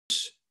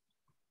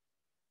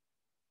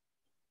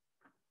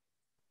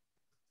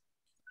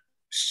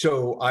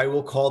So I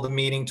will call the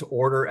meeting to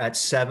order at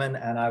 7,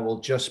 and I will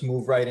just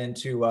move right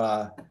into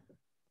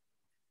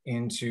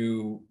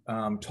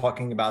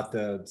talking about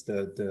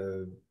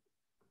the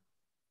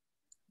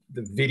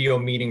video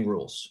meeting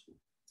rules.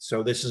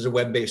 So this is a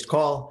web-based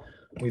call.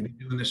 We've been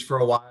doing this for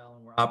a while,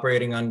 and we're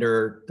operating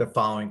under the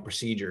following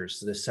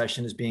procedures. This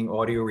session is being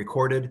audio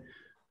recorded.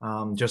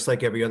 Just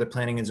like every other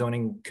Planning and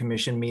Zoning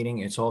Commission meeting,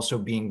 it's also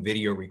being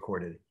video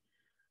recorded.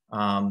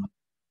 To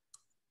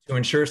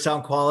ensure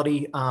sound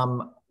quality,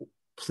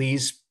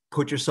 please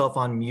put yourself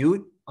on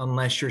mute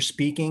unless you're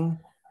speaking.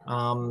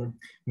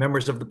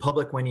 Members of the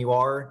public, when you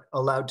are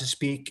allowed to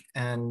speak,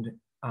 and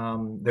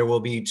there will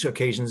be 2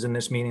 occasions in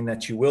this meeting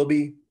that you will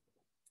be,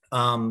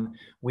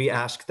 we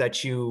ask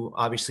that you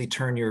obviously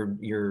turn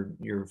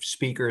your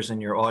speakers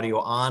and your audio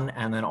on,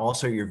 and then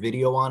also your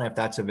video on if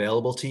that's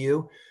available to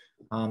you.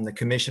 The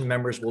commission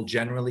members will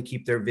generally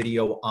keep their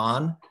video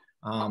on,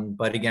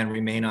 but again,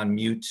 remain on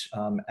mute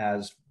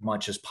as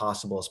much as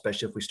possible,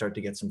 especially if we start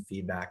to get some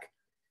feedback.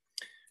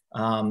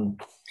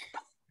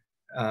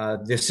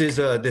 This is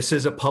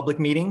a public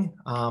meeting,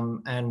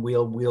 and we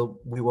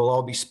will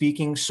all be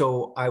speaking.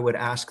 So I would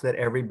ask that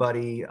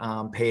everybody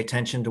pay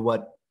attention to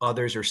what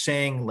others are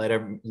saying. Let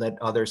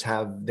others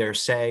have their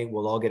say.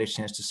 We'll all get a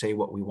chance to say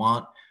what we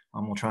want.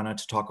 We'll try not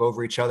to talk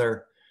over each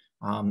other.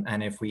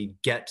 And if we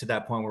get to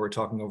that point where we're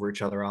talking over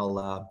each other,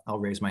 I'll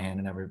raise my hand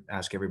and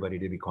ask everybody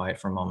to be quiet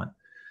for a moment.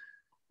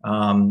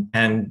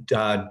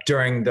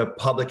 During the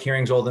public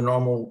hearings, all the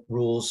normal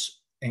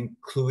rules,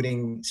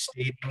 including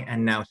stating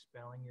and now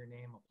spelling your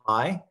name,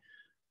 apply.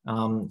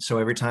 So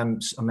every time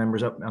a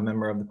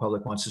member of the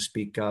public wants to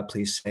speak,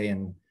 please say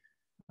and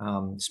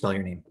spell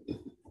your name.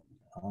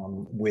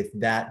 With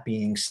that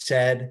being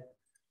said,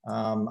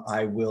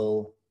 I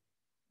will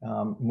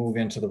move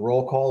into the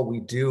roll call. We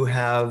do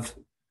have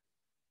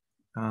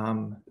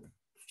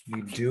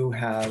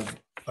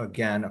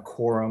again a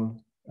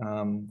quorum.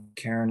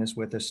 Karen is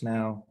with us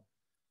now.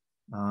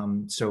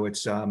 So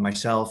it's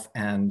myself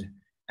and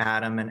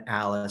Adam and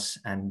Alice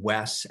and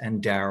Wes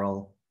and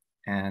Daryl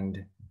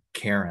and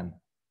Karen.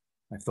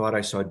 I thought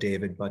I saw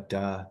David, but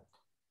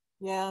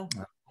yeah,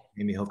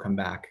 maybe he'll come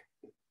back.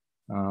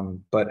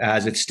 But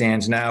as it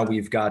stands now,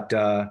 we've got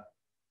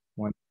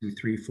 1, 2,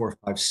 3, 4,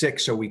 5,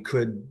 6. So we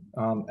could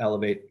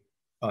elevate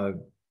an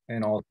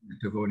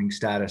alternate to voting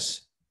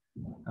status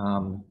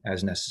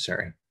as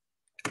necessary.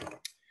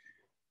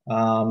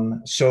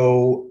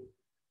 So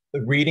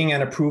the reading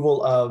and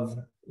approval of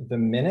the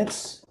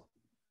minutes.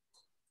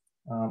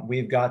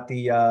 We've got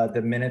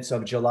the minutes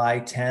of July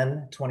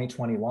 10,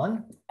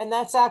 2021. And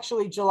that's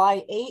actually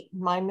July 8,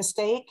 my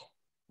mistake.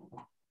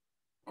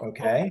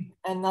 Okay.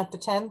 And not the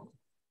 10th.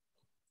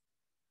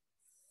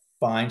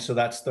 Fine. So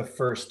that's the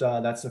first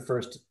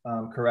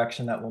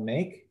correction that we'll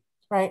make.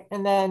 Right.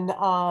 And then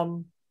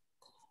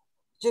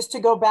just to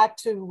go back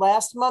to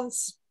last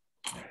month's,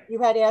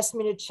 you had asked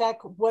me to check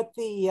what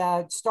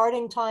the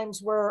starting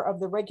times were of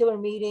the regular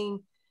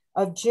meeting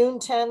of June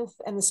 10th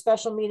and the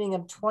special meeting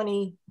of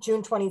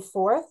June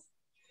 24th.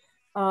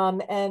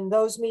 And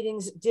those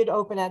meetings did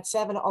open at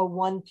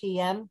 7:01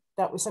 p.m.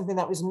 That was something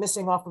that was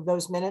missing off of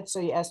those minutes. So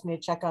you asked me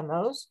to check on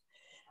those.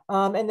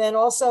 And then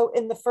also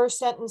in the first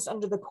sentence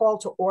under the call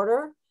to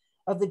order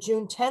of the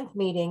June 10th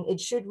meeting, it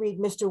should read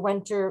Mr.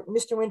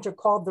 Winter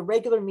called the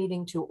regular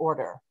meeting to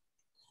order.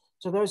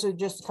 So those are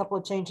just a couple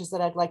of changes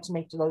that I'd like to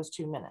make to those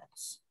 2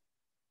 minutes.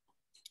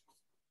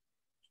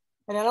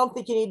 And I don't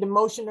think you need a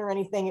motion or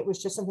anything. It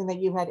was just something that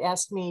you had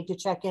asked me to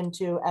check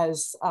into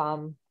as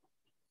from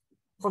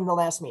the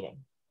last meeting.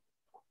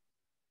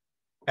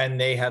 And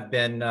they have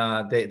been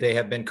they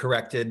have been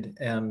corrected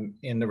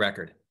in the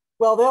record.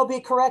 Well, they'll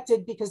be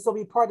corrected because they'll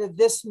be part of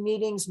this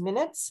meeting's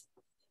minutes,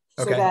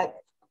 so that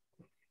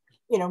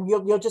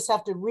you'll just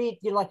have to read.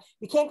 You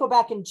can't go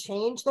back and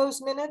change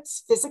those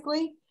minutes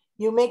physically.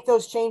 You make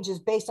those changes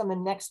based on the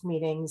next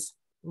meeting's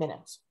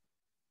minutes.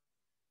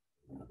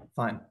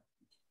 Fine.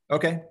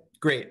 Okay,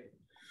 great.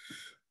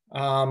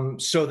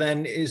 So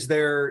then is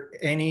there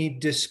any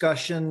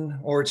discussion,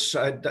 or it's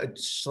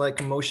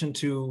like a motion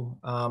to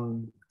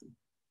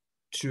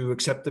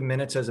accept the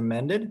minutes as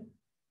amended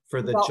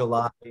for the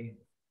July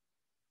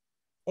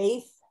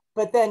 8th?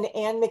 But then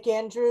Ann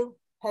McAndrew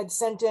had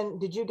sent in,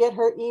 did you get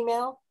her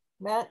email,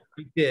 Matt?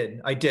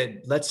 I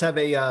did. Let's have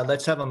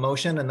a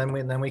motion, and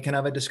then we can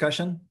have a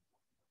discussion.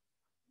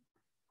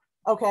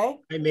 Okay.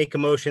 I make a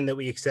motion that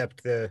we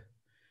accept the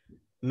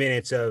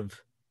minutes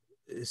of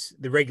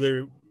the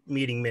regular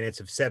meeting minutes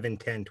of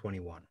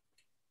 7/10/21.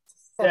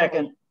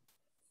 Second.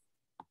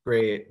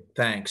 Great,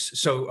 thanks.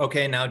 So,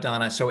 okay, now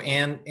Donna. So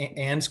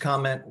Ann's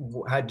comment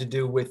had to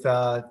do with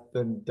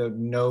the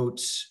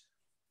notes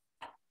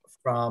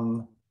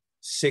from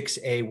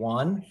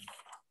 6A1.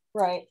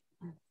 Right.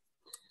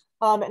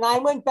 And I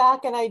went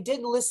back and I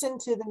did listen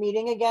to the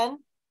meeting again.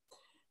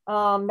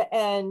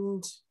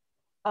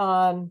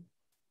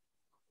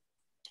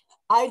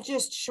 I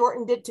just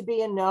shortened it to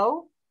be a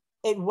no.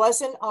 It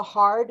wasn't a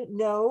hard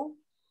no.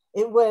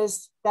 It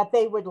was that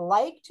they would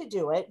like to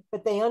do it,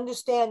 but they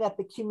understand that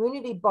the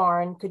community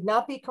barn could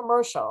not be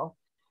commercial,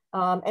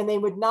 and they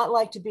would not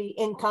like to be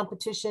in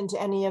competition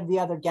to any of the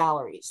other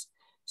galleries.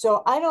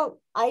 So I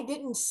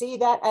didn't see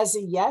that as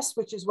a yes,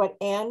 which is what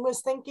Anne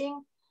was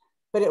thinking,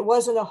 but it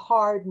wasn't a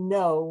hard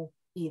no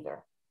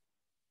either.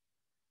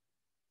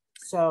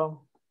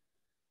 So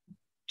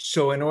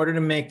in order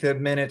to make the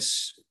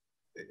minutes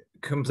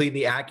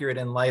completely accurate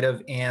in light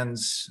of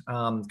Anne's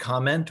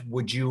comment,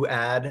 would you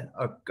add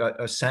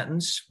a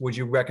sentence? Would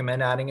you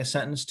recommend adding a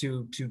sentence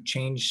to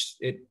change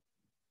it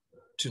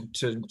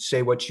to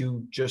say what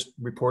you just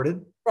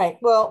reported? Right.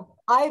 Well,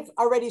 I've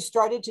already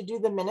started to do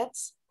the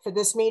minutes for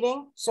this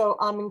meeting, so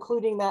I'm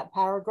including that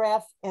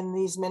paragraph in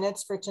these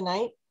minutes for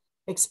tonight,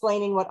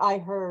 explaining what I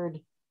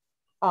heard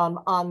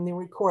on the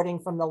recording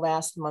from the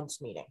last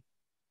month's meeting.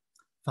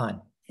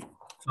 Fine.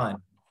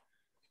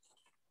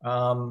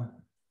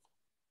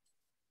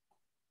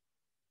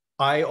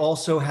 I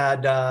also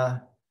had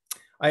a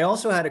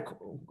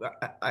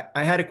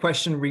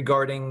question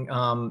regarding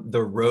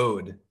the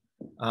road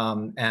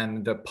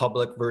and the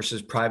public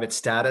versus private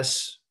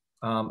status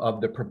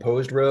of the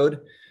proposed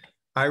road.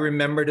 I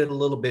remembered it a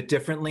little bit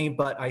differently,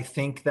 but I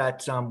think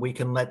that we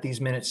can let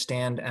these minutes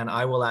stand, and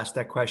I will ask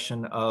that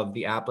question of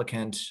the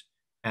applicant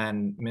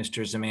and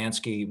Mr.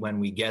 Zemansky when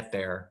we get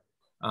there.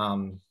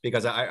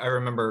 Because I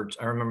remember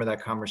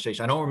that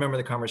conversation. I don't remember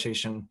the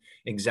conversation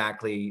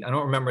exactly. I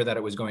don't remember that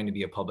it was going to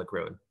be a public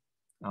road.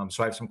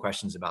 So I have some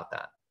questions about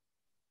that.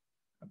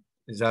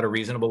 Is that a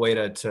reasonable way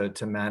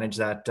to manage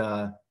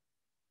that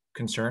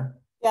concern?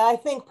 Yeah, I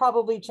think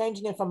probably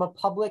changing it from a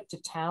public to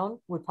town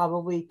would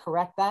probably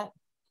correct that,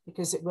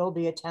 because it will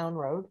be a town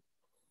road.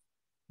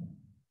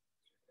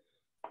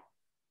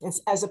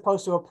 It's as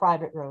opposed to a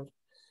private road.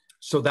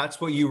 So that's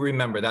what you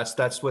remember.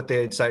 That's what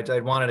they decided. I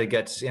wanted to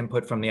get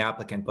input from the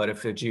applicant, but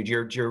if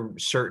you're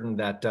certain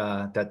that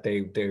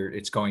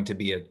it's going to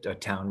be a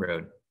town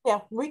road. Yeah,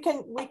 we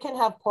can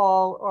have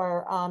Paul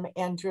or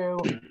Andrew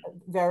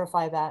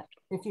verify that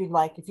if you'd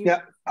like.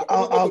 Yeah,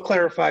 I'll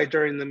clarify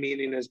during the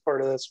meeting as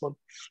part of this one,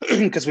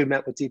 because we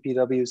met with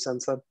DPW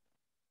since then.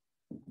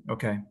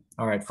 Okay.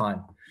 All right.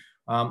 Fine.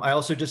 I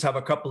also just have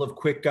a couple of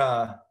quick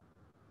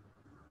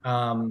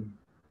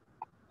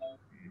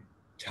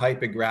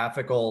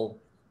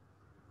typographical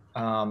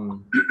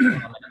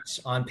comments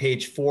on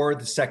page 4,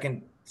 the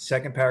second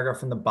paragraph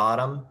from the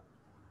bottom,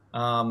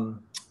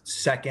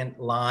 second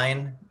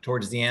line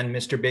towards the end.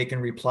 Mr. Bacon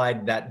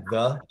replied that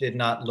the did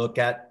not look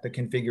at the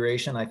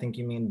configuration. I think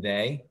you mean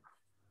they.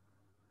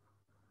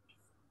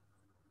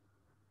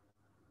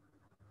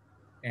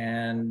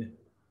 And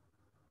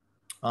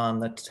on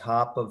the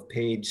top of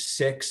page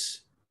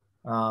 6,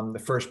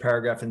 the first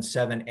paragraph in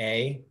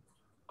 7A,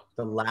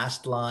 the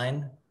last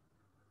line,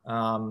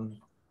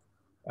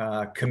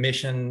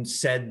 commission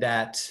said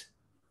that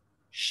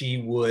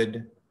she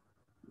would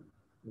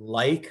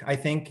like, I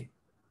think,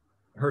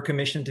 her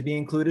commission to be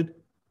included.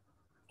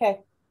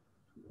 Okay.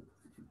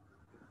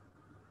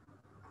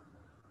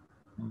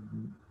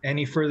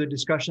 Any further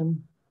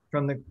discussion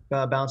from the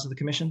balance of the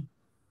commission?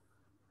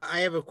 I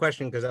have a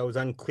question because I was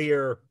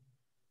unclear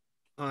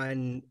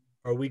on,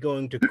 are we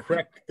going to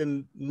correct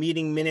the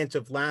meeting minutes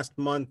of last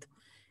month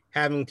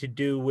having to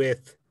do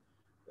with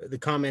the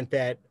comment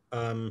that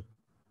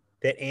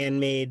that Anne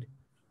made,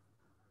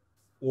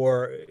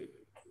 or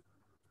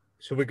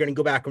so we're going to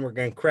go back and we're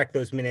going to correct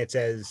those minutes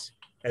as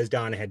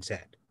Donna had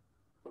said.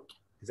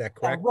 Is that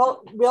correct? Yeah,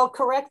 we'll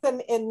correct them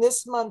in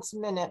this month's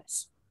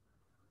minutes.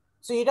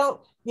 So you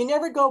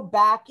never go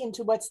back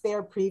into what's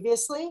there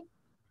previously.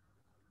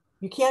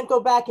 You can't go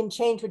back and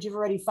change what you've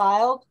already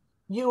filed.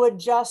 You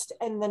adjust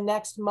in the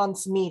next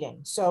month's meeting.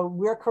 So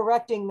we're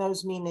correcting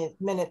those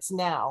minutes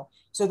now.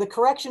 So the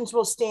corrections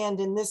will stand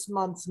in this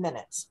month's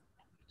minutes.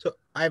 So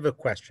I have a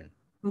question.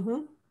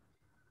 Mm-hmm.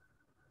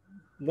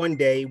 One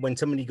day when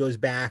somebody goes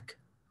back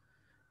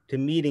to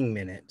meeting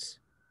minutes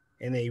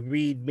and they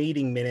read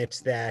meeting minutes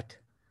that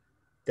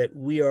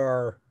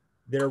they're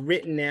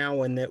written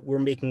now and that we're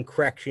making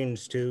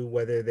corrections to,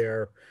 whether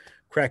they're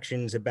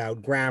corrections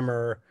about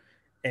grammar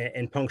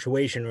and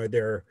punctuation, or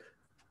they're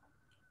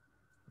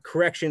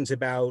corrections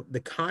about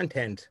the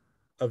content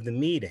of the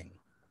meeting,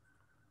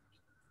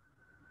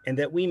 and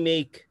that we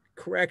make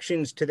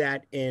corrections to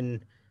that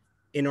in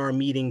our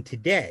meeting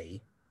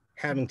today,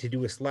 having to do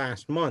with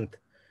last month.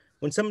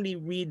 When somebody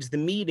reads the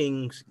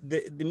meetings,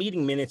 the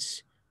meeting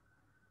minutes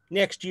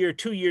next year,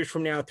 2 years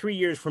from now, 3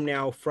 years from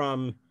now,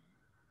 from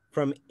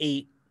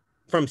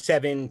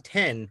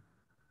 7/10,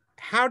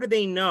 how do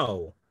they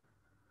know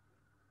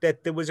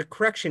that there was a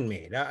correction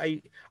made?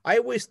 I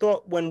always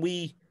thought when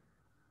we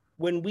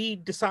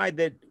decide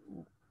that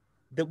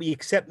we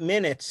accept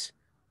minutes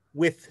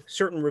with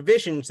certain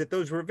revisions, that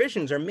those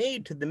revisions are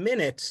made to the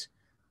minutes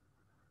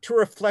to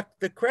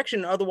reflect the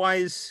correction.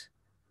 Otherwise,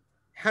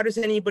 how does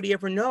anybody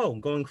ever know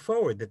going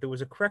forward that there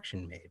was a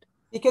correction made?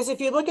 Because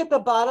if you look at the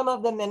bottom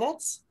of the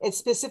minutes, it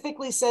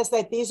specifically says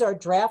that these are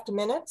draft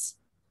minutes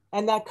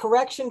and that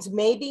corrections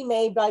may be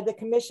made by the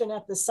commission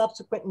at the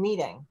subsequent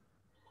meeting.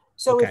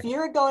 So if Okay.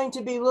 you're going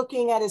to be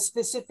looking at a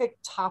specific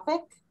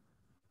topic,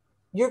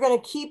 you're going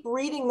to keep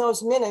reading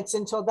those minutes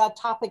until that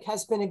topic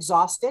has been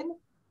exhausted,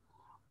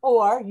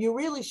 or you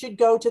really should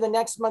go to the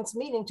next month's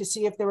meeting to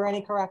see if there were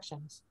any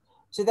corrections.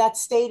 So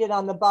that's stated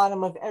on the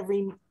bottom of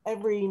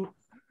every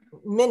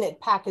minute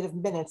packet of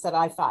minutes that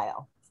I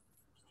file.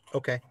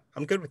 Okay,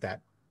 I'm good with that.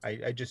 I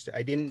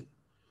didn't,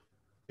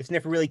 it's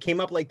never really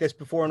came up like this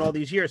before in all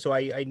these years, so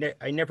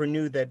I never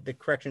knew that the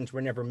corrections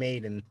were never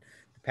made in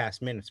the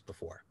past minutes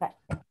before. Right.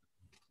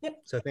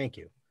 Yep. So thank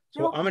you.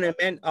 You're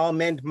So I'll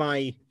amend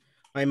my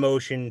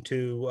motion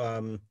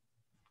to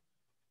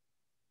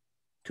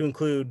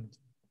include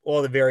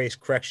all the various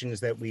corrections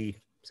that we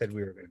said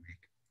we were going to make.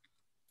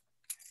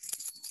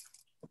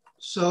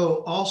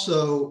 So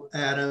also,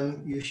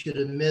 Adam, you should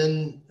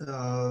amend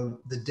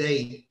the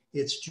date.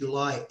 It's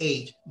July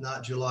 8,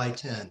 not July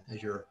 10,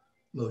 as your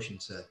motion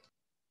said.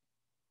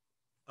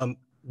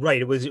 Right,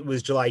 it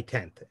was July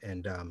 10th,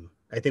 and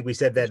I think we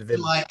said that.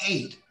 July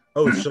 8.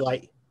 Oh, it's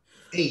July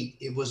 8,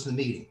 it was the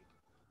meeting.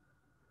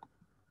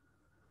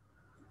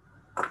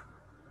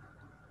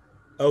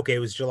 Okay, it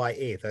was July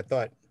 8th. I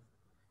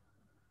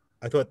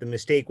thought the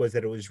mistake was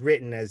that it was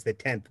written as the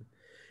 10th.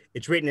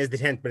 It's written as the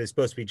 10th, but it's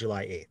supposed to be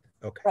July 8th.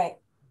 Okay. Right.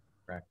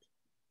 Correct.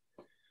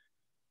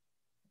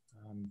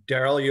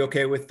 Daryl, are you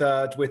okay with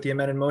the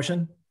amended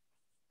motion?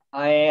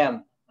 I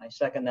am. I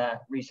second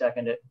that,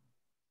 resecond it.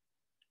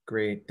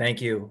 Great,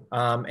 thank you.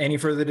 Any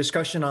further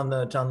discussion on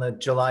the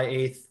July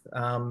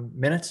 8th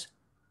minutes?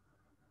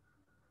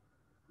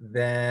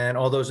 Then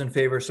all those in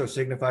favor so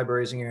signify by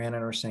raising your hand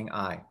and or saying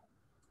aye.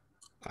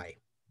 Aye.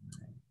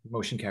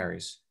 Motion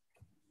carries.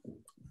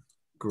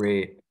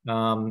 Great.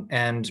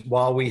 And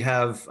while we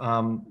have,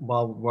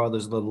 while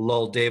there's a little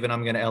lull, David,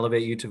 I'm going to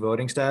elevate you to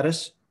voting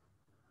status.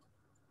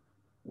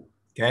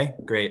 Okay,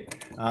 great.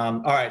 All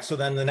right, so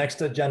then the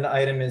next agenda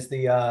item is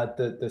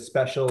the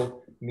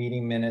special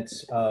meeting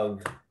minutes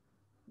of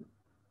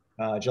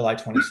July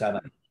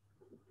 27th.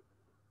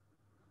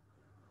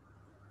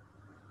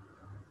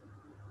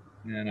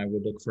 And I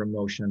would look for a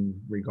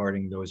motion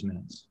regarding those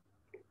minutes.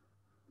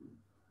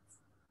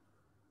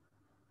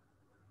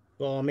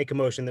 Well, I'll make a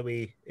motion that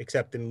we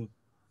accept the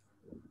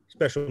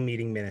special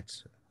meeting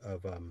minutes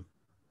of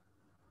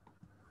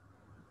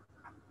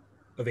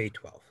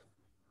 8/12.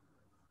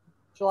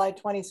 July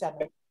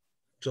 27th.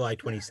 July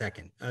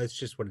 22nd. It's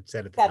just what it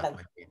said at the top of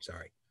my page.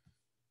 Sorry.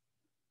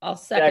 I'll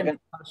second Second.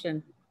 the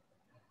motion.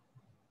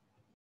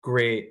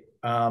 Great.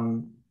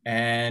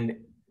 And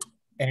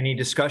any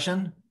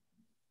discussion?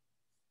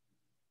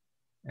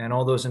 And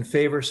all those in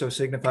favor, so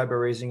signify by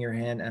raising your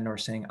hand and or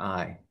saying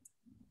aye.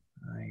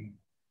 Aye.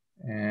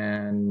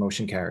 And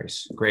motion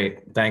carries.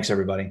 Great. Thanks,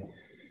 everybody.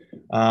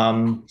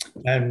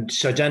 And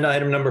so agenda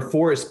item number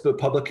 4 is the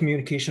public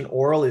communication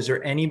oral. Is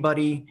there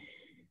anybody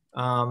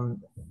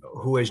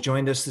who has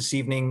joined us this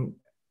evening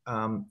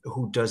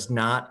who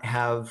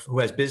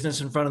has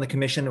business in front of the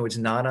commission who is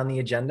not on the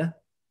agenda?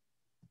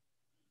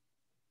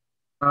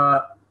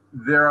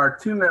 There are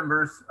 2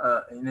 members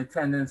in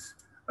attendance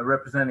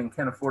representing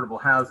Kent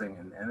Affordable Housing,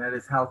 and that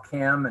is Hal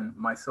Cam and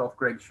myself,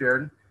 Greg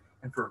Sheridan.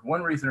 And for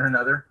one reason or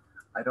another,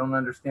 I don't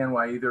understand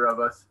why either of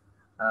us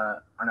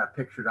are not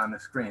pictured on the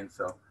screen.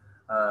 So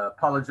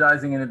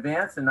apologizing in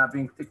advance and not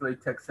being particularly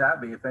tech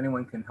savvy. If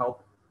anyone can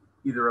help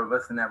either of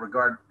us in that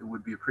regard, it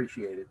would be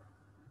appreciated.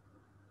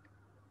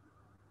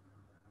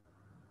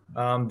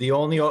 The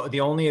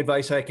only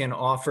advice I can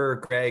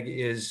offer, Greg,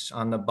 is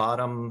on the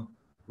bottom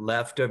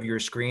left of your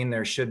screen,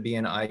 there should be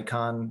an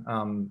icon,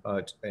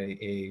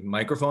 a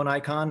microphone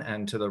icon,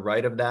 and to the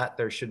right of that,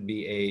 there should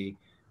be a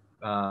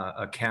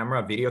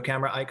video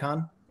camera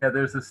icon. Yeah,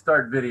 there's a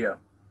start video.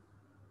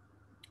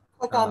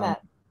 Click on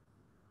that.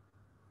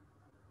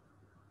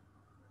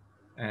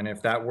 And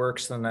if that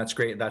works, then that's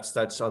great.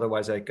 That's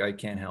otherwise I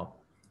can't help.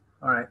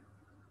 All right.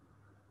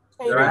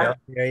 There you All right. go.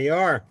 There you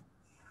are.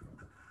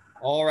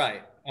 All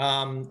right.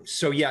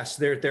 So yes,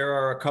 there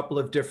are a couple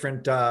of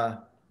different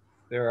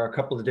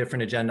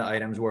agenda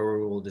items where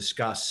we will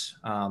discuss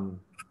Kent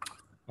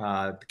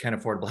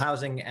Affordable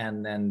Housing,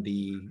 and then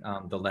the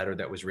letter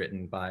that was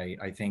written by,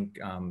 I think,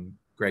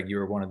 Greg, you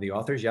were one of the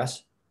authors.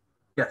 Yes.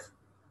 Yes.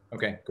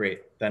 Okay,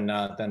 great. Then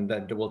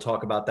we'll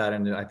talk about that,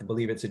 and I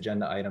believe it's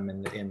agenda item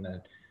in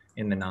the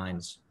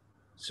 9s.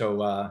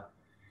 So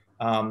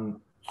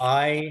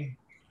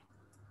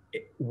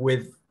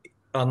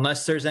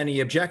unless there's any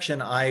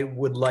objection, I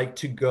would like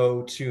to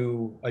go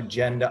to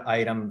agenda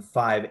item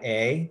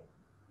 5A,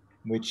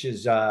 which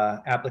is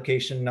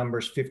application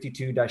numbers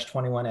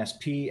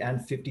 52-21SP and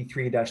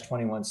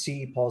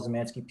 53-21C, Paul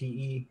Zemansky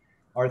PE,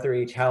 Arthur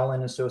H.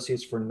 Howland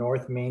Associates for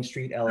North Main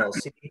Street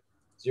LLC,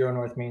 0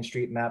 North Main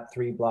Street, map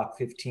 3, block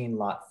 15,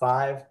 lot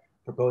 5,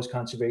 proposed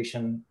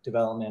conservation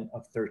development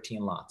of 13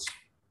 lots.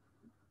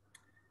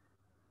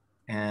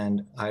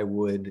 And I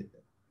would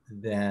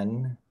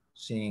then,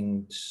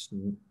 seeing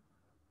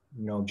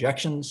no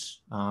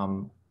objections,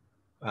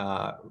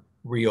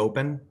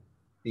 reopen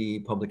the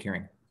public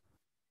hearing.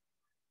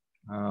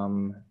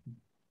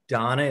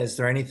 Donna, is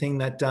there anything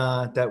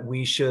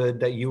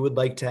that you would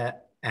like to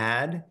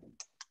add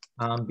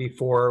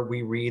before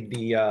we read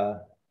the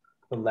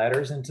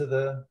letters into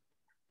the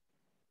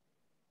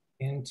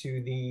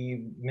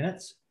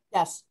minutes?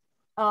 Yes.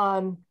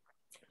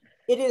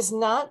 It is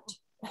not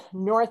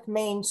North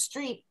Main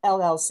Street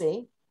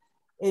LLC.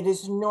 It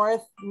is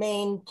North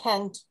Main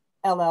Kent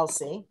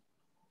LLC.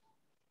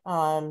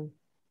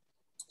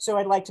 So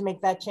I'd like to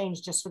make that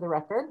change just for the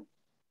record.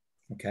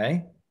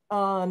 Okay.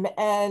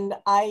 And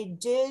I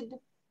did,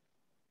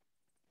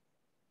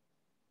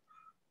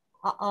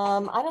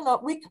 I don't know,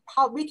 we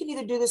can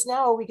either do this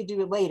now or we could do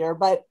it later,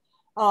 but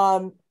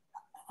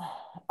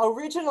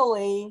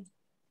originally,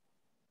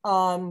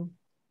 when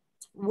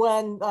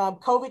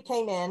COVID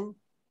came in,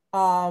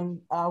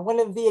 one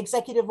of the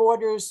executive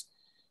orders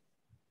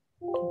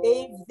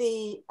gave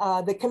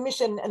the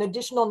commission an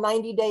additional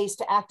 90 days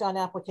to act on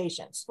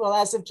applications. Well,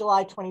 as of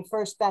July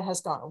 21st, that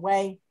has gone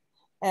away.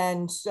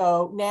 And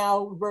so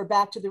now we're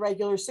back to the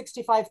regular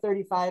 65,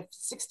 35,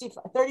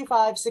 65,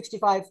 35,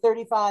 65,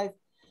 35,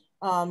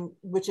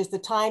 which is the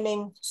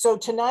timing. So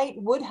tonight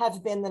would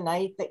have been the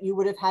night that you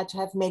would have had to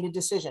have made a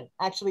decision.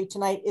 Actually,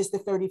 tonight is the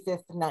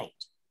 35th night.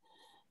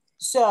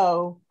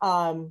 So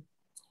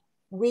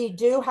we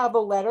do have a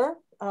letter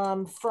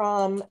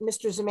from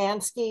Mr.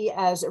 Zemansky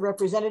as a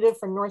representative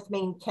from North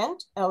Main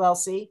Kent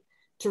LLC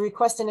to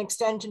request an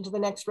extension to the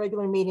next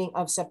regular meeting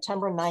of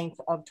September 9th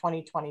of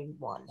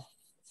 2021.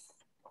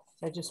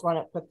 I just want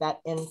to put that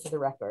in for the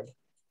record.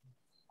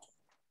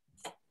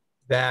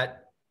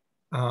 That,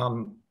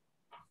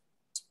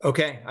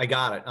 okay, I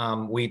got it.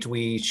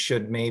 We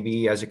should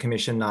maybe as a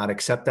commission not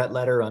accept that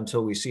letter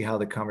until we see how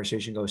the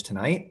conversation goes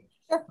tonight.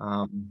 Sure.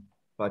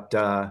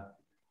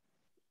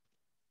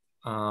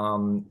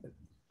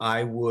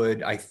 I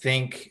would, I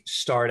think,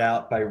 start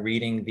out by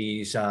reading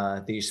these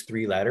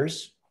three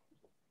letters.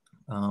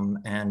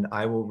 And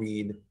I will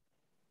read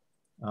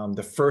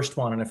the first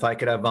one, and if I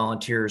could have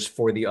volunteers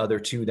for the other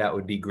two, that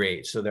would be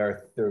great. So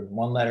there are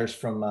one letter's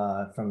from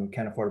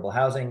Kent Affordable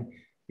Housing.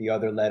 The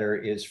other letter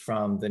is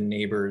from the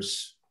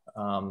neighbors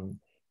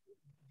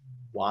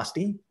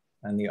Wasti,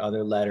 and the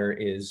other letter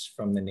is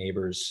from the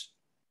neighbors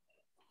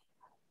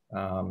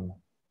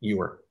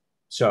Ewer.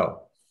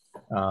 So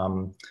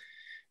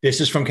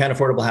this is from Kent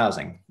Affordable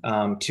Housing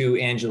to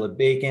Angela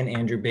Bacon,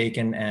 Andrew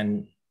Bacon,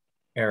 and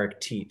Eric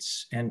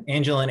Teets. And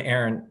Angela and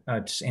Aaron,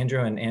 just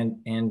Andrew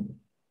and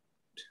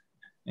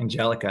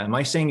Angelica. Am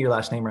I saying your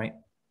last name right?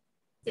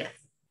 Yes.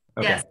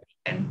 Okay. Yes.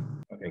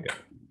 Okay, good.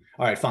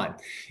 All right, fine.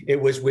 It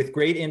was with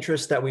great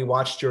interest that we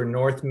watched your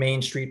North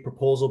Main Street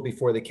proposal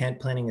before the Kent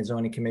Planning and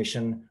Zoning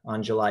Commission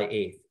on July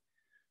 8th.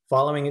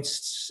 Following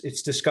its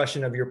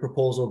discussion of your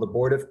proposal, the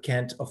Board of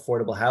Kent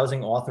Affordable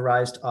Housing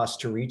authorized us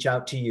to reach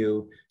out to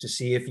you to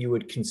see if you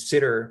would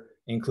consider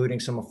including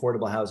some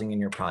affordable housing in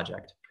your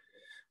project.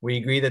 We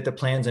agree that the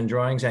plans and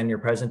drawings and your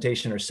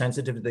presentation are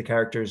sensitive to the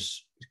character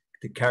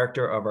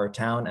of our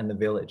town and the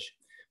village.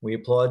 We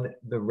applaud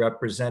the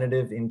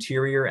representative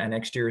interior and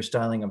exterior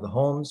styling of the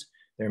homes,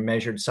 their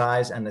measured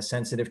size, and the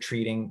sensitive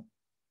treating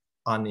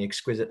on the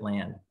exquisite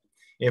land.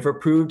 If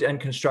approved and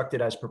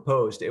constructed as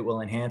proposed, it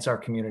will enhance our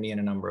community in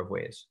a number of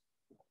ways.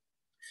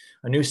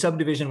 A new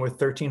subdivision with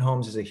 13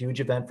 homes is a huge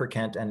event for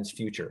Kent and its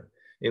future.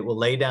 It will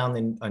lay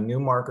down a new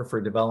marker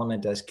for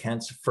development as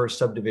Kent's first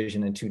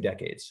subdivision in 2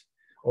 decades.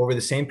 Over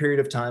the same period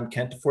of time,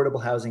 Kent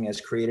Affordable Housing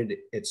has created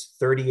its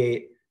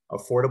 38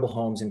 affordable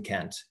homes in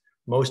Kent,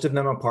 most of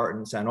them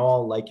apartments and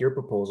all, like your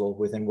proposal,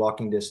 within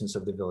walking distance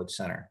of the village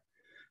center.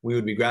 We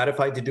would be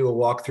gratified to do a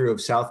walkthrough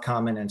of South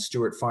Common and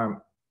Stewart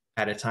Farm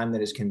at a time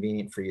that is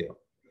convenient for you.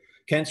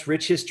 Kent's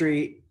rich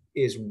history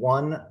is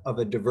one of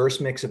a diverse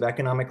mix of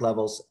economic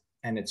levels,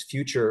 and its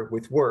future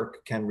with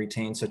work can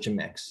retain such a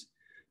mix.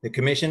 The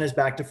Commission has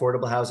backed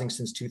affordable housing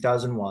since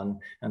 2001,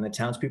 and the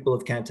townspeople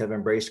of Kent have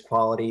embraced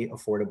quality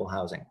affordable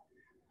housing.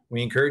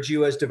 We encourage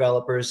you as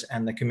developers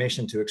and the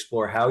Commission to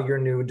explore how your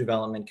new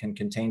development can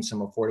contain some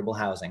affordable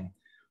housing,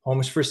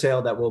 homes for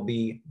sale that will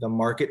be the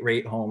market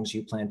rate homes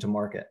you plan to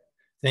market.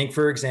 Think,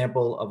 for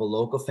example, of a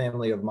local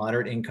family of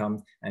moderate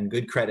income and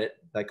good credit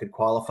that could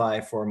qualify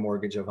for a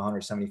mortgage of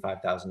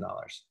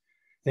 $175,000.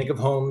 Think of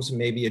homes,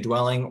 maybe a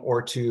dwelling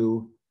for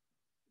 2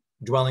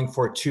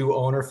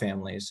 owner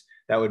families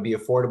that would be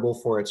affordable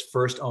for its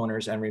first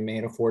owners and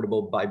remain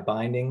affordable by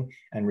binding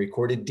and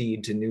recorded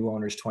deed to new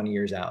owners 20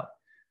 years out.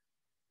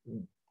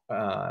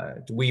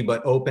 We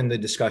but open the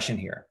discussion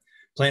here.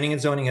 Planning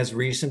and Zoning has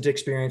recent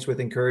experience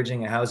with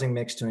encouraging a housing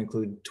mix to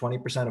include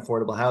 20%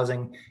 affordable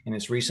housing in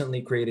its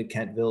recently created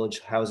Kent Village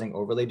Housing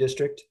Overlay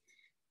District.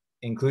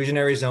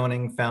 Inclusionary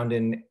zoning found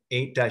in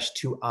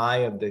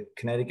 8-2I of the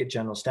Connecticut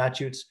General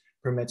Statutes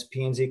permits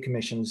P&Z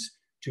commissions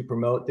to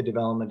promote the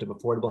development of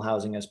affordable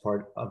housing as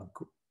part of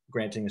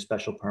granting a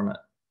special permit.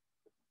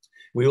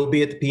 We will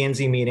be at the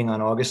P&Z meeting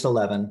on August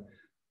 11.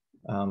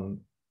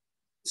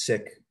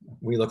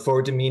 We look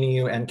forward to meeting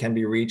you and can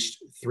be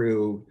reached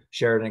through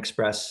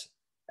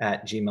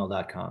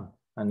SheridanExpress@gmail.com.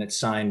 And it's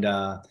signed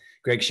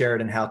Greg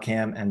Sheridan, Hal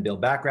Cam, and Bill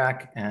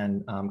Backrack,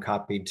 and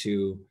copied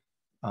to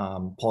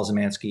Paul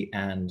Zemansky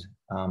and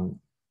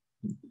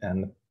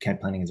the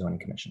Kent Planning and Zoning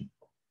Commission.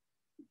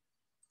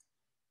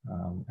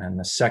 And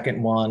the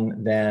second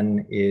one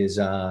then is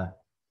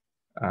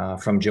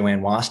from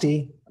Joanne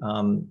Wasty.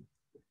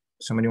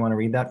 Somebody want to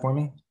read that for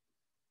me?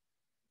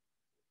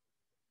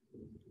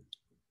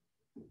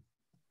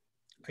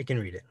 I can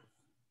read it,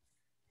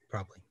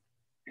 probably.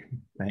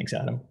 Thanks,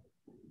 Adam.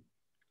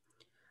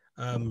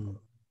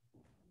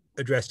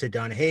 Addressed to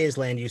Donna Hayes,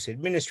 Land Use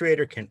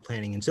Administrator, Kent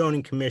Planning and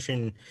Zoning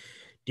Commission.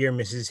 Dear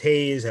Mrs.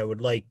 Hayes, I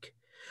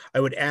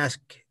would ask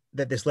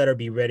that this letter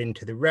be read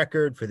into the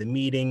record for the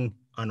meeting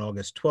on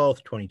August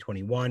 12th,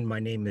 2021. My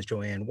name is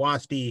Joanne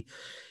Wasty,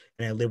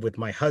 and I live with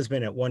my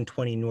husband at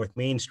 120 North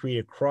Main Street,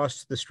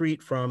 across the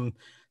street from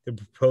the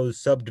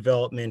proposed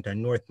subdevelopment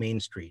on North Main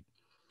Street.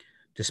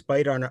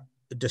 Despite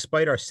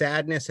our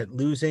sadness at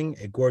losing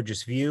a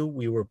gorgeous view,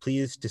 we were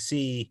pleased to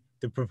see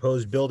the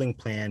proposed building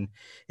plan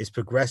is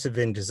progressive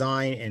in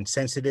design and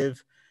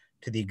sensitive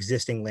to the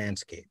existing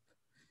landscape.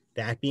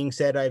 That being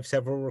said, I have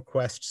several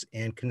requests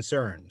and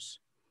concerns.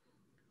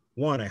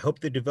 One, I hope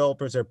the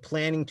developers are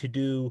planning to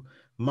do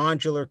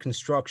modular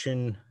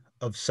construction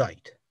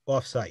off-site.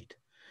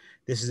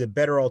 This is a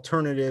better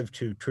alternative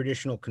to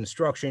traditional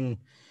construction.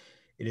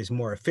 It is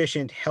more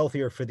efficient,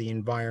 healthier for the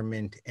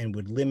environment, and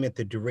would limit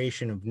the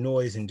duration of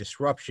noise and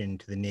disruption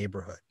to the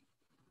neighborhood.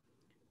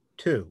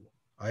 Two,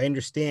 I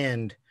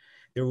understand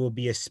there will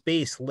be a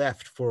space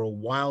left for a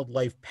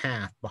wildlife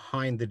path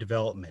behind the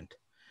development,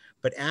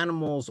 but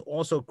animals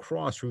also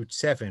cross Route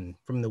 7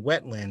 from the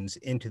wetlands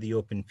into the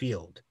open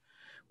field.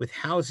 With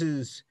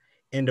houses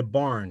and a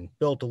barn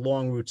built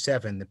along Route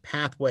 7, the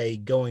pathway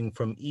going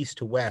from east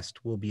to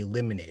west will be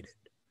eliminated.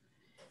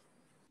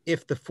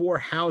 If the 4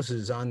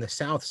 houses on the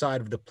south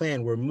side of the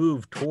plan were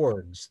moved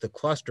towards the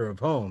cluster of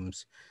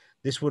homes,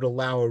 this would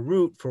allow a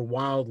route for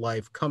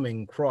wildlife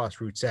coming across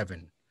Route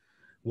 7.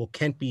 Will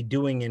Kent be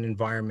doing an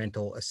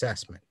environmental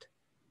assessment?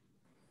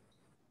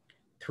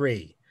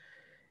 3,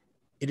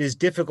 it is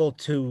difficult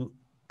to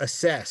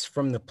assess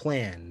from the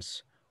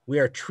plans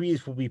where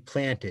trees will be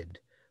planted,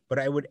 but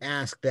I would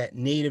ask that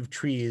native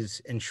trees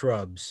and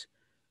shrubs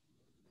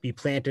be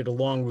planted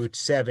along Route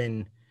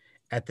 7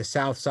 at the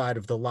south side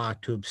of the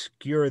lot to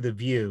obscure the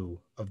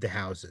view of the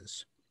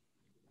houses.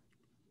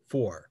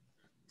 4,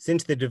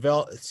 since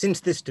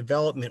this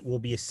development will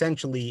be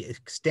essentially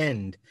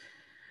extend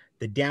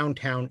the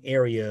downtown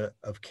area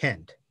of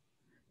Kent,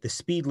 the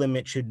speed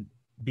limit should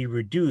be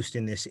reduced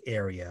in this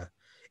area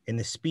and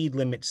the speed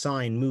limit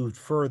sign moved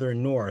further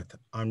north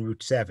on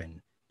Route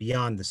 7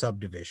 beyond the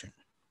subdivision.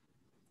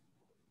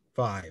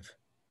 5,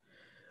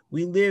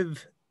 we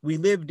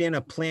lived in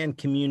a planned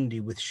community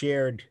with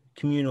shared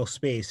communal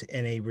space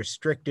and a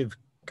restrictive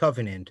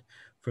covenant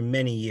for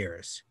many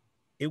years.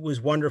 It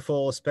was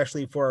wonderful,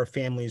 especially for our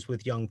families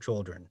with young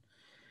children.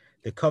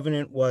 The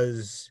covenant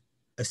was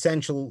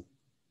essential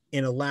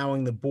in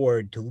allowing the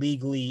board to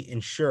legally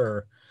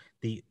ensure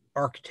the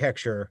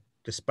architecture,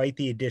 despite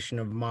the addition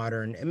of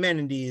modern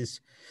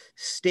amenities,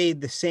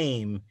 stayed the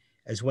same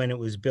as when it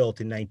was built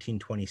in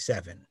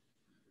 1927.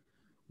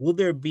 Will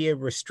there be a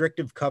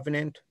restrictive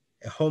covenant,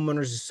 a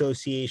homeowners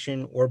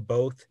association, or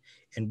both?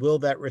 And will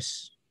that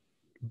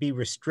be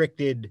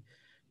restricted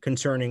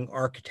concerning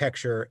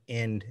architecture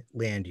and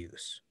land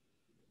use?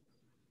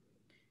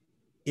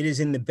 It is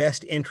in the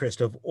best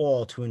interest of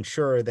all to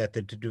ensure that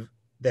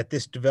that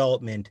this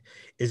development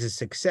is a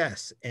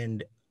success,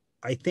 and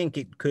I think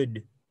it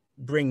could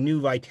bring new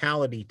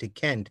vitality to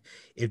Kent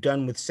if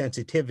done with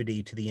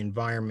sensitivity to the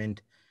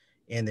environment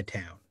and the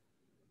town.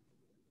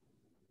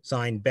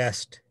 Signed,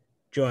 Best,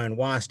 Joanne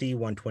Wasty,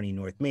 120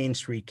 North Main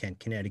Street, Kent,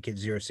 Connecticut,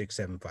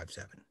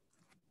 06757.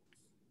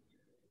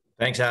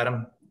 Thanks,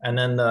 Adam. And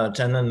then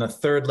the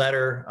third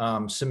letter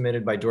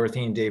submitted by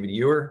Dorothy and David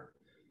Ewer.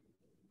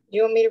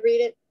 You want me to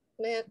read it,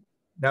 Matt?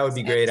 That would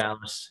be great,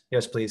 Alice.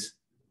 Yes, please.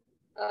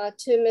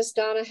 To Ms.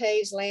 Donna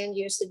Hayes, Land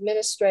Use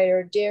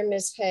Administrator. Dear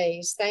Ms.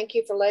 Hayes, thank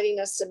you for letting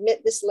us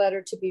submit this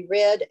letter to be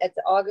read at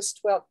the August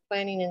 12th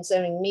Planning and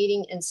Zoning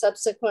meeting and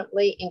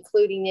subsequently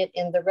including it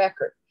in the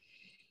record.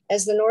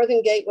 As the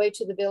northern gateway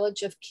to the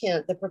village of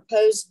Kent, the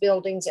proposed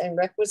buildings and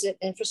requisite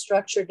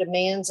infrastructure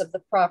demands of the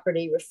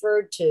property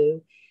referred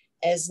to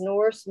as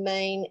North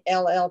Main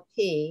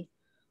LLP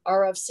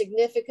are of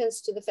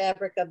significance to the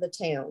fabric of the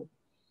town.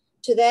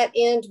 To that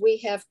end, we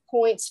have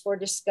points for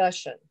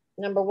discussion.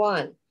 Number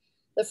 1,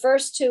 the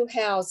first 2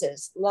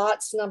 houses,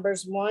 lots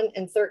numbers 1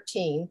 and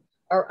 13,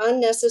 are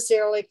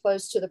unnecessarily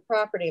close to the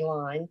property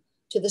line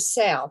to the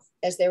south,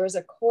 as there is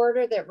a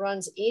corridor that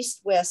runs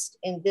east-west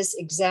in this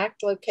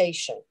exact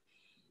location,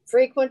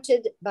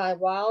 frequented by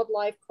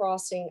wildlife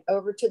crossing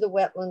over to the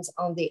wetlands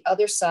on the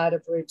other side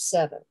of Route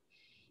 7.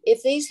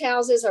 If these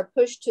houses are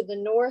pushed to the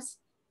north,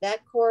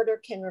 that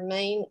corridor can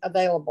remain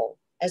available.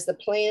 As the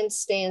plan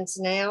stands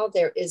now,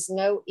 there is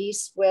no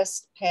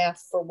east-west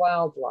path for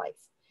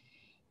wildlife.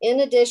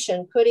 In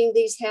addition, putting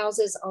these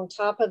houses on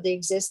top of the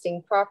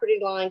existing property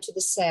line to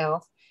the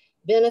south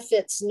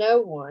benefits no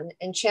one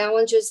and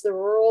challenges the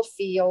rural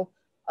feel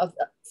of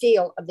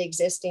the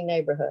existing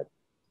neighborhood.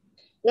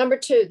 Number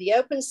 2, the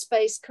open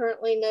space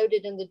currently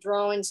noted in the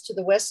drawings to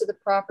the west of the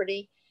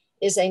property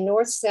is a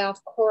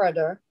north-south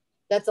corridor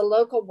that the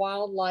local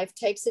wildlife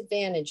takes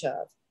advantage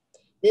of.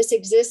 This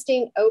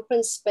existing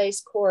open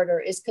space corridor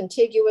is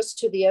contiguous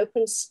to the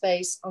open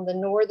space on the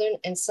northern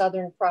and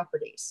southern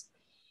properties.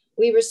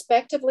 We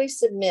respectively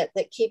submit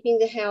that keeping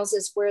the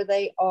houses where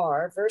they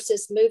are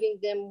versus moving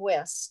them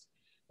west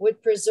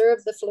would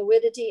preserve the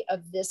fluidity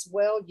of this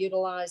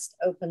well-utilized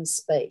open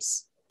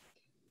space.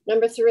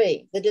 Number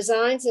 3, the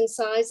designs and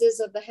sizes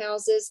of the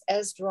houses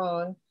as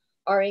drawn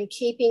are in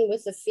keeping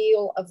with the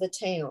feel of the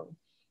town.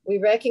 We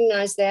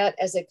recognize that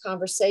as a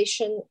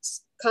conservation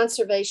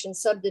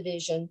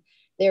subdivision,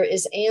 there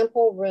is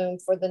ample room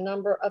for the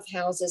number of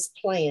houses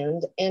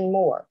planned and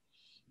more.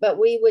 But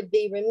we would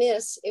be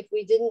remiss if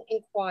we didn't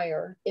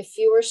inquire if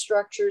fewer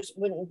structures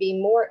wouldn't be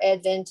more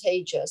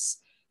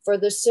advantageous for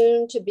the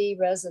soon-to-be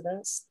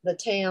residents, the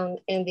town,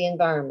 and the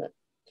environment.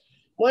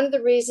 One of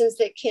the reasons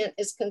that Kent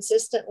is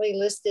consistently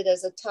listed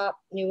as a top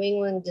New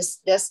England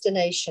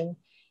destination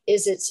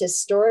is its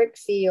historic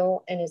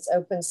feel and its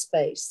open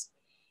space.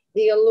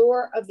 The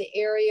allure of the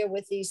area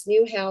with these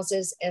new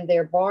houses and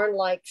their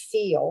barn-like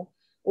feel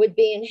would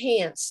be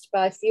enhanced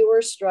by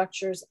fewer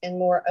structures and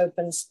more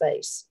open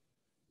space.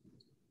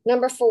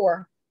 Number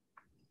 4,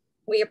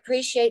 we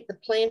appreciate the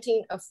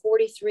planting of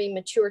 43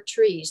 mature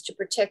trees to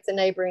protect the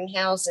neighboring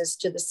houses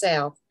to the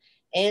south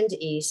and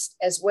east,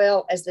 as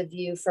well as the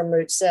view from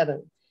Route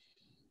 7.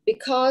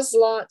 Because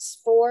lots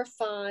 4,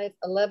 5,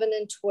 11,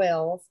 and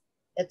 12,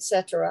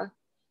 etc.,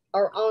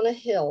 are on a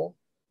hill,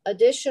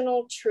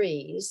 additional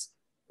trees,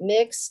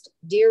 mixed,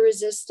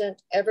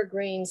 deer-resistant,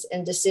 evergreens,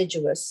 and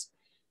deciduous,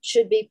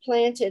 should be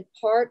planted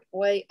part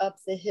way up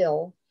the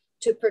hill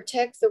to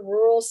protect the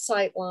rural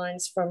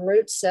sightlines from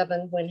Route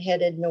 7 when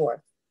headed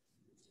north.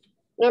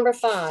 Number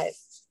 5,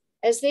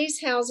 as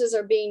these houses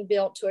are being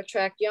built to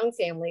attract young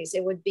families,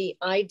 it would be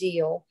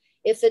ideal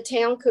if the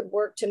town could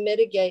work to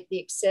mitigate the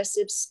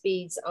excessive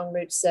speeds on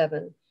Route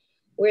 7,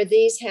 where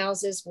these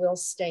houses will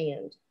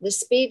stand. The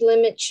speed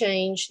limit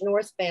change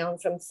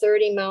northbound from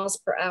 30 miles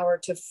per hour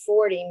to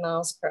 40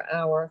 miles per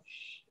hour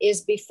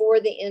is before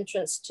the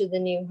entrance to the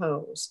new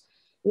homes.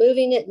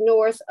 Moving it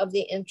north of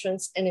the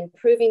entrance and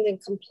improving the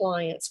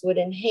compliance would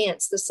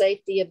enhance the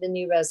safety of the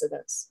new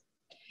residents.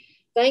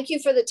 Thank you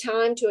for the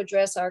time to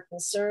address our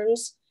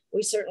concerns.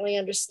 We certainly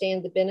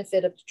understand the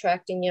benefit of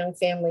attracting young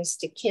families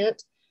to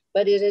Kent,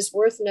 but it is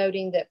worth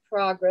noting that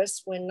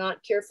progress, when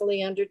not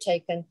carefully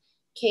undertaken,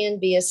 can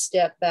be a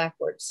step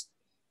backwards.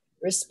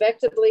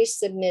 Respectively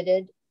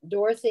submitted,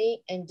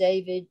 Dorothy and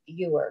David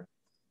Ewer,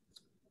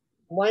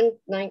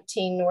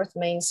 119 North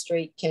Main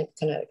Street, Kent,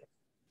 Connecticut.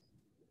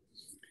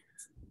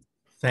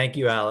 Thank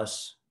you,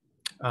 Alice.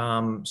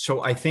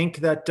 So I think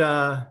that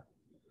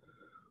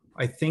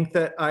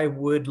I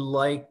would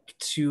like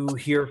to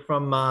hear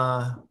from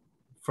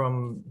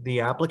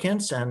the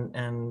applicants and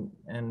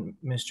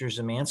Mr.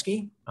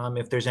 Zemansky,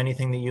 if there's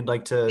anything that you'd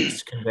like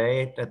to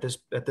convey at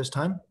this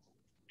time.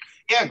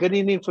 Yeah, good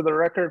evening. For the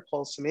record,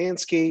 Paul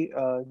Szymanski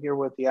here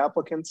with the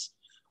applicants.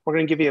 We're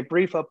going to give you a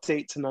brief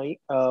update tonight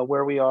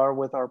where we are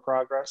with our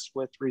progress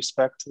with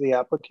respect to the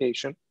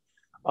application.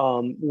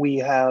 We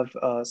have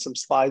some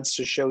slides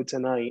to show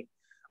tonight.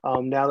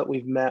 Now that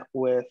we've met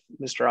with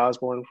Mr.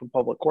 Osborne from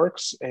Public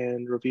Works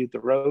and reviewed the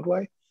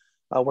roadway,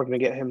 we're going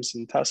to get him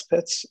some test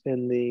pits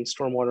in the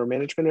stormwater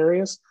management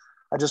areas.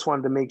 I just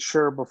wanted to make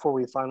sure before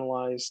we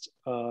finalized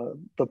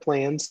the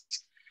plans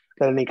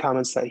that any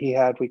comments that he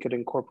had, we could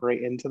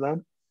incorporate into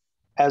them.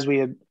 As we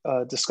had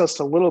discussed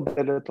a little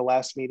bit at the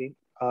last meeting,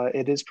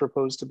 it is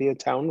proposed to be a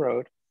town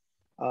road,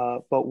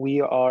 but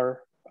we are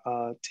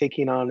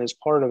taking on as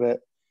part of it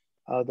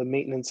the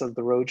maintenance of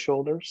the road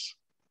shoulders,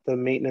 the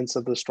maintenance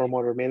of the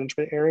stormwater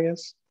management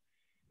areas,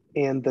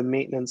 and the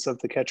maintenance of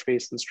the catch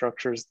basin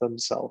structures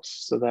themselves.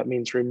 So that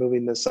means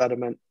removing the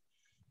sediment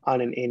on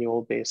an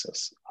annual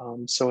basis.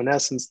 So in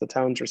essence, the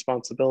town's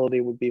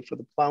responsibility would be for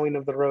the plowing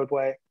of the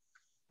roadway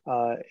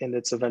and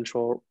its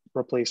eventual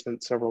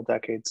replacement several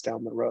decades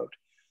down the road.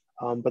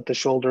 But the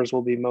shoulders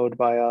will be mowed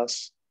by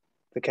us,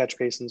 the catch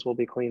basins will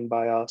be cleaned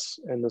by us,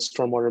 and the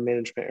stormwater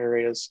management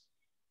areas,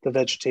 the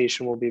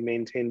vegetation will be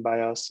maintained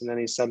by us, and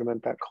any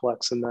sediment that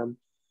collects in them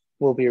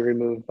will be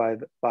removed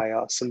by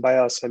us. And by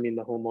us, I mean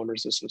the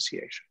homeowners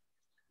association,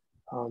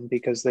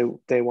 because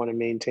they want to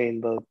maintain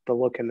the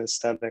look and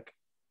aesthetic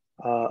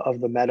of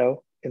the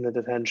meadow in the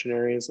detention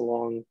areas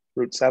along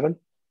Route 7,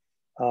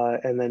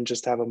 and then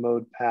just have a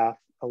mowed path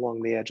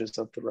along the edges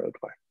of the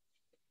roadway.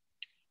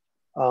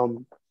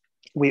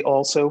 We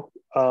also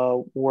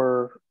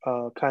were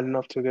kind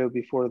enough to go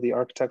before the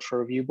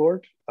Architectural Review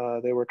Board.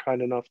 They were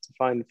kind enough to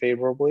find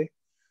favorably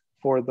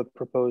for the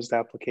proposed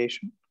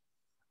application.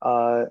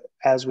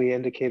 As we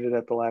indicated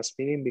at the last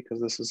meeting,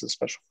 because this is a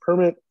special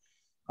permit,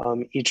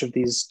 each of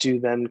these do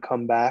then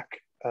come back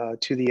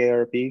to the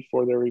ARB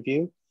for their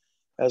review,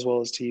 as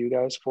well as to you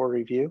guys for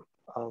review.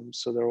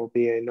 So there will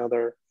be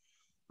another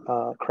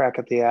crack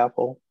at the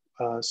apple,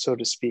 so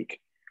to speak.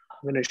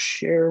 I'm going to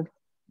share,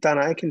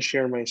 Donna, I can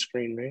share my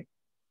screen, right?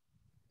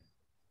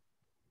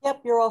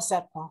 Yep, you're all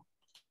set, Paul.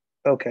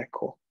 Okay,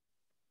 cool.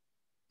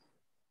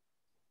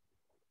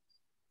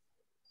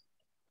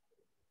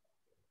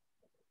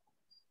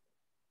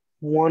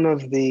 one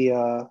of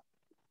the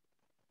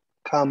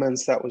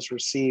comments that was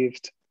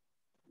received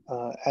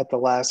at the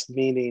last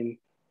meeting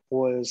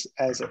was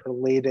as it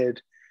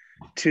related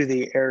to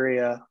the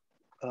area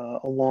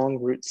along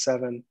Route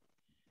 7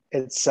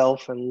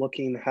 itself, and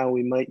looking how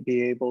we might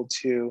be able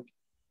to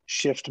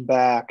shift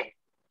back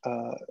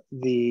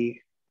the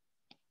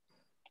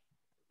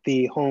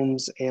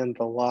homes and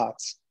the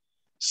lots.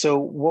 So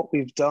what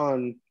we've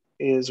done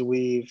is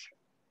we've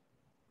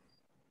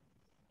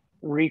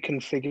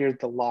reconfigured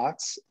the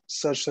lots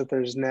such that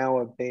there's now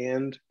a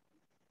band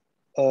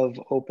of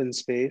open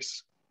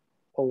space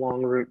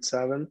along Route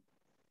 7,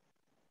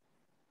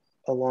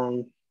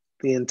 along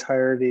the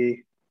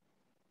entirety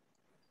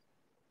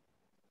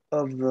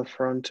of the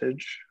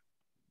frontage.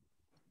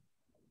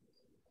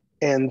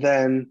 And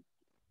then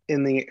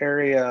in the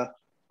area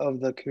of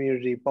the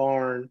community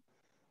barn,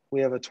 we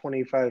have a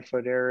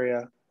 25-foot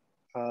area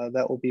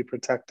that will be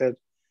protected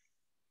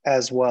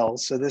as well.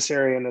 So this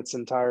area in its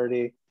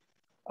entirety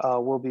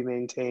will be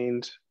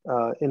maintained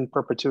in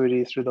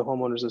perpetuity through the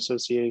homeowners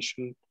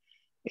association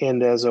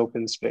and as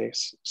open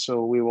space.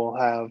 So we will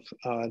have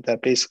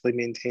that basically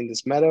maintained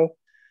as meadow,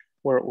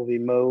 where it will be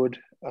mowed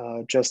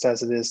just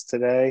as it is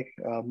today,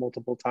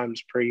 multiple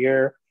times per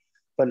year,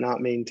 but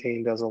not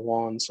maintained as a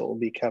lawn, so it will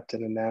be kept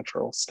in a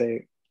natural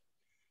state.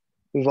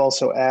 We've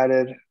also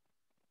added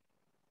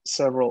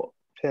several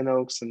pin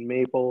oaks and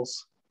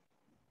maples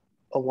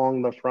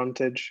along the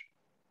frontage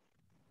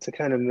to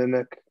kind of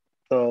mimic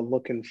the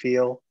look and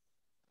feel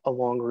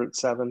along Route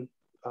 7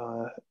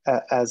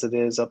 as it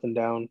is up and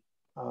down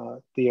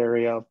the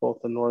area of both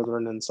the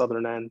northern and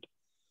southern end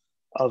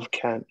of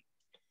Kent.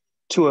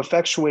 To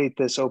effectuate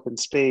this open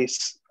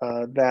space,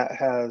 that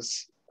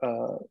has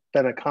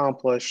been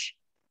accomplished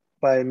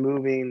by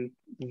moving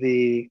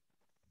the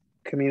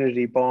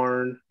community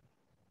barn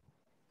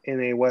in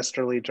a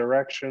westerly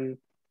direction,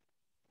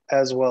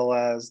 as well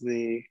as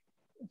the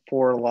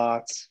 4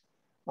 lots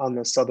on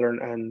the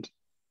southern end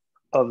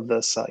of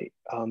the site.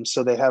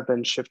 So they have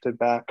been shifted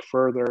back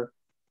further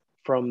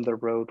from the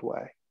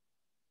roadway.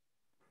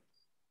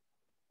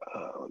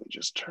 Let me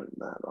just turn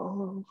that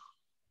off.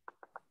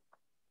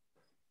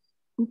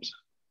 Oops.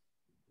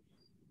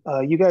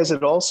 You guys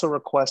had also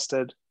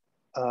requested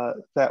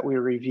that we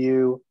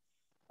review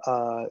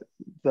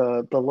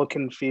the look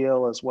and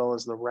feel as well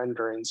as the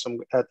rendering. So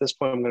at this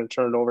point, I'm going to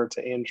turn it over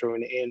to Andrew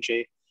and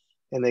Angie,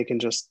 and they can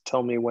just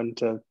tell me when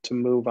to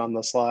move on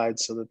the slide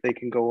so that they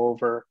can go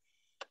over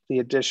the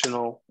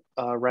additional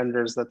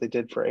renders that they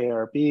did for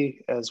ARB,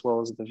 as well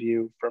as the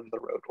view from the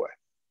roadway.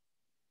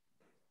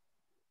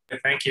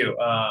 Thank you.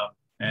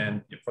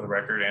 And for the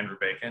record, Andrew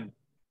Bacon.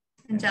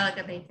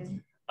 Angelica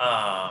Bacon.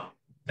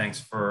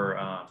 Thanks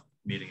for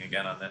meeting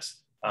again on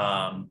this.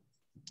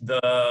 The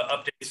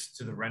updates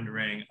to the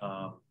rendering,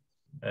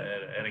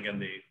 and again,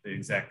 the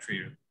exact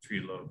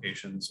tree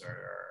locations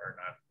are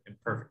not in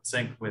perfect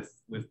sync with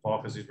Paul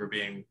because these were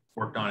being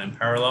worked on in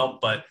parallel,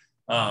 but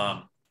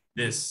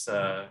this,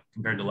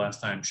 compared to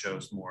last time,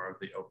 shows more of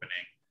the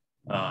opening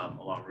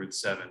along Route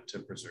 7 to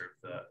preserve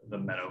the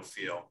meadow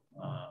feel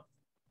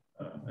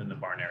in the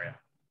barn area.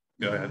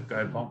 Go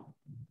ahead, Paul.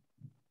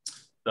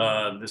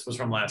 This was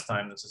from last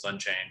time. This is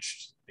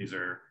unchanged. These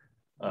are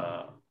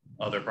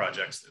other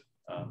projects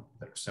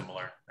that are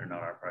similar. They're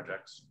not our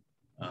projects.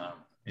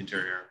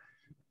 Interior.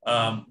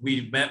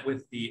 We met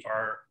with the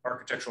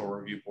Architectural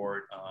Review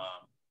Board.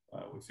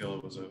 We feel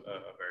it was a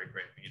very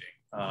great meeting.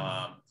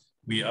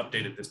 We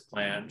updated this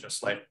plan just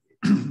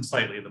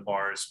slightly.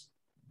 The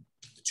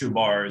 2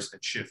 bars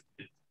had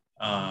shifted,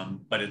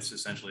 but it's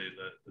essentially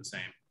the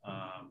same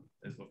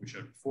as what we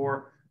showed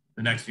before.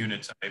 The next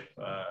unit type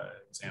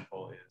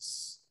example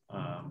is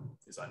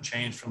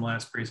unchanged from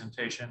last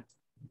presentation,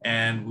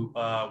 and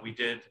we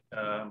did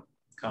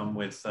come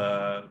with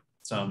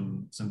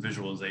some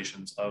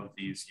visualizations of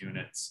these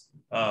units.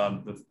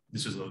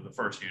 This is the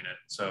first unit,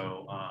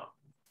 so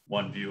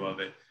one view of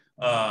it,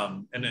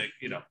 and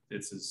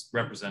this is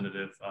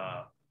representative.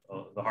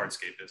 The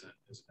hardscape isn't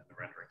in the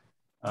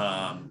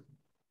rendering,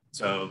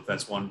 so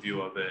that's one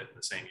view of it.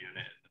 The same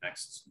unit. The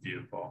next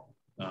view, Paul,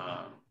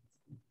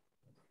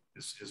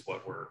 is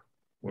what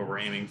we're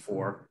aiming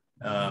for.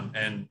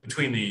 And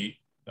between the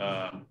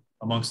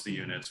amongst the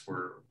units,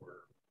 we're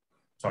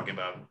talking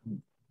about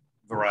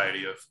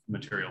variety of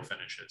material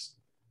finishes.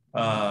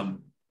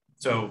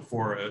 So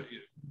for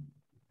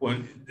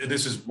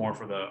this is more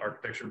for the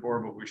architecture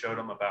board, but we showed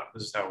them about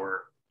this is how we're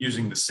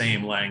using the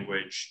same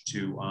language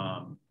to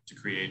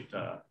create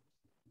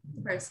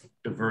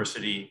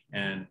diversity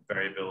and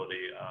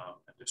variability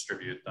and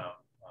distribute them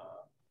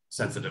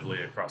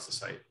sensitively across the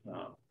site,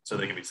 so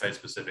they can be site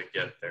specific,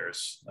 yet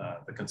there's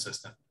the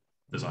consistent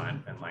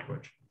design and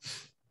language.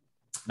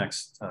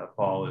 Next,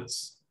 Paul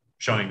is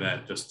showing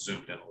that just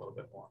zoomed in a little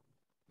bit more.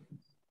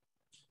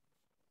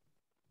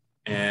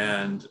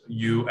 And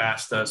you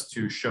asked us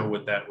to show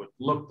what that would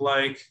look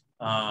like.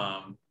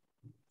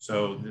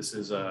 So this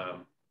is a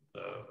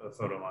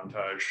photo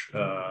montage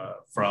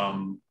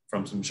from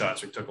some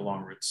shots we took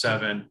along Route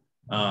 7.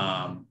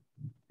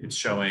 It's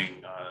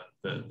showing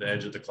the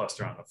edge of the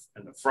cluster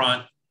in the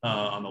front,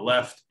 on the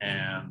left,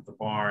 and the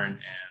barn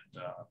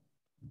and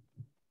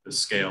the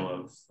scale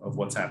of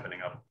what's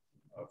happening up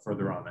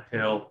further on the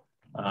hill.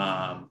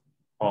 Paul,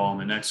 on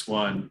the next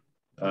one,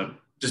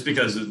 just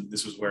because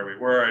this was where we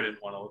were, I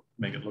didn't want to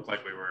make it look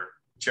like we were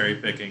cherry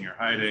picking or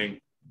hiding.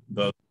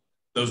 Those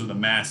are the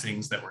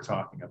massings that we're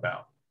talking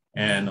about.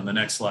 And on the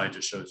next slide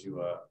just shows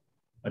you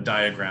a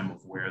diagram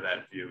of where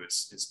that view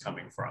is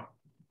coming from.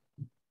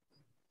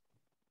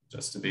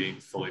 Just to be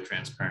fully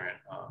transparent,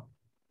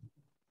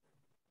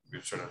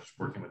 we're sort of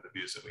working with the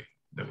views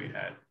that we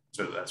had.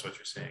 So that's what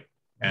you're seeing.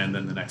 And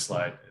then the next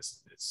slide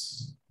is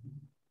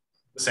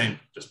the same,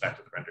 just back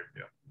to the rendered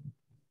view.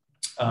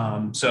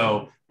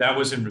 So that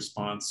was in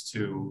response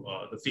to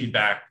the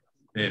feedback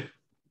that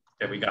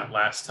we got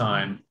last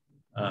time,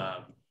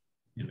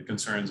 and the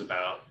concerns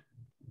about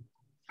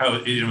how,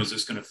 is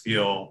this going to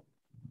feel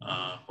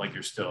like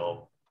you're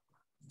still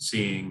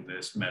seeing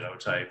this meadow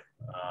type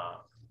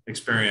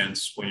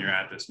experience when you're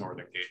at this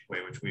northern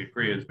gateway, which we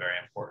agree is very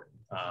important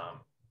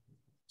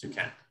to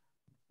Kent.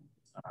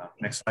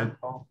 Next slide,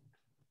 Paul.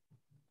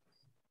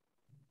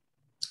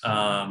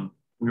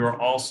 We were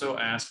also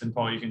asked, and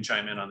Paul, you can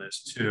chime in on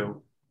this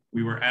too.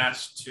 We were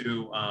asked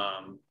to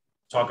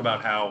talk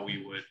about how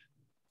we would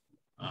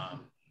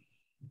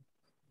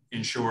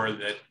ensure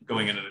that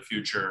going into the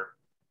future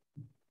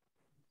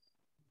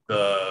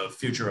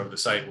of the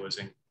site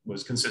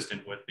was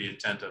consistent with the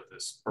intent of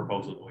this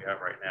proposal that we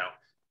have right now.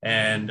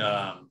 And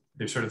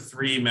there's sort of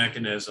three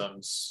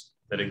mechanisms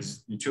that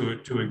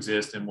to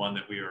exist, and one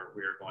that we are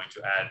going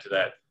to add to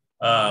that.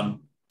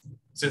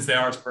 Since they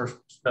are a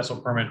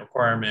special permit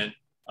requirement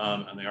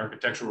on the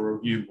Architectural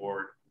Review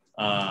Board,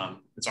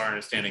 it's our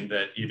understanding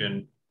that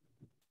even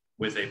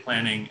with a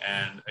planning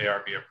and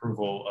ARB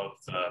approval of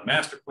the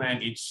master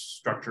plan, each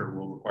structure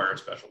will require a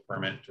special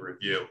permit to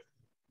review.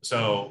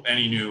 So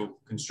any new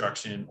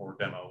construction or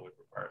demo would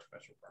require a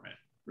special permit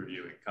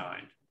review in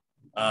kind.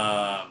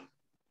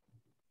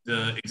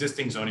 The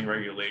existing zoning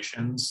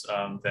regulations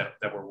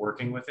that we're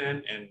working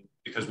within, and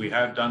because we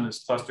have done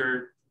this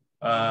cluster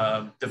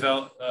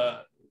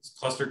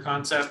cluster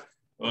concept,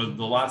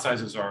 the lot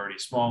sizes are already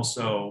small,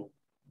 so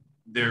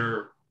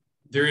there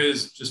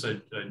is just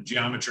a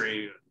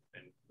geometry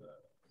and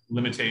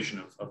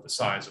limitation of the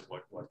size of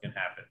what can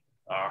happen.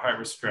 Our height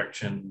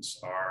restrictions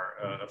are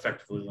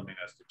effectively limiting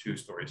us to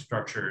 2-story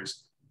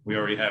structures. We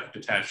already have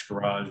detached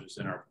garages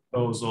in our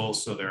proposal,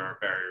 so there are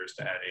barriers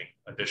to adding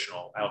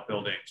additional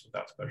outbuildings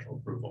without special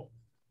approval.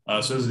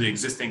 So those are the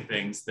existing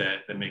things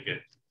that make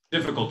it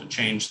difficult to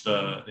change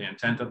the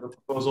intent of the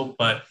proposal,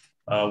 but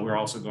we're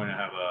also going to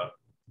have a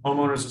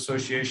homeowners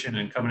association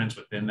and covenants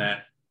within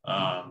that,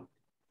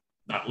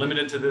 not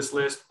limited to this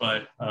list,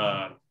 but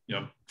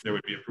there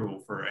would be approval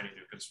for any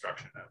new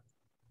construction of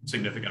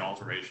significant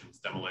alterations,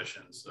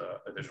 demolitions,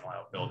 additional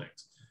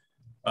outbuildings.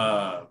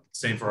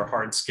 Same for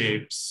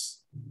hardscapes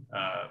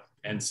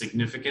and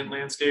significant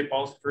landscape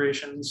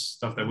alterations,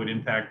 stuff that would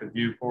impact the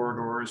view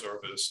corridors or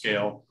the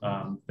scale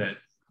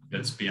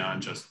that's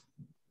beyond just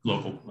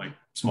local, like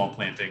small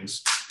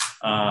plantings.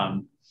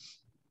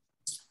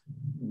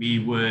 We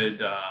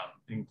would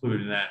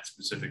include in that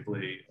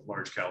specifically a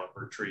large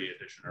caliber tree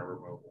addition or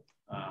removal.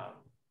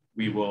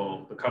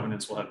 The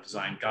covenants will have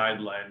design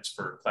guidelines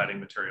for cladding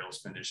materials,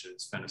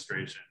 finishes,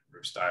 fenestration,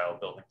 roof style,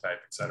 building type,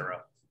 et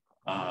cetera.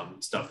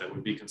 Stuff that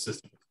would be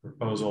consistent with the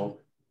proposal.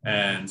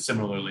 And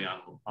similarly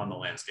on the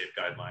landscape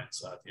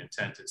guidelines, the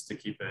intent is to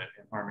keep it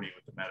in harmony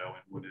with the meadow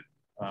and wooded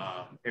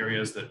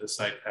areas that the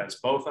site has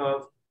both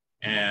of,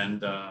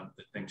 and that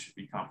things should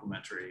be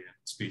complementary in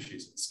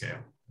species and scale.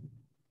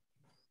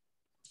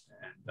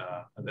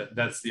 And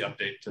that's the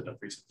update to the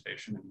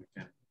presentation, and we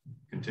can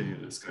continue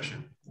the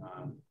discussion.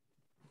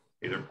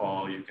 Either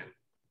Paul, you can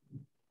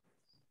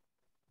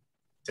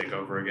take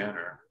over again,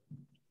 or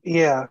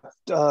yeah.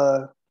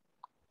 Can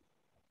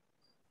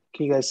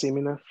you guys see me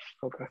now?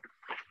 Okay.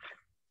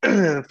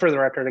 For the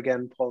record,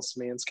 again, Paul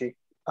Szymanski,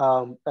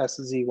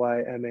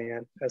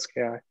 SZYMANSKI,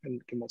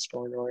 and get my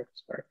spelling right.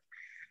 Sorry.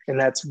 And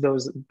that's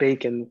those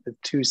Bacon with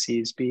 2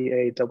 C's,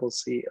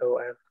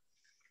 BACCON.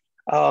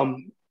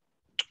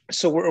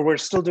 So we're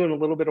still doing a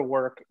little bit of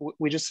work.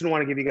 We just didn't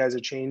want to give you guys a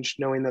change,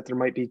 knowing that there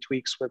might be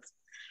tweaks with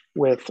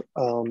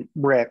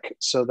Rick.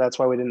 So that's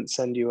why we didn't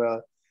send you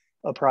a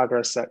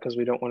progress set, because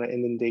we don't want to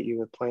inundate you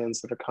with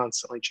plans that are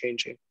constantly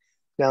changing.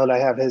 Now that I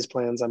have his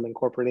plans, I'm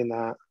incorporating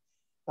that.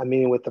 I'm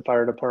meeting with the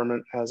fire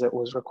department as it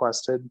was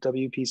requested,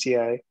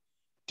 WPCA,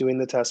 doing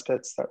the test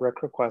pits that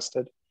Rick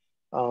requested.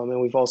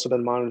 And we've also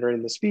been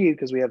monitoring the speed,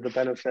 because we have the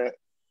benefit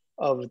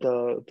of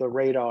the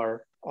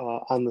radar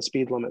on the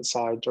speed limit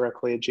side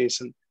directly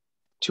adjacent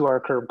to our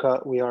curb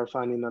cut. We are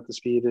finding that the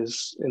speed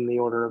is in the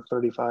order of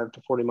 35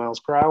 to 40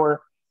 miles per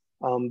hour.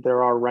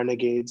 There are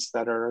renegades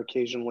that are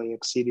occasionally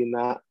exceeding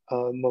that,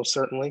 most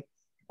certainly.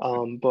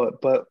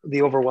 But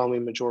the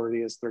overwhelming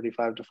majority is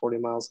 35 to 40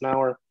 miles an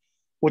hour,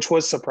 which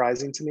was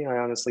surprising to me. I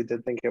honestly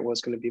did think it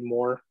was going to be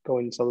more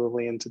going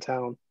southerly into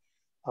town,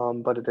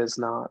 but it is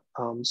not.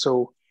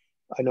 So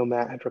I know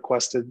Matt had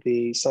requested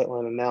the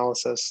sightline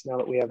analysis. Now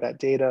that we have that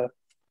data,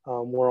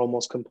 we're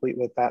almost complete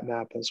with that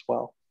map as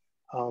well.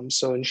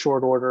 So in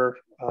short order,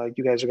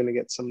 you guys are going to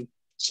get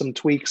some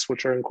tweaks,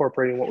 which are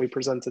incorporating what we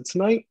presented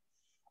tonight,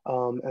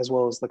 as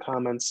well as the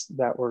comments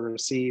that were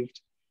received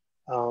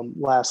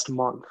last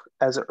month.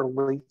 As it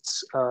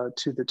relates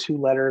to the 2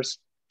 letters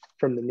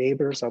from the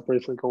neighbors, I'll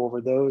briefly go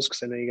over those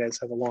because I know you guys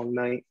have a long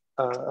night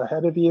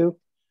ahead of you.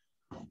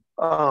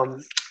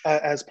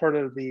 As part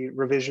of the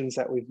revisions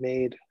that we've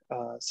made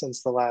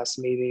since the last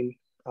meeting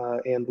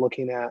and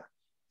looking at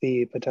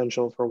the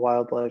potential for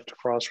wildlife to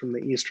cross from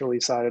the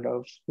easterly side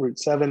of Route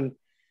 7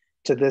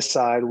 to this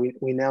side, we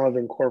now have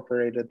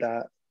incorporated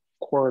that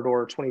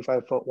corridor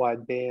 25-foot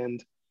wide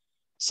band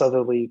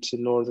southerly to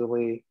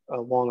northerly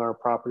along our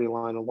property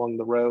line along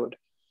the road.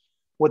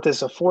 What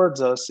this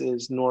affords us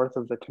is north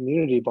of the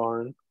community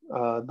barn,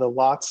 the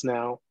lots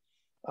now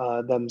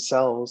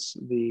themselves,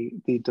 the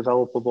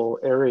developable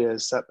area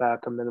is set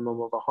back a minimum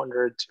of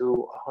 100 to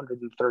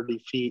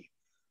 130 feet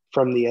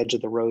from the edge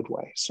of the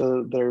roadway.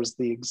 So there's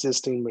the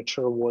existing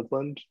mature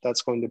woodland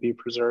that's going to be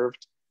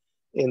preserved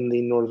in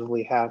the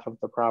northerly half of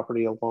the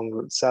property along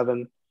Route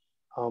 7,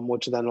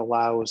 which then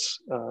allows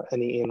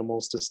any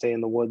animals to stay in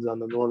the woods on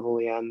the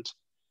northerly end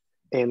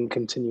and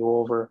continue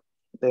over.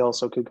 They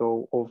also could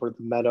go over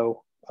the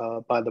meadow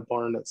by the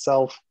barn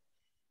itself.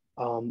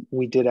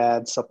 We did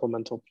add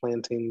supplemental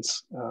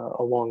plantings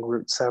along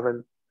Route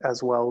 7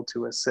 as well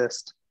to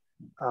assist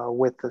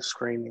with the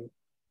screening.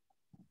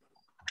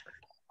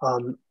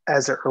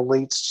 As it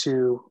relates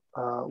to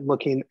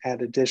looking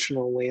at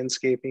additional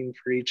landscaping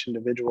for each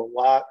individual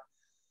lot,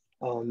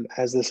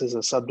 as this is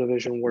a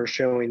subdivision, we're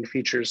showing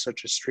features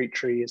such as street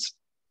trees,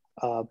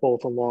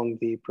 both along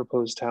the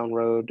proposed town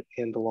road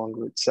and along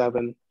Route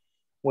 7.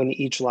 When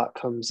each lot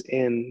comes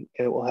in,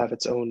 it will have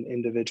its own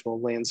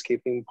individual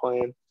landscaping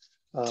plan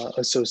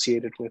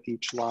associated with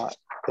each lot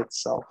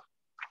itself.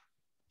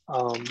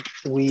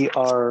 We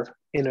are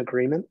in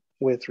agreement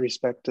with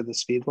respect to the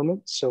speed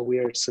limit. So we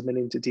are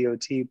submitting to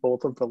DOT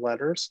both of the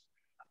letters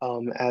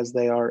as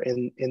they are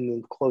in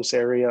the close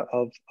area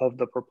of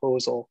the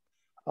proposal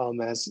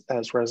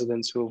as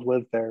residents who have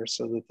lived there,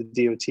 so that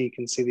the DOT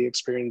can see the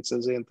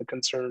experiences and the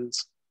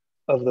concerns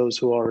of those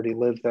who already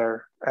live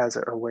there as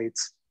it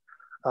relates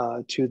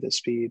to the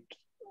speed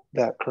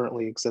that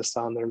currently exists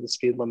on there, the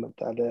speed limit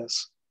that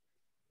is.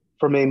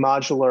 From a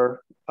modular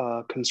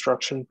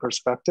construction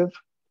perspective,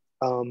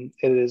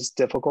 it is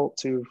difficult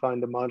to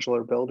find a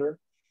modular builder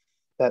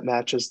that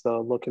matches the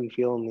look and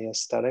feel and the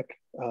aesthetic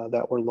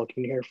that we're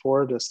looking here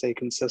for to stay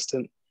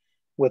consistent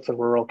with the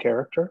rural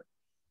character.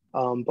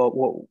 But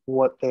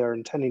what they are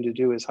intending to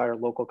do is hire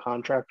local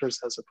contractors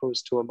as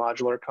opposed to a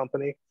modular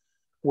company,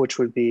 which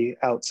would be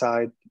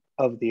outside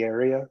of the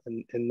area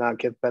and not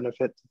give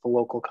benefit to the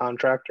local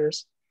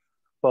contractors.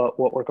 But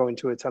what we're going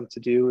to attempt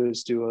to do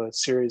is do a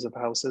series of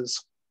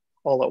houses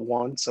all at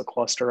once, a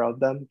cluster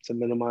of them, to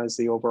minimize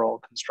the overall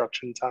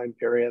construction time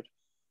period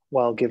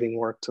while giving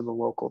work to the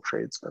local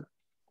tradesmen.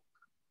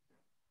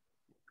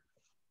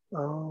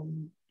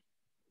 And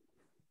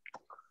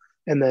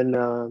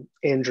then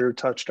Andrew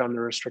touched on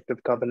the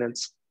restrictive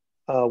covenants,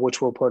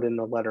 which we'll put in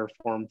the letter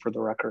form for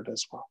the record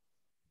as well.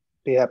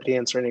 Be happy to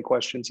answer any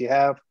questions you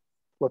have.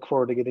 Look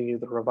forward to getting you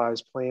the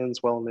revised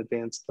plans well in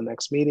advance of the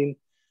next meeting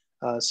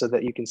so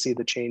that you can see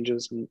the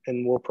changes,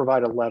 and we'll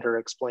provide a letter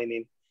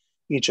explaining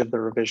each of the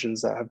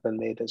revisions that have been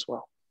made as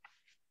well.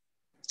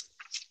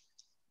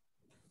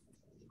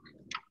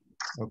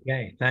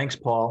 Okay, thanks,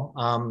 Paul.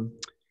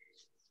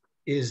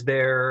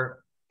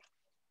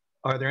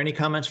 Are there any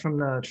comments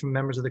from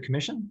members of the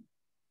commission?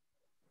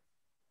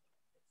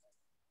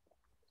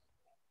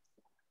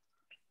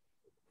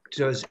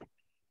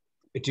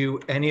 Do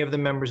any of the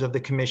members of the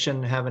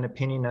commission have an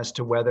opinion as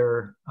to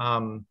whether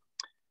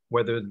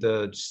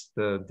the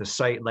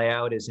site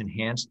layout is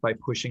enhanced by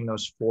pushing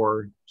those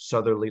 4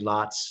 southerly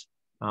lots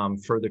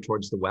further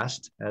towards the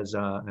west, as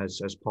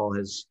Paul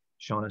has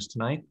shown us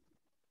tonight?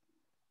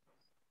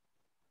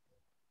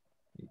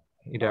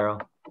 Hey,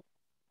 Darrell.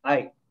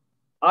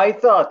 I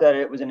thought that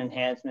it was an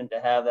enhancement to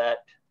have that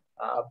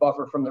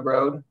buffer from the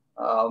road.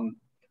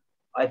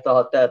 I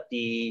thought that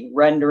the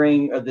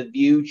rendering of the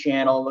view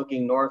channel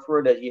looking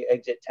northward as you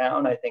exit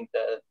town, I think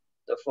the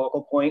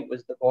focal point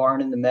was the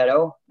barn and the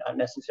meadow, not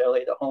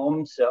necessarily the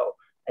home. So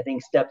I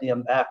think stepping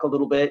them back a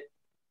little bit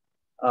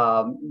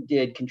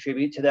did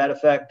contribute to that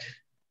effect.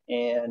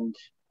 And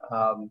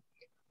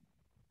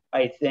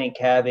I think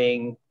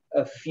having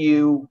a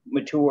few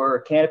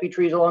mature canopy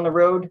trees along the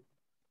road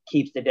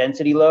keeps the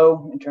density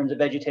low in terms of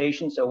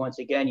vegetation. So once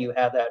again, you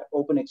have that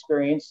open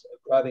experience of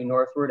driving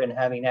northward and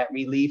having that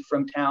relief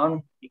from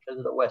town because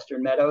of the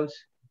western meadows.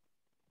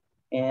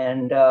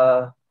 And,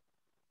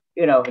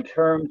 you know, in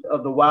terms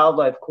of the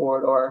wildlife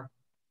corridor,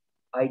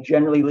 I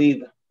generally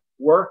leave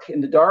work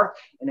in the dark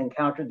and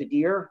encounter the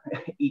deer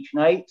each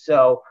night.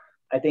 So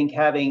I think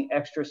having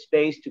extra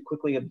space to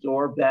quickly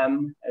absorb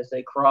them as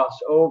they cross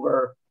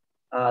over,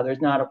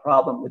 there's not a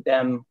problem with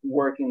them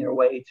working their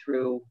way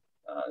through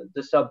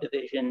the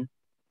subdivision.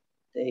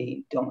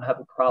 They don't have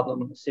a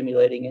problem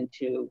simulating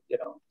into, you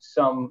know,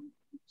 some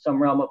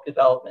realm of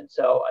development.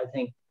 So I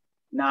think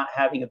not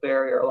having a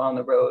barrier along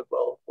the road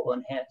will will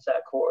enhance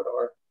that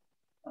corridor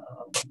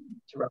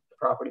throughout the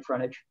property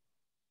frontage.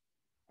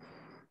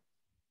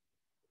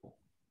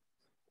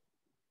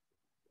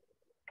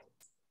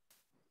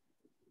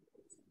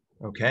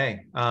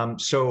 Okay,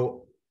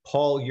 so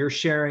Paul, you're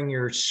sharing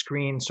your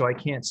screen, so I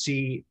can't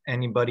see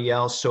anybody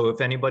else. So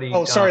if anybody,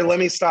 Oh, sorry. Let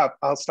me stop.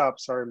 I'll stop.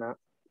 Sorry, Matt.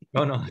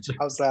 Oh no,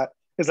 How's that?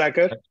 Is that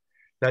good?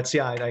 That's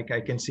yeah. I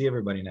can see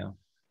everybody now.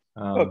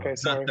 Okay,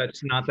 sorry.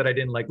 That's not that I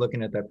didn't like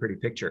looking at that pretty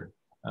picture.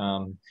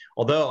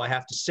 Although I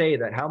have to say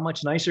that how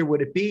much nicer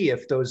would it be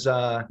if those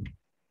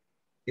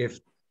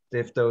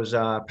if those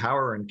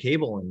power and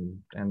cable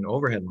and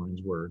overhead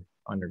lines were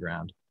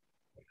underground?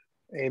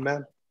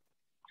 Amen.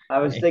 I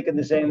was thinking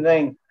the same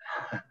thing.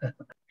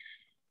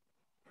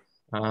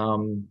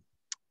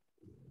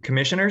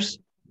 Commissioners,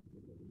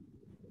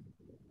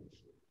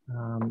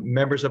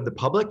 members of the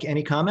public,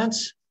 any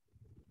comments?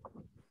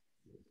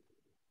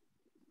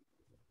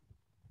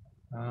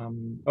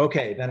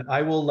 Okay, then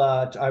I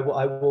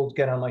will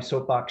get on my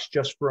soapbox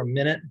just for a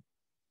minute.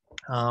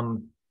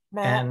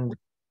 Matt,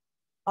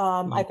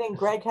 I think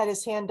Greg had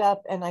his hand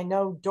up, and I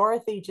know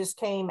Dorothy just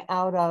came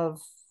out of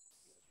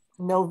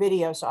no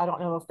video, so I don't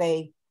know if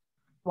they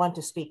want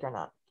to speak or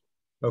not.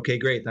 Okay,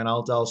 great. Then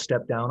I'll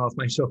step down off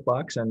my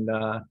soapbox and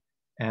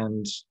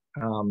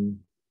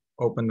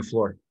open the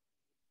floor.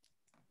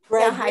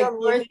 Greg, yeah, hi,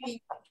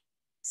 Dorothy.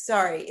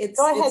 Sorry,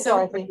 go ahead,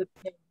 Dorothy.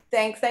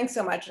 Thanks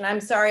so much. And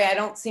I'm sorry, I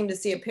don't seem to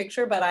see a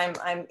picture, but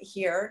I'm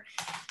here.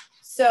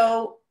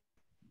 So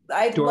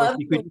I'd love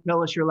to, could you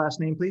tell us your last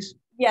name, please?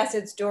 Yes,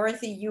 it's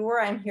Dorothy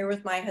Ewer. I'm here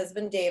with my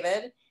husband,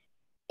 David,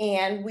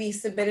 and we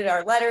submitted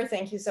our letter.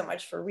 Thank you so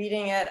much for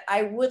reading it.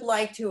 I would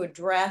like to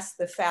address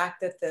the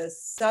fact that the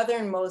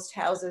southernmost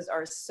houses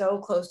are so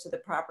close to the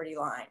property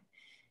line.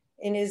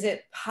 And is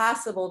it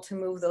possible to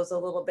move those a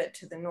little bit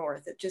to the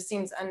north? It just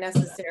seems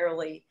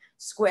unnecessarily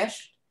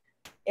squished.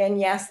 And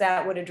yes,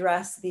 that would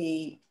address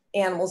the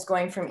animals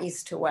going from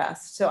east to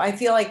west. So I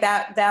feel like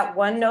that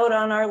one note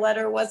on our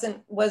letter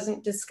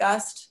wasn't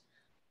discussed.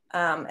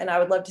 And I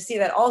would love to see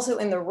that. Also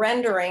in the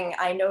rendering,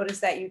 I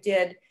noticed that you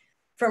did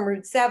from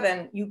Route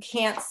 7, you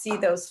can't see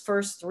those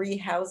first 3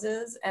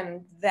 houses.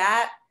 And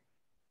that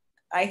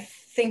I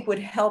think would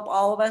help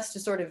all of us to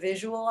sort of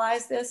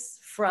visualize this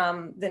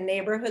from the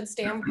neighborhood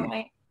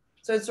standpoint.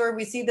 So it's sort of,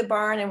 we see the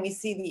barn and we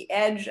see the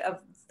edge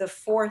of the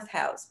 4th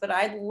house, but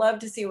I'd love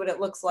to see what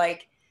it looks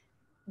like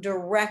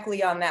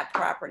directly on that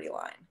property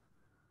line.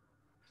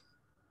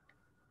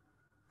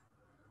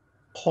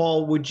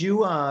 Paul, would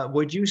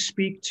you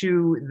speak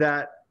to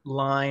that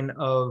line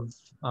of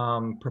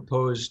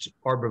proposed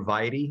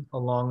arborvitae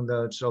along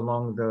the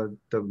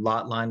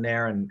lot line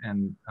there,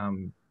 and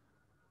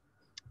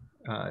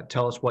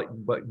tell us what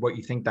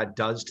you think that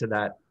does to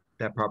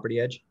that property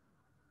edge?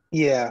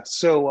 Yeah.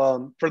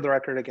 So for the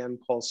record, again,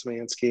 Paul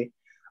Szymanski.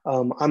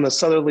 On the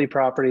southerly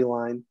property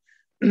line,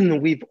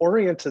 we've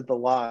oriented the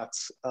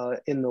lots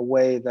in the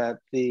way that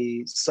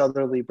the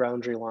southerly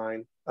boundary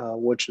line,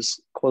 which is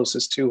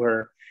closest to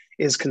her,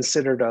 is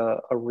considered a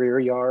rear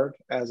yard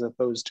as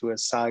opposed to a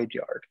side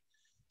yard.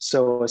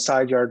 So a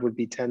side yard would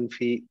be 10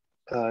 feet,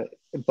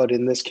 but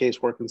in this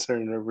case, we're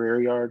considering a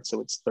rear yard,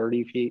 so it's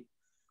 30 feet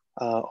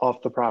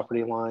off the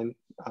property line.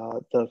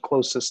 The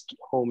closest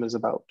home is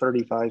about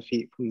 35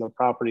 feet from the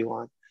property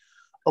line.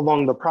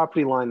 Along the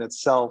property line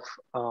itself,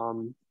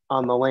 on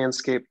the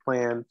landscape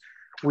plan,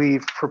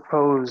 we've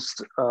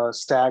proposed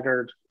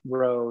staggered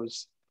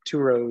rows, 2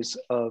 rows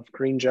of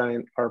green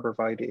giant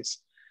arborvitaes.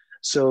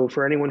 So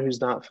for anyone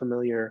who's not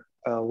familiar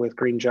with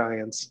green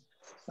giants,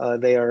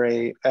 they are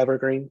a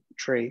evergreen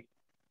tree.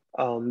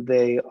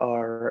 They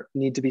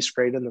need to be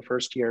sprayed in the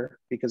first year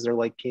because they're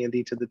like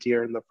candy to the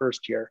deer in the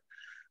first year.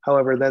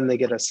 However, then they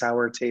get a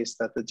sour taste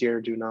that the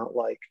deer do not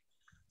like.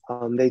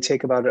 They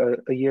take about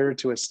a year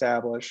to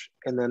establish,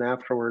 and then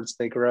afterwards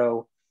they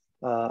grow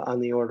on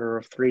the order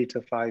of 3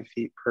 to 5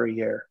 feet per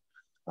year.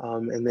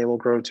 And they will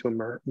grow to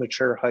a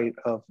mature height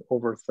of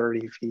over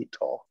 30 feet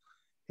tall.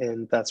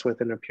 And that's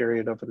within a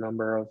period of a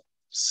number of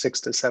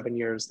 6 to 7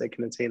 years, they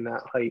can attain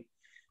that height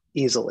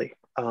easily.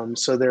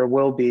 So there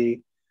will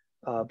be,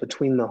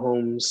 between the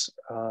homes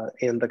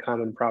and the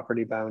common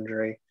property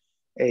boundary,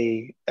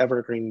 a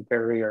evergreen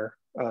barrier,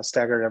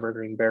 staggered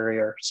evergreen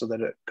barrier, so that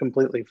it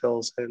completely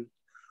fills in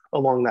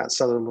along that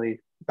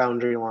southerly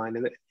boundary line.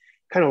 And it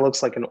kind of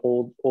looks like an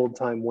old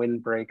time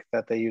windbreak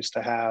that they used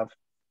to have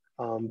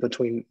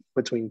between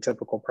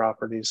typical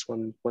properties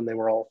when they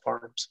were all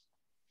farms.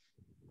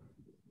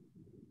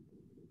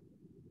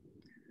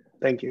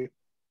 Thank you.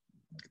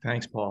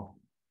 Thanks, Paul.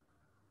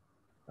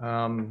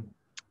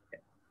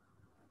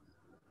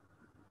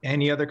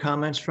 Any other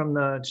comments from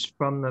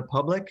the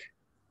public?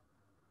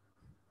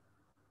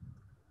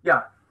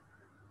 Yeah.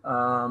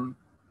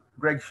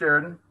 Greg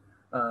Sheridan,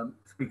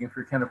 speaking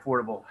for Kent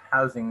Affordable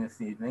Housing this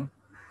evening.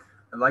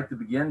 I'd like to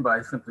begin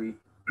by simply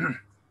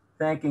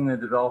thanking the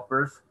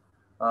developers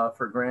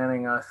for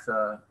granting us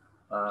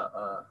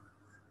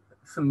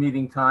some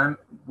meeting time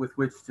with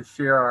which to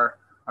share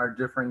our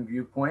differing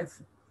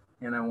viewpoints.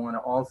 And I want to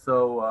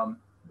also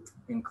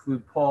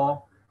include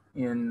Paul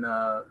in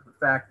the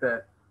fact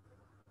that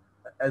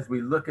as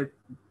we look at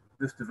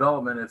this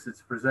development as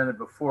it's presented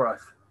before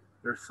us,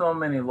 there's so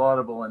many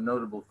laudable and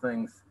notable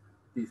things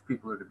these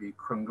people are to be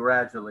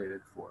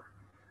congratulated for.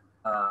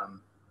 I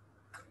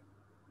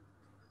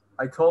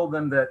told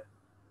them that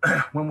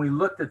when we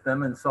looked at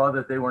them and saw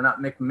that they were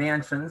not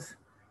McMansions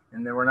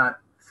and they were not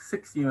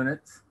 6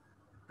 units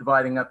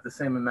dividing up the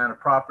same amount of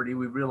property,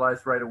 we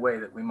realized right away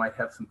that we might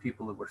have some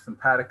people that were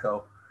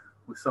simpatico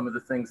with some of the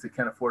things that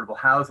Kent Affordable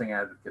Housing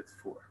advocates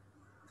for.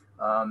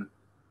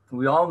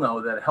 We all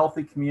know that a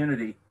healthy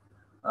community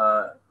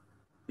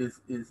is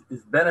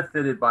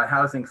benefited by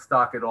housing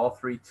stock at all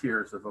 3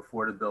 tiers of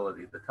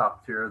affordability, the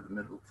top tier, the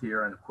middle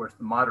tier, and of course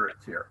the moderate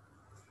tier.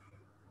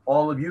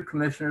 All of you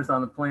commissioners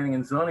on the Planning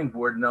and Zoning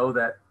Board know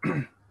that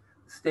the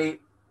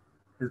state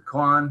has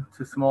gone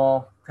to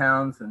small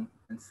towns and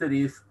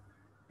cities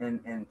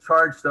and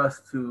charged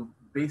us to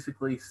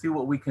basically see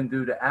what we can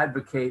do to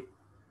advocate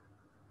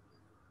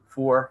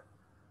for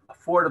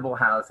affordable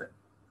housing.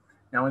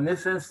 Now, in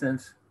this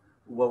instance,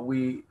 what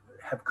we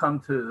have come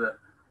to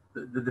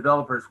the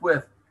developers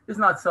with is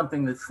not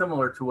something that's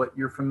similar to what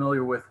you're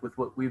familiar with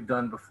what we've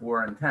done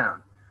before in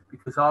town,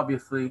 because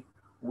obviously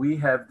we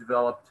have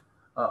developed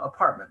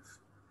apartments,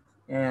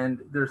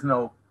 and there's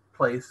no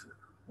place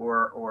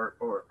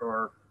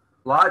or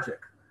logic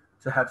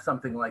to have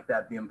something like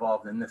that be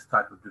involved in this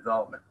type of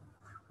development.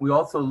 We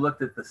also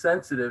looked at the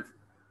sensitive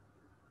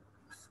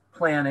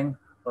planning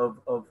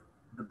of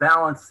the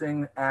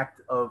balancing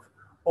act of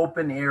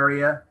open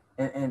area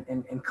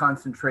and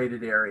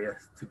concentrated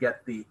areas to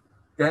get the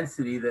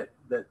density that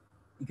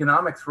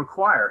economics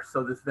require,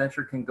 so this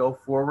venture can go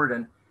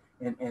forward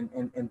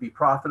and be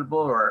profitable,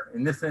 or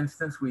in this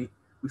instance, we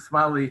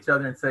smile at each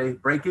other and say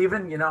break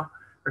even, you know,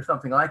 or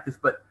something like this.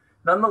 But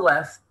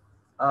nonetheless,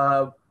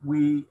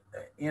 we,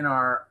 in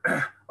our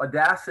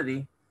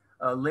audacity,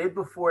 laid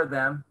before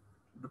them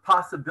the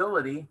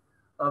possibility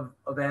of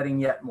adding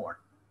yet more.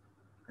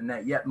 And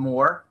that yet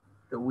more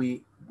that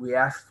we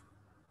asked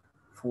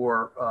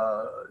for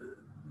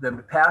them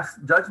to pass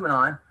judgment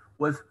on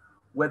was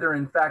whether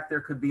in fact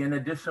there could be an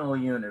additional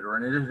unit or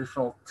an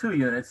additional 2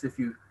 units if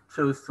you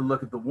chose to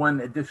look at the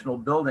one additional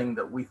building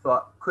that we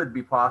thought could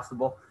be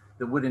possible,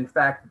 that would in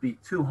fact be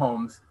 2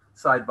 homes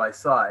side by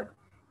side,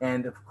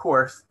 and of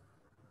course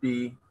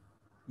be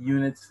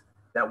units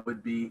that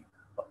would be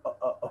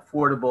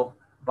affordable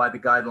by the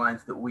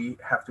guidelines that we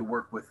have to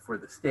work with for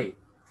the state.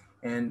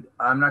 And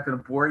I'm not going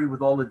to bore you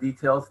with all the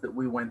details that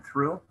we went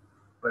through,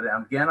 but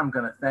again, I'm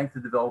going to thank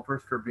the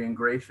developers for being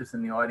gracious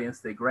in the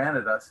audience they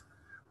granted us.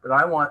 But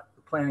I want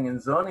the Planning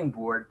and Zoning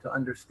Board to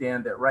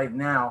understand that right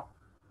now,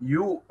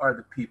 you are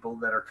the people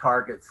that are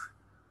targets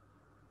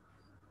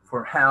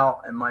for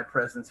Hal and my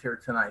presence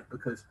here tonight,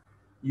 because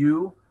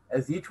you,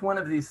 as each one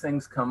of these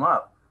things come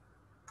up,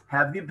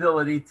 have the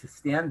ability to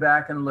stand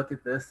back and look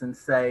at this and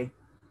say,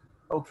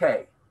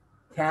 okay,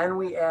 can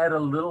we add a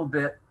little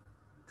bit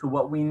to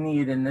what we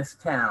need in this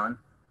town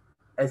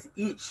as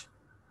each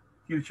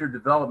future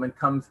development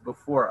comes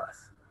before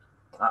us?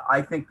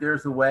 I think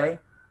there's a way,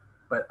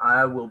 but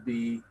I will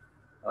be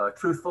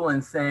truthful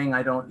in saying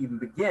I don't even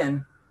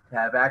begin to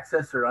have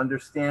access or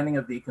understanding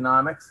of the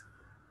economics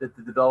that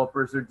the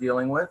developers are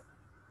dealing with.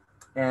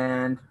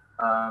 And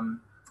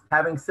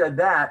having said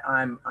that,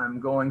 I'm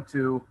going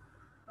to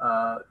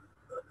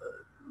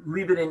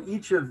leave it in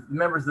each of the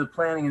members of the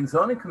Planning and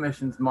Zoning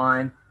Commission's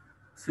mind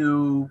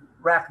to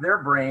rack their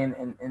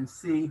brain and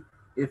see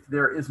if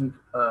there isn't,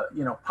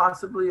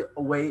 possibly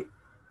a way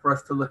for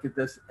us to look at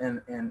this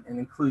and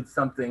include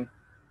something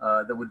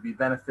that would be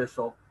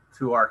beneficial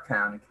to our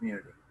town and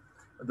community.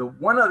 The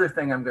one other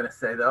thing I'm going to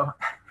say, though,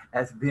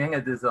 as being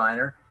a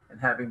designer and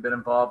having been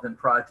involved in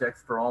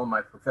projects for all of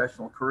my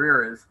professional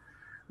career is,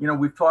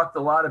 we've talked a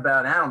lot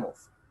about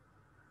animals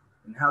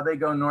and how they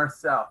go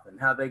north-south and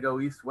how they go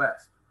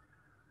east-west.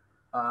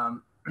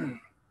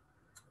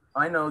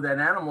 I know that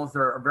animals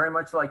are very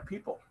much like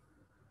people,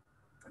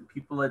 and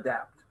people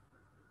adapt.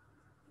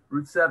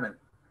 Route 7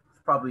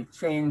 has probably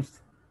changed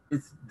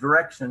its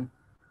direction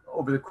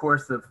over the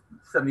course of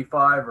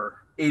 75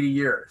 or 80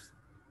 years,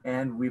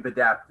 and we've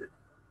adapted.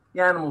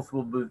 The animals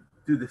will do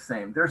the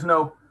same. There's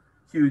no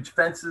huge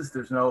fences.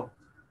 There's no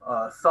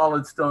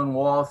solid stone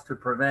walls to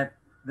prevent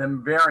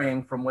them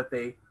varying from what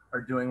they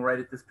are doing right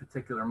at this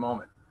particular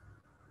moment.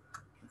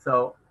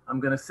 So I'm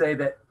going to say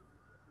that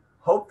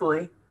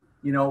hopefully,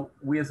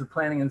 we as a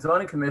Planning and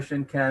Zoning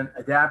Commission can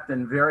adapt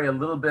and vary a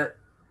little bit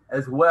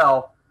as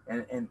well,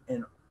 and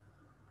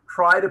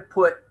try to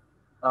put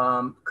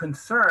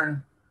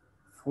concern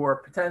for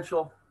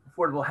potential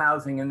affordable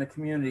housing in the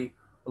community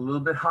a little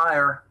bit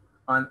higher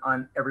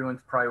on everyone's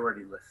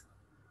priority list.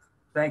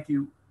 Thank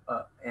you,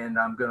 and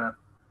I'm going to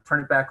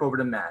turn it back over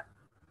to Matt.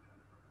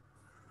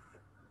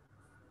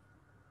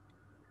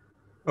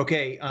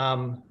 Okay,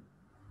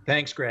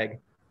 thanks, Greg.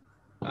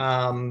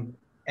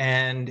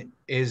 And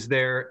is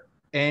there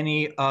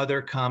any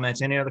other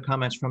comments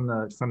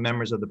from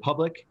members of the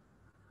public?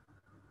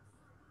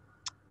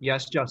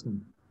 Yes,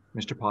 Justin,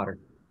 Mr. Potter.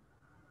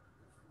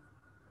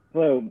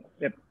 Hello,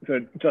 yep.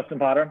 So Justin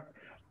Potter.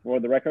 for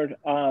the record.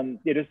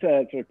 Yeah, just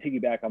to sort of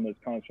piggyback on those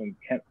comments from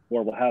Kent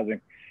Affordable Housing.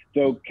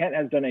 So Kent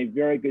has done a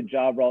very good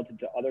job relative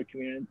to other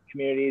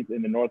communities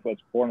in the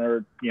northwest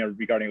corner,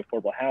 regarding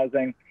affordable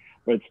housing,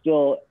 but it's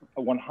still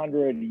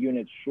 100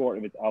 units short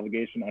of its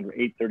obligation under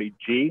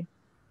 830G.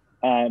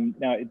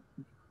 Now,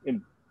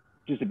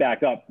 just to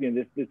back up,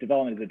 this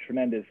development is a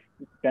tremendous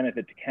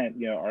benefit to Kent.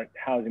 Our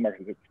housing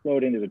market is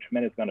exploding. There's a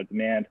tremendous amount of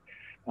demand.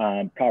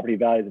 Property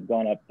values have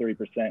gone up 30%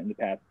 in the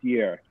past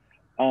year.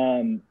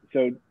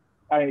 So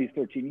adding these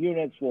 13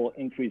 units will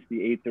increase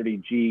the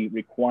 830G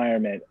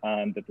requirement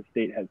that the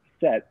state has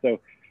set. So,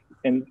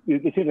 and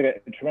it seems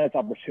like a tremendous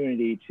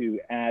opportunity to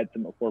add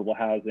some affordable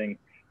housing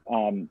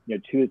to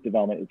this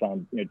development. It's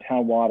on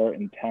town water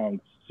and town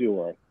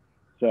sewer.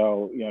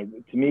 So,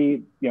 to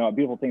me, a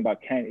beautiful thing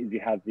about Kent is you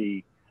have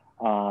the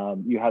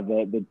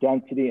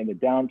density in the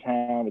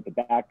downtown with the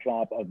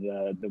backdrop of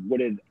the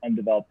wooded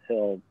undeveloped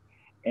hills.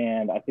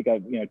 And I think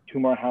 2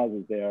 more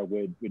houses there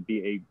would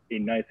be a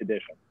nice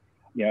addition,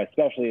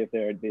 especially if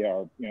they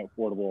are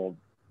affordable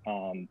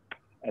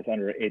as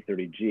under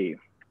 830G.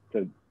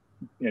 So,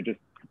 just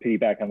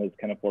piggyback on those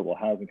kind of affordable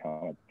housing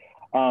comments.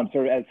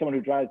 So as someone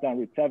who drives down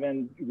Route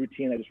 7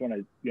 routine, I just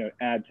want to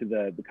add to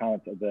the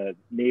comments of the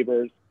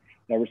neighbors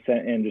that were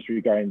sent in just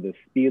regarding the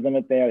speed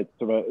limit there. It's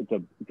sort of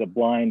it's a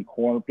blind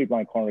corner, pretty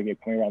blind corner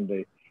coming around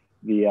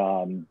the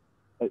on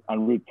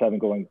Route 7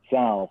 going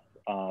south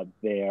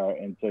there,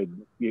 and so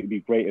it'd be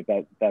great if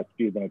that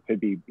speed limit could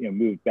be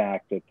moved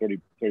back to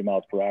 30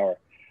 miles per hour,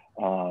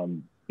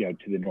 to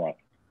the north.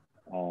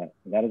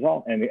 That is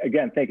all. And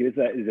again, thank you.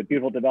 This is a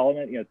beautiful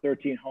development.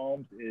 13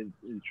 homes is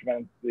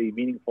tremendously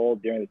meaningful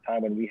during the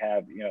time when we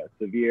have a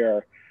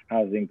severe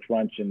housing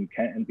crunch in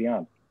Kent and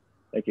beyond.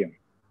 Thank you.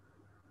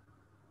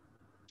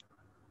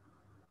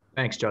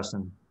 Thanks,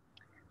 Justin.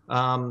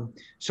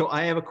 So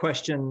I have a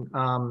question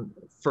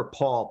for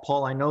Paul.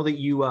 Paul, I know that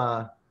you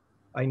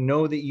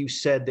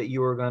said that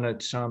you were going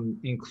to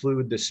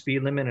include the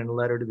speed limit in a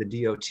letter to the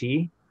DOT.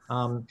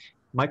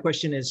 My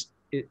question is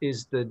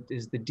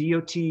the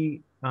DOT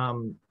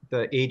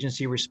the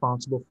agency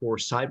responsible for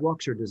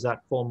sidewalks, or does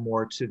that fall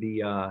more to the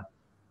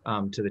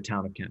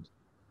town of Kent?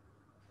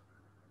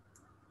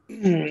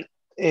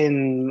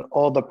 In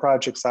all the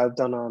projects I've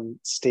done on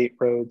state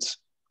roads,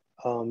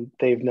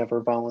 they've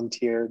never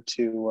volunteered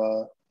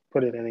to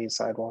put in any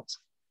sidewalks.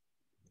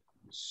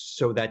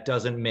 So that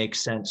doesn't make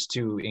sense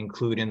to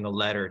include in the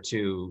letter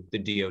to the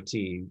DOT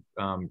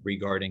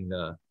regarding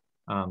the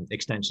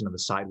extension of the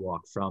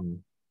sidewalk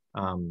from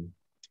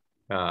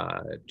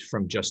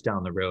just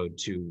down the road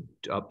to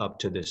up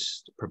to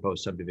this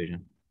proposed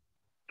subdivision.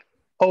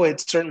 Oh,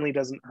 it certainly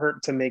doesn't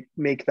hurt to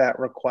make that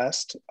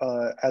request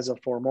as a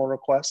formal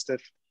request.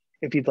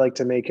 If you'd like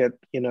to make it,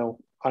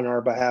 on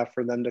our behalf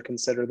for them to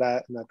consider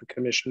that, and that the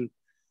commission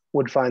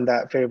would find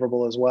that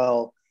favorable as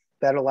well.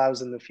 That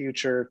allows in the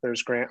future, if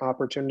there's grant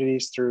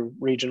opportunities through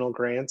regional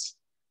grants,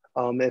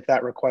 if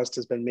that request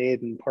has been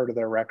made and part of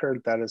their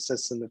record, that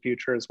assists in the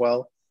future as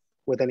well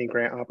with any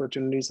grant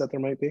opportunities that there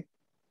might be.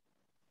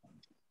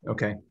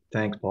 Okay,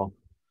 thanks, Paul.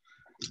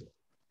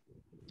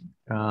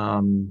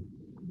 Comments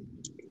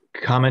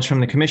from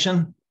the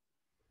commission?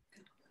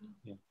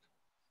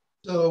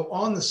 So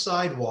on the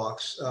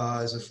sidewalks,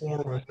 as a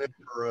former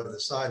member of the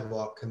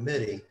sidewalk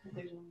committee,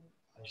 I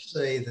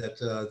say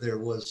that there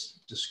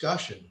was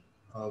discussion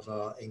of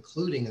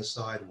including a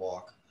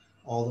sidewalk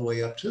all the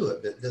way up to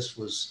it, that this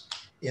was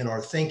in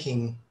our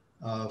thinking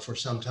for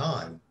some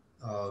time,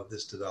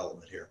 this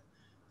development here.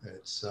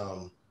 It's,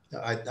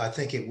 I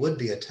think it would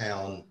be a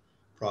town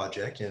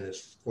project, and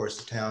if, of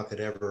course, the town could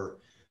ever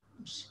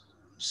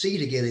see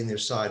to getting their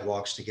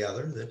sidewalks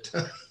together,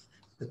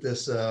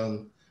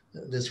 that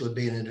this would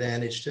be an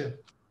advantage too.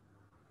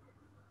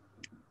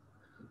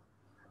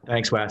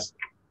 Thanks, Wes.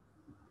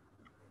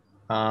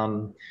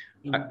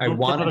 I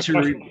wanted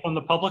to from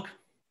the public.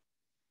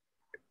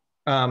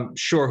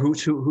 Sure.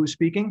 Who's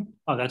speaking?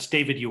 Oh, that's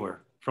David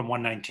Ewer from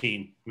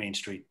 119 Main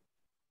Street.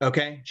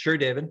 Okay, sure,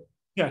 David.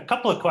 Yeah, a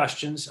couple of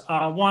questions.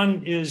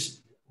 One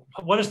is,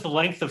 what is the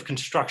length of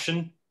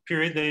construction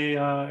period they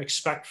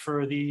expect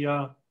for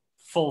the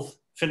full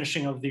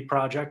finishing of the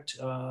project?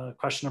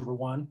 Question number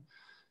one.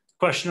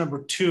 Question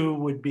number two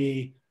would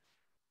be,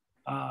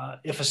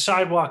 if a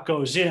sidewalk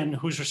goes in,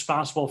 who's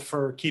responsible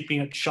for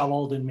keeping it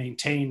shoveled and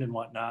maintained and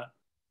whatnot?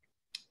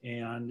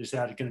 And is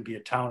that going to be a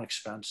town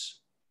expense?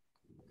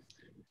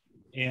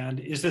 And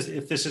is this,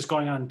 if this is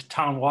going on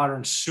town water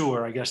and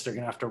sewer, I guess they're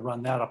going to have to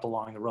run that up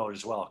along the road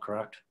as well,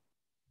 correct?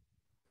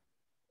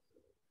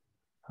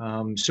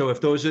 So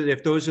if those are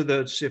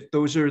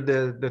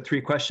the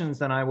three questions,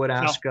 then I would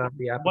ask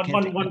the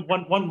applicant.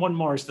 One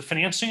more. Is the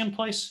financing in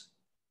place?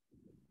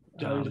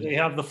 Do they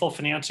have the full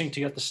financing to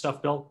get the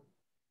stuff built?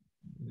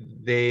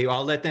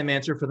 I'll let them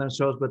answer for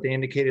themselves, but they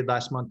indicated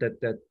last month that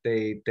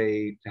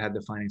they had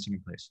the financing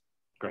in place.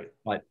 Great.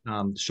 But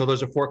so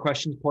those are four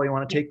questions. Paul, you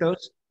want to take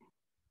those?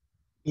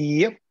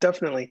 Yep,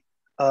 definitely.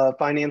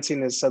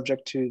 Financing is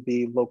subject to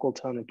the local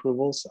town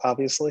approvals,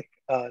 obviously.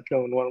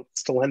 No one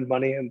wants to lend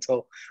money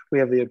until we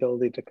have the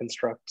ability to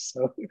construct.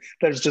 So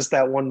there's just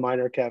that one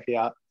minor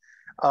caveat.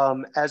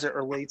 As it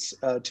relates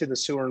to the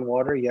sewer and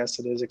water, yes,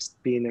 it is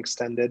being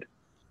extended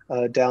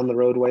down the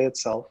roadway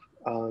itself.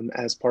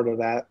 As part of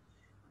that,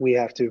 we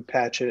have to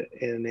patch it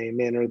in a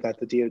manner that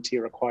the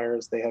DOT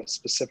requires. They have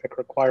specific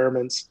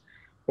requirements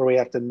where we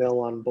have to mill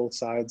on both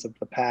sides of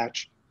the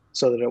patch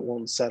so that it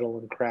won't settle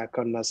and crack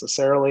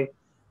unnecessarily.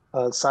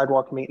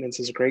 Sidewalk maintenance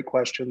is a great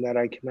question that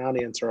I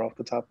cannot answer off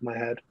the top of my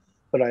head,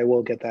 but I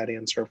will get that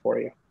answer for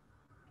you.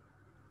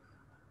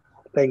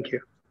 Thank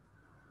you.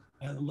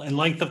 And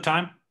length of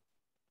time?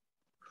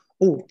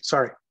 Oh,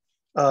 sorry.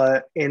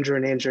 Andrew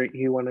and Andrew,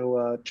 you want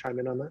to chime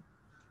in on that?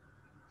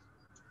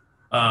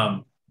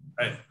 I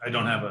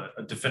don't have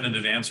a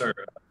definitive answer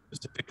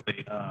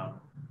specifically.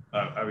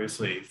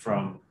 Obviously,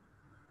 from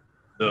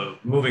the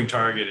moving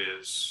target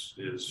is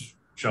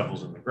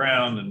shovels in the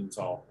ground, and it's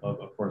all,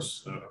 of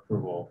course,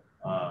 approval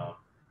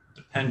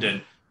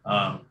dependent.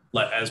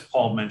 As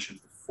Paul mentioned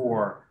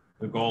before,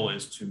 the goal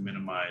is to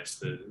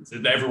minimize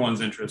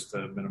everyone's interest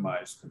to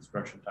minimize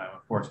construction time,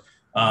 of course,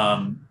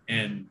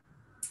 and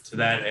to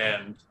that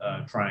end,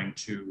 trying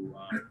to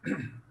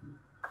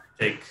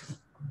take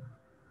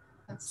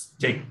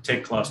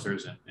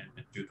clusters and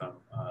do them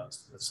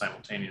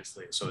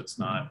simultaneously, so it's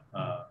not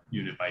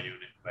unit by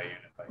unit by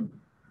unit by unit.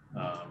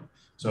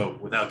 So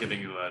without giving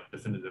you a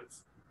definitive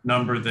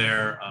number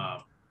there,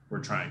 we're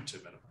trying to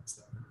minimize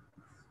that.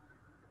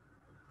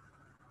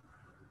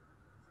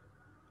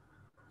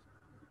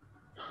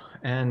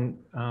 And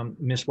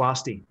Ms.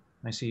 Wasty,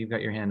 I see you've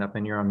got your hand up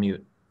and you're on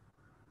mute.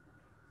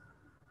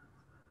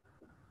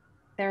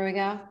 There we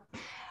go.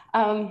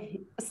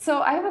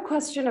 So I have a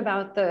question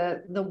about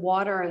the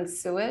water and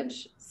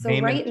sewage. So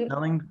Name right and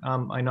spelling.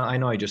 I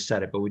know I just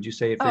said it, but would you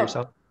say it for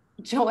yourself?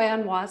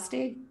 Joanne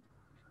Wasty.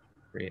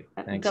 Great,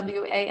 thanks.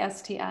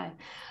 W-A-S-T-I.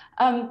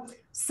 About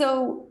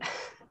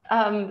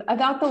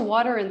the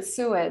water and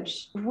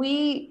sewage,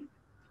 we,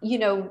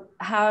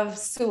 have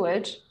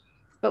sewage,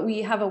 but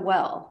we have a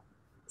well.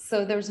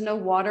 So there's no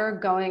water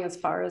going as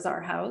far as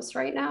our house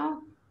right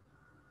now.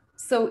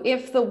 So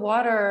if the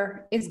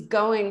water is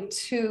going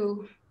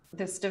to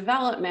this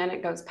development,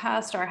 it goes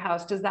past our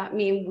house, does that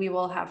mean we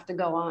will have to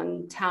go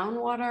on town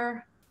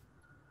water?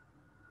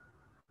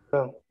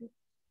 No.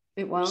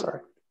 It won't?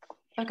 Sorry.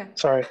 Okay.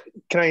 Sorry.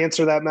 Can I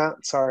answer that,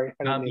 Matt? Sorry.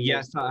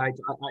 Yes, I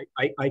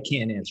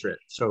can't answer it.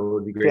 So it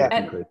would be great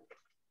if you could.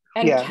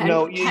 And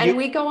can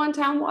we go on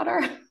town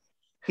water?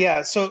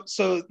 Yeah, so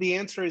the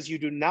answer is you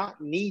do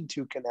not need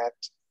to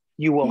connect.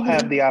 You will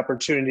have the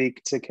opportunity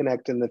to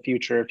connect in the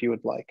future if you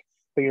would like,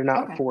 but you're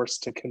not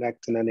forced to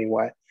connect in any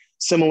way.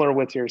 Similar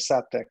with your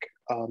septic,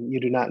 you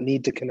do not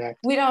need to connect.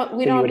 We don't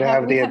you would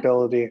have the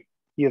ability.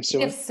 You have sewage?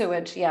 We have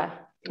sewage, yeah.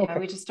 Yeah, Okay.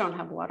 we just don't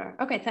have water.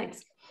 Okay,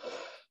 thanks.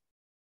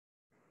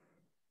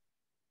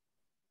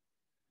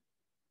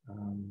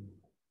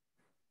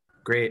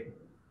 Great.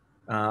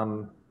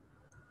 I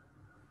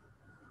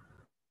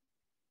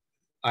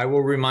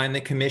will remind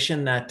the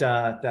commission that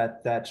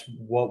that's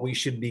what we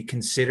should be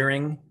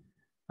considering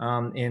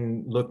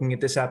in looking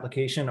at this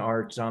application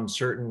are some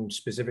certain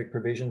specific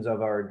provisions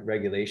of our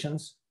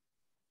regulations.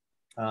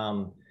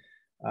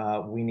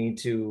 We need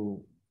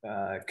to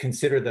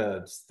consider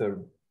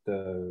the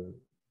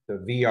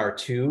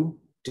VR2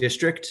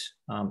 district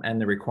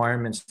and the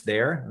requirements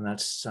there, and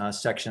that's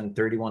section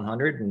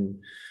 3100. And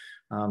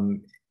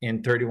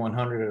in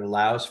 3100, it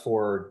allows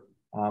for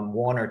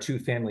 1 or 2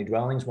 family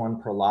dwellings,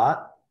 1 per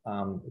lot.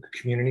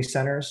 Community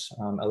centers,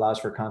 allows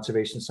for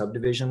conservation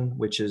subdivision,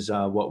 which is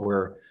what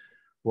we're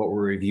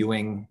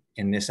reviewing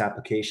in this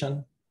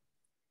application.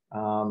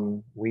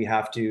 We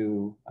have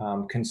to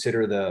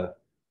consider the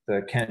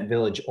Kent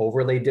Village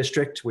Overlay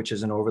District, which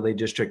is an overlay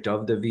district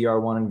of the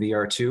VR1 and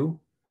VR2,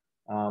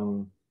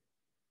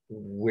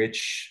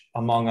 which,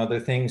 among other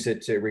things,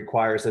 it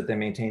requires that they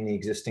maintain the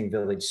existing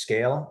village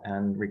scale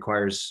and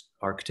requires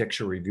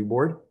Architecture Review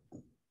Board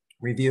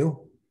review.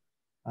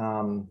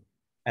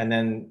 And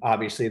then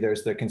obviously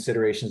there's the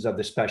considerations of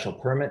the special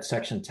permit,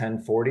 section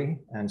 1040,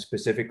 and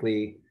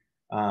specifically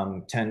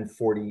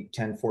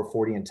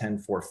 10440 and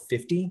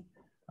 10450,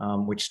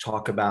 which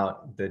talk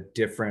about the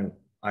different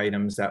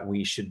items that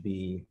we should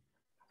be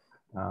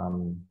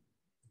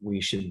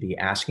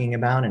asking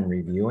about and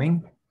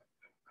reviewing.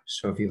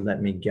 So if you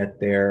let me get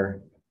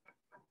there.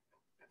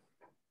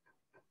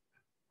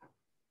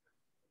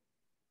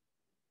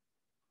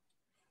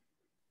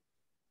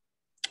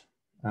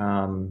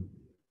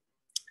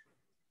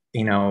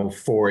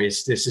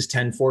 This is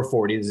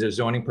 10440. This is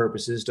zoning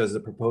purposes. Is the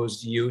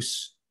proposed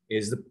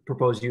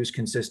use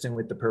consistent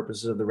with the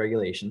purposes of the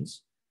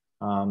regulations?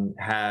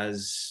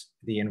 Has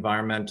the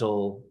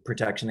environmental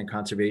protection and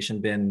conservation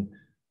been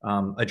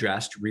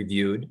addressed,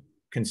 reviewed,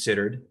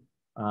 considered?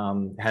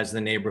 Has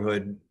the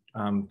neighborhood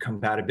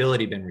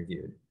compatibility been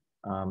reviewed?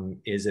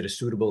 Is it a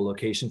suitable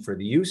location for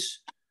the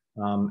use?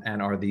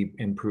 And are the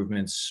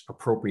improvements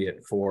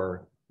appropriate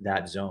for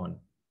that zone?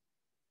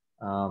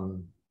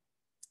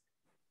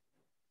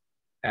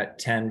 At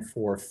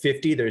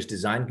 10450, there's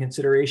design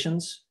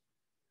considerations.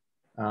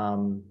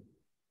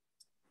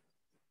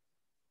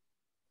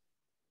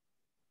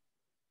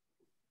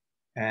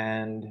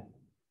 And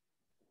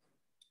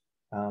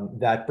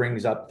That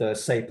brings up the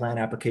site plan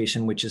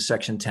application, which is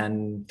section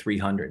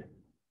 10-300.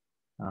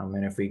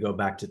 And if we go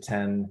back to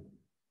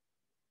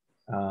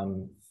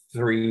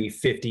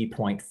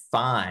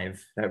 10-350.5,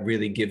 that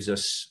really gives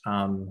us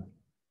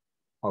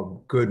a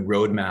good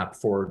roadmap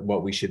for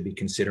what we should be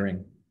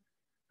considering.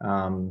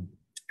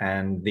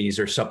 And these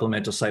are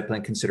supplemental site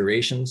plan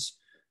considerations: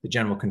 the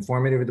general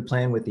conformity of the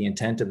plan with the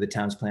intent of the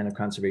town's plan of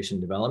conservation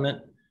and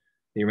development,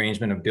 the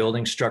arrangement of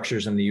building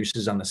structures and the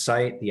uses on the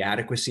site, the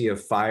adequacy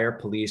of fire,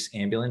 police,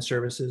 ambulance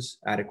services,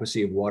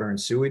 adequacy of water and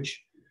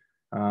sewage,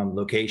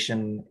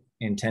 location,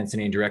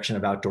 intensity, and direction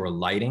of outdoor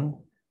lighting,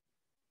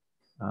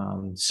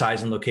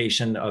 size and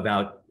location of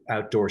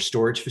outdoor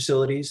storage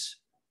facilities,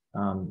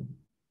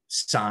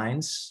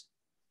 signs,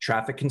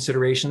 traffic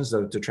considerations,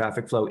 the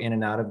traffic flow in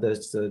and out of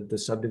the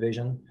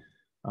subdivision,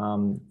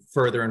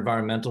 further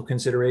environmental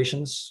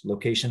considerations,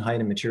 location, height,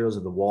 and materials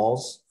of the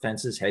walls,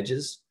 fences,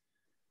 hedges,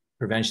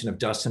 prevention of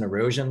dust and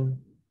erosion,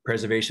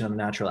 preservation of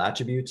natural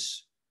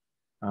attributes,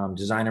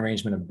 design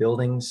arrangement of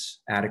buildings,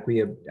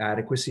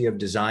 adequacy of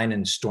design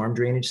and storm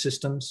drainage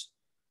systems,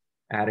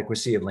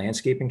 adequacy of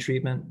landscaping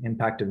treatment,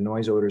 impact of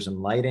noise, odors, and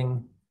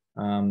lighting,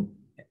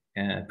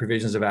 and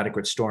provisions of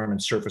adequate storm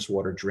and surface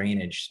water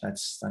drainage. I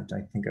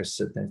think I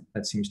said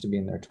that seems to be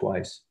in there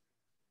twice.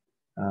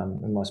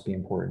 It must be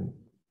important.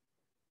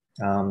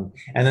 And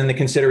then the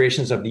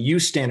considerations of the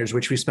use standards,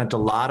 which we spent a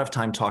lot of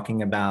time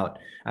talking about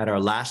at our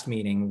last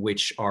meeting,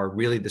 which are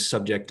really the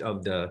subject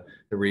of the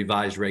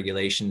revised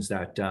regulations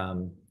that,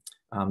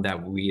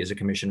 that we as a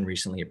commission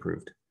recently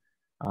approved.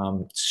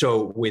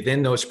 So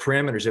within those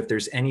parameters, if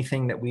there's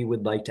anything that we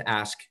would like to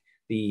ask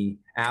the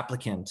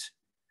applicant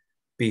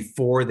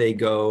before they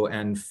go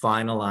and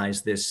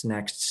finalize this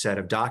next set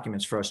of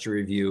documents for us to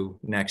review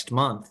next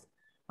month,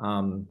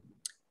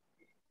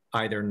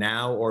 either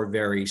now or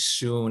very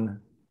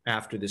soon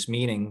after this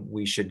meeting,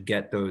 we should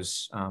get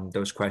those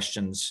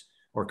questions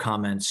or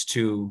comments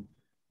to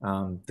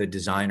the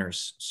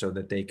designers so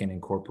that they can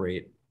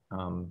incorporate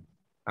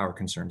our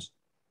concerns.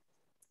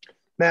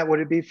 Matt, would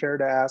it be fair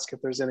to ask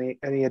if there's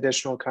any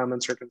additional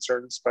comments or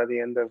concerns by the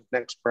end of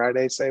next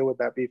Friday, say? Would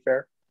that be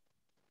fair?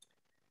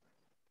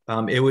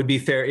 It would be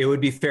fair. It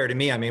would be fair to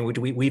me. I mean,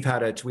 we've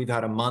had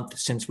a month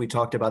since we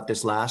talked about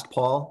this last,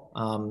 Paul.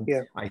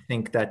 Yeah. I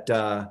think that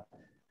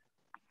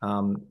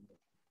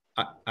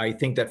I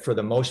think that for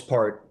the most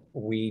part,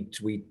 we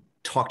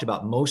talked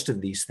about most of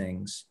these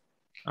things.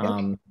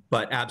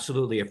 But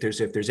absolutely, if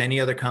there's any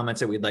other comments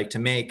that we'd like to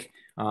make,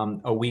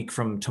 a week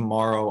from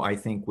tomorrow, I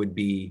think would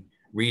be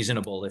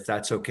reasonable, if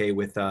that's okay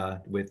with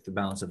the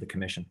balance of the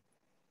commission.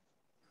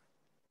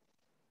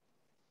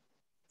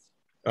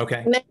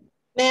 Okay.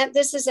 Matt,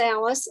 this is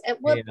Alice.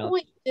 At what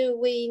point do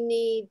we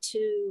need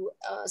to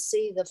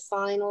see the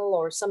final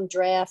or some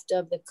draft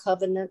of the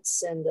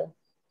covenants and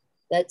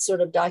that sort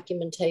of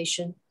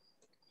documentation?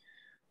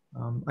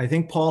 I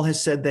think Paul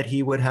has said that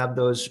he would have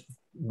those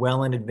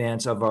well in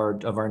advance of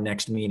our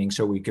next meeting,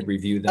 so we could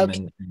review them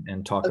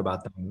and talk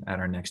about them at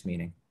our next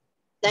meeting.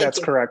 That's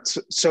correct.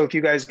 So if you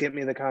guys get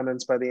me the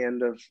comments by the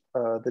end of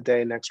the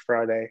day next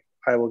Friday,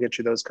 I will get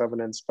you those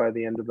covenants by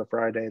the end of the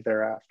Friday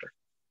thereafter.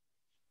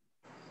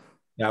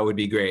 That would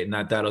be great, and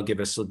that'll give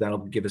us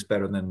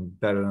better than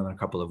a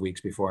couple of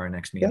weeks before our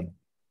next meeting.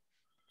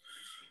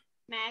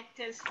 Yep. Matt,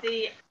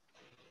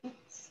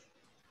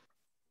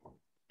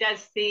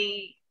 does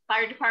the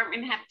fire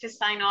department have to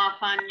sign off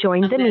on?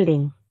 Join the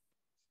meeting.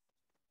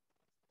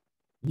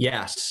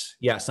 Yes,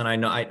 and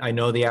I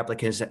know the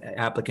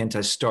applicant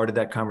has started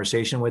that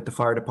conversation with the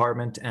fire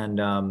department, and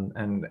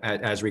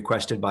as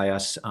requested by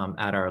us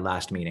at our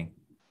last meeting.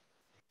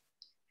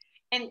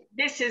 And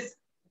this is,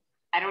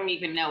 I don't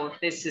even know if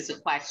this is a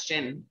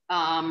question,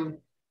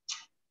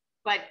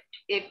 but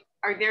if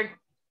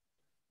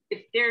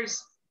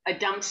there's a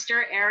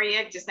dumpster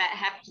area, does that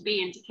have to be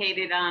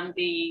indicated on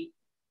the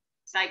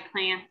site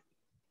plan?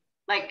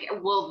 Like,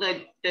 will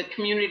the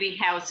community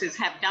houses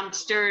have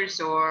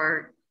dumpsters,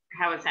 or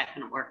how is that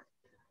going to work?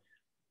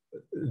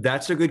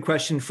 That's a good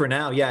question for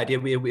now. Yeah,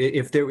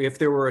 if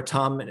there were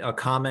a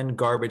common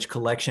garbage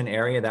collection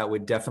area, that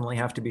would definitely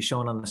have to be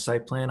shown on the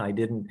site plan. I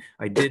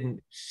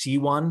didn't see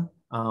one.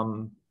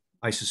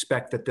 I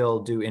suspect that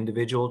they'll do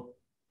individual,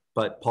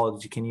 but Paul,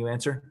 can you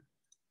answer?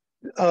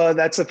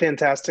 That's a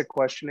fantastic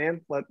question,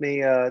 Ann. Let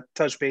me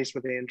touch base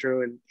with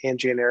Andrew and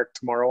Angie and Eric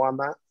tomorrow on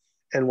that,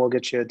 and we'll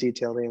get you a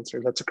detailed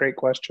answer. That's a great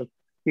question.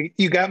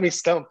 You got me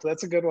stumped.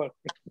 That's a good one.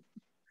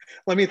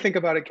 Let me think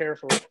about it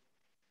carefully.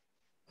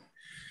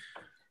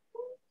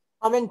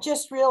 And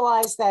just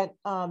realize that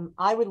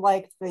I would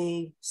like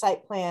the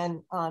site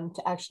plan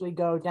to actually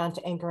go down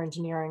to Anchor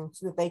Engineering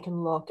so that they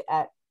can look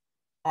at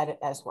it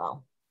as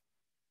well.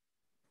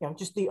 You know,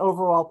 just the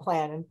overall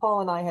plan. And Paul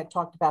and I had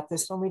talked about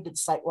this when we did the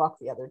site walk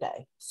the other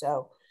day.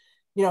 So,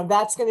 you know,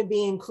 that's going to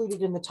be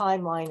included in the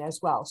timeline as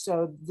well.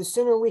 So the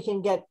sooner we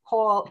can get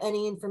Paul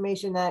any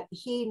information that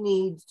he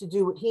needs to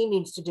do what he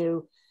needs to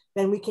do,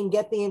 then we can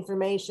get the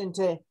information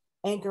to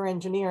Anchor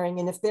Engineering.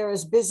 And if they're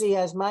as busy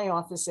as my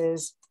office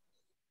is,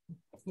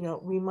 you know,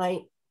 we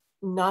might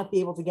not be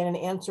able to get an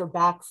answer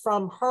back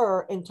from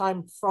her in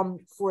time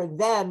for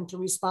them to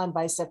respond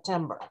by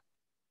September.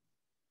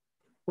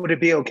 Would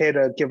it be okay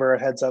to give her a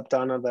heads up,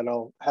 Donna, that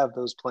I'll have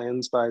those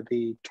plans by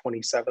the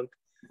 27th?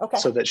 Okay.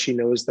 So that she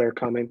knows they're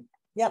coming.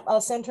 Yep,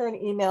 I'll send her an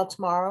email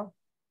tomorrow.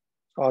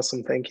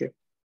 Awesome, thank you.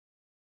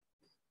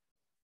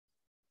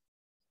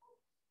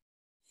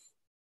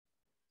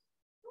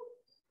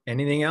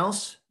 Anything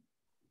else?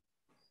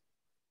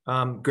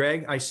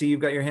 Greg, I see you've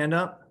got your hand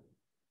up.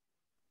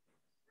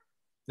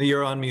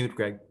 You're on mute,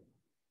 Greg.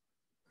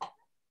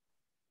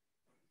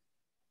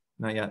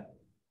 Not yet.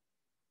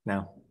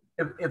 Now.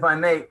 If I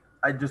may,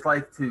 I'd just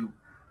like to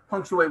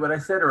punctuate what I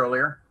said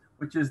earlier,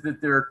 which is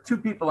that there are two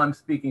people I'm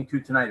speaking to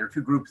tonight, or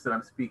two groups that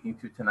I'm speaking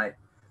to tonight.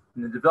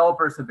 And the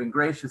developers have been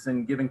gracious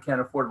in giving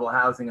Kent Affordable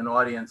Housing an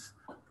audience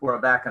for a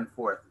back and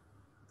forth.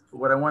 So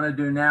what I want to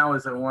do now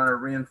is I want to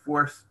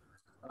reinforce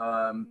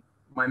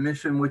my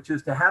mission, which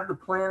is to have the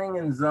planning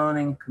and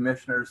zoning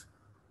commissioners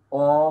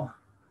all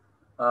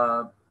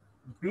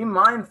be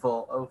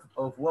mindful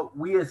of what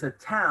we as a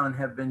town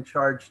have been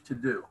charged to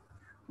do,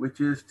 which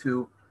is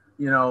to,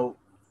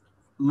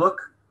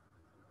 look,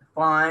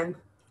 find,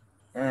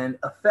 and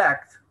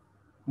affect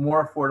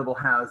more affordable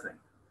housing.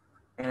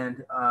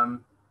 And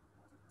I've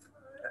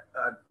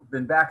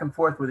been back and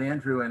forth with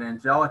Andrew and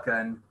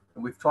Angelica, and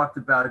we've talked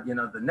about,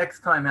 the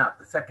next time out,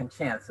 the second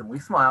chance, and we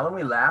smile and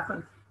we laugh,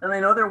 and I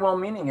know they're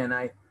well-meaning, and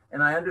I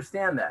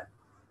understand that.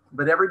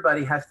 But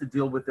everybody has to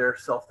deal with their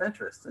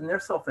self-interests, and their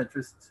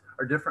self-interests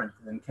are different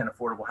than Kent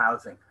Affordable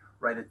Housing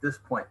right at this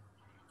point.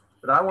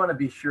 But I want to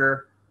be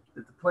sure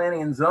that the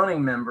planning and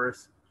zoning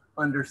members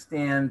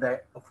understand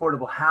that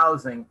affordable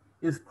housing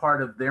is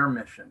part of their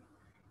mission.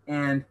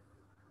 And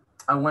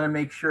I want to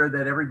make sure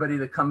that everybody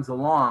that comes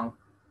along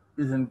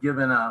isn't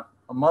given a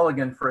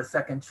mulligan for a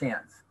second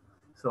chance.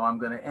 So I'm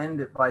going to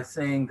end it by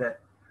saying that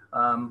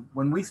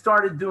when we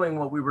started doing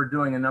what we were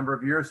doing a number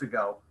of years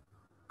ago,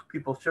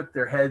 people shook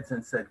their heads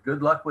and said,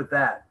 good luck with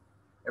that.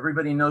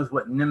 Everybody knows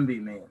what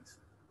NIMBY means.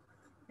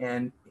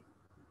 And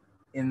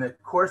in the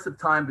course of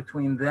time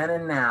between then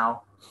and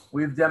now,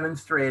 we've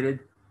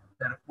demonstrated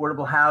that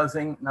affordable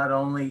housing not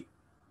only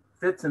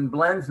fits and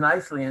blends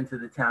nicely into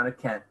the town of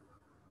Kent,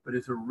 but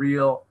is a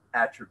real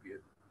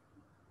attribute.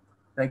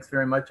 Thanks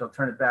very much. I'll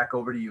turn it back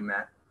over to you,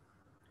 Matt.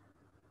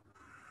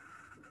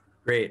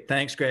 Great,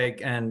 thanks,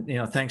 Greg, and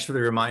thanks for the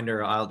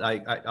reminder.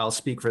 I'll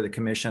speak for the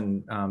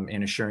commission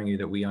in assuring you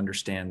that we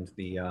understand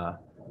the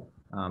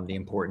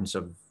importance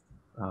of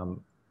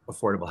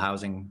affordable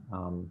housing.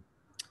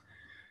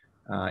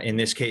 In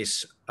this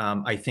case,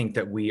 I think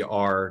that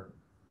we're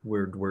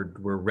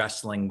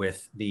wrestling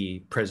with the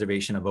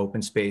preservation of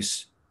open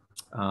space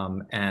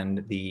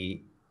and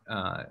the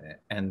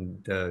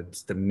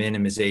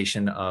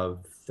minimization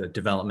of the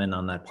development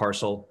on that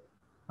parcel.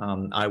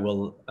 I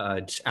will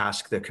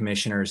ask the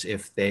commissioners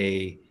if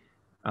they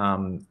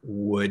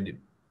would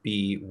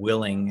be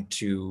willing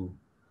to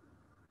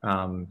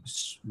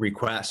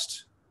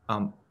request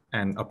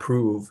and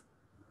approve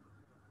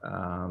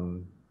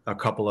a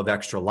couple of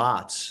extra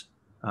lots,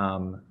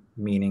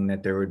 meaning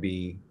that there would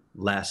be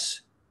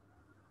less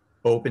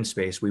open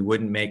space. We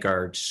wouldn't make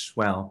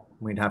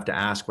we'd have to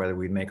ask whether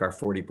we'd make our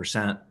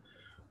 40%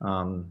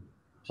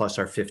 plus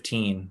our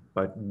 15,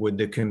 but would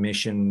the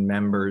commission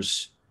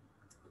members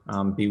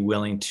be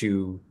willing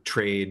to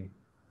trade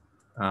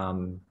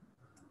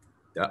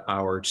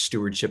our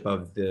stewardship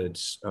of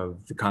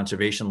the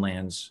conservation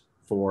lands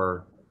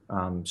for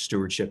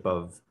stewardship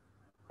of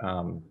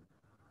the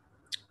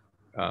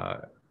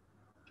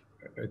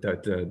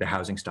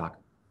housing stock?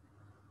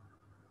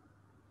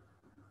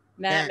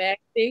 Matt, may I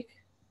speak?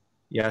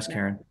 Yes,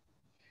 Karen.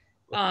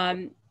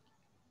 I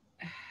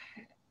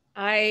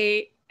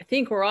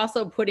think we're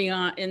also putting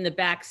in the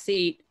back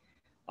seat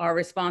our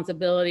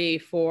responsibility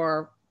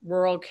for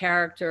rural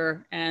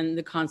character and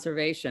the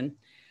conservation.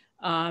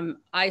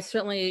 I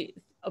certainly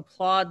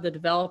applaud the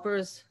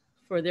developers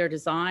for their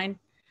design.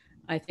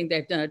 I think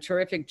they've done a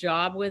terrific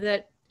job with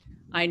it.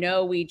 I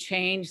know we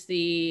changed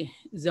the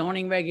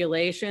zoning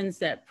regulations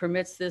that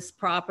permits this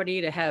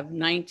property to have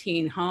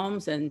 19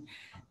 homes, and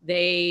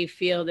they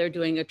feel they're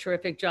doing a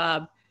terrific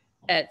job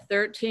at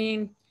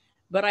 13.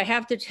 But I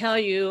have to tell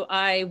you,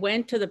 I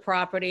went to the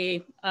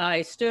property,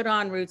 I stood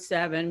on Route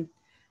 7,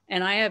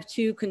 and I have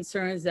two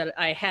concerns that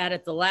I had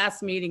at the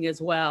last meeting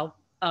as well.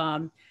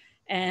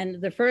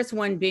 And the first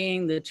one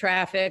being the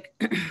traffic.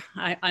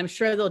 I'm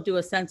sure they'll do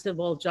a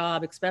sensible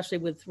job, especially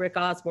with Rick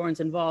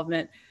Osborne's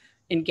involvement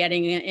in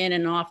getting in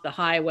and off the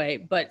highway.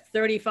 But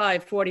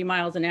 35, 40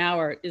 miles an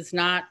hour is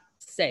not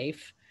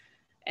safe.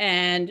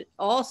 And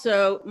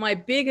also, my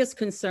biggest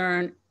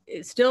concern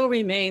still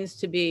remains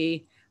to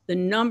be the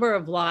number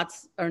of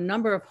lots or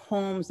number of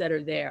homes that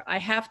are there. I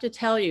have to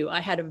tell you, I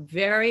had a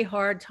very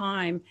hard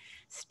time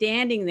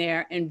standing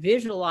there and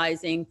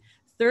visualizing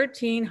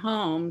 13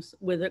 homes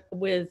with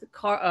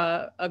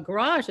a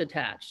garage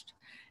attached.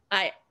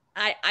 I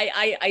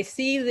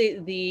see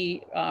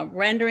the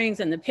renderings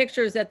and the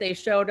pictures that they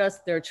showed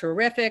us. They're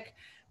terrific,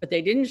 but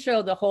they didn't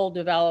show the whole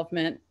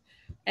development.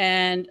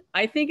 And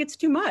I think it's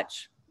too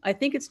much. I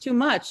think it's too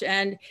much.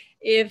 And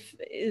if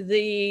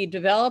the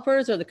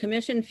developers or the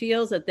commission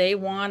feels that they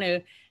want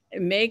to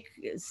make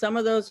some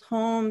of those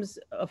homes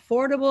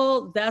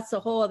affordable, that's a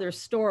whole other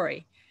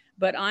story.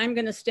 But I'm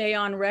going to stay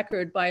on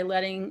record by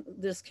letting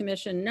this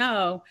commission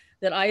know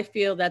that I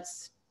feel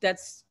that's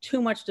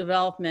too much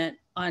development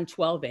on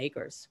 12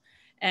 acres.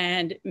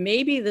 And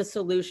maybe the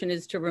solution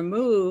is to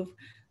remove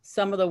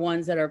some of the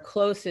ones that are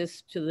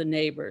closest to the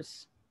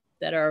neighbors,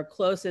 that are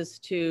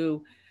closest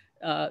to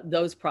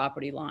those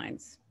property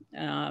lines.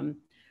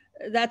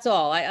 That's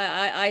all.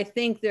 I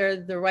think they're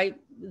the right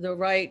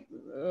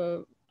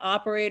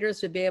operators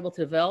to be able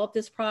to develop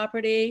this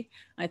property.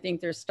 I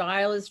think their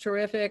style is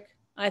terrific.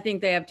 I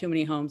think they have too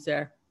many homes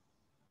there.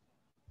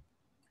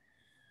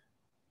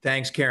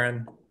 Thanks,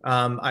 Karen.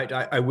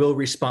 I will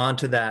respond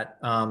to that.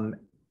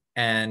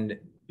 And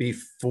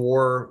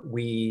before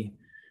we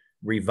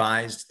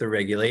revised the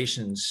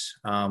regulations,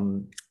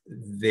 the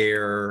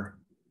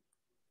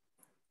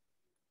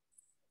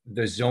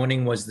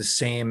zoning was the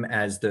same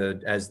as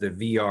the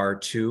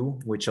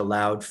VR2, which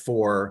allowed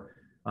for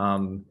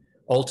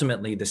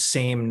ultimately the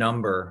same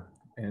number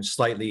and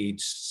slightly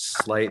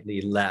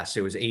less.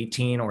 It was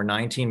 18 or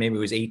 19, maybe it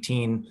was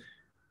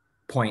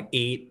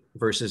 18.8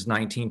 versus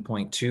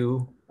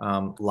 19.2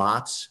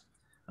 lots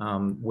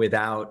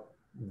without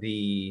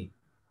the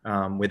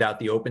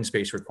open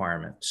space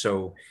requirement.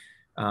 So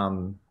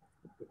I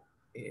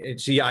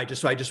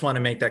just want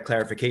to make that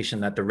clarification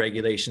that the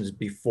regulations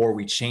before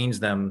we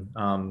changed them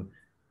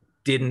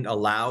didn't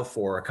allow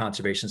for a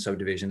conservation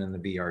subdivision in the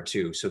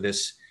VR2. So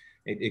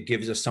it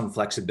gives us some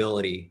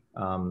flexibility.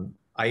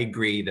 I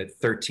agree that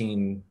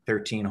 13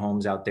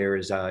 homes out there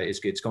is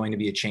it's going to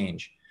be a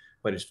change,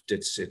 but it's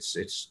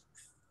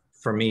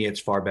for me, it's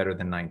far better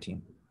than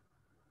 19.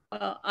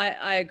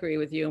 I agree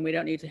with you, and we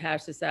don't need to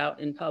hash this out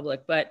in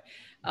public, but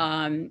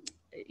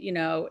you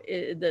know,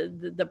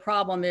 the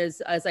problem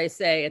is, as I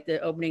say at the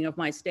opening of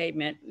my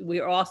statement, we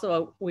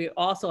also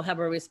have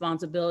a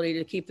responsibility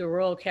to keep the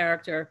rural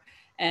character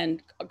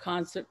and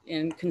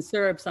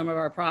conserve some of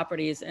our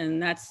properties,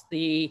 and that's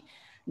the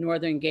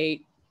northern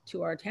gate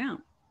to our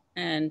town.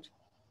 And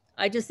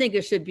I just think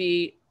it should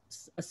be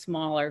a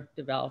smaller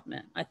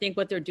development. I think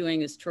what they're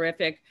doing is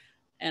terrific.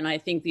 And I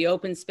think the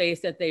open space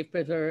that they've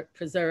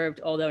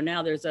preserved, although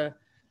now there's a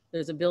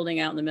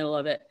building out in the middle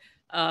of it,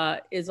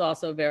 is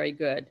also very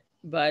good.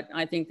 But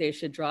I think they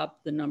should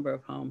drop the number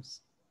of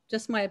homes.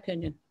 Just my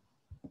opinion.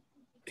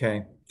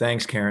 Okay,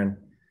 thanks, Karen.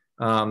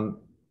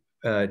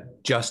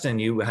 Justin,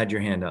 you had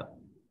your hand up.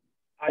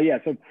 Yeah,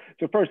 so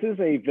first, this is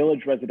a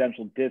village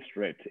residential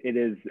district. It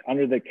is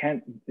under the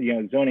Kent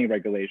zoning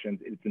regulations.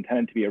 It's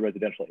intended to be a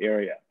residential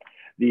area.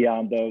 The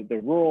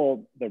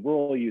rural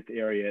use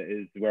area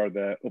is where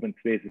the open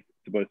space is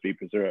supposed to be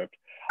preserved.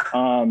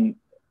 And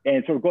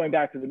sort of going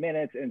back to the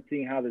minutes and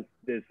seeing how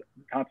this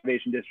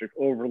conservation district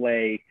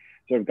overlay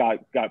sort of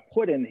got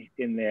put in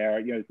there,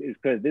 is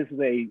because this is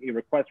a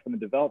request from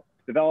the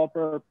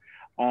developer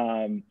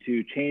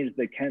to change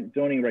the Kent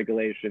zoning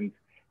regulations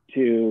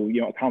to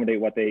accommodate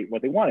what they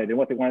wanted, and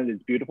what they wanted is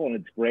beautiful and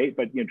it's great.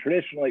 But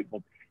traditionally,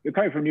 well, you're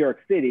coming from New York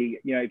City,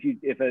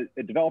 if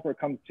a developer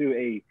comes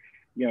to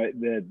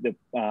the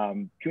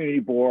community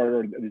board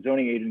or the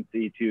zoning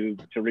agency to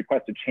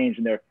request a change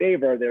in their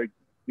favor,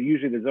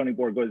 usually the zoning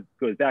board goes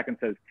back and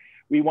says,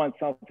 we want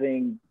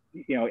something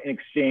in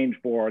exchange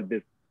for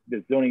this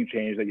zoning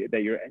change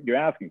that you're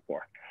asking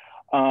for.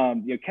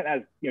 Kent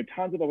has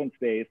tons of open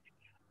space,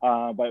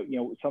 but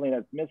something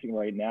that's missing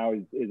right now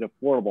is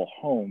affordable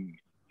homes.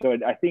 So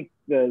I think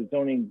the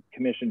zoning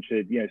commission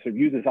should sort of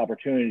use this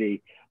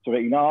opportunity, sort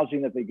of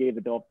acknowledging that they gave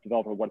the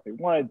developer what they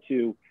wanted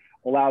to,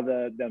 allow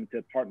them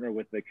to partner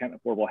with the Kent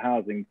Affordable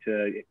Housing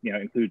to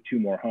include 2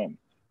 more homes.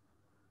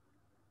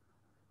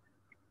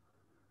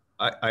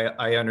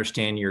 I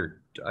understand your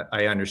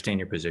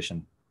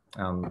position.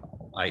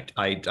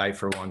 I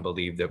for one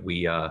believe that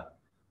we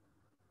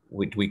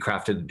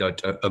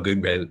crafted a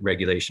good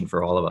regulation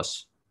for all of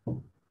us.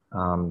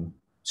 But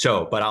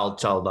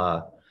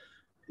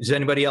does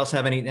anybody else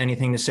have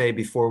anything to say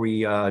before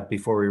we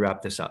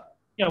wrap this up?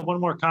 Yeah, one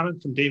more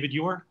comment from David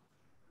Ewer.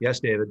 Yes,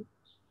 David.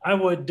 I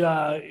would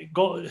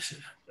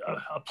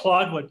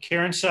applaud what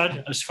Karen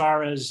said as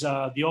far as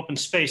the open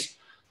space.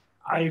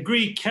 I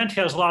agree, Kent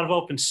has a lot of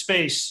open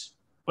space,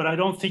 but I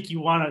don't think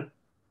you want to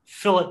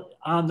fill it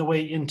on the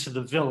way into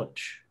the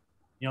village.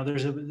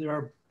 There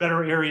are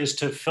better areas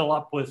to fill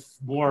up with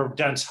more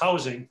dense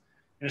housing.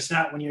 And it's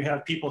not when you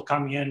have people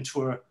coming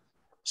into a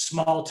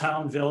small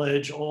town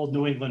village, old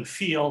New England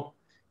feel.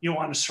 You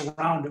want to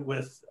surround it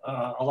with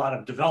a lot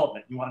of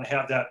development. You want to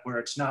have that where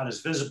it's not as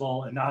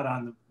visible and not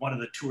on one of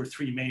the 2 or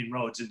 3 main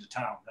roads into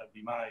town. That'd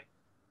be my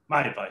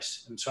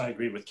advice. And so I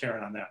agree with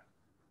Karen on that.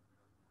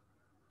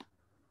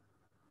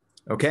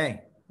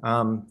 Okay,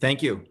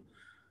 thank you.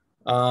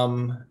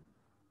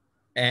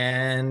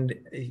 And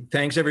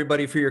thanks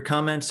everybody for your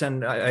comments.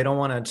 And I don't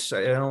want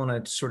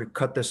to sort of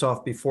cut this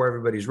off before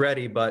everybody's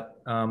ready, but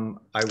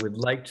I would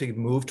like to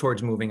move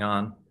towards moving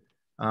on.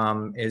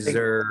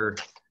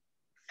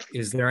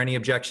 Is there any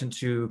objection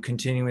to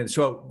continuing?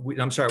 So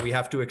I'm sorry, we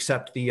have to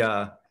accept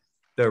the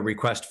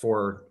request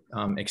for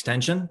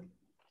extension.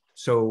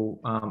 So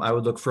I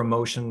would look for a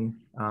motion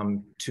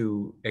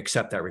to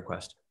accept that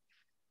request.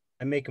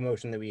 I make a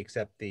motion that we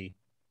accept the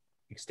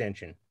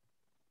extension.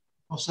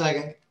 I'll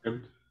second.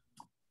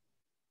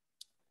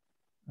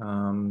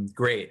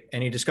 Great.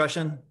 Any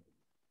discussion?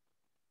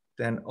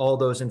 Then all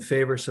those in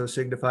favor, so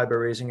signify by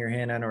raising your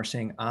hand and or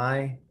saying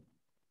aye.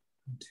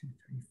 1, 2,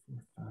 3,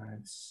 4, 5,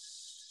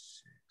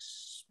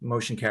 6.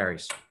 Motion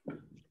carries.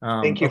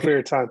 Thank you for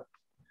your time.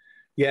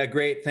 Yeah,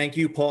 great. Thank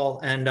you, Paul.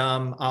 And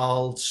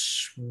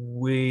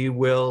we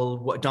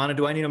will, Donna,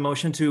 do I need a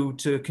motion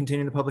to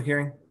continue the public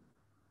hearing?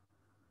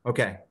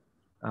 Okay.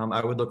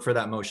 I would look for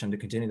that motion to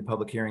continue the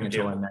public hearing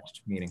until our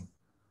next meeting.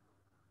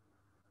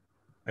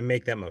 I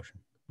make that motion.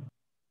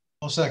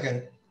 I'll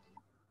second.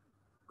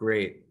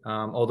 Great.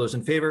 All those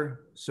in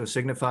favor, so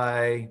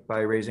signify by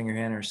raising your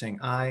hand or saying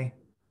aye.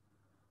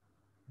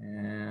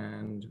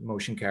 And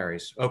motion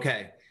carries.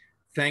 Okay.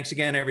 Thanks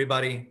again,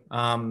 everybody.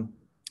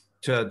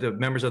 To the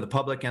members of the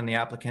public and the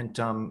applicant,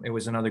 it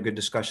was another good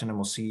discussion, and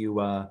we'll see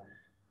you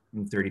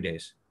in 30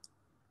 days.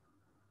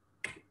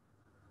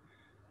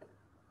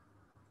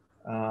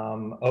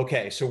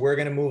 Okay, so we're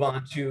going to move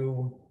on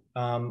to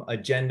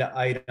agenda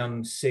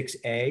item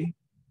 6A,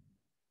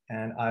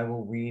 and I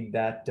will read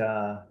that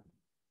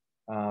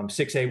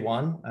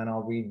 6A1, and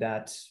I'll read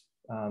that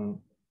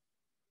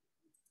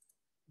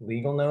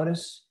legal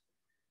notice.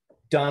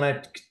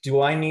 Donna,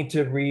 do I need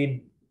to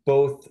read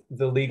both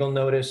the legal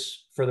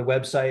notice for the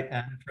website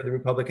and for the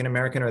Republican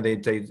American, or are they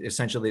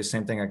essentially the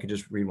same thing? I could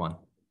just read one.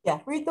 Yeah,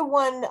 read the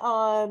one.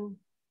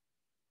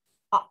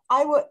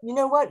 I would, you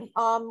know what?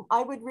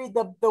 I would read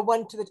the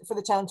one for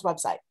the town's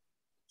website.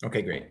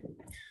 Okay, great.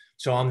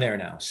 So I'm there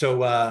now.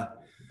 So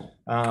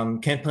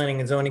Kent Planning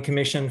and Zoning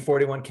Commission,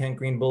 41 Kent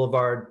Green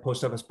Boulevard,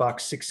 Post Office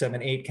Box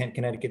 678, Kent,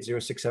 Connecticut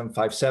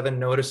 06757.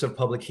 Notice of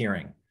public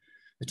hearing.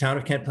 The Town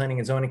of Kent Planning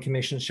and Zoning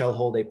Commission shall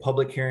hold a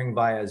public hearing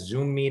via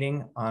Zoom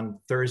meeting on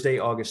Thursday,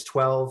 August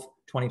 12,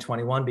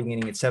 2021,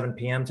 beginning at 7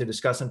 p.m. to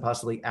discuss and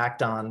possibly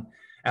act on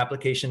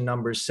application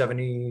numbers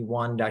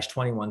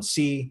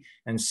 71-21C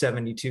and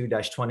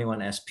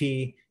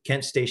 72-21SP,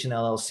 Kent Station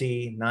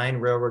LLC, 9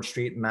 Railroad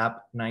Street,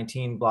 map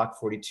 19, block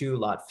 42,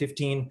 lot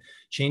 15,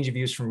 change of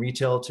use from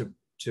retail to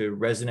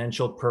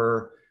residential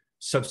per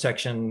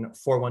subsection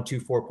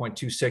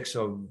 4124.26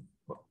 of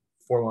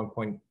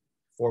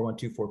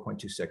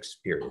 4124.26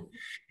 period.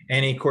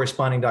 Any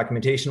corresponding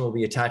documentation will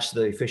be attached to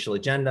the official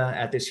agenda.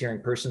 At this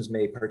hearing, persons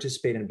may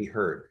participate and be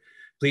heard.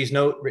 Please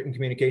note, written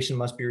communication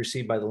must be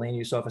received by the land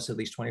use office at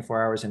least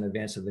 24 hours in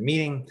advance of the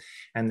meeting,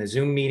 and the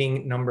Zoom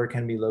meeting number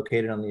can be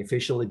located on the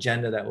official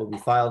agenda that will be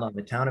filed on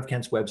the Town of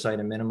Kent's website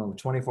a minimum of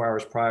 24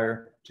 hours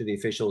prior to the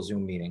official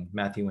Zoom meeting.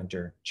 Matthew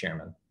Winter,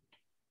 Chairman.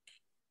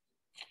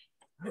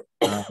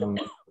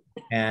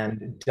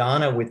 And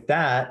Donna, with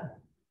that,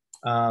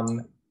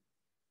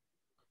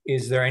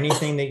 is there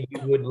anything that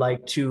you would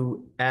like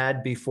to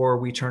add before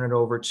we turn it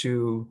over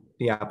to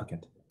the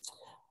applicant?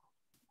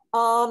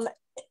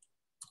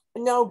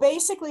 No,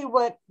 basically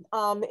what,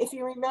 if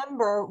you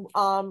remember,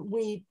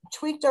 we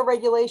tweaked our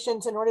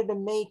regulations in order to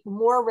make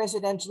more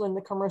residential in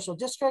the commercial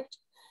district.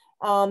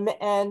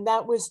 And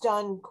that was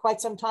done quite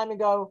some time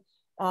ago,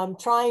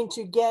 trying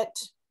to get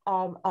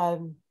a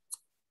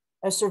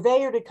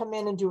surveyor to come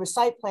in and do a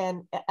site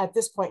plan at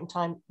this point in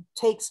time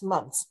takes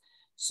months.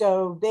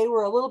 So they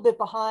were a little bit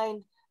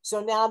behind. So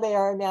now they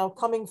are now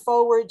coming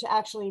forward to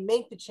actually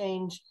make the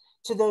change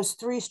to those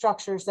 3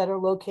 structures that are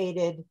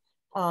located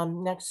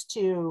next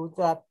to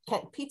the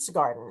Kent Pizza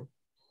Garden.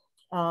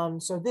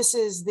 So this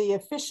is the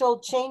official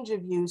change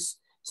of use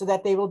so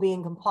that they will be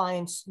in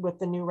compliance with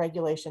the new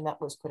regulation that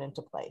was put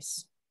into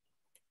place.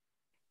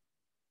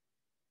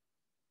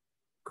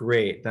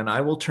 Great, then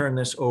I will turn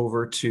this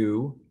over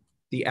to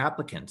the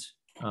applicant.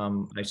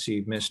 I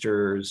see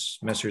Messrs.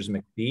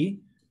 McBee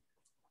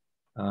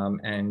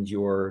and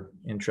your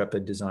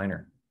intrepid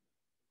designer.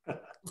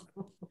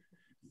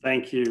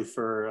 Thank you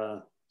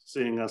for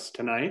seeing us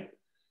tonight.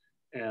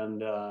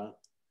 And,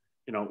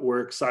 you know,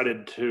 we're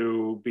excited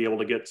to be able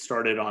to get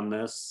started on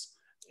this.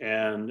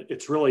 And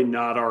it's really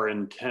not our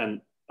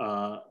intent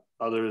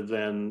other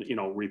than, you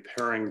know,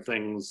 repairing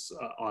things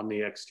on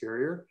the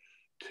exterior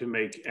to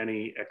make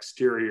any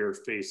exterior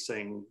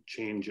facing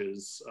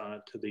changes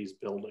to these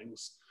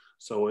buildings.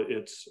 So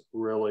it's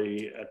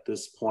really at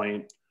this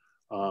point,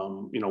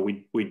 you know,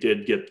 we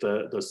did get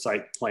the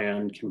site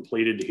plan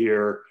completed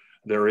here.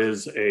 There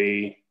is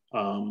a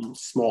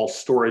small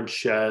storage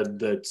shed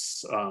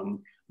that's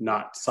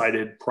not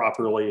sited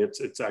properly.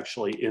 It's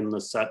actually in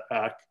the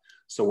setback.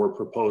 So we're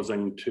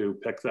proposing to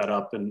pick that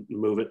up and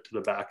move it to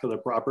the back of the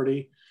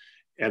property.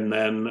 And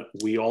then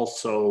we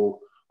also,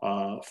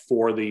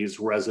 for these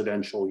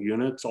residential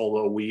units,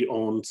 although we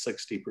own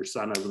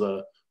 60% of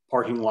the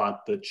parking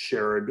lot that's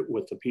shared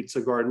with the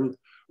Pizza Garden,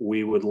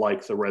 we would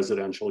like the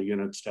residential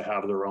units to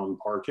have their own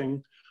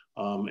parking.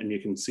 And you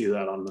can see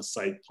that on the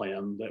site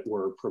plan that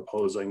we're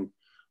proposing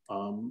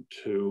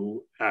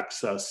to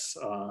access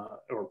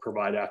or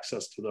provide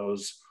access to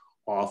those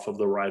off of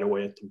the right of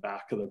way at the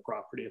back of the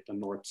property, at the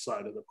north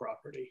side of the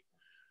property.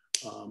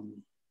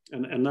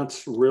 And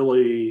that's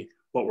really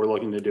what we're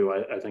looking to do.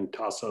 I think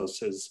Tassos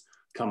has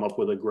come up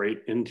with a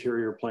great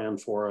interior plan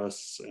for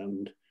us,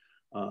 and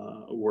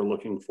we're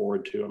looking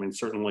forward to, I mean,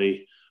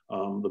 certainly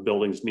the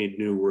buildings need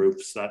new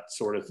roofs, that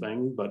sort of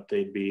thing, but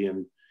they'd be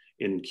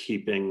in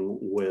keeping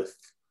with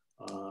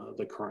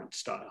the current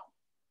style.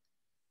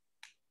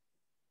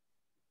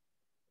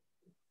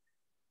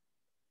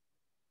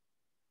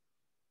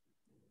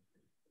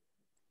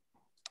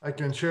 I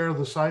can share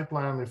the site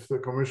plan if the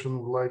commission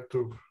would like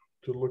to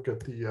look at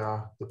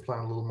the plan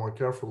a little more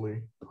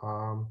carefully.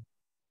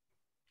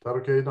 Is that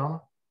okay, Donna?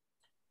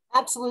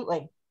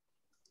 Absolutely.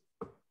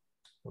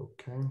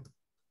 Okay.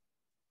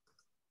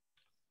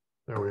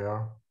 There we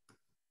are.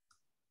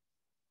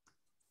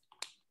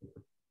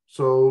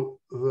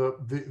 So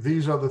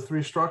these are the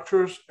three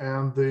structures,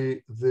 and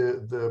the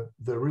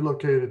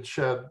relocated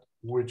shed,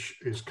 which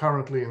is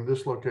currently in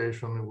this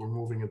location, and we're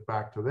moving it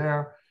back to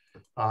there.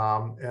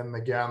 And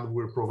again,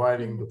 we're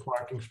providing the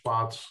parking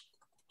spots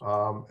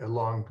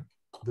along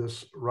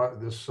this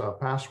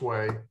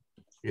passway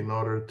in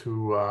order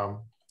to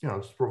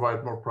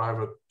provide more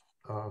private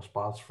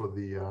spots for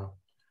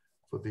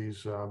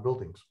these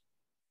buildings.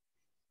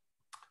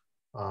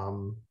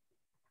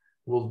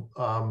 We'll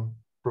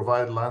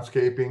provide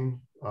landscaping,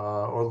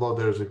 although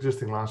there's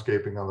existing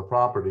landscaping on the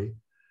property.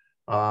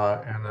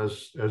 And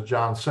as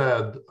John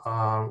said,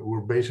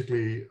 we're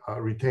basically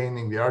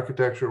retaining the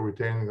architecture,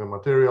 retaining the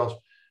materials,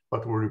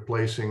 but we're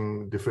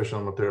replacing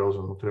deficient materials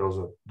and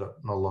materials that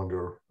no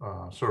longer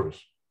service.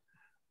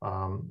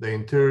 The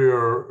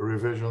interior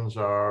revisions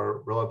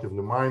are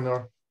relatively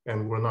minor,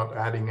 and we're not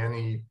adding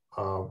any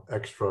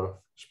extra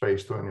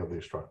space to any of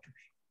these structures.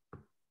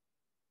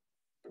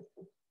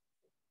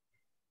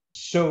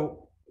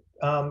 So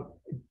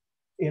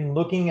in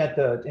looking at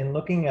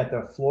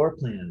the floor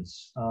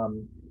plans,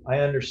 I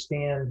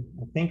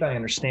think I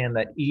understand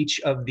that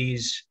each of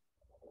these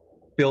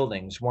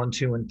buildings, 1,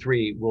 2, and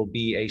 3, will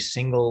be a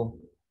single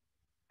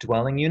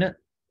dwelling unit?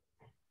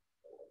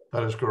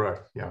 That is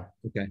correct, yeah.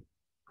 Okay.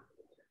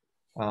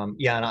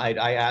 Yeah, and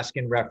I ask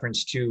in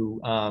reference to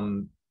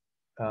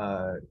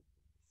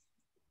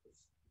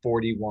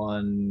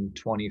 41,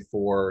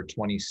 24,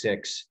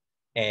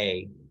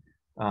 26A,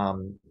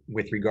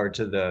 with regard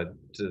to the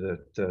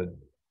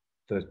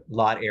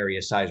lot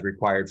area size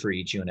required for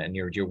each unit, and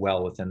you're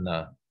well within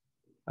the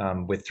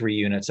with 3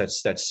 units,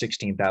 that's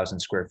 16,000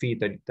 square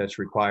feet that's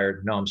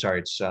required. No, I'm sorry,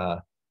 it's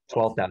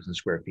 12,000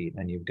 square feet,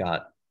 and you've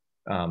got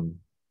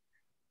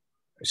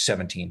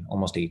 17,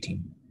 almost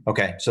 18.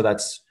 Okay, so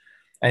that's,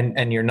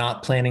 and you're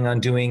not planning on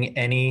doing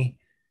any,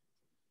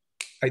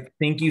 I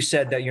think you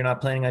said that you're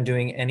not planning on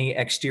doing any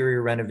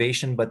exterior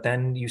renovation, but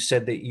then you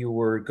said that you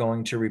were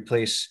going to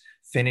replace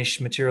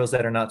finished materials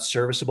that are not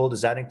serviceable.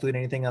 Does that include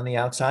anything on the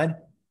outside?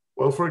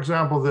 Well, for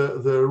example,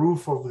 the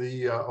roof of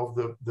the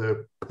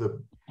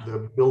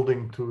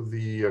building to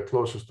the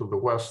closest to the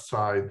west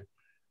side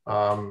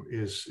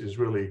is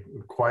really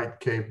quite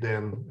caved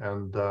in,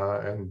 and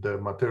the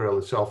material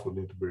itself would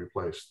need to be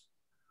replaced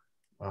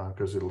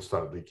because it'll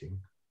start leaking.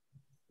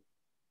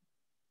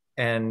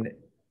 And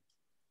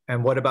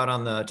what about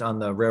on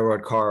the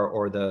railroad car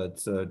or the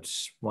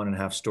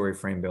 1.5 story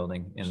frame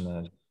building in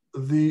the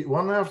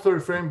 1.5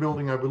 story frame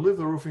building? I believe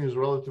the roofing is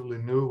relatively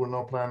new. We're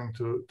not planning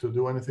to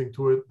do anything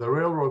to it. The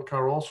railroad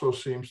car also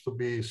seems to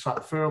be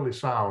fairly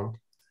sound,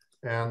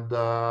 and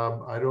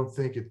I don't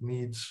think it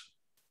needs,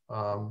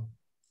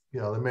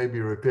 there may be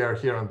repair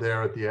here and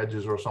there at the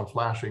edges or some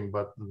flashing,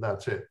 but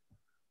that's it.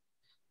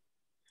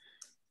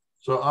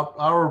 So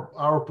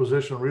our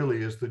position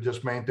really is to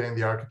just maintain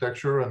the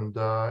architecture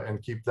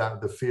and keep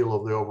the feel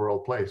of the overall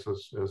place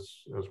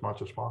as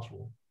much as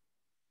possible.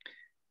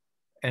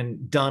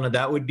 And Donna,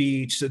 that would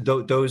be, so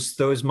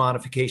those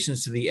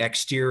modifications to the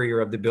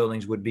exterior of the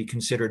buildings would be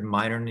considered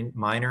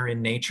minor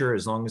in nature,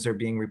 as long as they're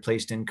being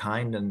replaced in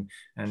kind,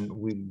 and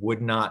we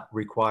would not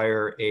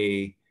require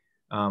an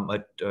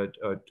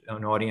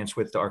audience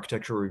with the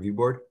Architectural Review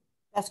Board?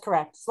 That's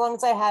correct. As long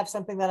as I have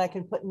something that I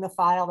can put in the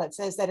file that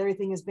says that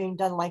everything is being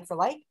done like for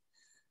like,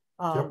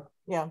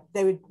 yeah,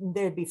 they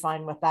would be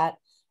fine with that.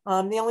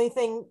 The only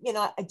thing,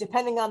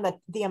 depending on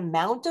the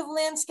amount of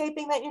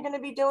landscaping that you're going to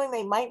be doing,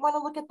 they might want to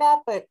look at that,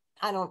 but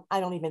I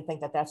don't even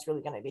think that that's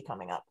really going to be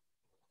coming up.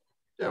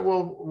 Yeah,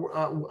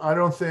 well, I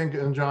don't think,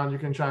 and John, you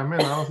can chime in,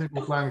 I don't think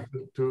we're planning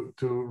to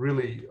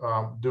really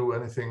do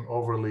anything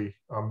overly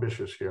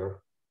ambitious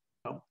here.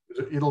 No.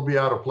 It'll be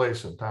out of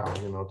place in town,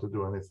 to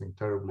do anything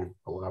terribly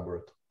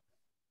elaborate.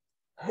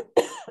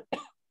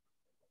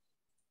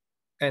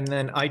 And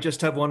then I just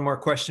have one more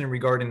question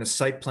regarding the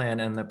site plan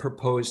and the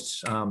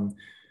proposed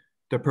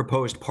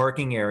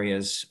parking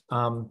areas.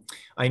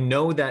 I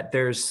know that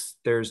there's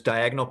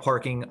diagonal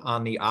parking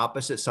on the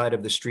opposite side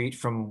of the street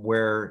from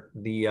where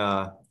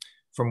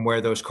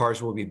those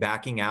cars will be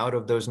backing out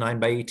of those 9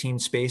 by 18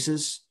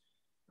 spaces.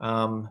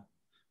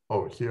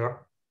 Over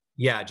here?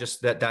 Yeah,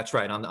 just that's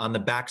right. On the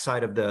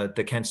backside of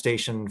the Kent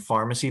Station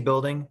Pharmacy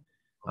building.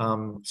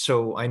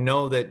 So I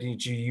know that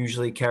you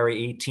usually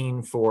carry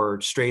 18 for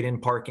straight in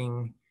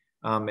parking.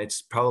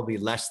 It's probably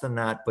less than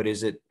that, but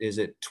is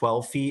it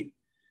 12 feet?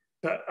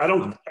 I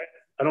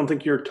don't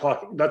think you're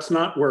talking, that's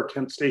not where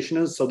Kent Station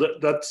is. So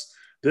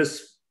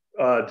this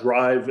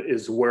drive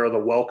is where the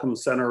Welcome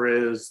Center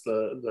is,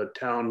 the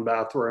town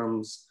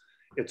bathrooms.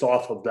 It's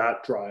off of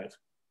that drive.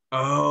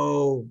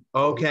 Oh,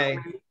 okay.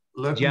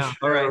 Yeah,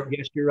 all right.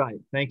 Yes, you're right.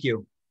 Thank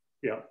you.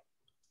 Yeah.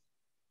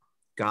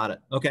 Got it.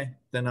 Okay.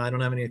 Then I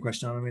don't have any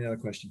questions. I don't have any other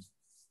questions.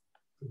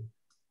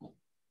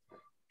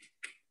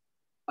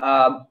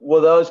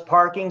 Will those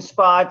parking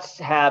spots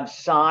have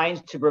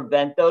signs to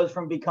prevent those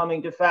from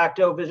becoming de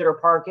facto visitor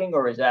parking,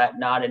 or is that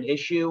not an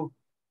issue?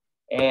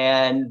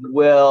 And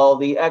will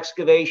the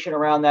excavation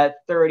around that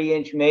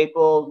 30-inch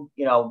maple,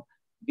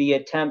 be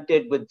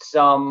attempted with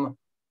some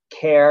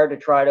care to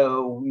try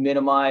to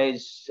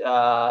minimize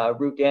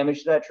root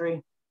damage to that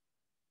tree?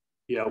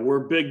 Yeah, we're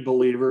big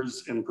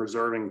believers in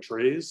preserving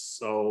trees.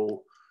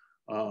 So,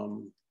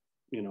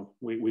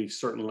 we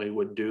certainly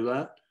would do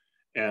that.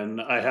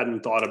 And I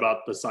hadn't thought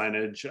about the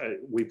signage.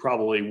 We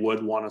probably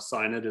would want to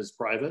sign it as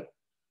private.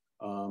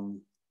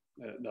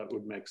 That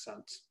would make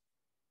sense.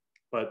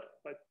 But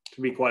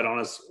to be quite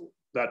honest,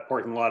 that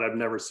parking lot, I've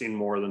never seen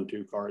more than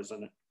 2 cars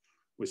in it.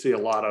 We see a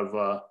lot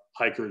of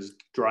hikers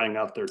drying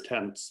out their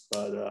tents,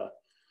 but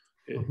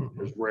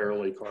there's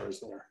rarely cars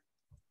there.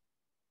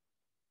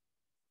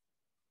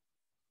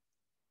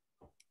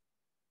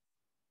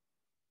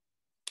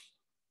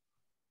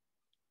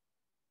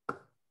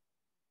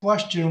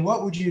 Question,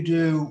 what would you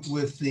do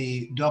with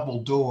the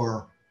double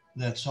door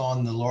that's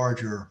on the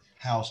larger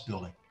house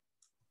building?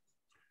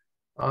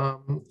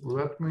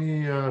 Let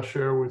me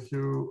share with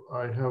you,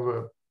 I have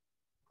a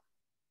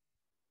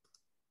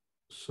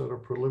set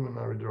of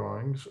preliminary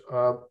drawings.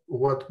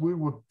 What we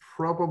would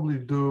probably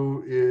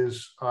do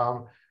is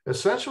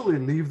essentially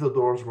leave the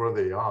doors where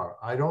they are.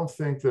 I don't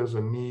think there's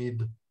a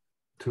need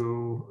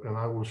to, and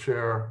I will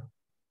share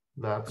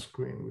that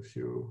screen with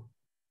you.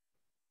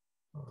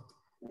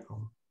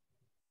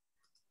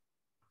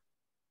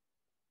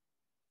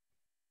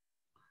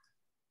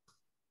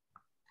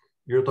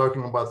 You're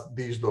talking about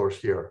these doors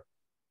here.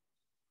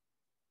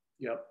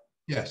 Yep.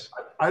 Yes.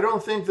 I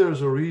don't think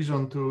there's a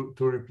reason to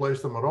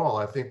replace them at all.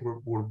 I think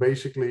we're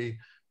basically,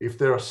 if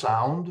they're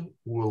sound,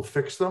 we'll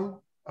fix them,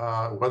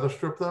 weather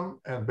strip them,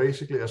 and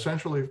basically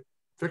essentially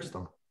fix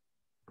them.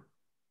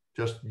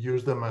 Just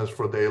use them as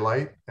for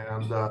daylight,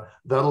 and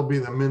that'll be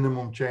the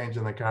minimum change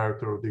in the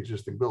character of the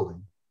existing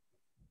building.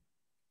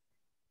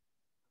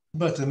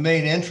 But the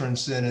main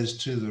entrance then is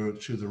to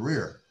the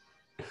rear.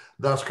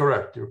 That's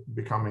correct. You'll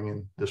be coming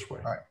in this way.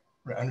 All right,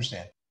 I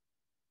understand.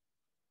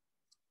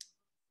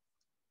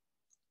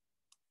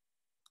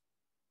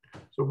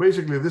 So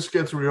basically this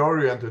gets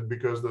reoriented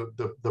because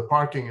the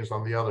parking is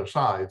on the other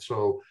side.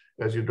 So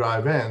as you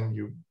drive in,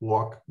 you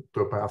walk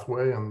to a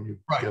pathway and you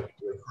get to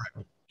it.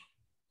 Correct.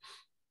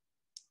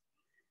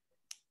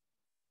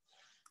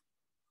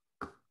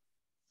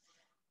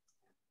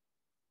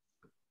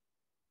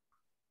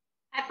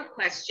 I have a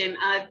question.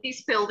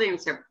 These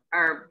buildings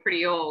are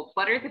pretty old.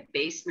 What are the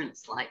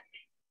basements like?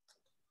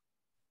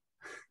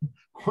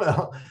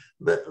 Well,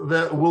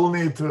 we'll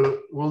need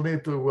to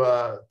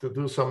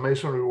do some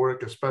masonry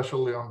work,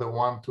 especially on the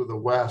one to the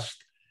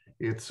west.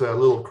 It's a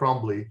little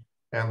crumbly,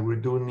 and we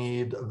do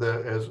need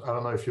as I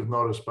don't know if you've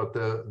noticed, but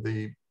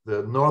the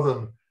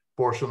northern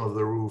portion of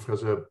the roof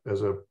has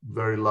a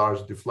very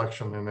large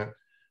deflection in it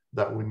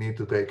that we need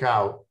to take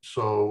out.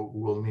 So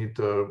we'll need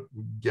to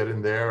get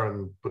in there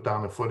and put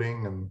down a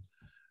footing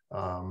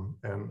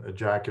and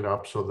jack it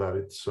up so that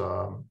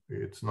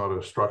it's not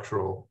a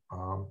structural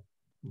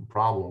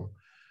problem.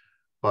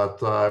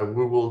 But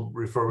we will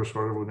refurbish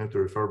whatever we need to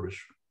refurbish.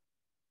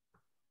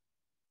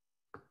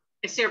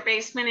 Is there a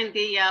basement in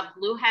the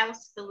blue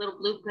house, the little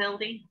blue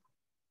building?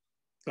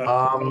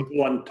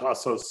 One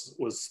Tassos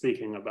was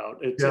speaking about.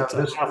 It's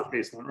a half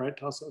basement, right,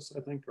 Tassos,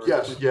 I think? Or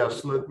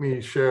Yes. Let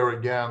me share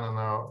again, and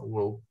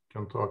we'll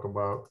can talk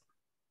about.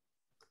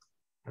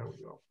 There we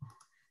go.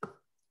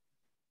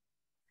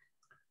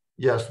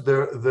 Yes,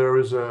 there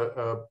is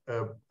a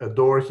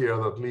door here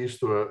that leads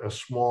to a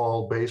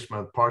small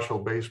basement, partial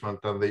basement,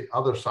 and the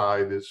other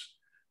side is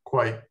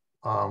quite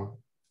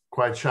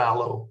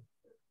shallow,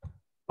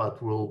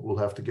 but we'll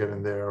have to get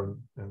in there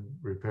and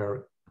repair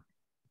it.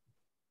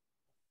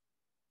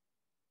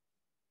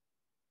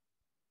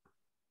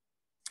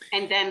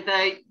 And then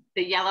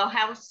the yellow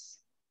house?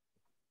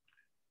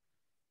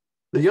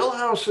 The yellow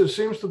house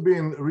seems to be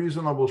in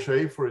reasonable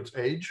shape for its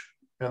age,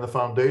 and the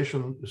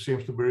foundation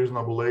seems to be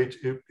reasonable age.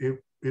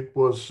 It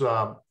was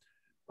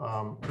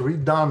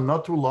redone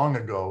not too long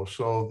ago,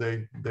 so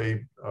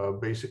they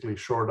basically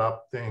shored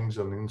up things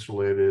and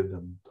insulated,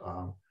 and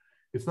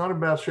it's not in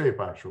bad shape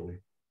actually.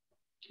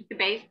 The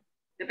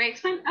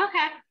basement?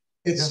 Okay.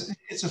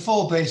 It's a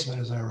full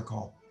basement, as I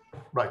recall.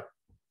 Right.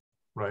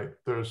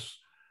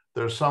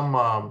 There's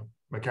some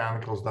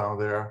mechanicals down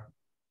there,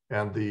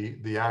 and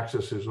the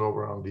access is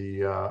over on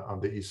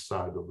the east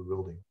side of the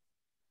building.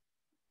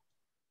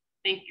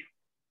 Thank you.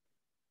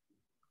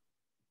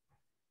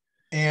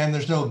 And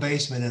there's no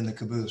basement in the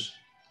caboose.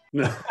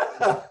 No,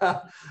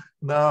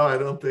 I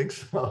don't think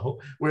so.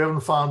 We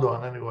haven't found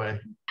one anyway.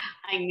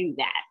 I knew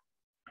that.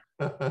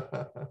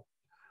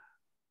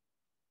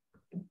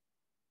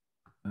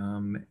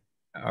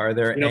 Are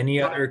there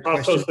any other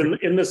questions? Also,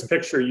 in this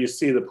picture, you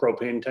see the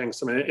propane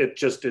tanks. I mean, it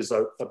just is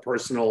a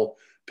personal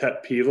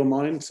pet peeve of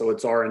mine. So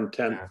it's our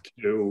intent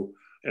to,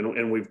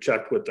 and we've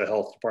checked with the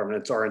health department,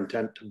 it's our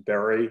intent to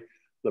bury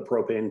the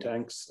propane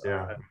tanks.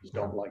 Yeah. I just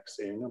don't like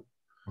seeing them.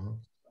 Mm-hmm.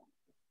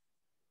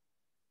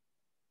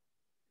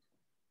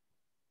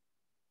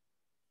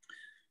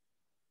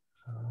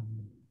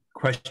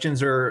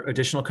 Questions or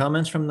additional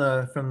comments from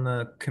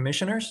the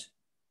commissioners?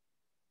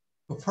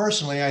 Well,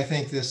 personally, I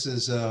think this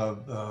is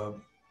a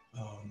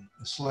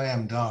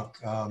slam dunk.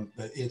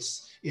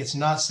 It's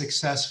not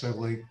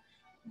successfully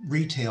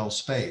retail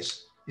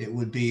space. It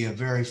would be a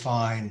very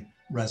fine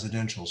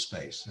residential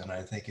space, and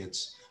I think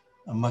it's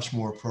a much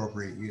more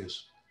appropriate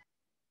use.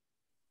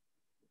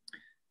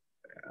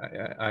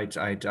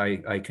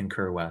 I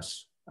concur,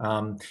 Wes.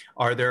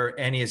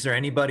 Is there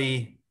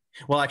anybody?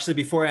 Well, actually,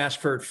 before I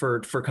ask for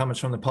comments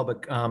from the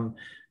public,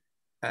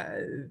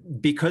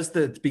 because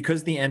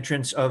the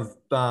entrance of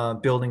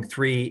building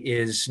 3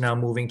 is now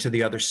moving to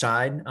the other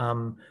side,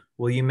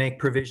 will you make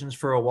provisions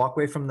for a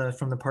walkway from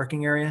the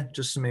parking area?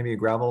 Just maybe a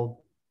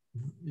gravel?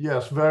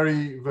 Yes,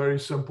 very, very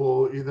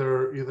simple,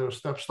 either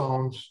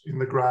stepstones in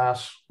the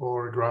grass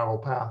or a gravel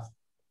path.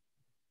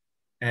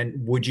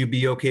 And would you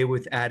be okay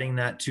with adding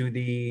that to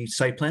the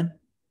site plan?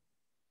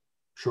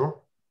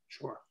 Sure.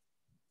 Sure.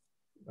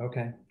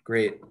 Okay,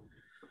 great.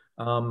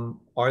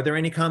 Are there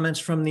any comments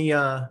from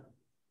the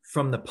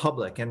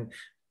public? And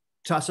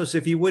Tassos,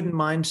 if you wouldn't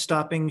mind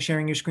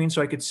sharing your screen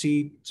so I could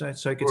see,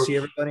 see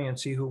everybody and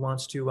see who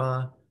wants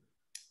to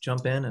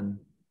jump in and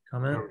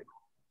comment.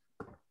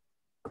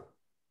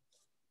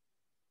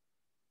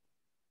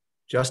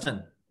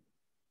 Justin.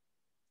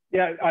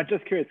 Yeah, I'm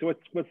just curious. So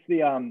what's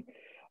the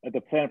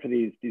plan for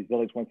these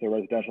buildings once they're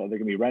residential? Are they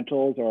going to be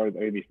rentals or are they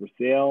going to be for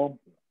sale?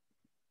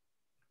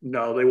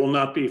 No, they will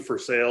not be for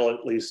sale,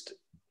 at least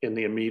in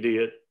the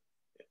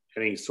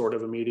any sort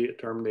of immediate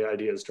term. The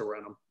idea is to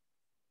rent them.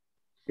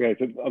 Okay,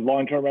 so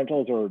long-term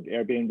rentals or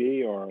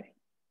Airbnb or?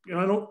 You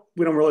know,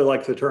 we don't really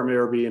like the term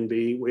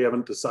Airbnb. We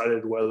haven't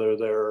decided whether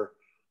they're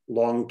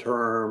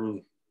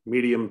long-term,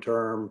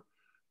 medium-term.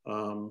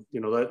 You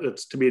know,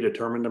 that's to be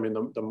determined. I mean,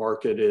 the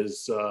market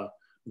is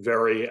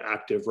very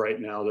active right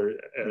now.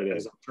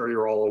 As I'm sure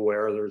you're all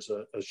aware, there's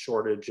a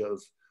shortage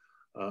of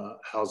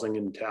housing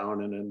in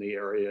town and in the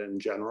area in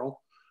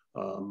general.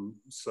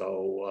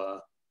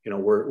 You know,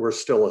 we're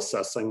still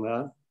assessing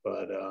that,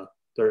 but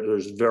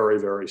there's very,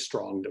 very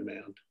strong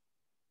demand.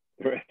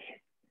 Right.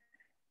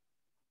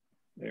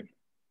 Yeah.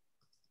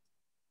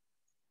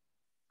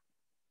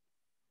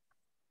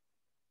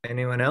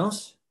 Anyone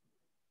else?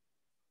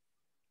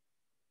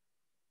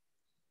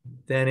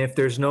 Then if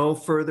there's no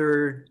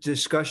further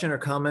discussion or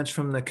comments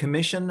from the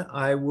commission,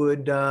 I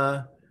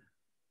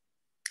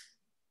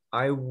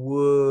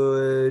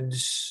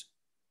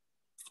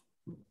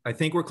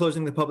think we're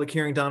closing the public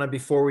hearing, Donna,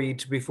 before we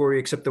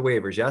accept the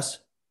waivers, yes?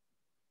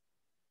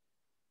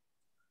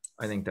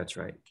 I think that's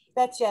right.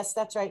 Yes,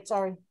 that's right,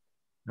 sorry.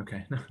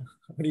 Okay,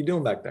 what are you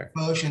doing back there?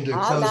 Motion to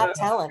I'm close. not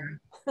telling.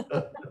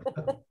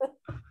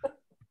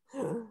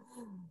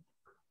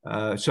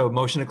 So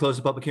motion to close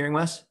the public hearing,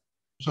 Wes?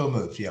 So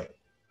moved, yep.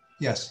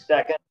 Yes.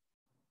 Second.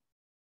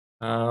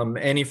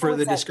 Any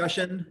further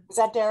discussion? Is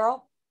that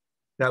Daryl?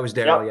 That was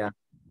Daryl, yeah.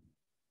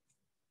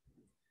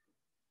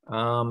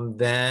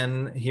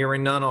 Then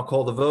hearing none, I'll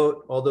call the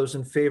vote. All those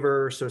in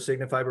favor, so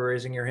signify by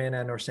raising your hand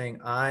and or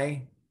saying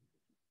aye.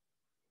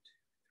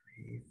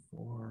 2, 3,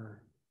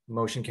 4.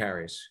 Motion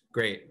carries.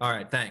 Great. All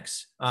right,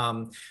 thanks.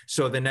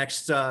 So the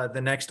next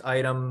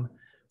item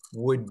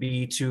would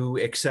be to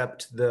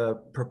accept the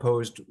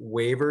proposed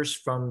waivers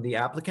from the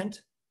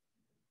applicant.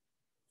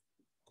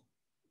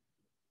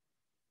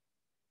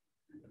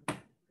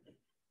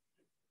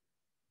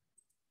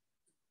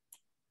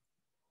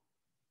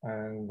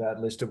 And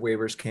that list of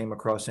waivers came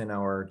across in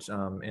our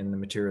in the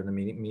material, the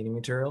meeting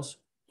materials.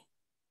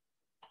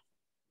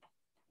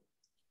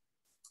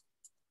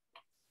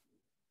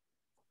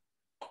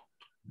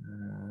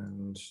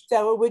 And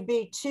so it would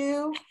be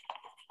 2,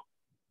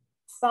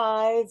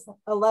 5,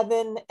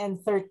 11,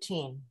 and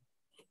 13.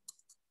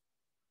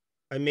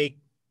 I make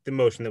the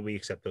motion that we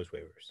accept those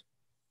waivers.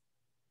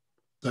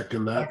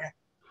 Second that. Okay.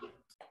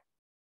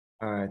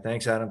 All right,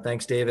 thanks, Adam.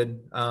 Thanks,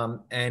 David.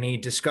 Any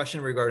discussion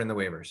regarding the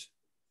waivers?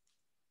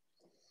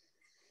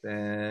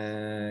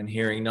 Then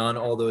hearing none,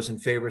 all those in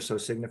favor, so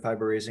signify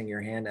by raising your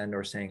hand and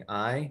or saying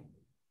aye.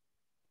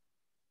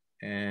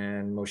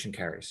 And motion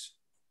carries.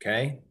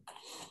 Okay.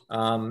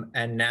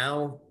 And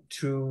now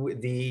to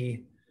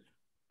the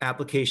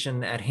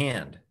application at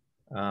hand.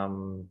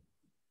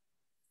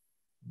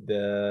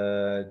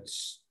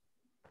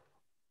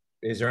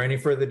 Is there any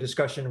further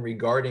discussion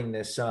regarding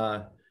this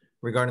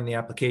regarding the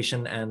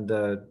application and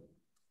the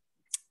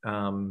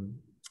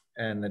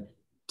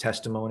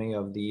testimony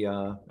of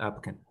the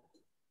applicant?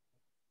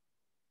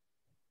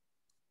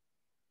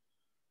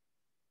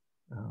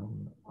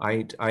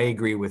 I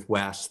agree with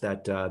Wes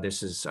that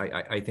this is,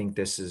 I think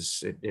this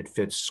is, it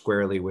fits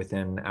squarely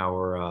within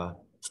our,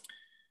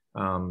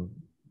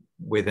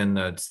 within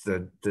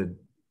the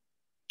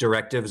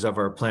directives of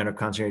our plan of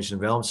conservation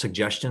development,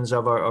 suggestions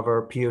of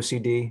our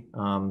POCD.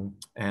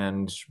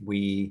 And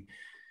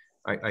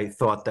I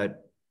thought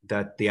that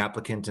the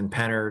applicant and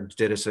Penner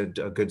did us a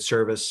good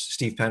service.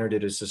 Steve Penner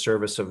did us a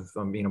service of,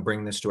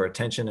 bringing this to our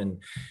attention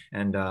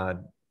and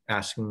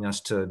asking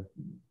us to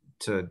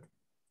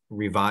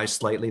revise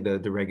slightly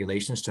the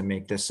regulations to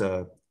make this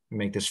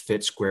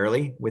fit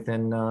squarely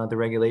within the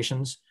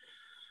regulations.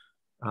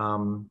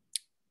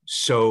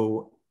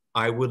 So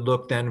I would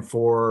look then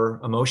for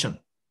a motion.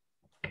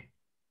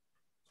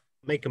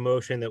 Make a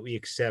motion that we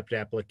accept the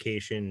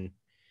applications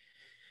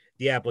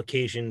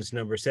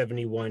number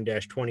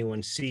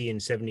 71-21C and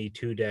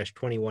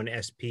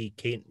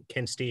 72-21SP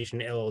Kent Station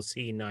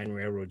LLC, 9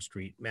 Railroad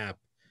Street, map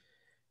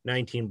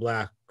 19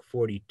 block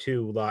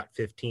 42, lot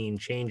 15,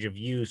 change of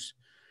use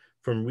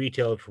from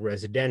retail to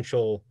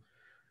residential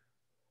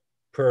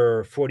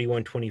per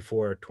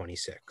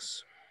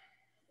 412426.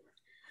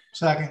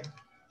 Second.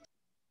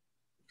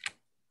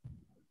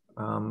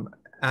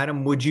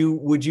 Adam, would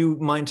you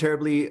mind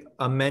terribly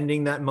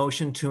amending that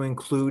motion to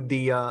include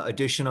the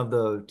addition of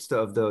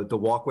the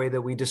walkway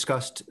that we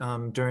discussed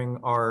during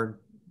our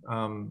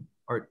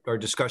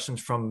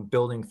discussions from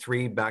building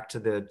 3 back to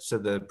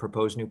the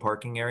proposed new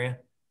parking area?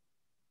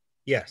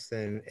 Yes,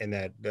 and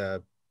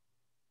that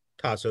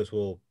Tassos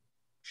will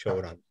show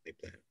it on the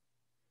plan.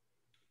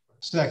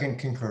 Second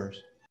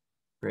concurs.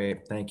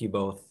 Great, thank you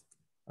both.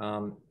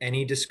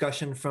 Any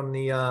discussion from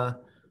the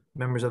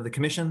members of the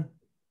commission?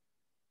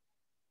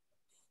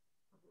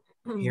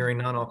 Hearing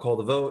none, I'll call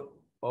the vote.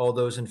 All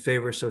those in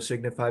favor so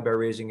signify by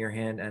raising your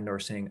hand and or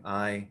saying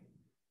aye.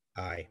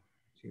 Aye.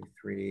 2,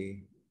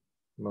 3,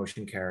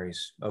 motion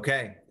carries.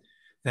 Okay,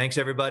 thanks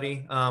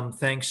everybody.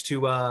 Thanks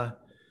to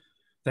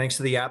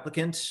the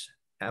applicants,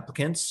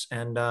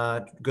 and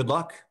good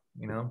luck.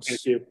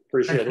 Thank you.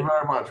 Appreciate it. Thank you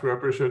very much. We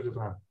appreciate your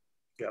time.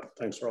 Yeah,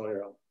 thanks for all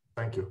your help.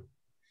 Thank you.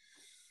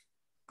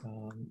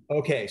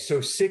 Okay, so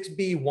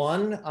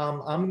 6B1,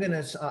 I'm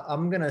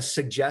gonna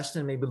suggest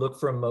and maybe look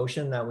for a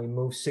motion that we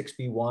move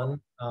 6B1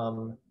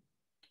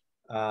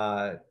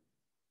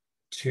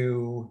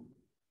 to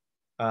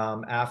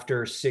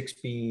after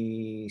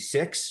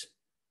 6B6.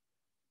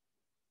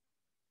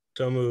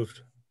 So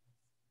moved.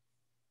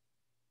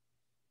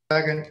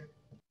 Second.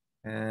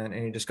 And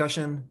any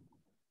discussion?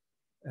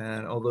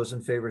 And all those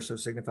in favor so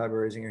signify by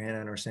raising your hand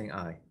and or saying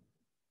aye.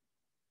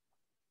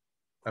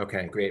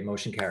 Okay, great,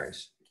 motion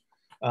carries.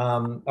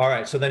 All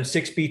right, so then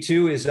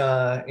 6B2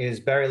 is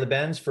Barry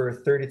Lebenz for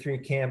 33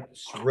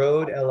 Camps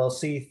Road,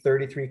 LLC,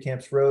 33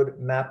 Camps Road,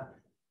 map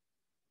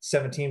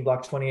 17,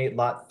 block 28,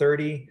 lot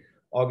 30,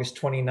 August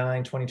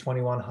 29,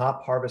 2021,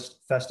 Hop Harvest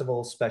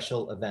Festival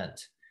special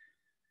event.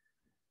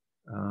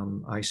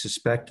 I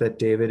suspect that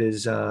David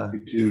is... to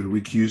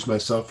recuse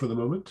myself for the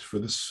moment for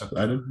this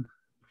item.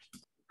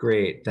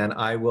 Great, then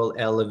I will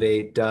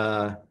elevate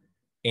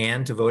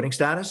Ann to voting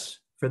status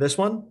for this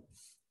one.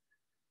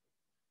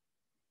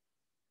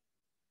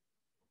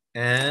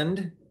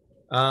 And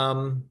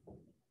Donna,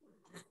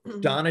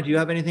 do you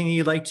have anything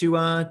you'd like to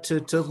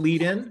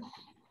lead in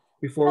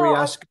before we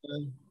ask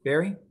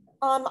Barry?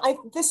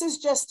 This is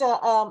just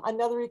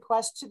another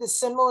request to the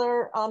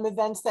similar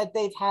events that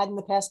they've had in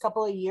the past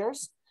couple of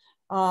years.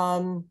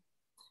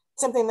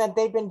 Something that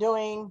they've been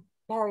doing,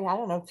 Barry, I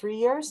don't know, 3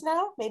 years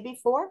now, maybe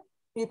 4.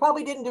 You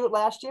probably didn't do it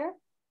last year.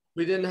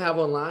 We didn't have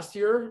one last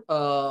year.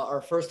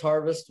 Our first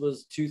harvest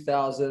was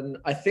 2000.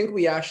 I think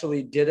we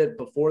actually did it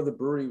before the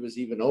brewery was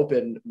even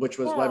open, which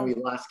was when we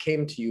last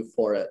came to you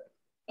for it.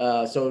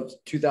 So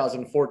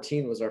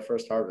 2014 was our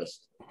first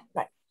harvest.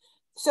 Right.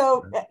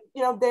 So,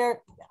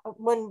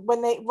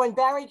 when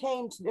Barry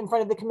came in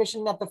front of the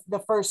commission at the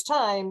first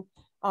time,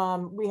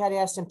 we had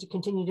asked him to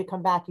continue to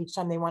come back each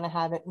time they want to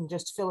have it and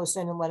just fill us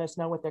in and let us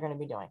know what they're going to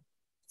be doing.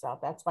 So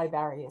that's why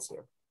Barry is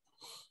here.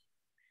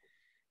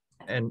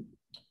 And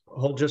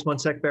hold just one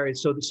sec, Barry.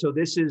 So this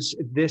is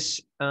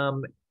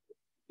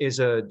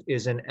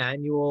an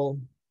annual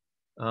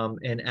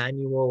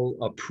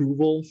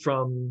approval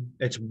from,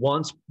 it's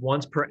once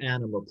per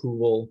annum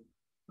approval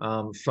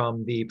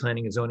from the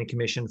Planning and Zoning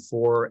Commission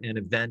for an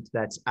event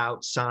that's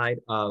outside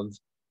of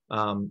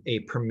a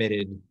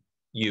permitted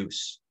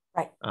use.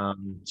 Right.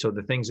 So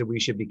the things that we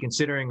should be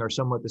considering are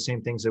somewhat the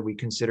same things that we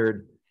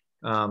considered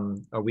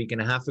a week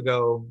and a half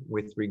ago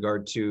with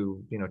regard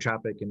to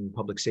traffic and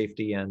public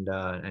safety and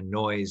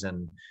noise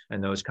and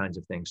those kinds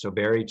of things. So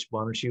Barry,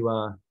 why don't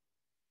you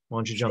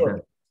jump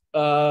in?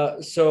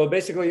 So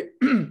basically,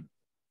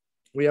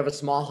 we have a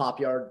small hop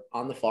yard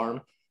on the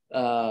farm.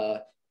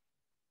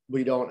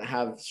 We don't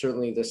have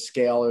certainly the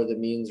scale or the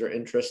means or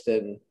interest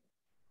in.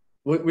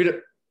 We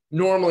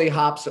normally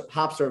hops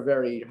are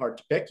very hard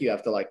to pick. You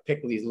have to like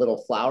pick these little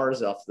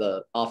flowers off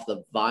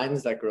the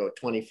vines that grow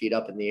 20 feet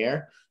up in the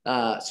air.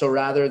 So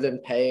rather than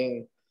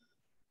paying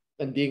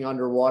and being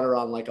underwater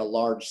on like a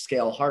large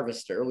scale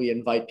harvester, we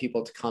invite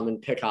people to come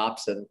and pick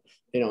hops and,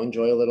 you know,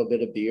 enjoy a little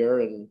bit of beer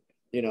and,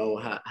 you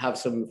know, have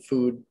some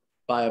food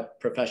by a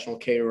professional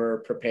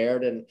caterer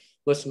prepared and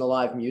listen to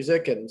live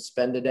music and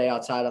spend a day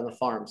outside on the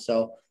farm.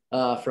 So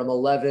from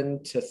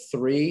 11 to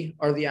 3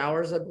 are the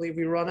hours I believe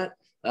we run it.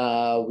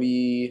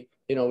 We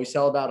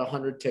sell about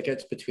 100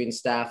 tickets between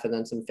staff and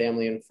then some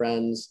family and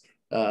friends.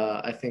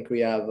 I think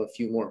we have a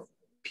few more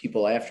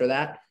people after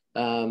that.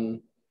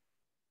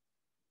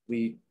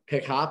 We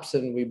pick hops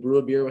and we brew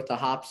a beer with the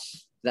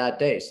hops that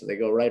day. So they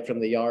go right from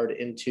the yard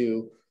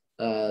into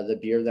the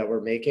beer that we're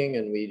making,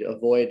 and we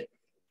avoid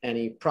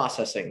any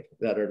processing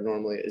that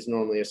is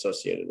normally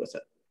associated with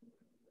it.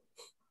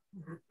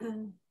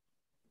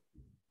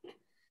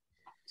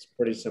 It's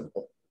pretty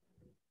simple.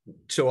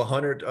 So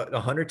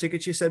 100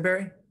 tickets, you said,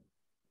 Barry?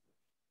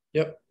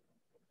 Yep.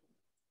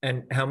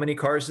 And how many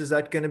cars is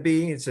that going to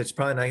be? It's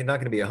probably not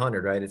going to be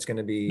 100, right? It's going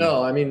to be.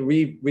 No, I mean,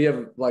 we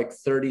have like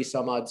 30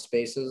 some odd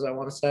spaces, I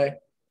want to say.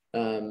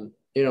 You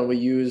know, we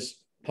use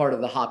part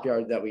of the hop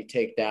yard that we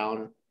take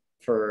down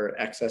for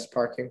excess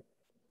parking.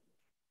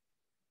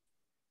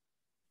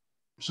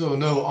 So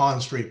no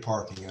on-street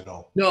parking at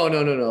all? No.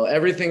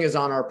 Everything is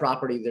on our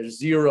property. There's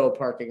 0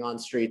 parking on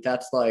street.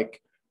 That's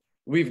like,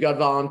 we've got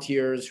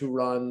volunteers who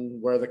run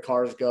where the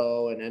cars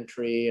go and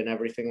entry and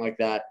everything like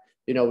that.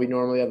 You know, we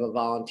normally have a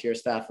volunteer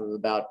staff of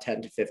about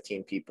 10 to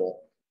 15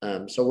 people.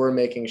 So we're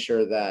making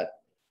sure that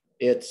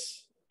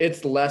it's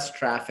less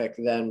traffic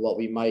than what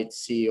we might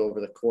see over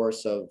the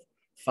course of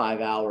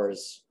 5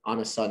 hours on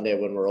a Sunday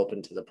when we're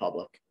open to the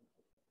public.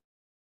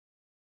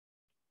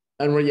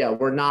 And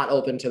we're not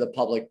open to the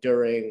public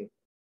during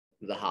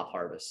the hop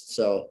harvest.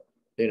 So,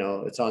 you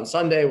know, it's on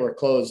Sunday, we're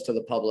closed to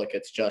the public.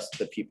 It's just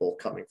the people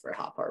coming for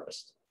hop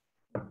harvest.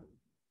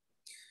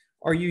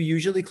 Are you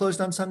usually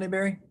closed on Sunday,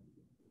 Barry?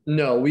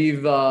 No,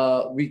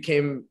 we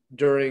came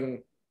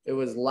during, it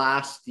was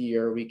last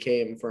year, we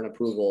came for an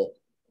approval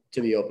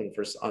to be open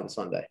on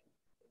Sunday.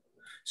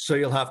 So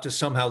you'll have to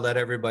somehow let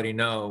everybody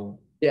know.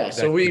 Yeah,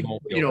 so we,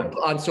 you know,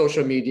 on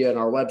social media and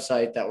our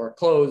website that we're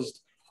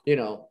closed, you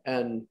know,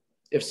 and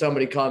if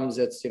somebody comes,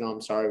 it's, you know,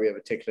 I'm sorry, we have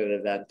a ticketed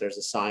event. There's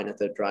a sign at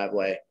the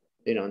driveway,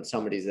 you know, and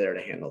somebody's there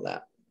to handle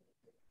that.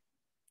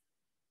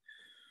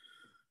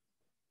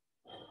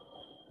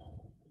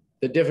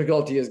 The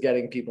difficulty is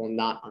getting people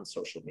not on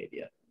social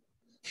media.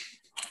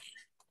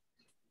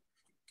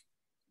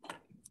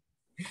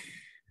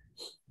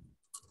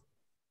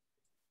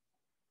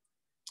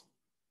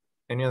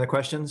 Any other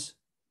questions?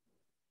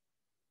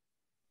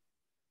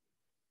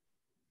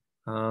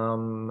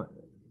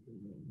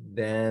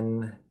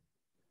 Then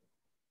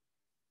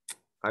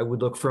I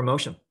would look for a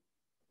motion.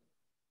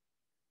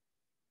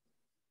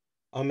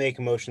 I'll make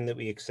a motion that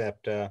we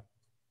accept the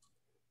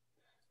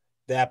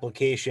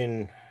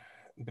application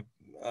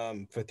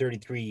for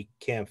 33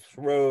 Camps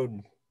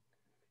Road,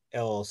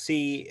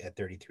 LLC at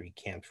 33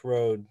 Camps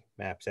Road,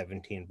 map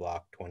 17,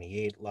 block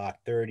 28, lot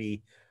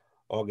 30,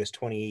 August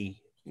 29th,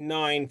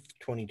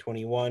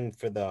 2021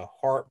 for the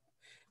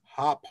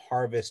Hop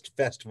Harvest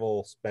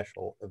Festival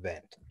special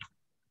event.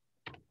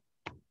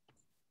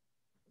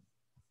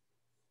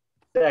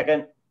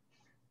 Second.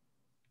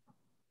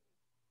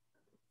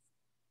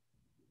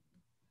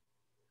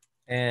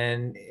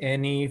 And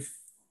any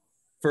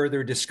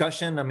further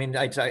discussion? I mean,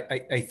 I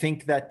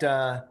think that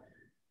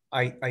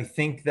I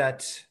think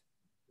that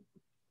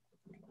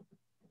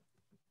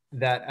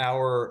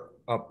our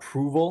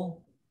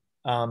approval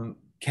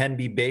can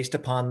be based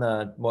upon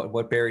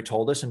what Barry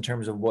told us in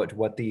terms of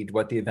what the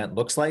event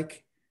looks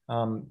like.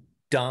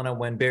 Donna,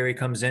 when Barry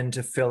comes in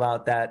to fill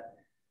out that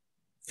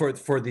for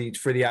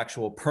the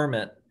actual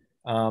permit,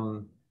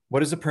 what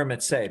does the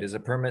permit say? Does the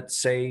permit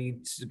say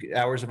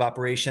hours of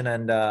operation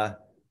and a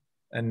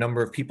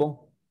number of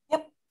people?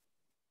 Yep.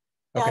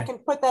 Yeah, Okay. I can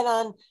put that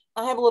on.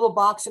 I have a little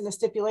box in the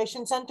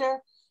stipulation center,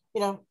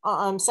 you know,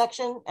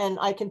 section, and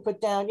I can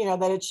put down, you know,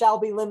 that it shall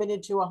be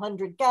limited to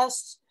 100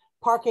 guests,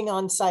 parking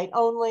on site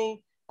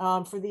only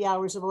for the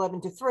hours of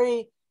 11 to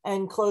 3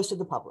 and closed to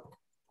the public.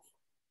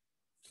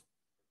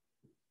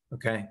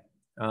 Okay.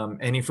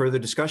 Any further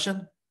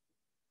discussion?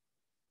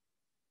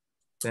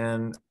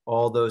 Then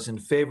all those in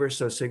favor,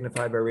 so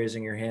signify by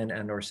raising your hand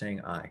and or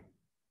saying aye.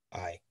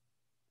 Aye.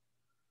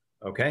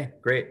 Okay,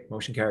 great.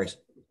 Motion carries.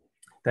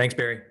 Thanks,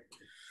 Barry.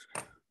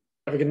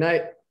 Have a good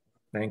night.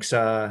 Thanks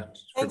for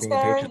Thanks,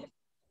 being Barry. patient.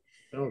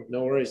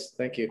 No worries.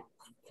 Thank you.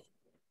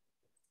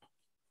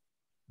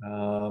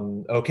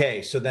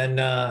 Okay, so then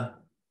I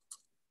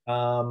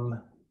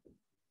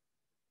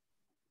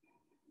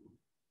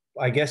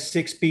guess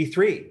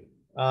 6B3.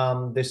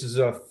 This is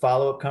a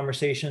follow-up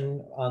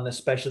conversation on the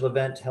special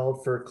event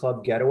held for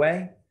Club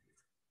Getaway.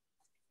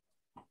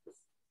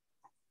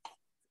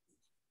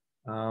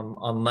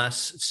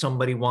 Unless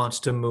somebody wants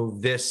to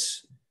move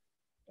this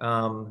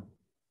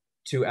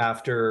to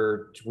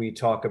after we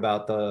talk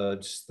about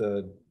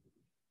the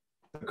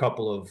a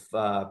couple of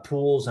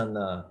pools and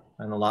the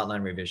lot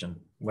line revision.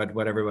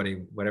 Whatever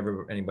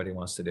anybody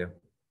wants to do.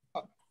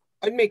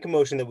 I'd make a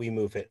motion that we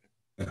move it.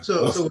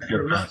 So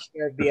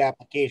Share the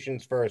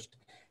applications first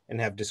and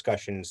have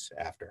discussions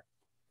after.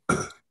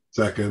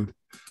 Second.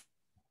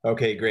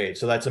 Okay, great.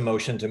 So that's a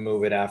motion to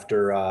move it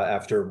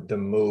after the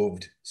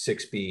moved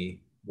 6B1.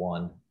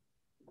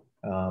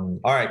 All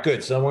right,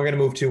 good. So we're going to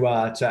move to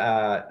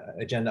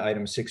agenda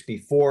item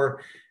 6B4,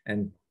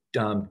 and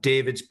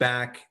David's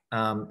back,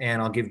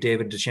 and I'll give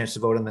David a chance to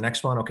vote on the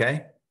next one.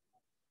 Okay.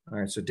 All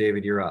right. So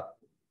David, you're up.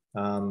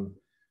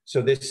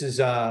 So this is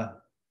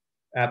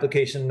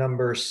application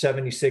number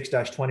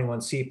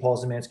 76-21C,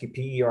 Paul Zemansky,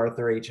 PE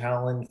Arthur H.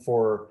 Howland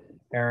for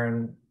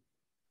Aaron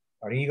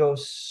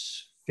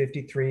Arigos,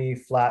 53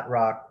 Flat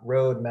Rock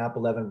Road, map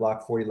 11,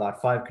 block 40, lot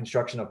 5,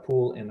 construction of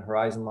pool in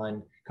Horizon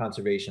Line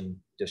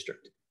Conservation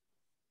District.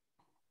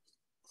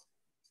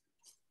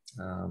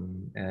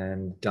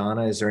 And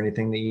Donna, is there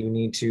anything that you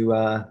need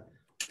to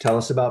tell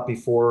us about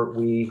before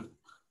we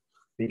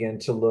begin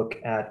to look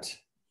at,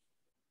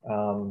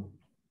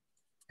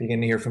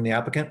 begin to hear from the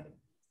applicant?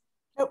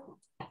 Nope.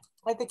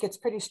 I think it's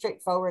pretty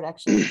straightforward,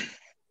 actually.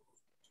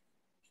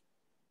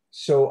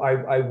 So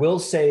I will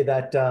say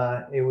that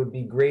it would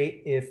be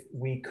great if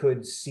we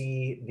could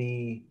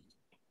see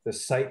the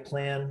site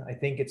plan. I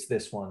think it's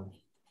this one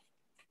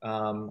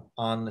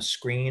on the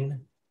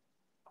screen.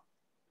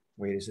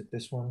 Wait, is it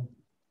this one?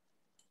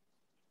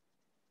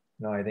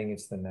 No, I think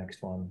it's the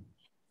next one.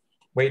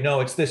 Wait, no,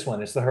 it's this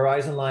one. It's the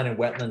Horizon Line and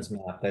Wetlands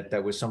map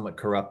that was somewhat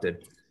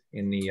corrupted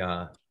in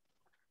the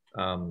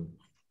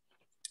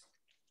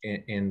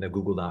in the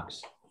Google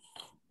Docs.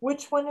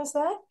 Which one is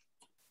that?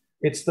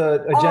 It's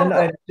the agenda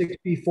item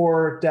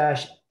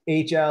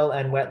 64-HL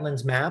and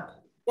wetlands map.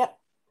 Yep.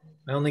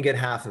 I only get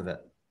half of it.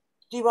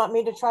 Do you want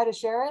me to try to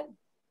share it?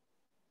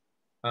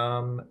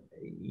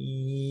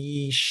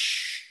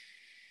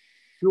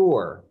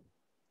 Sure.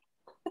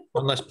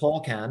 Unless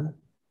Paul can.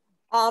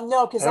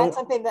 No, because that's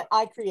something that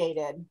I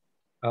created.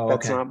 Oh,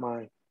 that's okay. not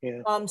mine.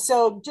 Yeah.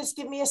 So just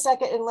give me a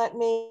second and let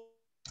me.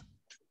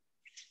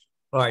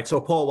 All right.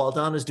 So Paul, while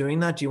Donna's doing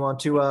that, do you want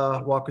to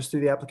walk us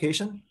through the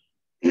application?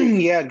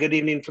 Yeah, good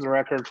evening. For the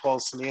record, Paul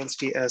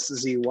Zemansky,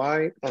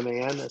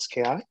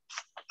 SZYMANSKI.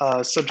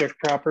 Subject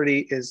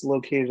property is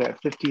located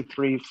at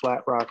 53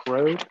 Flat Rock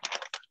Road.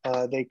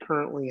 They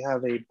currently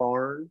have a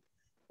barn.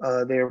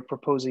 They are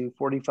proposing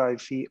 45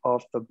 feet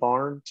off the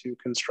barn to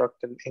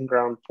construct an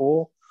in-ground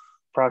pool,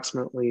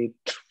 approximately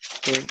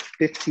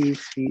 50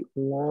 feet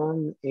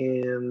long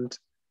and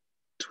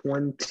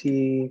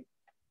 20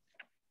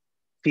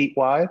 feet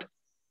wide.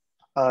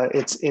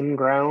 It's in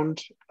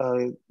ground,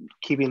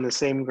 keeping the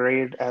same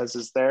grade as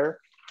is there.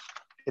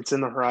 It's in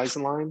the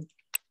horizon line.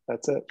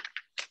 That's it.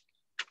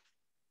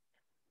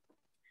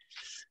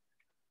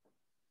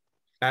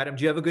 Adam,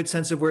 do you have a good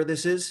sense of where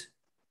this is?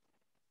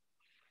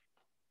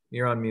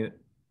 You're on mute.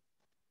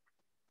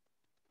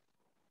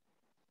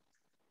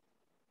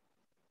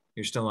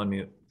 You're still on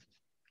mute.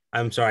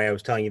 I'm sorry. I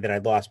was telling you that I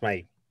lost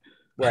my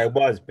where I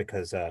was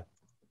because the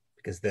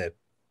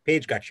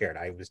page got shared.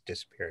 I was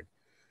disappeared.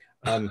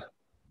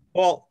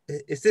 Well,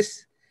 is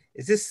this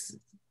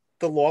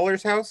the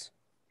Lawler's house?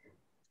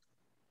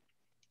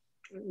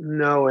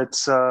 No,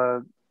 it's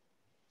Aaron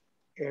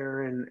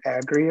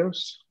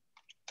Agrios.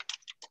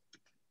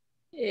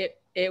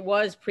 It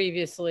was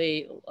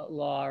previously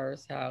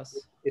Lawler's house.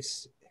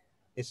 It's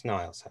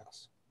Niall's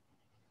house.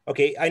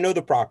 Okay, I know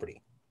the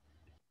property.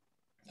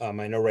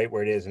 I know right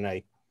where it is, and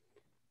I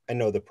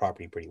know the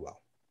property pretty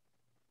well.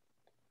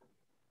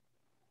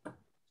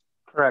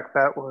 Correct.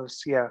 That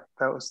was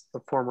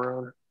the former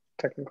owner,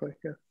 technically.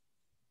 Yeah.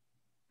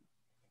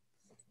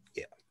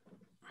 Yeah.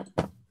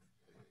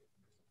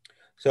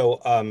 So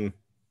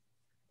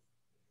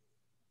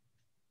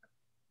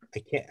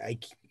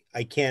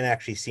I can't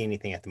actually see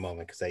anything at the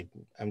moment because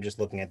I'm just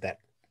looking at that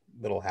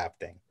little half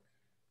thing.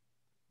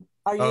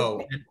 Are you?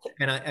 Oh,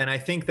 and I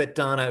think that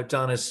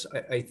Donna's,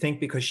 I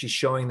think because she's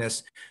showing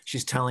this,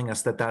 she's telling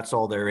us that that's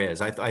all there is.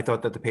 I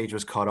thought that the page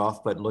was cut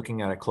off, but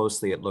looking at it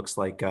closely, it looks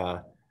like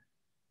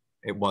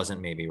it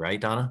wasn't, maybe,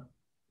 right, Donna?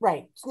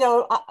 Right.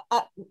 No,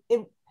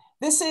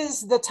 this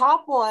is the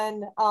top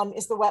one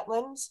is the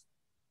wetlands.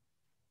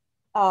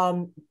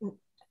 I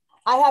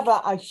have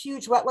a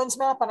huge wetlands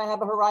map and I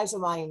have a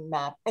horizon line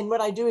map. And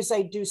what I do is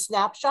I do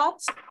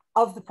snapshots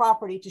of the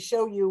property to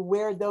show you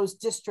where those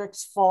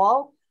districts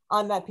fall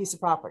on that piece of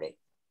property.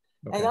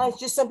 Okay. And that's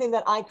just something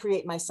that I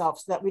create myself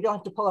so that we don't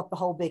have to pull up the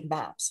whole big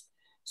maps.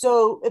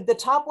 So the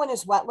top one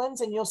is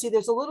wetlands, and you'll see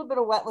there's a little bit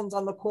of wetlands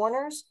on the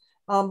corners,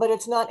 but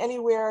it's not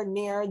anywhere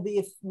near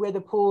where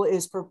the pool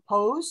is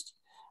proposed.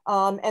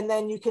 And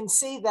then you can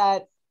see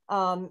that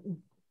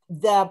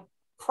the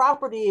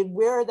property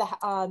where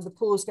the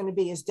pool is going to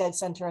be is dead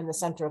center in the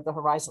center of the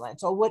horizon line.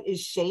 So what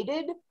is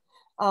shaded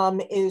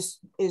is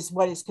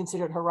what is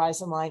considered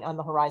horizon line on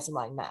the horizon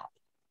line map.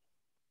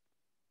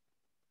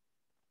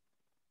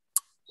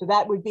 So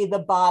that would be the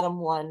bottom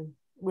one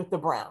with the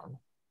brown.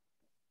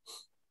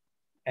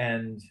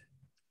 And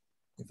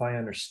if I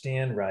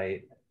understand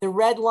right, The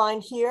red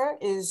line here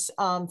is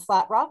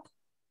Flat Rock.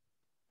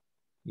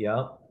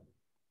 Yeah.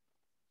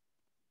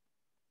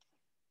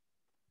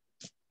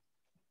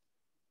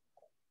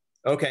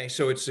 Okay,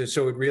 so it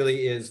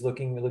really is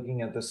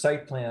looking at the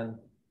site plan.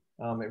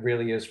 It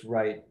really is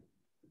right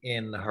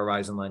in the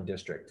Horizon Line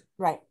district.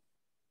 Right.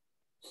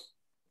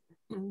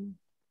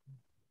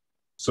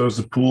 So is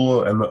the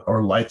pool and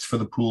or lights for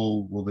the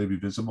pool, will they be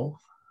visible?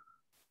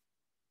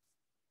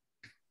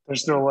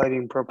 There's no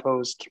lighting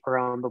proposed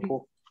around the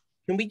pool.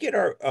 Can we get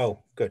our,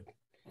 oh, good.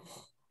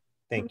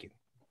 Thank you.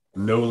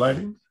 No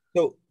lighting?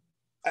 So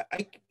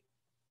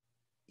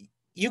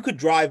you could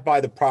drive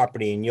by the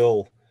property and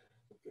you'll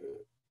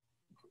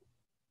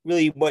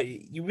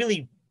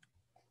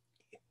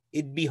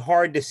it'd be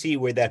hard to see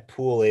where that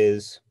pool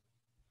is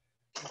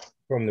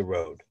from the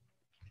road.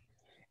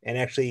 And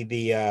actually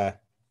there's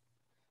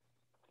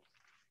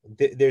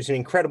an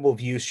incredible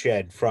view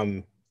shed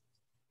from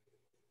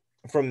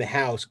the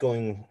house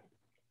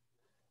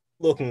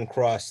looking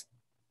across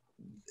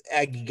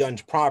Aggie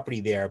Gunn's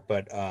property there,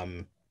 but let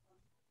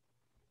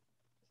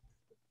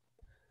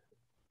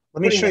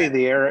me show you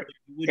the aerial.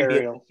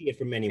 See it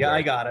from anywhere. Yeah,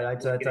 I got it.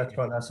 That's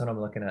what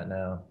I'm looking at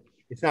now.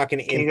 It's not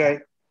going to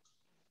impact.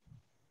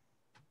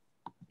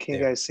 Can you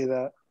guys see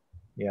that?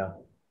 Yeah.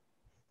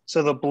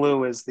 So the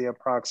blue is the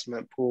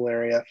approximate pool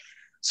area.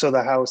 So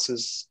the house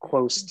is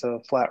close to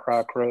Flat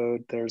Rock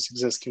Road. There's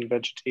existing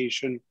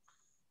vegetation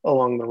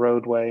along the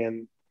roadway,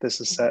 and this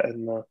is set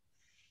in the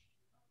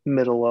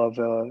middle of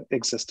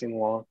existing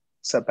lawn,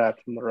 set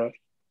back from the road.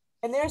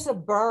 And there's a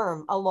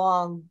berm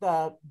along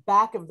the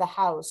back of the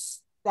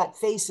house that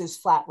faces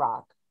Flat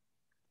Rock.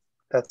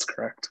 That's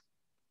correct.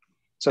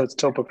 So it's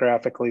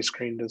topographically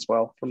screened as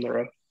well from the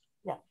road.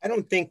 Yeah. I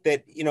don't think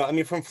that, I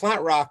mean, from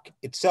Flat Rock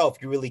itself,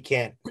 you really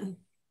can't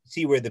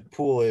see where the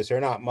pool is,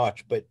 or not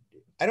much, but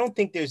I don't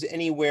think there's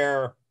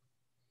anywhere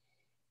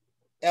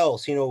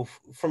else,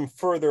 from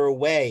further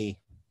away.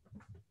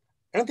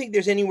 I don't think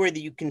there's anywhere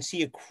that you can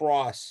see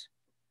across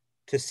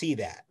to see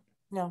that.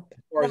 No. As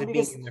far as it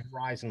being in the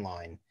horizon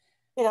line.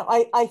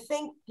 I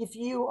think if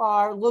you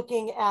are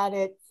looking at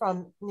it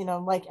from,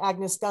 like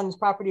Agnes Gunn's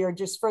property or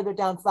just further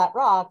down Flat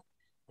Rock,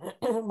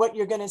 what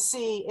you're going to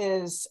see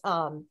is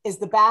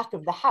the back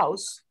of the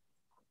house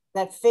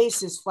that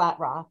faces Flat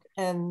Rock.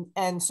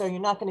 And so you're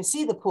not going to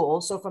see the pool.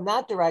 So from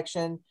that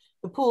direction,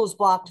 the pool is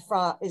blocked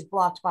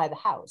by the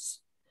house.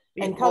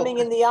 And coming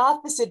in the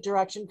opposite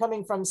direction,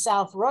 coming from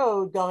South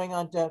Road, going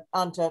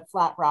onto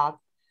Flat Rock,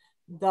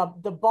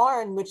 the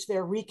barn, which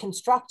they're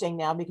reconstructing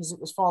now because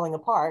it was falling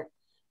apart,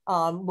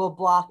 will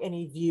block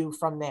any view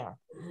from there.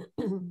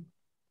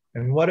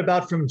 And what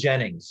about from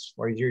Jennings,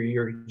 where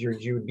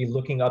you would be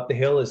looking up the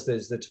hill? Is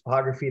the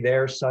topography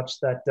there such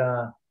that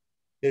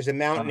there's a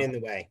mountain in the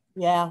way?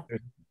 Yeah,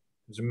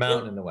 there's a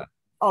mountain in the way.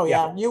 Oh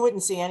yeah, you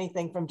wouldn't see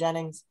anything from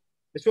Jennings.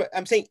 That's what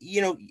I'm saying.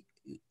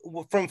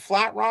 From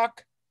Flat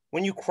Rock,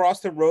 when you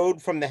cross the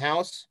road from the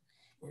house,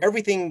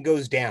 everything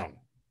goes down.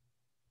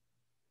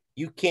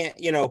 You can't,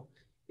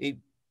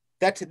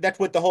 that's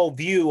what the whole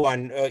view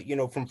on,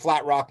 from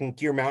Flat Rock and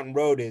Deer Mountain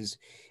Road is.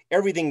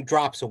 Everything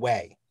drops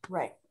away.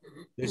 Right.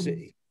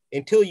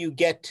 Until you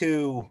get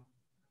to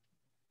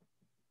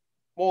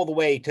all the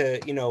way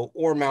to,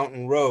 Ore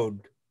Mountain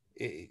Road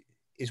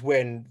is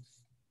when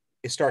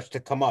it starts to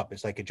come up.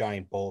 It's like a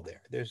giant bowl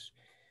there. There's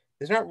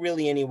not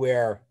really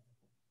anywhere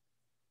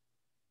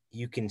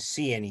you can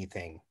see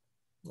anything.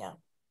 Yeah.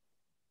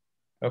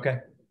 Okay.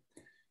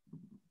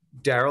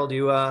 Daryl, do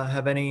you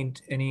have any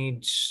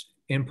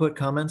input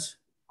comments?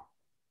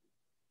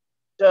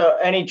 So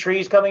any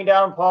trees coming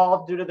down,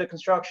 Paul, due to the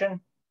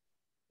construction?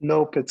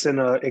 Nope, it's in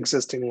an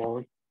existing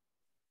lawn.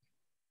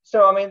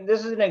 So, I mean,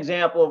 this is an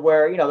example of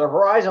where, the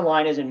horizon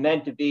line isn't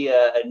meant to be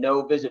a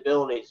no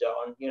visibility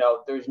zone.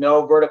 There's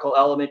no vertical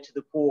element to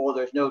the pool.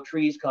 There's no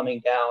trees coming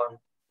down.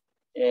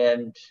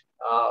 And,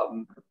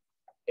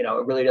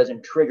 it really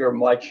doesn't trigger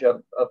much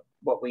of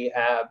what we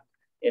have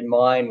in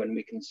mind when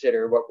we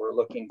consider what we're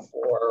looking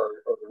for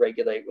or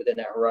regulate within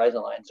that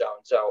horizon line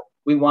zone. So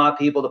we want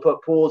people to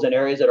put pools in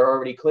areas that are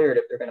already cleared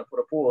if they're going to put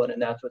a pool in,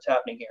 and that's what's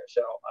happening here.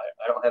 So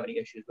I don't have any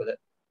issues with it.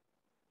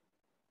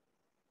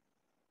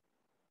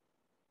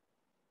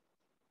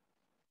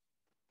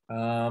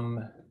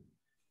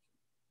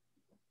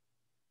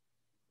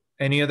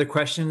 Any other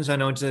questions? I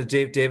know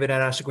David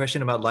had asked a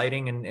question about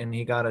lighting, and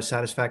he got a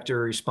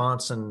satisfactory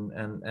response,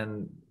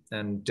 and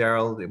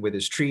Daryl with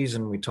his trees,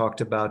 and we talked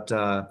about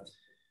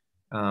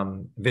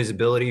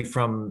visibility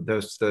from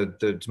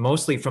the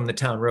mostly from the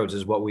town roads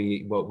is what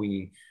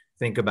we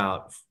think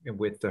about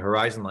with the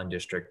Horizon Line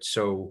district.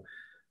 So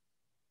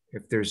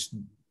if there's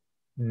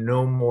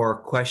no more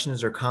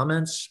questions or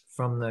comments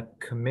from the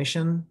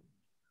commission.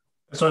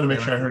 I just wanted to make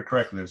sure I heard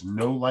correctly. There's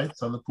no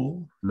lights on the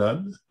pool?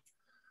 None?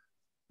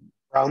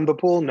 Around the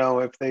pool? No.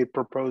 If they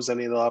propose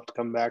any, they'll have to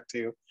come back to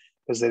you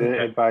because they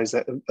didn't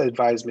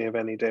advise me of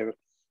any, David.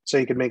 So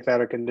you can make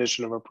that a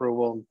condition of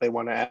approval. If they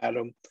want to add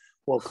them,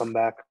 we'll come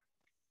back.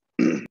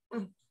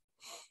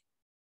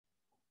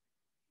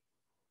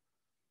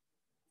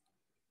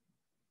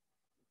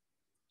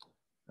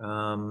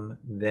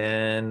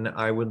 Then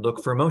I would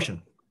look for a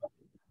motion.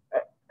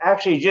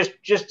 Actually,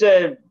 just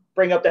to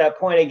bring up that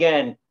point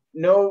again,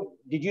 no,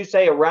 did you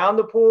say around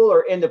the pool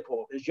or in the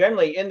pool? Because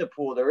generally in the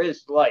pool there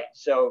is light.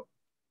 So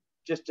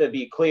just to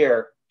be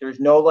clear, there's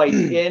no lights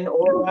in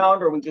or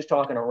around, or are we just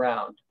talking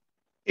around?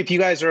 If you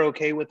guys are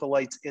okay with the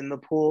lights in the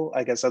pool,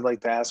 I guess I'd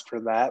like to ask for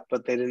that,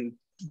 but they didn't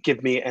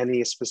give me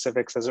any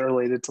specifics as it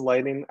related to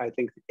lighting. I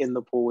think in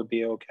the pool would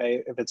be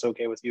okay if it's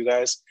okay with you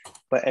guys,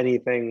 but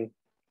anything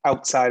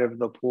outside of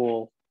the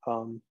pool,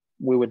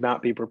 we would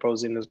not be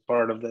proposing as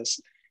part of this,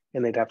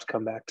 and they'd have to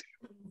come back to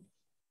you.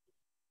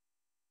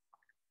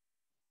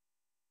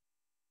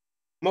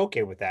 I'm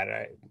okay with that.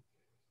 I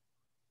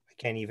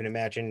can't even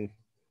imagine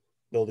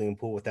building a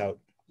pool without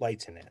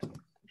lights in it. I'm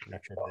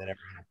not sure if that ever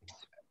happens.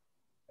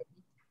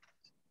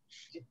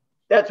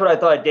 That's what I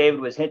thought David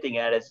was hinting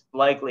at. Is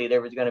likely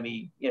there was going to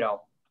be, you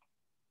know,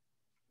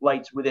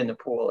 lights within the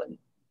pool, and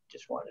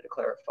just wanted to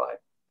clarify.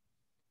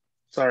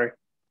 Sorry.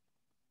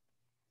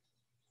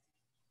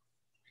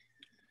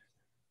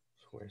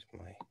 Where's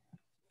my?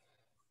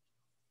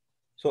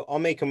 So I'll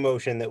make a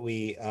motion that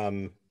we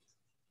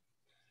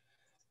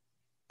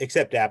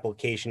accept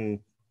application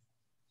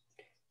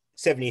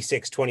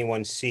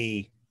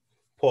 7621C,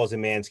 Paul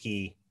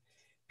Zemansky,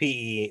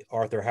 PE,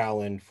 Arthur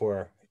Howland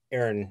for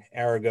Aaron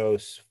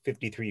Aragos,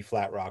 53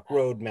 Flat Rock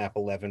Road, map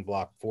 11,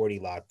 block 40,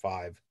 lot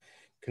 5,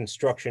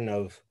 construction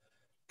of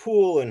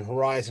pool and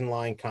horizon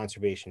line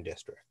conservation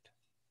district.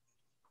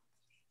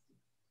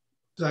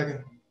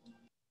 Second.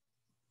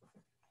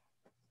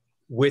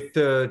 With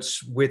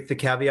the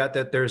caveat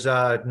that there's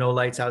no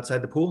lights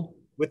outside the pool?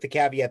 With the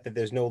caveat that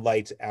there's no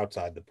lights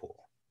outside the pool.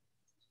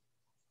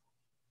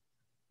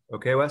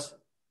 Okay, Wes?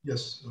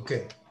 Yes,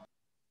 okay.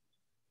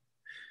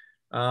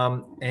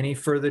 Any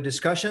further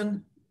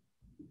discussion?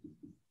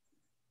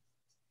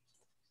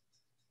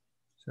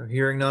 So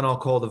hearing none, I'll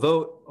call the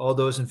vote. All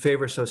those in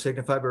favor, so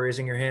signify by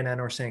raising your hand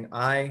and or saying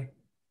aye.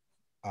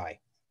 Aye.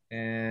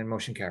 And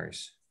motion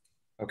carries.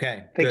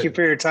 Okay. Thank you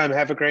for your time.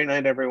 Have a great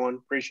night, everyone.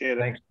 Appreciate it.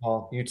 Thanks,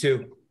 Paul. You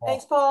too.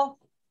 Thanks, Paul.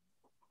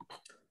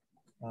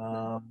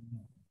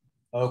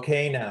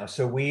 Okay, now,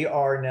 so we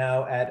are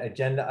now at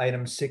agenda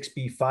item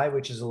 6B5,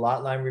 which is a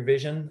lot line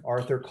revision.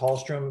 Arthur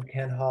Kallstrom,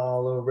 Kent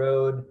Hollow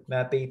Road,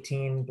 map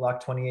 18,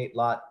 block 28,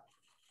 lot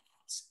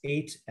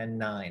 8 and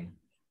 9.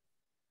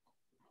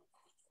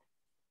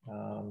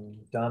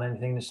 Don,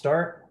 anything to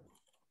start?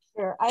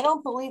 Sure. I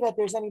don't believe that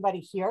there's anybody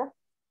here,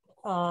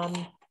 but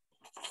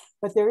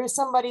there is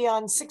somebody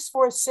on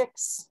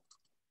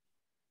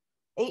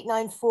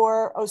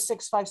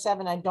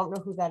 646-894-0657. I don't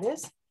know who that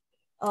is.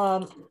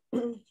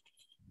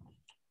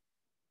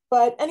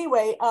 But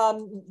anyway,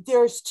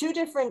 there's two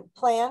different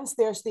plans.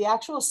 There's the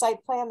actual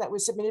site plan that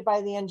was submitted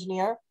by the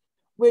engineer,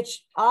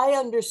 which I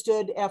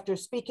understood after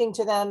speaking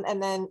to them,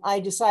 and then I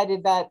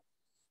decided that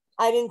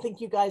I didn't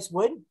think you guys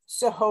would.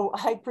 So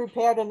I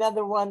prepared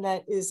another one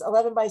that is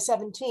 11 by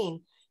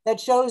 17 that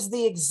shows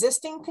the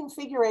existing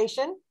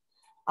configuration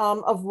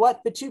of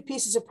what the two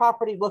pieces of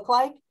property look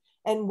like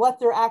and what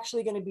they're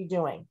actually going to be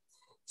doing.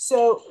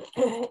 So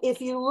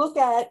if you look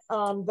at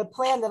the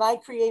plan that I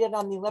created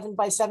on the 11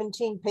 by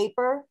 17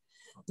 paper,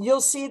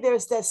 you'll see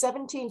there's the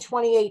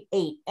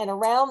 1728-8, and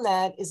around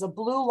that is a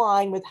blue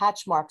line with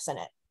hatch marks in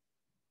it.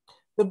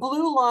 The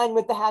blue line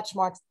with the hatch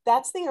marks,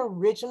 that's the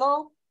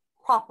original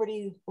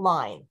property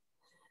line.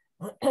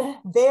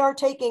 They are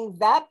taking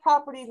that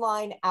property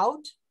line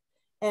out,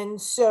 and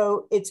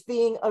so it's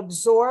being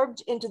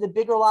absorbed into the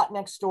bigger lot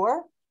next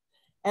door.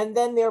 And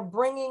then they're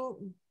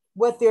bringing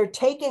what they're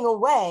taking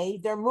away,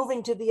 they're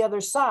moving to the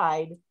other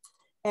side,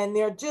 and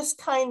they're just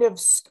kind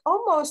of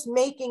almost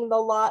making the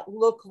lot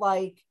look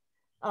like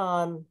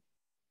a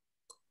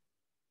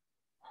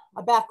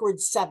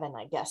backwards 7,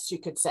 I guess you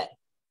could say.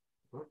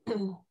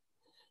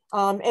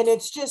 And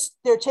it's just,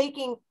 they're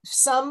taking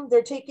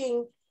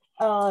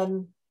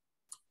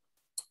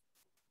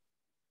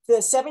the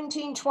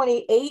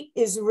 1728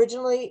 is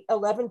originally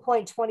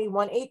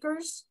 11.21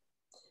 acres.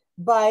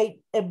 By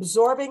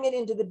absorbing it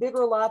into the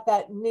bigger lot,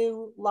 that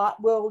new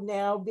lot will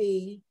now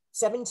be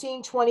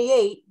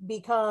 1728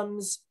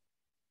 becomes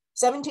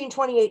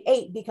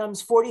 1728.8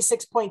 becomes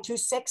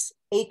 46.26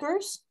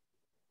 acres.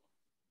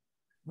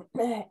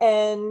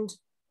 And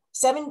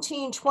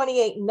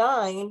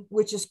 1728.9,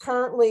 which is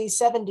currently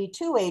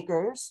 72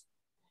 acres,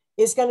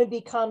 is going to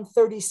become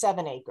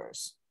 37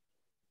 acres.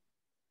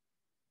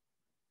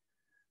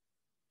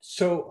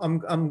 So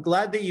I'm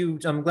glad that you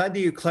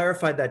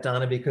clarified that,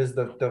 Donna, because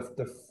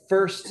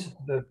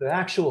the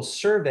actual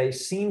survey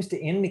seems to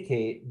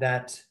indicate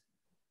that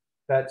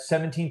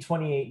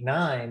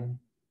 1728.9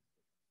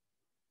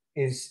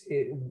 is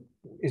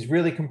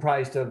really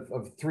comprised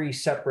of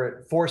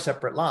four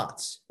separate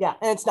lots. Yeah,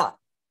 and it's not.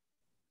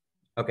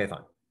 Okay,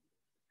 fine.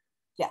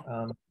 Yeah.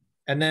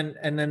 And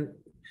then.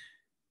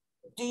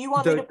 Do you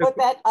want me to put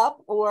that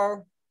up,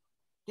 or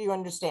do you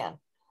understand?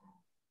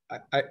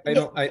 I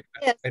don't.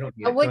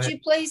 Would you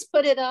please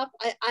put it up?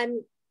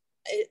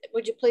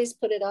 Would you please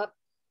put it up?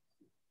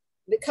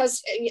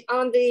 Because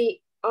on the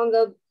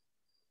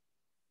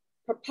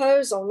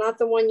proposal, not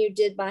the one you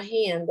did by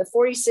hand. The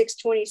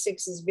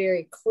 4626 is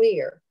very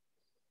clear.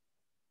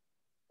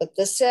 But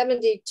the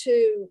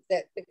 72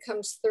 that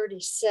becomes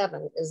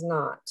 37 is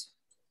not,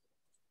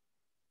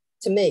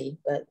 to me,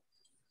 but.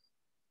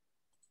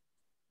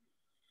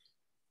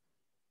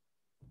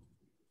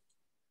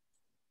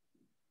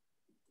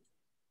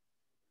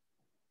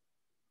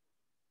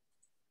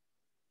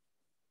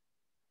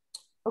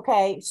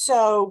 Okay,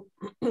 so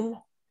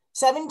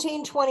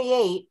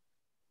 1728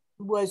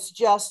 was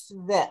just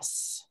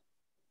this.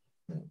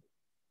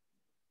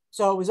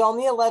 So it was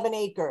only 11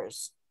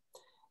 acres.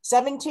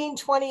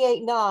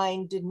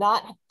 1728-9 did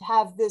not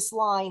have this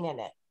line in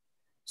it.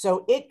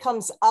 So it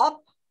comes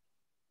up,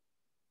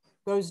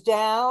 goes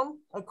down,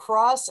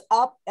 across,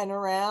 up and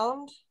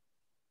around,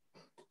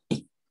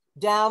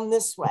 down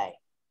this way.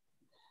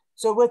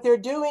 So what they're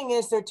doing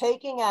is they're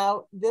taking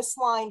out this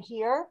line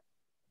here,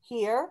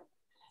 here,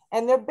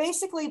 and they're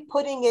basically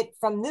putting it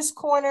from this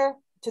corner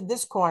to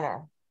this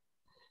corner.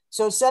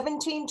 So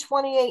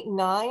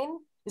 1728-9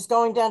 is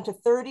going down to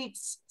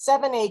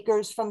 37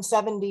 acres from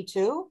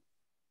 72.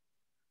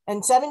 And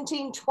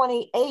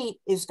 1728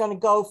 is going to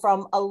go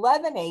from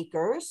 11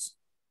 acres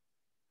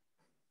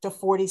to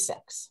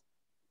 46.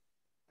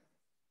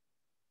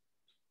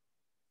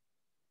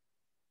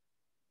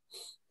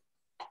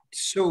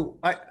 So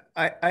I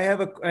have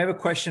a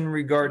question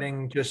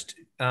regarding just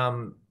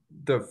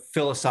the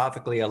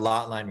philosophically a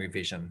lot line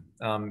revision.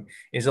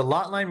 Is a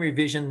lot line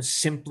revision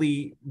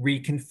simply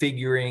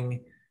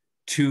reconfiguring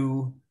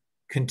two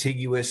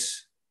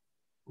contiguous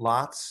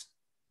lots?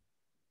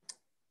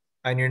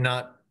 And you're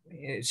not,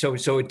 so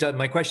it does,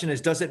 my question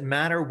is, does it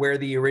matter where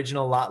the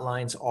original lot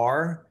lines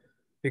are?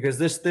 Because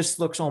this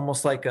looks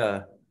almost like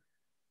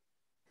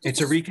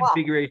it's a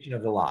reconfiguration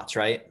of the lots,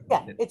 right?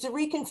 Yeah, it's a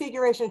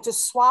reconfiguration. It's a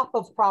swap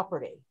of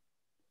property.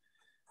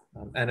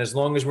 And as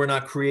long as we're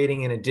not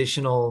creating an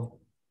additional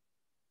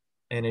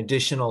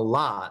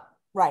lot,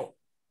 right,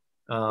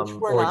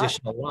 or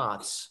additional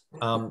lots,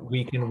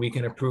 we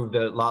can approve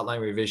the lot line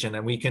revision,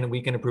 and we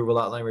can approve a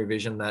lot line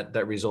revision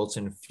that results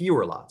in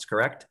fewer lots.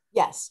 Correct?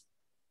 Yes.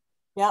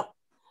 Yep.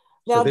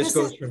 Now so this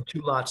goes from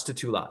 2 lots to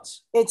 2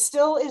 lots. It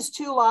still is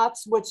 2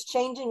 lots. What's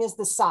changing is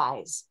the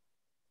size.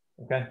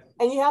 Okay.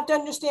 And you have to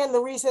understand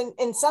the reason,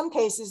 in some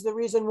cases, the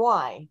reason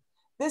why.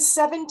 This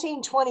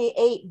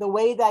 1728, the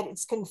way that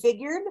it's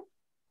configured,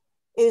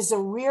 is a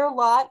rear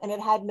lot and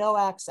it had no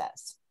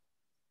access.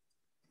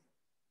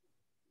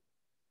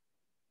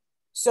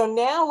 So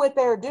now what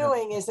they're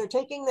doing is they're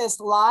taking this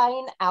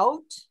line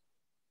out,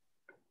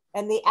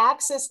 and the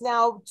access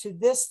now to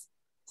this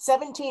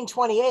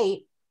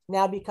 1728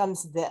 now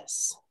becomes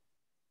this.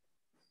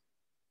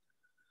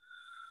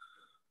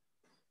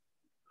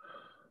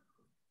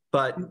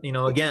 But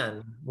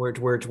again, we're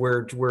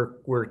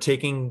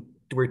taking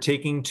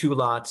 2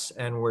 lots,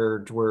 and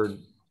we're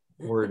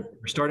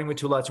starting with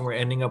 2 lots, and we're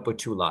ending up with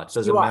 2 lots.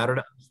 Does it matter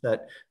to us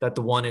that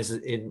the one is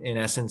in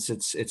essence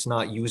it's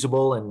not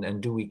usable,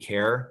 and do we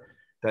care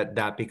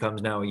that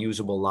becomes now a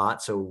usable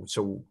lot? So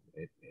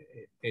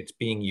it's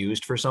being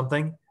used for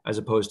something as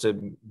opposed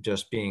to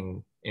just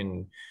being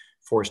in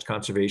forced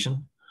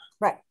conservation.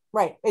 Right.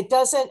 It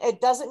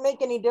doesn't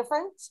make any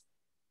difference.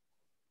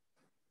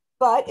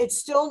 But it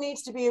still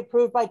needs to be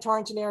approved by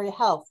Torrington Area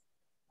Health,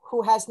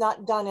 who has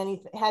not done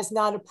anything, has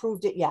not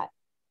approved it yet.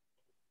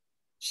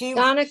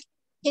 Donna,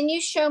 can you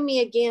show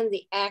me again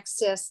the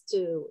access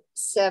to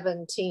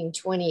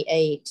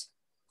 1728?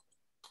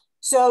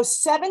 So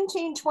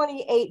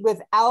 1728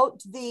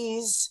 without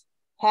these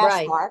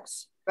hash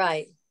marks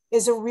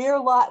is a rear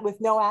lot with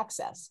no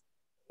access.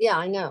 Yeah,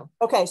 I know.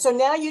 Okay, so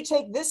now you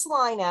take this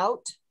line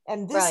out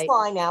and this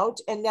line out,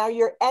 and now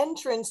your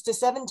entrance to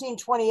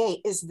 1728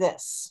 is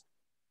this.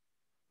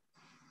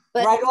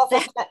 But right off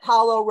of that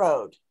Hollow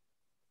Road.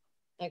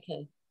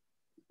 Okay.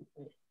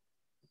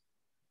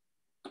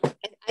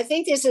 I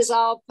think this is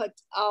all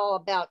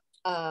about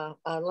a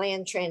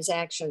land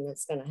transaction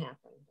that's going to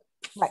happen.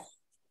 Right.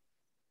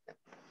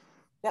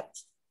 Yep.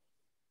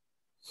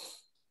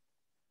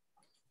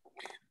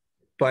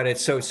 But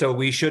it's so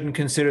we shouldn't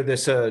consider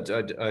this a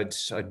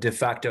de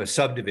facto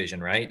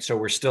subdivision, right? So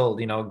we're still,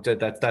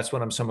 that's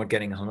what I'm somewhat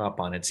getting hung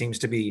up on. It seems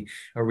to be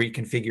a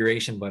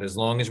reconfiguration, but as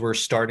long as we're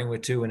starting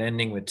with 2 and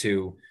ending with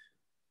 2,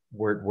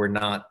 we're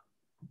not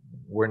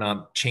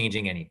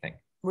changing anything.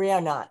 We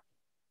are not.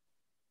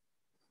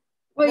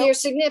 Well, you're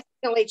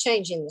significantly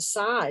changing the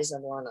size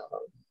of one of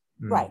them.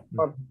 Right.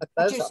 Or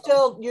but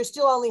you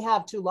still only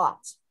have 2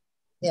 lots.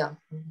 Yeah.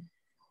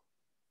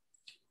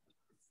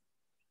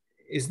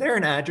 Is there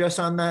an address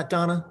on that,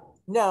 Donna?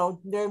 No,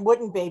 there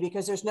wouldn't be,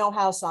 because there's no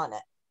house on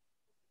it.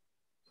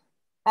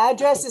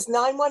 Addresses,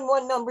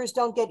 911 numbers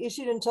don't get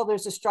issued until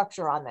there's a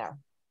structure on there.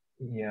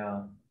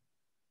 Yeah.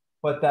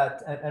 But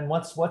that, and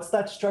what's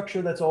that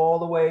structure that's all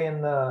the way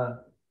in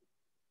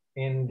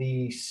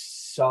the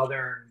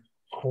southern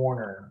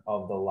corner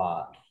of the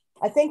lot?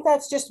 I think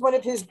that's just one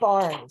of his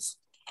barns.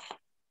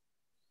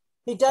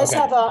 He does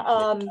have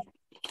a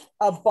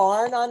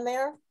barn on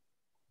there.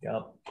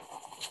 Yep.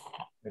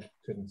 I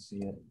couldn't see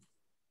it.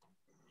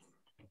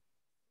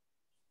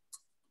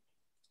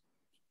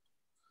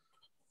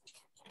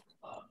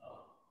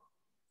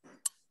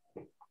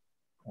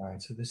 All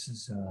right, so this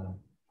is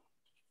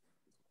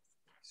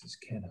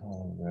Kent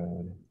Hollow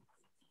Road.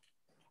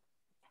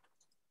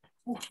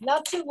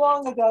 Not too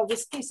long ago,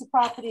 this piece of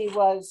property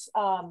was,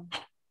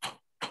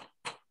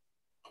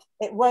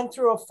 it went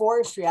through a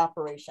forestry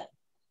operation.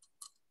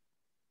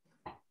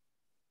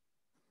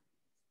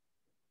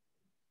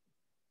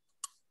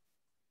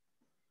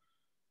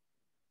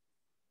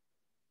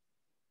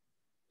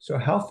 So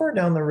how far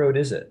down the road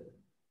is it?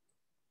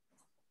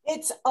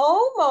 It's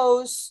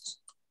almost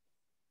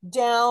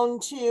down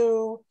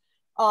to,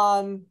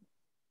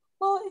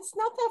 well, it's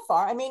not that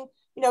far. I mean,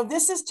 you know,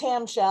 this is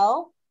Tam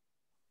Shell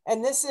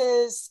and this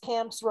is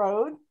Camps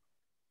Road.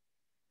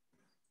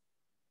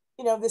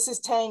 You know, this is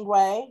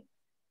Tangway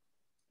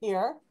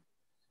here.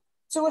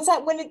 So it's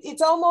that when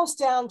it's almost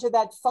down to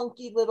that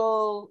funky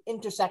little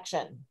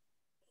intersection.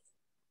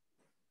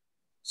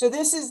 So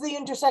this is the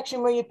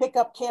intersection where you pick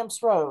up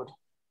Camps Road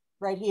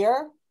right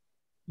here.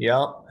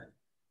 Yep.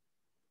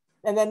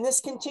 And then this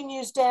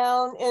continues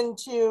down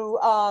into,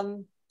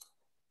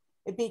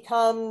 it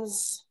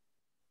becomes,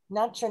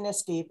 not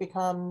Chernisky, it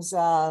becomes,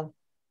 oh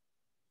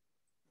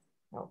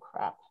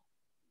crap.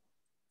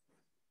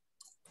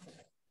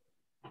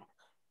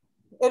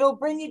 It'll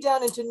bring you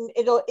down into,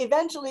 it'll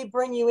eventually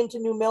bring you into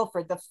New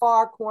Milford, the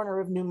far corner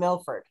of New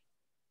Milford.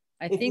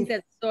 I think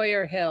that's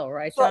Sawyer Hill,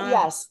 right, So, John?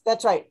 yes,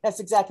 that's right. That's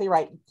exactly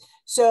right.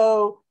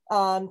 So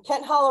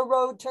Kent Hollow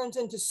Road turns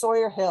into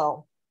Sawyer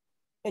Hill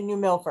in New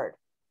Milford.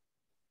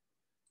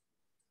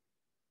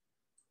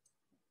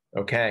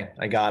 Okay,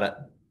 I got it.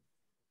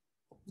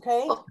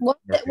 Okay.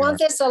 Won't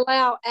this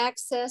allow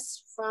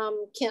access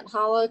from Kent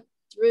Hollow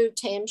through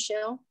Tam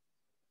Shell?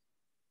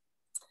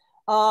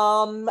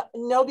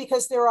 No,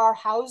 because there are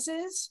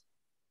houses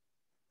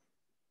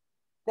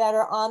that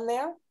are on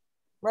there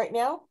right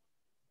now.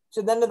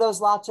 So none of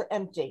those lots are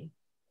empty.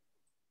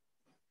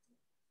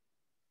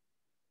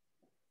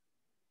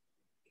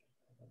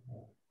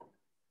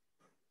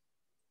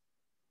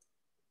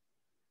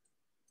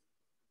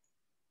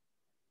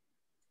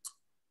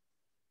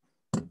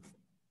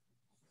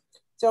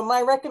 So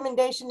my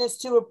recommendation is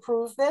to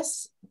approve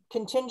this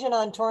contingent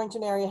on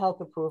Torrington Area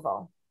Health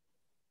approval.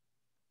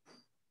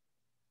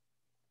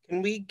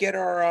 Can we get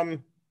our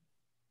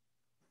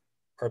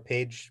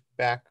page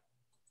back?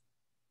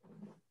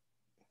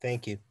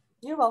 Thank you.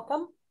 You're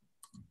welcome.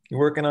 You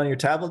working on your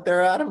tablet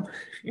there, Adam?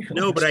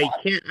 No, but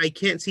I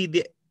can't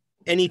see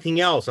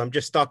anything else. I'm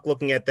just stuck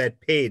looking at that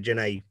page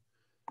and I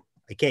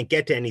can't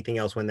get to anything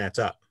else when that's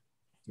up.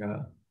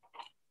 Yeah.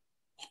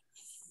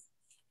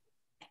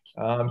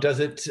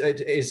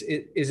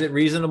 Is it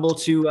reasonable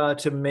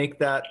to make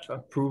that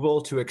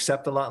approval to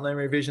accept the lot line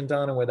revision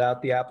done and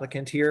without the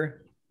applicant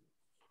here?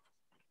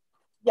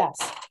 Yes.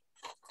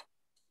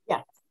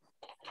 Yeah.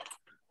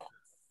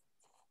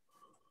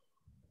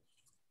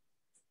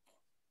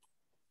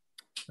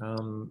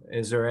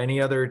 Is there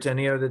any other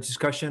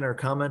discussion or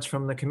comments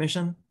from the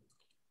commission?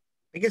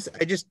 I guess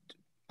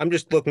I'm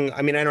just looking.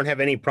 I mean, I don't have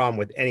any problem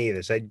with any of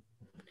this. I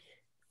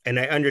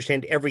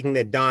understand everything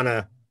that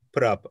Donna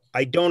put up.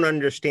 I don't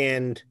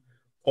understand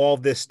all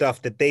this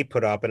stuff that they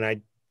put up,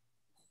 and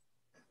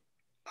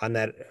on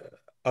that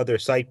other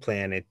site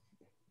plan,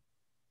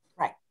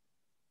 right.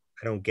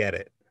 I don't get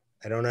it.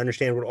 I don't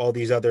understand what all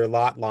these other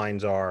lot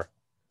lines are.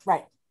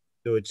 Right.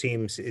 So it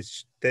seems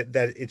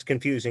that it's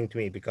confusing to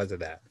me because of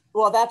that.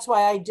 Well, that's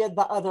why I did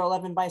the other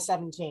 11 by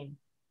 17.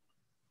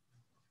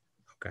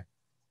 Okay.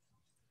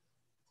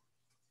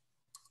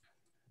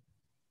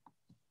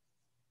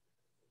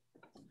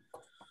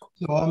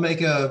 So I'll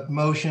make a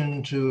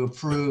motion to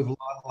approve lot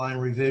line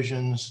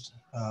revisions,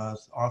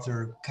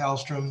 Arthur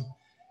Kallstrom,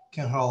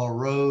 Kent Hollow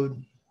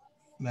Road,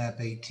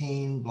 map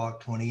 18, block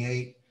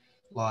 28,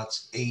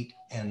 lots 8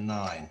 and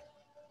 9,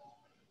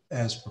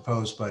 as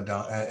proposed by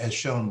Don, as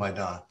shown by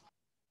Don.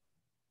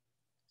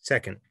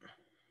 Second.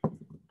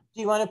 Do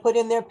you want to put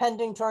in there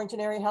pending Torrington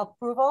Area Health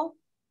approval?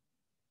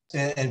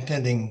 And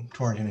pending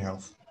Torrington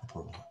Health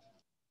approval.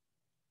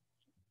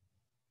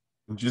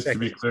 And just to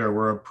be clear,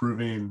 we're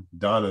approving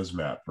Donna's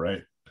map,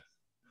 right?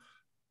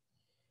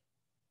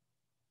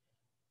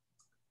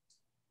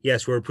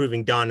 Yes, we're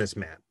approving Donna's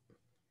map.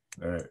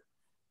 All right.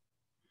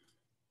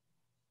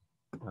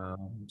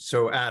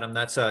 So Adam,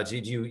 that's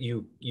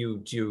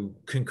you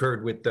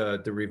concurred with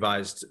the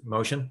revised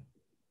motion?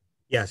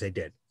 Yes, I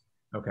did.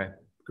 Okay,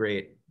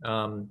 great.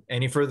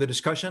 Any further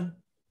discussion?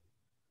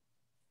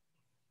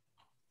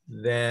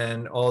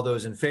 Then all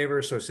those in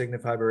favor, so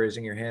signify by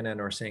raising your hand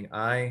and or saying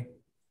aye.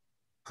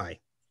 Aye.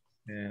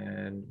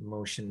 And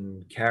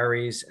motion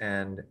carries.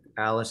 And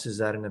Alice, is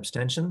that an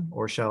abstention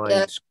or shall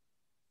Yeah. I?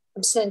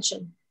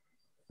 Abstention.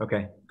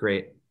 Okay,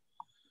 great.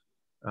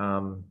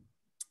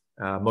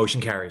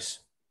 Motion carries.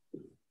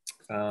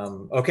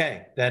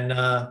 Okay,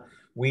 then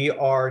we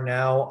are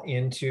now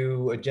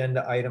into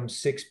agenda item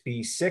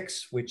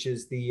 6B6, which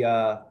is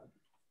the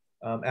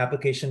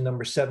application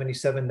number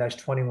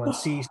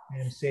 77-21C,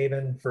 Sam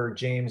Sabin for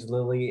James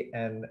Lilly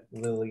and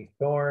Lily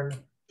Thorne,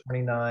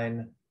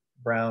 29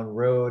 Brown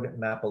Road,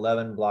 map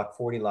 11, block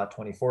 40, lot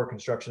 24,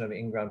 construction of an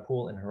in-ground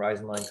pool in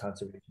Horizon Line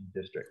Conservation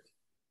District.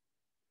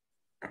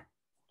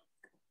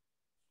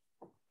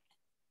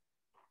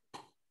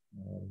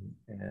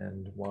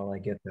 And while I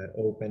get that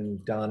open,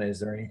 Donna,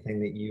 is there anything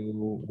that you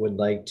would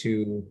like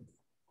to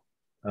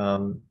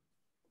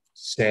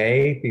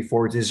say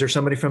before? Is there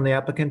somebody from the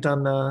applicant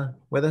on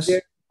with us? Yeah.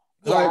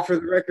 Hi, for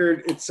the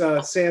record, it's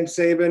Sam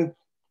Sabin.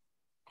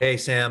 Hey,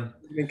 Sam.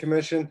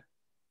 Commission.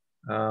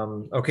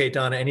 Okay,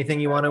 Donna, anything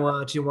you want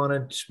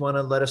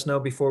to let us know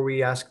before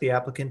we ask the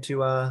applicant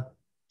to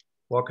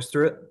walk us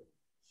through it?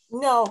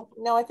 No,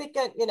 I think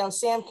that, you know,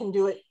 Sam can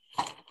do it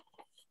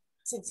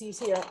since he's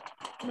here.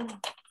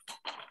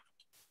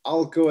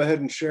 I'll go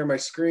ahead and share my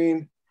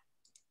screen.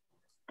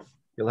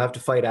 You'll have to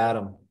fight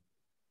Adam.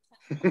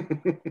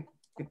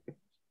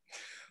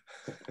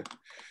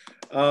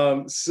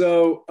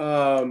 So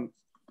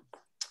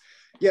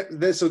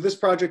this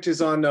project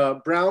is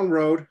on Brown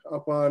Road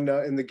up on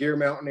in the Gear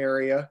Mountain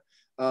area.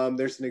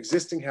 There's an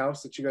existing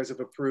house that you guys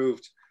have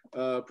approved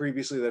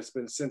previously that's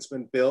since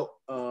been built.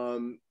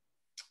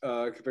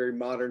 A very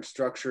modern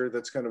structure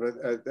that's kind of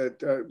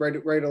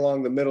right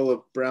along the middle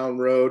of Brown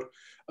Road.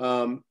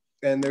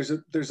 And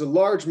there's a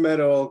large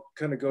meadow. I'll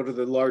kind of go to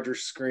the larger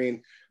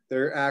screen.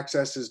 Their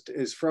access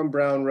is from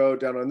Brown Road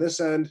down on this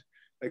end.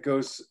 It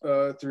goes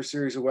through a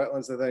series of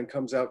wetlands that then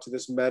comes out to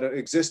this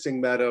existing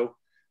meadow.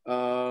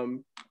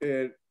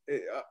 The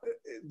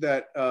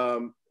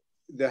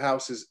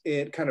house is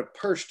kind of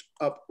perched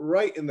up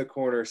right in the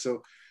corner.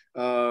 So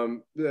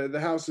the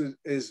house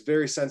is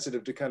very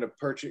sensitive to kind of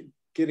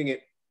getting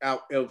it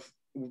out of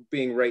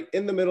being right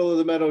in the middle of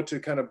the meadow to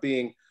kind of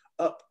being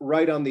up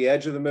right on the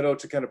edge of the meadow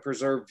to kind of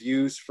preserve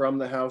views from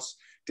the house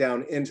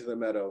down into the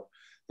meadow.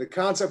 The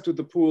concept of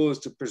the pool is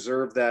to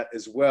preserve that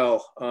as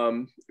well,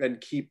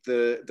 and keep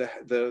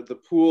the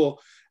pool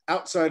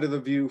outside of the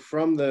view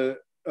from the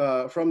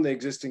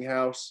existing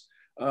house,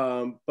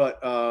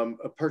 but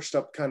perched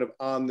up kind of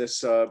on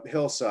this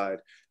hillside.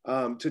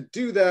 To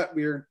do that,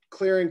 we are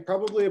clearing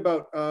probably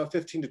about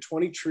 15 to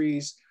 20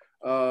 trees,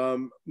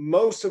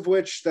 most of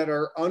which that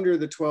are under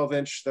the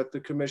 12-inch that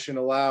the commission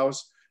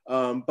allows.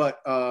 But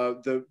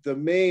the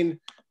main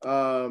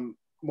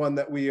one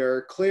that we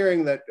are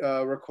clearing that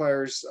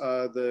requires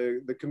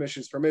the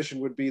commission's permission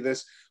would be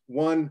this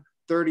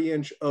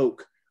 130-inch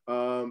oak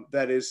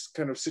that is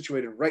kind of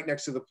situated right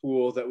next to the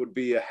pool. That would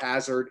be a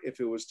hazard if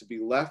it was to be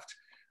left.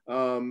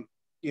 You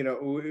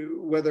know,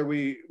 whether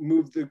we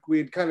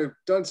had kind of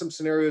done some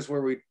scenarios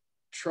where we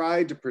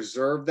tried to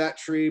preserve that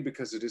tree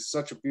because it is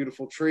such a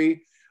beautiful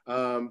tree,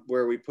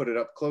 where we put it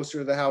up closer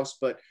to the house.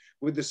 But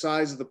with the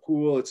size of the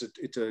pool, it's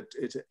an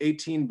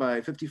 18 by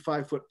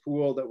 55 foot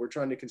pool that we're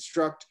trying to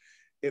construct.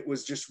 It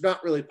was just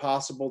not really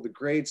possible. The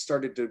grade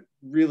started to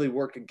really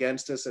work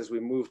against us as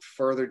we moved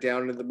further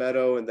down into the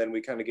meadow, and then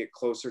we kind of get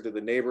closer to the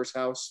neighbor's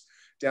house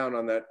down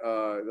on that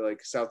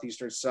like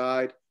southeastern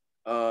side.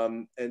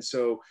 And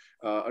so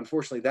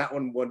unfortunately that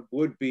one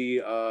would be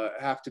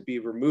have to be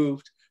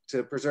removed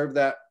to preserve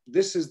that.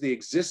 This is the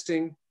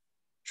existing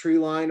tree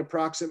line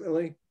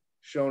approximately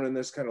shown in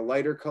this kind of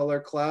lighter color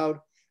cloud.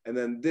 And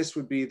then this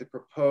would be the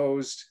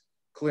proposed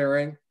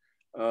clearing.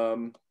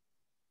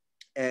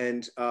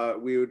 And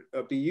we would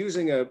be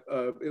using it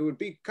would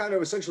be kind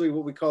of essentially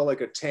what we call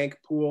like a tank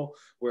pool,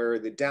 where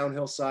the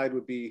downhill side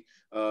would be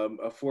a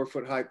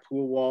 4-foot high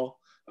pool wall,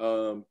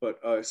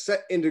 but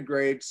set into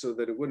grade so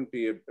that it wouldn't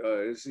be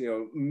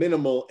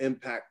minimal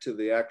impact to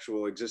the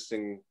actual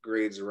existing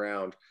grades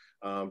around,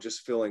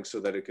 just filling so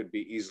that it could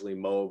be easily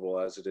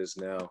mowable as it is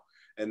now.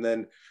 And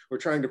then we're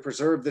trying to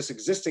preserve this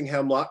existing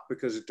hemlock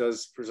because it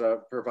does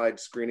provide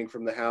screening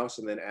from the house,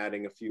 and then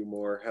adding a few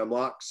more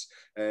hemlocks.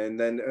 And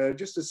then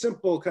just a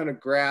simple kind of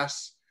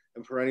grass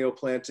and perennial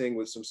planting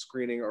with some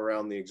screening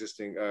around the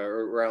existing,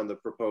 around the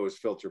proposed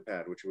filter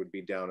pad, which would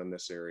be down in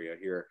this area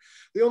here.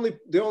 The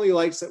only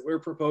lights that we're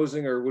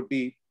proposing would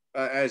be,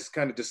 as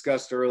kind of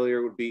discussed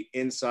earlier, would be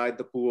inside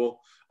the pool.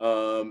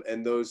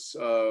 And those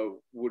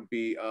would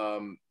be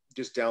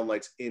just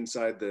downlights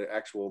inside the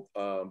actual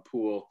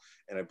pool.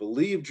 And I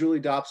believe Julie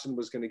Dobson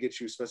was going to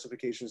get you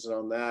specifications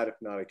on that. If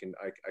not, I can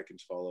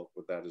follow up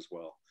with that as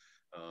well.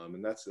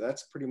 And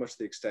that's pretty much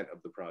the extent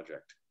of the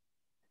project.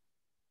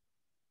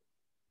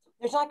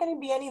 There's not going to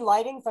be any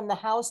lighting from the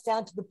house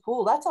down to the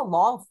pool. That's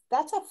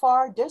a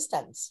far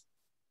distance.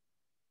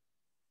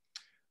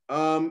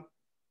 I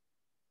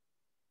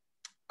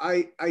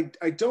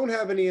don't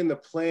have any in the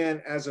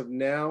plan as of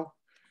now.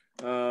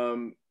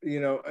 You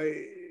know,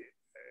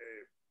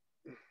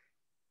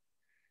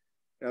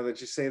 now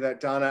that you say that,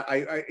 Donna,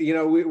 you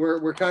know,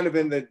 we're kind of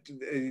in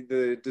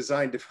the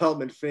design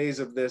development phase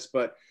of this,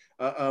 but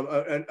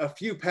a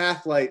few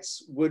path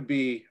lights would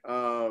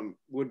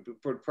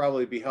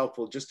probably be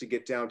helpful just to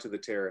get down to the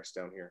terrace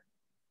down here.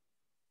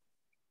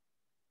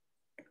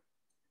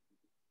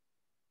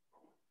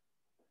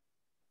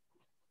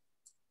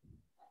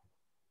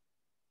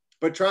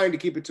 But trying to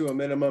keep it to a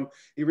minimum.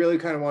 He really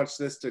kind of wants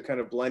this to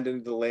kind of blend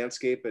into the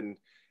landscape and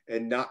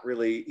not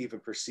really even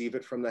perceive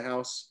it from the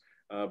house.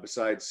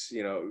 Besides,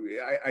 you know,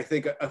 I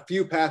think a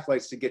few path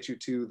lights to get you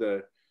to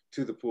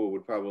the pool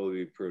would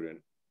probably be prudent.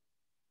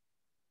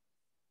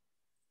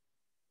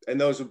 And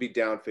those would be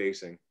down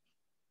facing.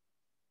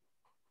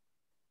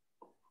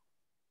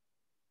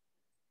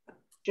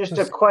 Just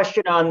a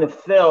question on the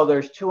fill.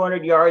 There's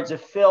 200 yards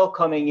of fill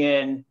coming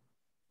in,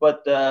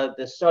 but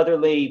the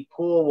southerly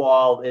pool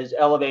wall is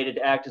elevated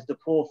to act as the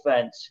pool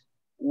fence.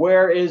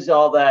 Where is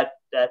all that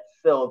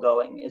fill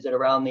going? Is it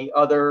around the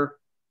other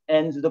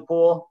ends of the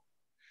pool?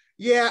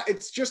 Yeah,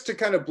 it's just to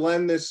kind of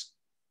blend this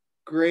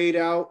grade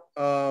out,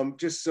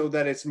 just so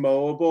that it's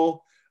mowable.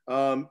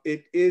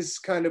 It is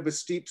kind of a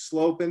steep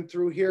slope in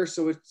through here,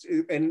 so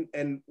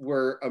and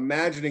we're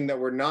imagining that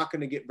we're not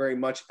going to get very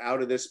much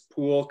out of this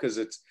pool because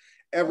it's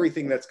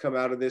everything that's come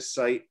out of this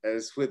site,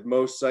 as with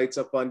most sites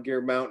up on Gear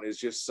Mountain, is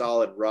just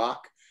solid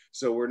rock.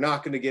 So we're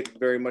not going to get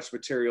very much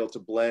material to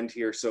blend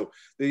here. So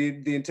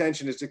the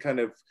intention is to kind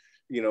of,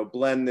 you know,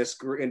 blend this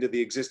into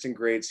the existing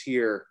grades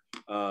here.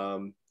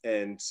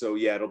 And so,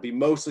 yeah, it'll be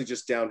mostly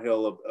just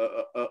downhill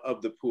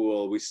of the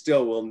pool. We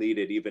still will need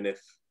it even if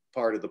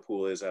part of the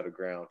pool is out of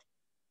ground.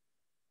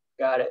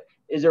 Got it.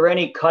 Is there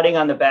any cutting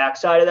on the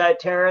backside of that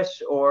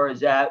terrace, or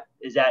is that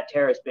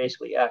terrace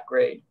basically at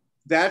grade?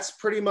 That's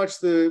pretty much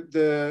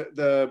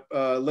the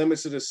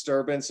limits of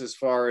disturbance as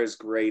far as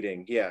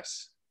grading.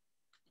 Yes.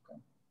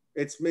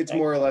 It's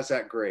more or less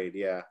at grade.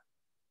 Yeah.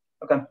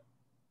 Okay.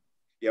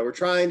 Yeah, we're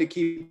trying to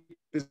keep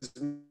as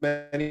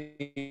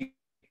many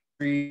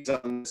trees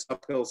on this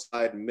uphill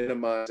side,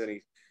 minimize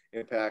any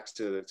impacts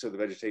to the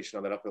vegetation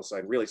on that uphill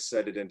side, really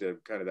set it into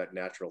kind of that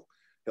natural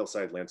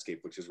hillside landscape,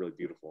 which is really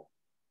beautiful.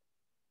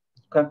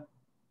 Okay.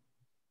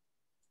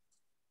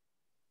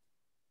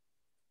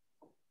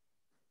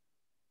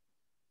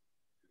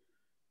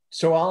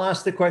 So I'll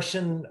ask the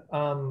question,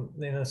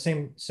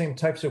 same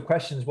types of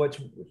questions.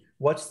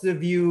 What's the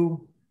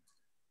view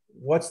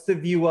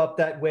up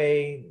that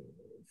way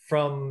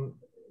from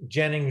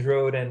Jennings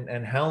Road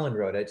and Howland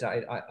Road? I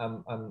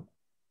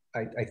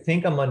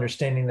think I'm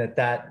understanding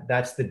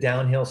that's the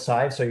downhill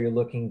side. So you're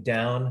looking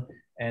down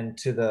and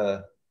to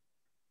the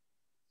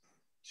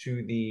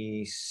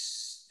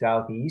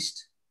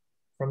southeast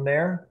from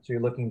there. So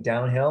you're looking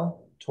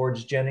downhill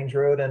towards Jennings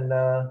Road and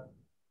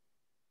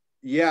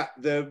yeah,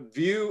 the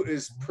view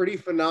is pretty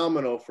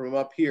phenomenal from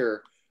up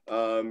here.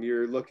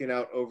 You're looking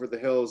out over the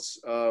hills,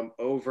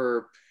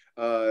 over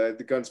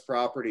the Gunn's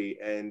property,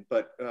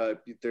 but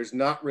there's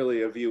not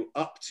really a view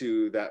up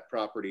to that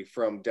property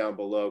from down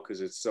below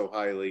because it's so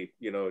highly,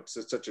 you know, it's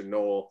such a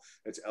knoll.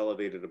 It's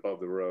elevated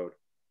above the road.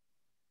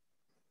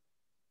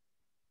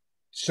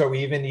 So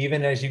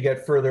even as you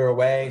get further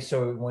away,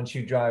 so once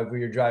you drive, where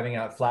you're driving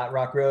out Flat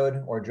Rock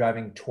Road or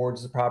driving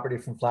towards the property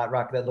from Flat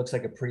Rock, that looks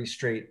like a pretty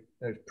straight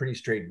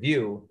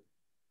view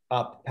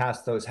up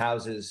past those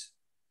houses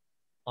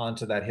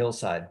onto that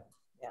hillside.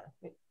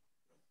 Yeah,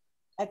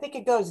 I think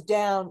it goes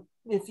down.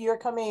 If you're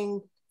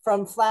coming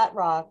from Flat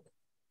Rock,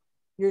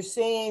 you're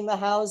seeing the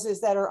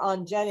houses that are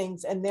on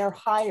Jennings, and they're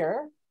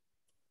higher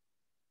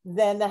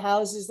than the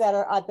houses that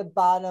are at the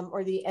bottom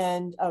or the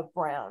end of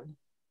Brown.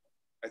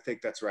 I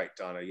think that's right,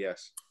 Donna.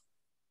 Yes.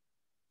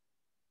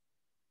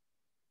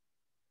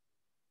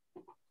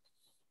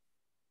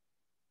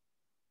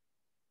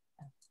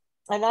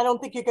 And I don't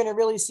think you're going to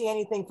really see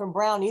anything from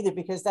Brown either,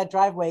 because that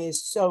driveway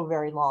is so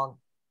very long.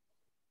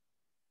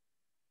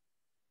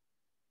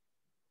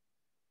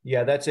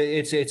 Yeah,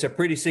 it's a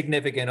pretty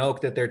significant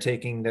oak that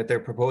they're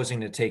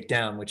proposing to take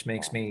down, which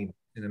makes me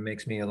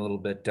a little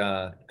bit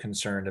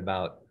concerned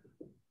about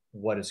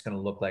what it's going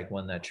to look like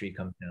when that tree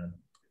comes down.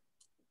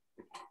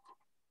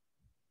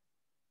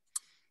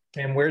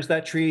 And where's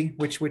that tree?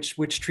 Which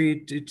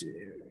tree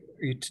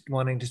are you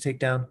wanting to take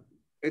down?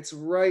 It's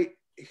right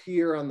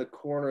here on the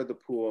corner of the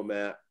pool,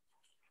 Matt.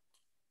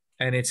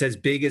 And it's as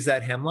big as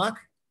that hemlock?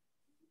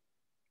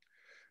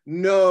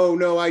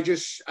 No, I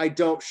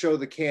don't show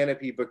the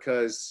canopy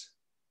because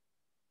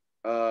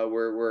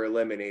we're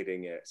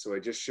eliminating it. So I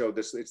just showed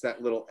this. It's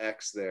that little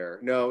X there.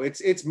 No,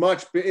 it's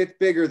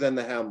bigger than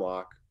the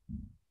hemlock.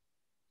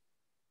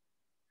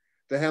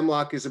 The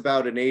hemlock is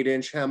about an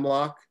 8-inch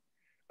hemlock.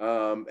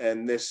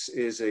 And this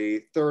is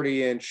a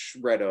 30-inch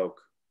red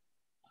oak.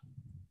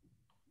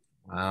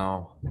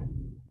 Wow.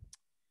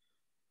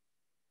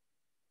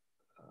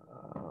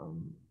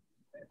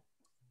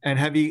 And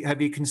have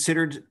you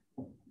considered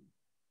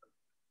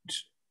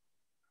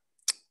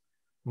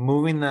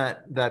moving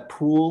that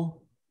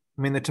pool?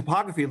 I mean, the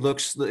topography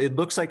looks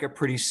like a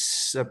pretty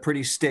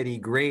steady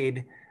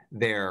grade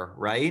there,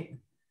 right?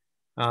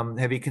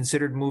 Have you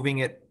considered moving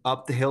it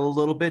up the hill a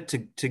little bit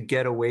to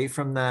get away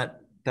from that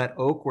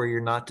oak where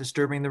you're not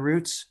disturbing the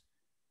roots?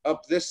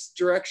 Up this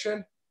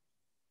direction?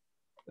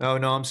 Oh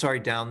no, I'm sorry,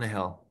 down the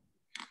hill.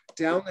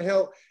 Down the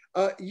hill.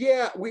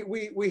 Yeah,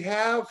 we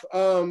have.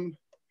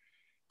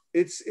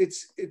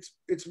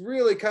 It's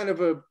really kind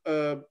of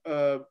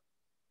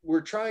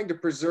we're trying to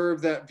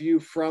preserve that view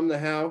from the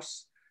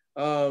house,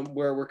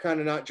 where we're kind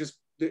of not just.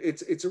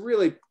 It's a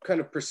really kind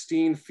of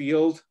pristine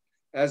field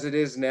as it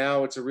is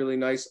now. It's a really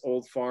nice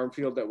old farm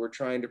field that we're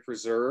trying to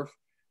preserve,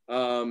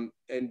 and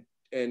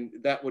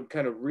that would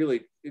kind of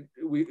really,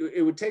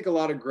 it would take a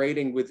lot of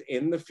grading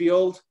within the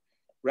field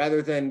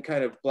rather than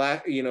kind of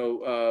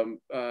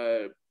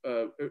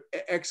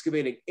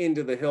excavating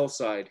into the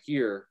hillside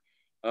here.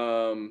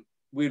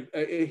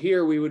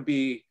 here we would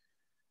be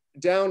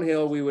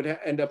downhill. We would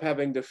end up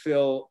having to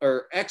fill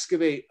or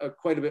excavate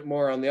quite a bit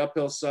more on the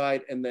uphill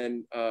side, and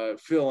then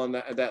fill on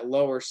that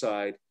lower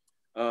side.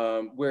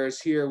 Whereas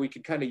here we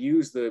could kind of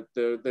use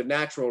the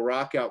natural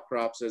rock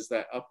outcrops as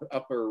that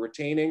upper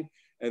retaining,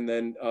 and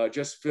then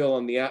just fill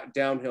on the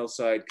downhill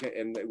side,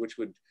 and which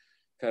would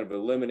kind of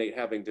eliminate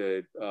having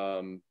to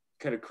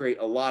kind of create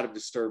a lot of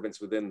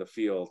disturbance within the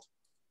field.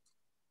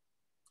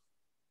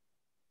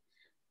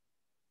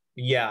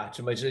 Yeah,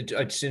 so much.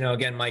 You know,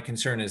 again, my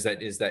concern is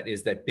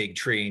that big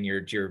tree, and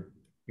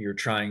you're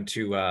trying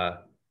to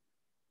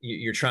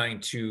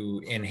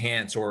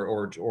enhance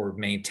or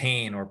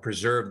maintain or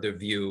preserve the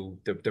view,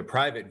 the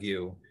private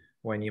view,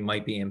 when you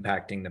might be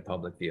impacting the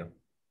public view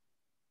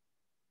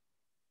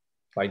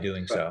by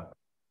doing so.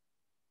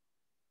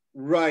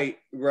 Right.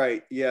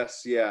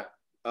 Yes. Yeah.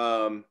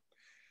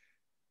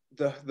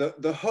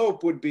 The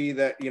hope would be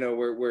that, you know,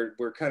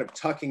 we're kind of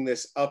tucking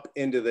this up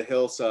into the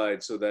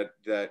hillside so that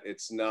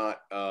it's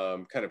not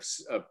kind of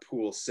a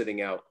pool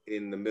sitting out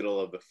in the middle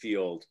of the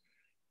field,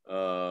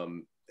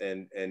 and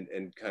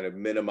kind of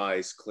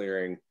minimize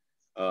clearing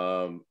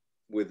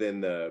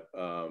within the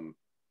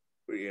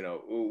you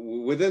know,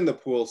 within the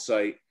pool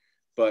site,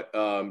 but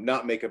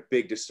not make a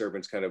big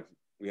disturbance kind of,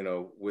 you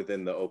know,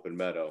 within the open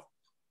meadow.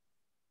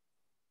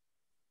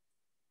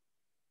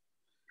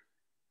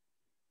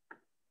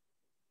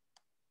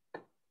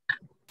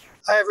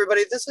 Hi,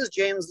 everybody. This is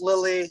James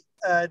Lilly,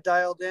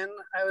 dialed in.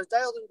 I was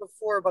dialed in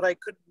before, but I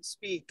couldn't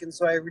speak, and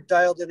so I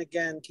dialed in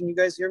again. Can you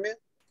guys hear me?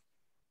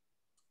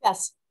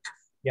 Yes.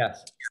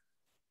 Yes.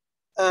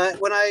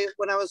 When I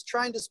was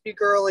trying to speak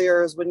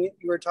earlier, is when you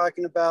were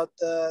talking about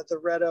the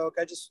red oak.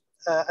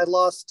 I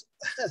lost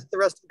the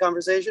rest of the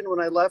conversation when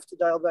I left to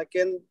dial back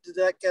in. Did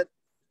that get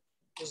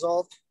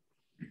resolved?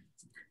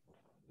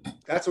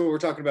 That's what we're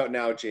talking about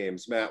now,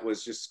 James. Matt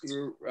was just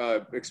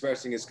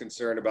expressing his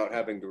concern about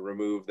having to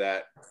remove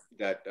that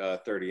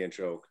 30-inch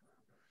oak.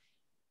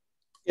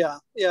 Yeah.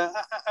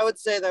 I would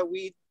say that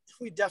we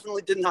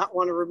definitely did not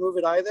want to remove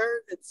it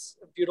either. It's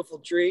a beautiful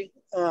tree,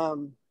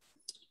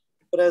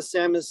 but as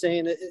Sam is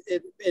saying,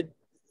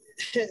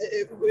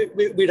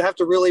 we'd have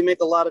to really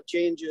make a lot of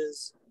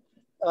changes,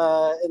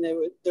 and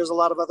there's a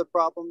lot of other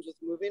problems with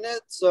moving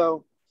it.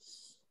 So.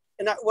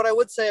 And what I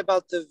would say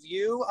about the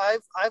view,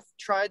 I've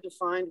tried to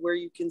find where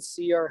you can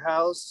see our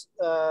house,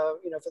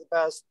 you know, for the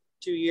past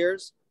 2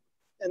 years.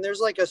 And there's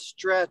like a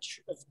stretch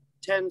of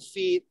 10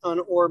 feet on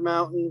Ore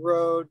Mountain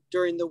Road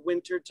during the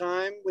winter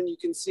time when you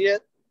can see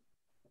it.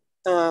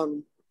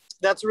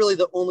 That's really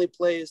the only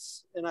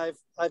place, and I've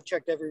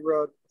checked every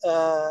road,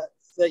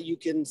 that you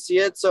can see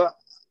it. So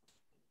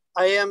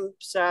I am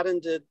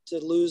saddened to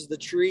lose the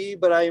tree,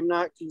 but I am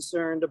not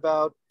concerned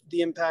about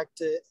the impact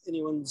to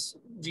anyone's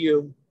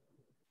view.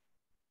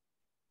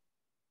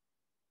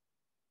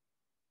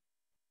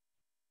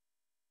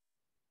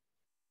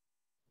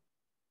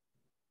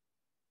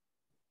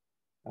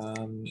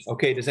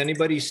 Okay, does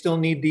anybody still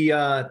need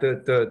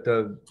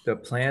the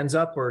plans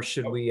up, or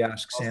should we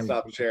ask Sam? I'll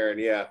stop sharing.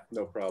 Yeah,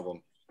 no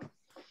problem.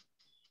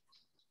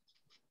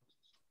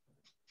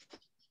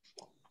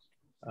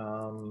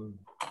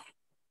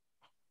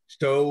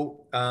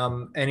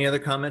 Any other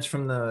comments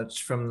from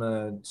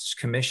the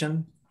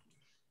commission?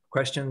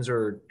 Questions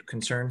or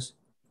concerns?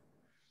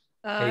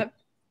 I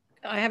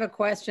have a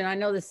question. I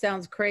know this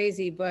sounds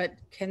crazy, but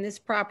can this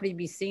property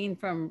be seen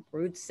from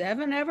Route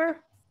 7 ever?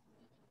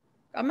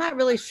 I'm not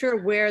really sure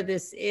where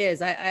this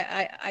is.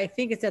 I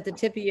think it's at the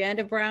tippy end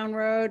of Brown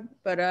Road,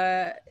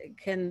 but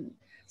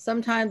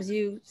sometimes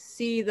you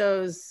see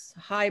those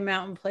high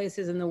mountain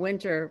places in the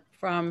winter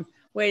from,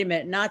 wait a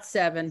minute, not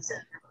 7,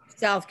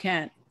 South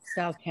Kent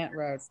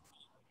Road.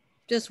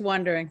 Just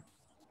wondering.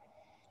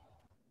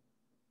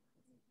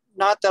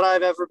 Not that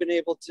I've ever been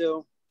able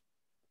to.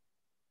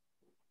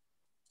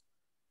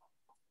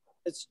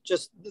 It's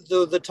just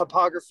the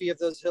topography of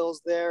those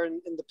hills there, and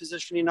the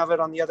positioning of it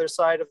on the other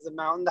side of the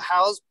mountain. The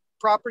house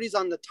property's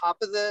on the top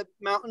of the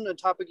mountain, on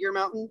top of Gear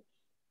Mountain.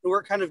 And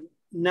we're kind of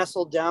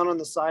nestled down on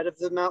the side of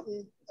the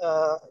mountain,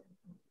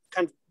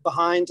 kind of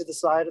behind to the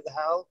side of the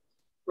Howe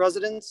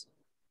residence.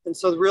 And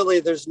so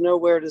really there's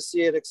nowhere to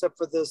see it except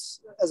for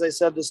this, as I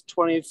said, this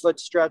 20-foot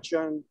stretch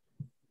on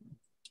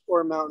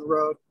Ore Mountain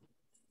Road.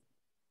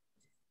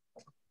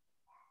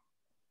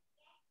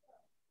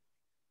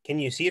 Can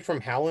you see it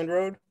from Howland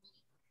Road?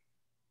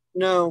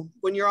 No,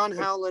 when you're on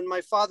Howland,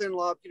 my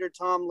father-in-law, Peter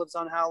Tom, lives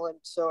on Howland.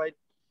 So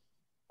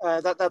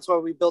that's why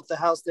we built the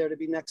house there, to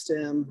be next to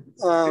him.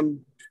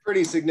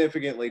 Pretty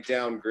significantly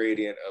down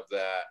gradient of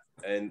that.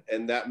 And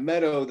that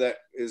meadow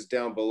that is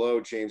down below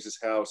James's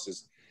house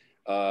is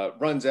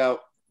runs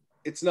out.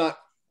 It's not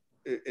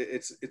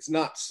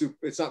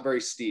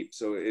very steep.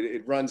 So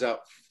it runs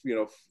out, you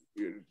know,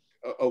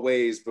 a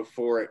ways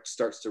before it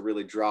starts to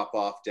really drop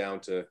off down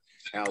to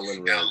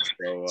Howland Road.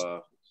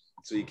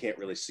 So you can't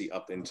really see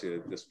up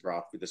into this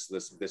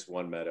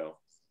one meadow.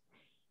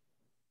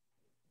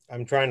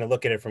 I'm trying to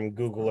look at it from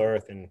Google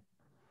Earth, and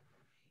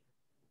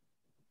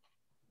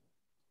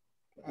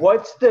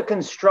What's the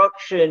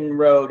construction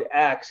road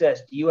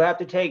access? Do you have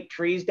to take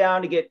trees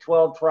down to get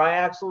 12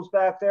 triaxles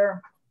back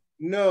there?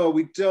 No,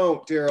 we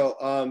don't,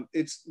 Daryl.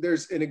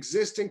 There's an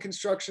existing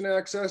construction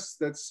access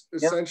that's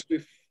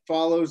essentially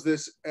follows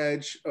this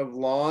edge of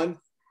lawn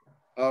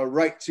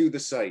right to the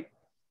site.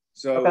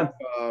 So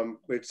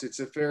it's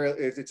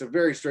a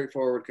very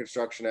straightforward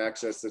construction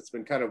access that's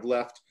been kind of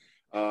left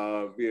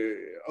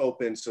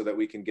open so that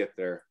we can get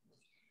there.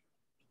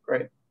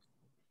 Great.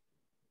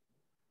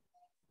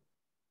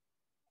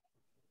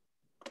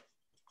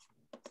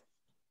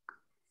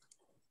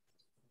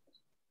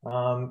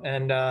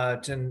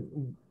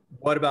 And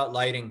what about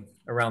lighting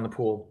around the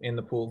pool, in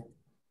the pool?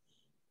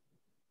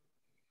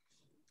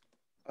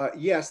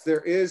 Yes,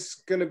 there is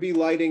going to be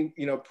lighting,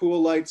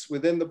 pool lights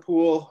within the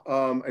pool.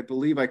 I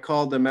believe I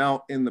called them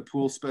out in the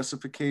pool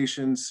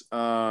specifications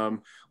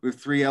with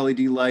 3 LED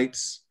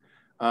lights.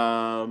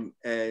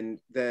 And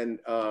then,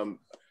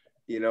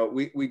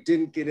 we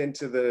didn't get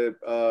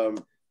into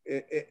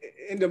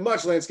into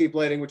much landscape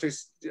lighting, which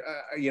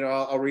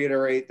I'll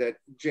reiterate that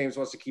James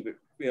wants to keep it,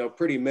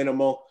 pretty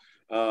minimal.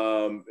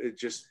 It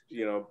just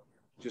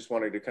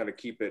wanted to kind of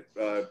keep it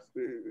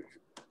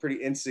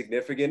pretty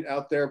insignificant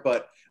out there.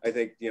 But I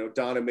think,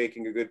 Donna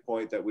making a good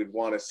point that we'd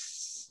want to,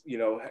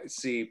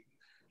 see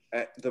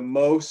at the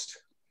most,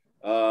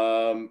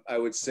 I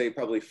would say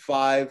probably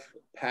 5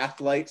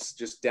 path lights,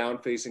 just down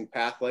facing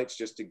path lights,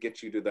 just to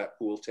get you to that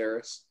pool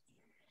terrace.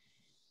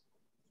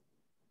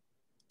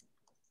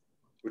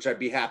 Which I'd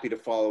be happy to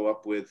follow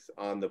up with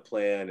on the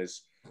plan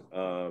as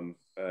an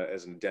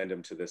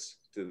addendum to this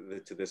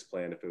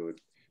plan if it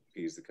would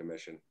appease the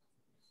commission.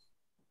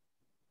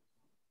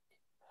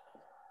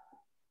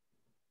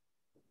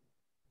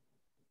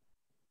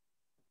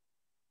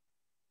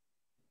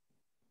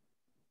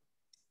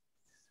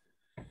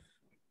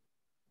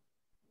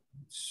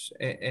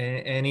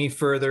 Any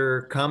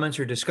further comments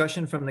or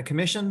discussion from the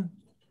commission?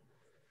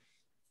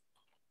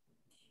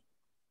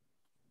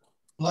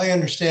 Well, I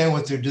understand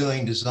what they're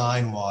doing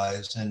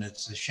design-wise, and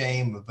it's a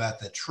shame about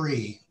the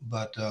tree,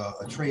 but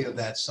a tree of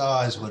that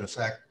size would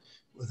affect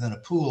within a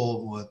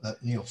pool with a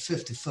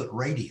 50-foot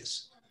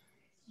radius.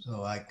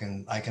 So I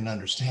can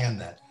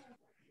understand that.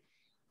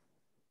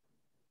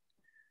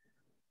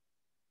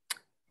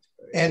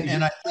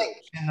 And I think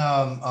in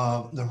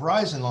the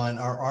horizon line,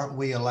 aren't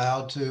we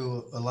allowed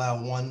to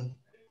allow one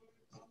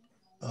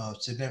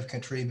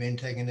significant tree being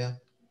taken down?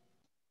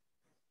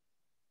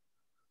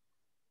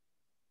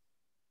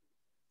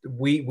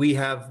 We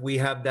have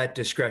that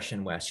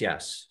discretion, Wes.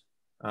 Yes.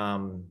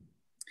 I'm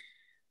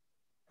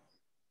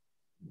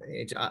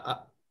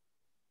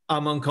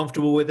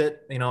uncomfortable with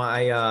it.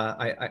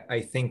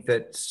 I think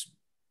that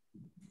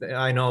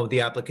I know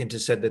the applicant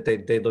has said that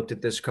they looked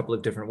at this a couple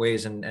of different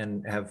ways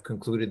and have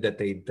concluded that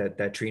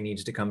that tree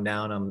needs to come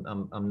down.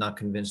 I'm not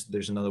convinced that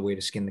there's another way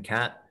to skin the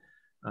cat.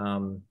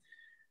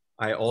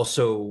 I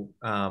also,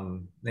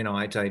 I'm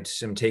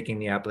taking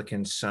the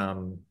applicant's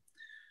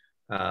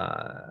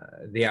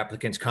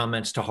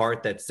comments to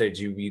heart that said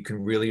you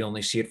can really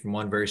only see it from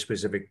one very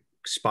specific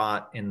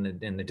spot in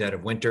the dead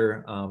of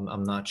winter.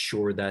 I'm not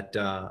sure that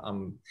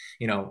I'm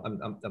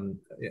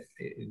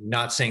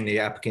not saying the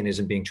applicant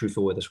isn't being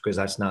truthful with us, because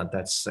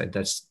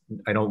that's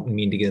I don't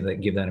mean to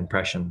give that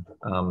impression.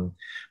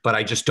 But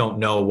I just don't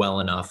know well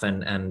enough,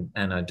 and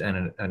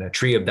a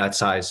tree of that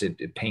size,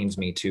 it pains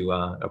me to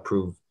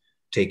approve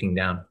taking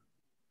down.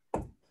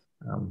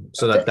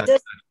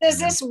 Does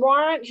this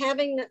warrant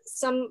having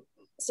some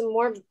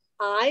more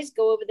eyes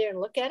go over there and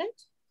look at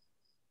it?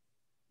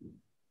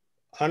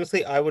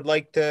 Honestly, I would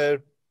like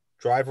to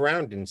drive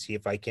around and see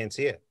if I can't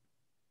see it.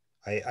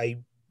 I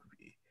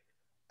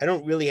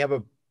don't really have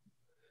a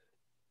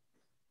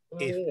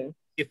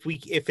if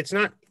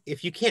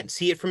you can't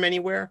see it from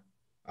anywhere,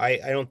 I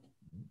don't.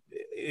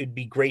 It'd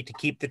be great to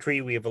keep the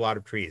tree. We have a lot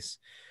of trees.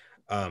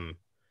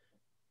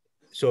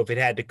 So if it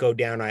had to go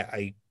down,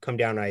 I come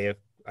down. I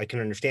can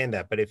understand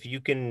that. But if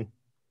you can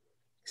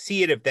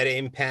see it, if that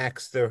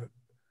impacts the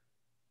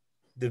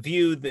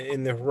view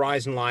in the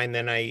horizon line,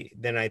 then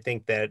I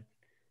think that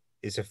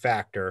is a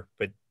factor.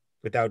 But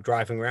without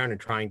driving around and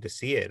trying to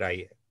see it,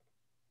 I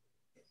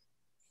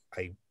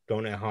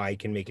don't know how I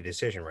can make a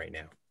decision right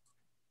now.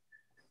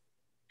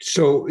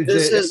 So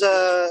this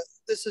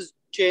is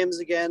James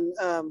again.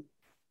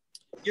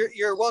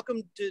 You're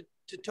welcome to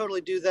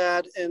totally do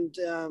that, and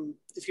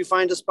if you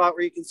find a spot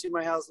where you can see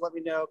my house, let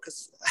me know,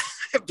 because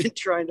I've been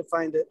trying to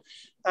find it.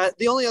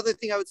 The only other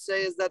thing I would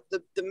say is that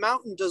the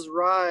mountain does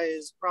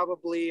rise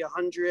probably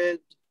 100,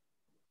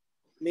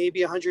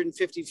 maybe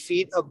 150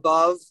 feet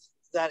above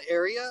that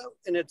area,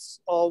 and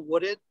it's all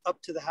wooded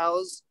up to the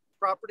house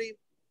property.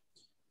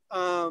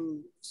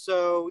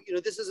 So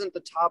this isn't the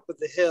top of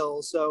the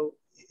hill, so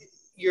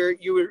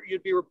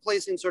you'd be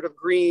replacing sort of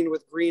green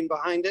with green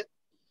behind it.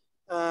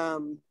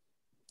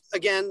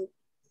 Again,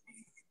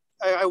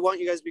 I want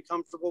you guys to be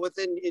comfortable with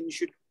it, and you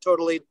should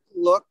totally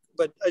look,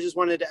 but I just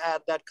wanted to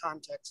add that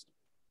context.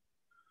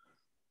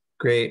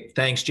 Great,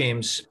 thanks,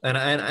 James. And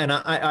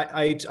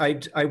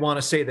I want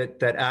to say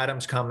that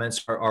Adam's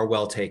comments are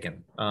well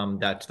taken.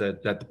 That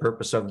the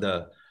purpose of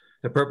the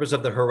purpose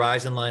of the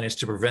horizon line is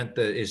to prevent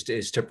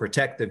is to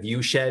protect the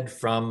view shed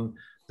from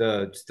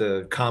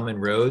the common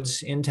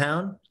roads in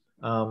town.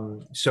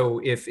 So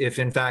if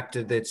in fact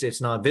it's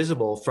not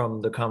visible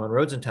from the common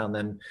roads in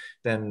town,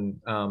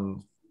 then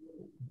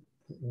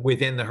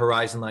within the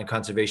horizon line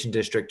conservation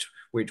district,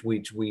 which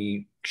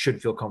we should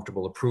feel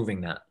comfortable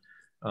approving that.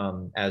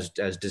 As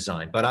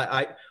designed. But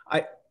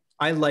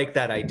I like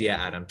that idea,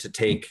 Adam, to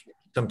take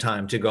some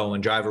time to go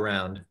and drive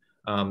around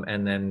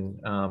and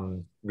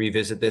then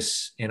revisit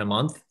this in a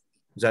month.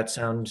 Does that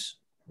sound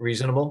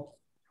reasonable?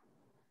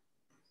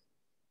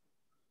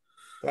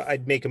 Well,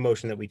 I'd make a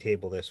motion that we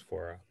table this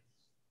for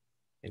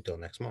until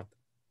next month.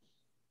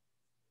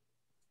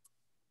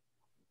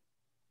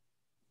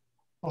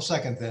 I'll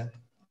second that.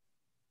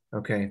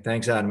 Okay,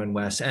 thanks, Adam and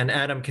Wes. And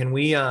Adam, can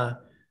we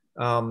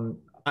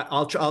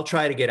I'll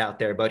try to get out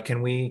there, but can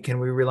we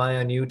rely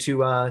on you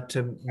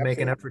to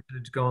make an effort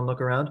to go and look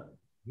around?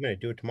 I'm gonna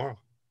do it tomorrow.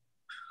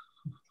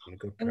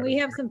 Can we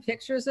have some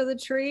pictures of the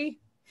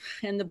tree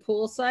and the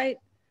pool site?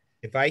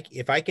 If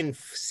I can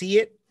see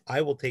it,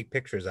 I will take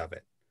pictures of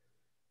it.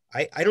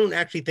 I don't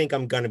actually think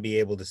I'm gonna be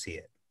able to see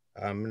it.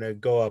 I'm gonna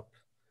go up,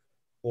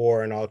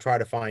 and I'll try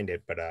to find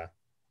it. But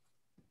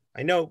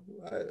I know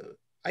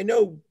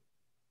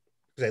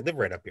because I live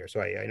right up here, so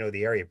I know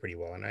the area pretty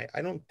well, and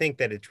I don't think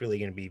that it's really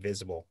going to be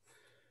visible,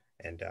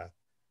 and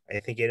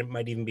I think it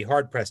might even be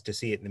hard pressed to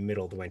see it in the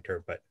middle of the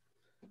winter, but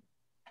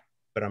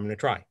I'm going to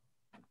try.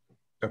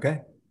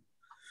 Okay.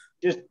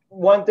 Just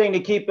one thing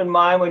to keep in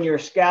mind when you're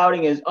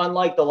scouting is,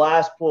 unlike the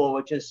last pool,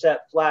 which is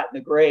set flat in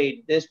the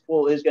grade, this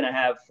pool is going to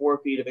have 4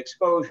 feet of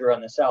exposure on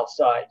the south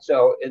side.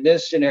 So in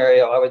this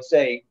scenario, I would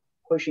say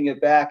pushing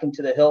it back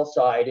into the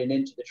hillside and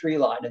into the tree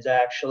line is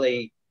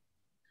actually,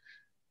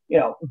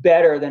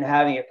 better than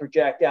having it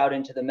project out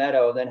into the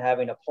meadow, than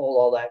having to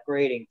pull all that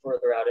grading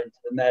further out into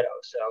the meadow.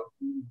 So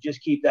just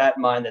keep that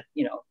in mind, that,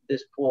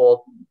 this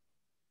pool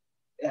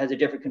has a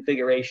different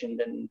configuration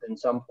than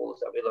some pools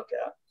that we look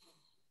at.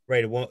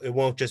 Right. It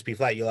won't just be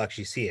flat. You'll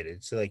actually see it.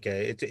 It's like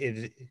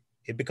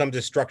it becomes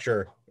a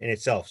structure in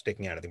itself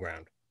sticking out of the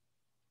ground.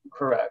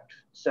 Correct.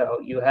 So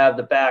you have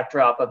the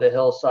backdrop of the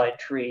hillside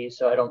trees.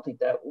 So I don't think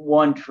that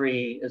one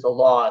tree is a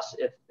loss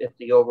if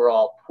the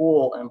overall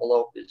pool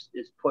envelope is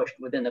pushed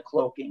within the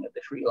cloaking of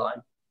the tree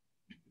line.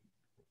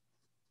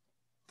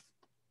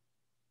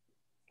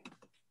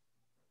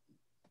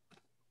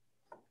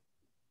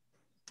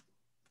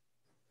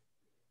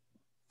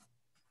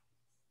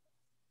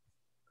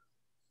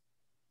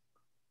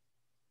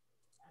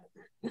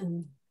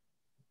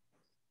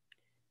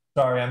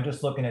 Sorry, I'm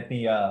just looking at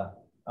the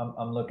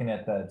I'm looking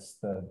at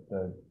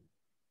the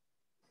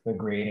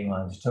grading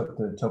lines,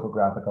 the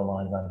topographical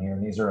lines on here,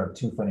 and these are a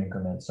 2-foot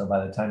increments. So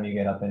by the time you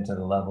get up into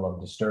the level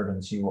of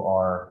disturbance, you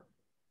are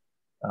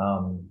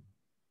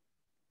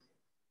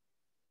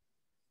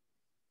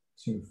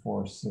 2,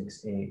 4,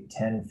 6, 8,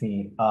 10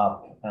 feet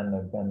up, and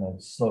the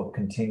slope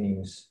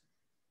continues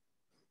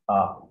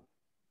up.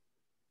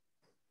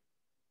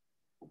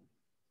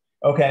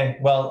 Okay,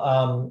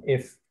 well,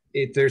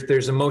 if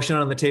there's a motion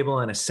on the table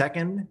and a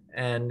second,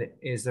 and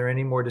is there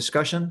any more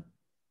discussion?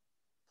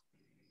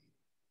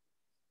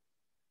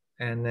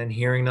 And then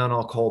hearing none,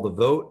 I'll call the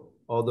vote.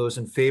 All those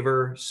in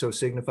favor, so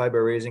signify by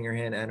raising your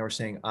hand and or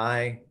saying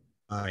aye.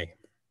 Aye.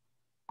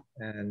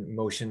 And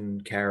motion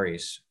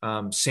carries.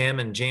 Sam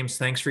and James,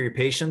 thanks for your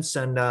patience,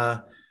 and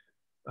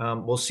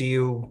we'll see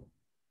you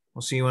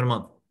in a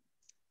month.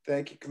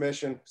 Thank you,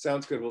 Commission.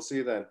 Sounds good. We'll see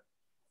you then.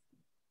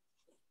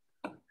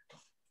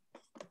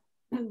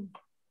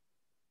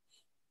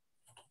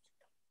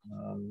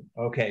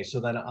 Okay,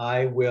 so then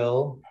I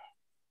will.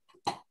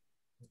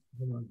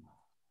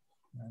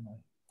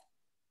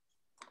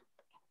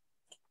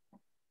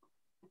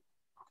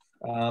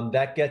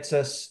 That gets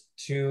us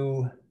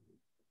to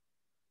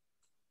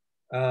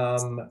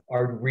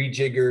our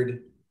rejiggered.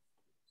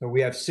 So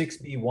we have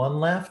 6B1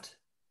 left,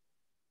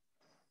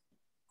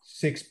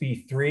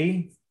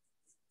 6B3,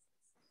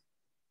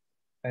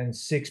 and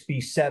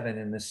 6B7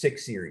 in the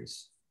 6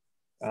 series.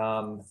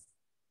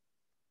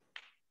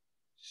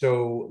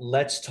 So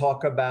let's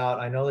talk about,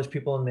 I know there's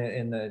people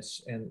in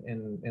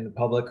the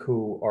public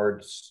who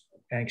are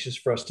anxious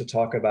for us to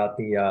talk about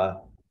the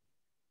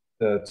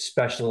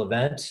special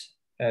event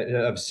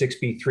of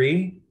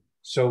 6B3.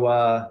 So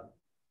I'll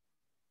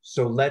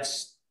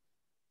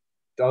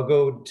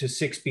go to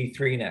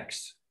 6B3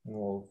 next, and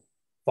we'll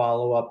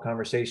follow up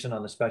conversation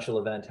on the special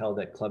event held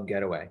at Club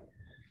Getaway.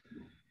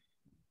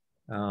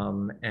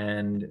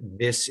 And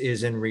this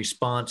is in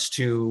response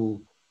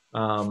to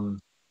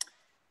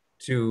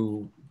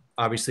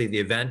obviously the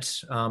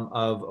event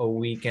of a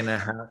week and a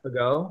half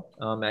ago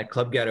at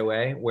Club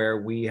Getaway, where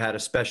we had a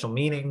special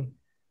meeting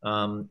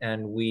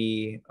and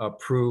we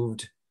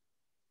approved,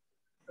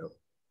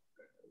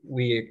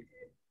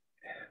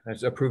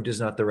 approved is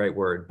not the right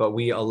word, but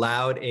we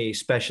allowed a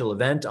special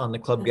event on the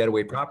Club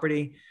Getaway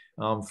property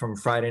from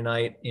Friday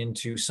night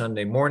into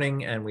Sunday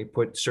morning, and we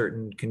put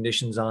certain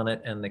conditions on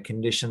it, and the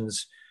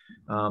conditions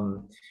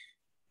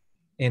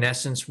in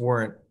essence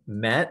weren't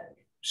met.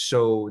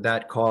 So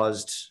that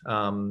caused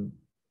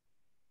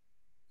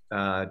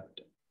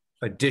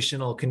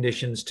additional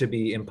conditions to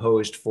be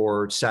imposed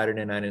for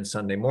Saturday night and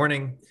Sunday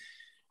morning.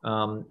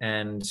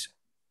 And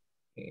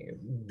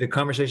the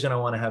conversation I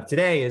want to have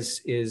today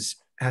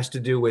has to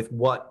do with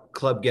what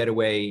Club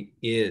Getaway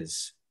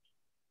is,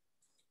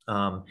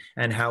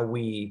 and how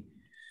we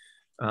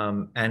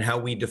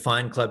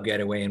define Club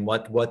Getaway, and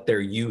what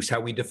their use,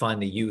 how we define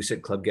the use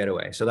at Club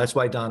Getaway. So that's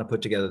why Donna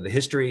put together the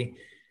history.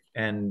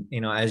 And,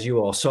 you know, as you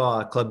all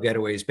saw, Club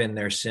Getaway has been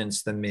there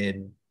since the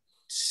mid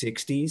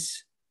 60s,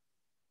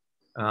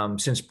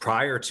 since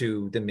prior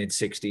to the mid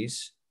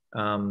 60s.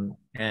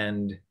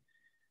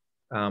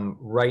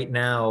 Right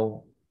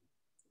now,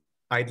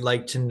 I'd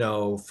like to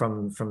know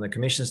from the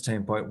commission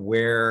standpoint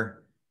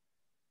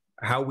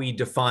how we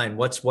define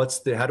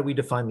how do we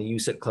define the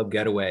use at Club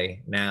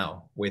Getaway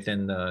now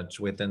within the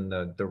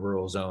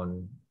rural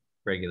zone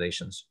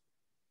regulations?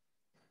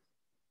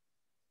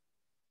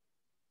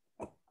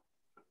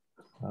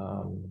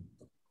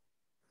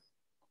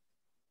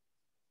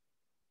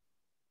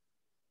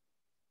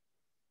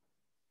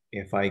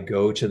 If I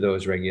go to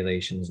those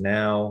regulations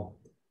now,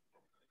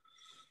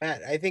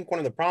 Matt, I think one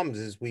of the problems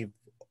is we've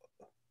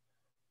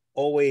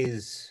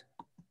always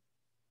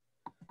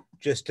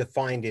just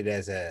defined it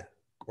as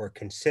or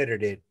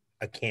considered it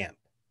a camp.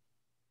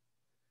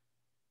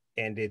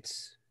 And it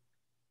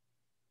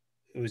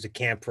was a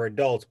camp for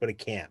adults, but a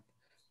camp.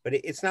 But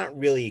it's not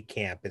really a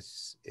camp.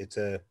 It's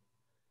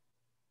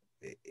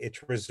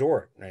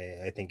resort.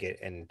 I think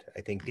and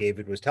I think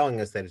David was telling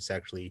us that it's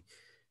actually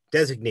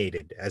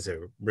designated as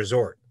a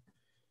resort.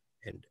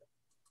 And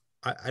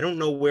I don't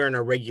know where in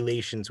our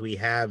regulations we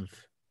have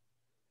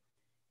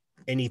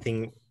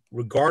anything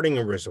regarding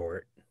a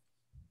resort.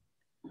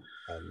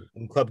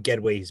 And Club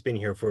Getaway has been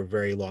here for a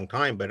very long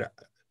time, but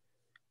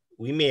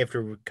we may have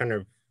to kind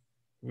of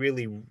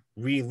really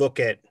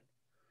relook at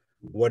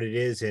what it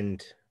is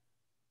and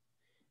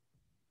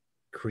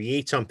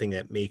create something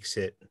that makes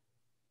it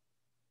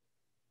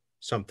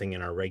something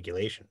in our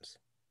regulations.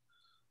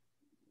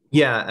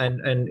 Yeah,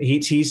 and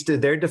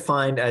they're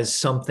defined as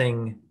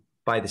something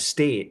by the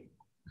state,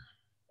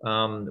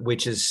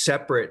 which is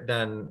separate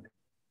than.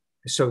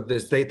 So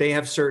they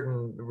have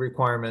certain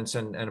requirements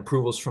and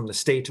approvals from the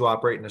state to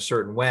operate in a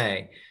certain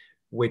way,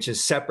 which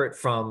is separate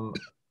from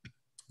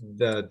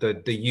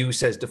the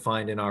use as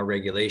defined in our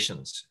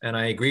regulations. And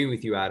I agree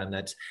with you, Adam,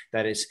 that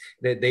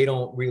they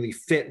don't really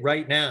fit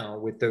right now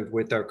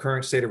with our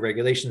current state of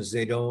regulations.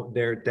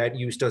 That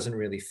use doesn't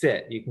really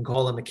fit. You can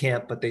call them a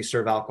camp, but they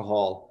serve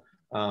alcohol,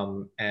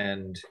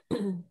 and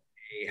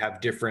they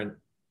have different.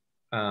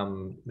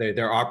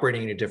 They're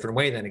operating in a different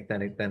way than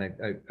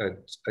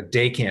a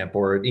day camp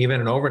or even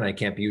an overnight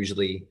camp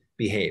usually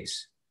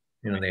behaves.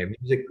 You know, they have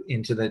music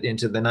into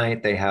the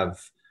night. They have,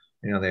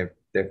 you know, they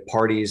have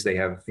parties. They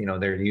have, you know,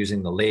 they're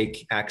using the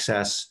lake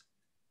access.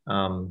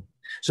 So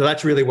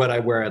that's really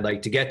where I'd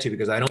like to get to,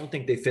 because I don't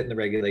think they fit in the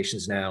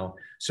regulations now.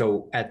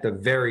 So at the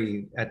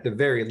very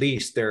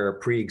least, they're a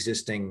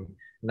pre-existing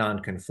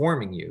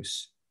non-conforming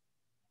use.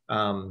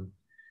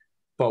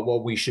 But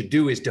what we should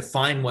do is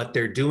define what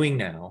they're doing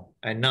now,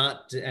 and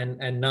not,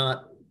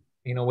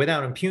 you know,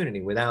 without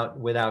impunity,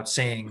 without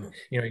saying,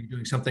 you know, you're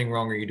doing something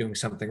wrong or you're doing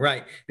something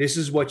right. This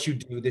is what you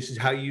do. This is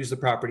how you use the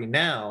property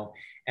now.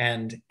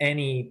 And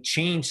any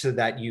change to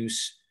that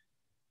use,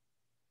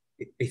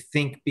 I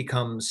think,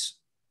 becomes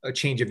a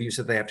change of use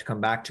that they have to come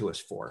back to us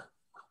for.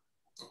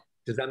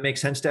 Does that make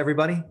sense to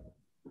everybody?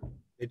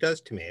 It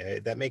does to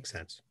me. That makes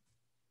sense.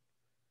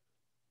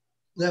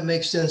 That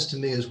makes sense to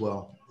me as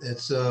well.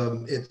 It's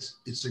a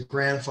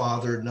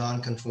grandfathered,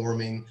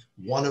 non-conforming,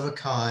 one of a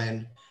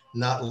kind,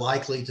 not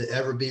likely to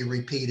ever be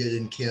repeated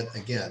in Kent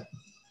again.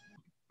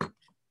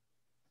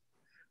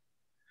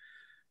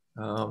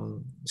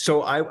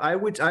 So I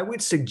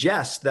would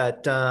suggest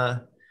that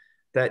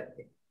that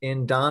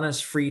in Donna's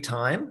free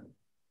time,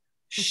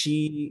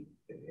 she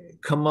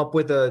come up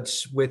with a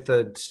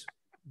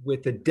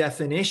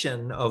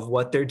definition of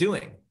what they're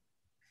doing.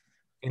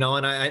 You know,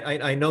 and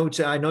I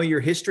know your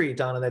history,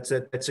 Donna. That's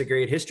a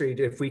great history.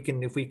 If we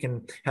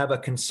can have a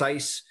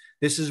concise,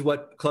 this is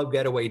what Club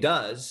Getaway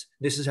does,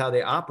 this is how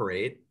they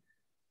operate,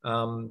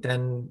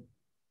 then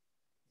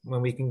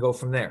when we can go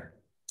from there.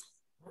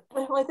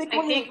 Well, I think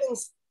one of the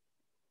things.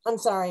 I'm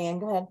sorry, Ann.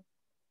 Go ahead.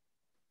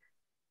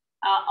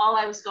 All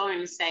I was going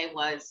to say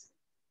was,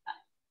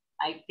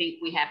 I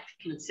think we have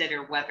to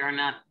consider whether or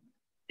not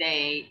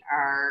they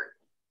are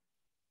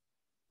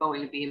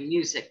going to be a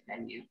music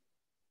venue.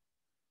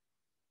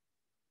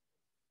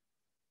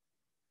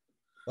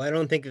 Well, I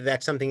don't think that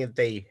that's something that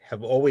they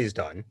have always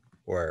done,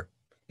 or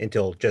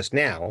until just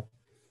now.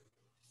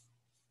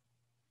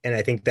 And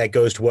I think that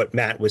goes to what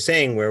Matt was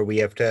saying, where we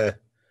have to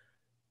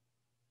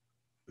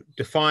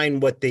define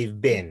what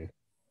they've been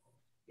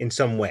in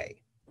some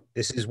way.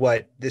 This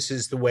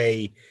is the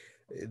way,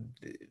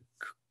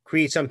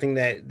 create something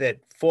that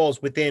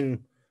falls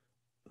within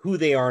who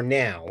they are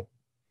now.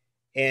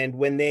 And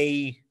when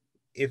they,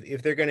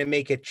 if they're going to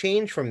make a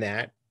change from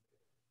that,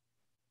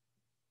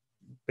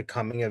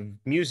 becoming a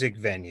music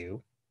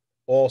venue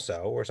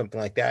also, or something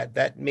like that,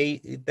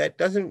 that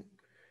doesn't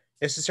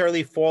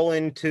necessarily fall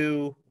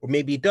into, or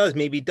maybe it does,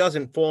 maybe it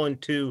doesn't fall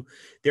into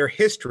their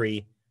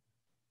history.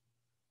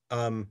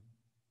 And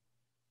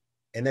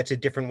that's a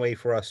different way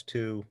for us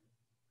to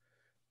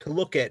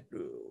look at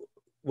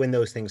when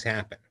those things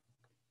happen.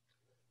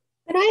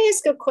 Can I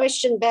ask a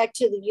question back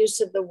to the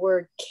use of the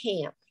word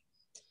camp?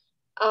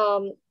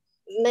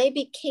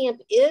 Maybe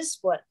camp is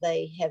what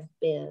they have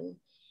been.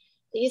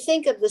 You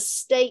think of the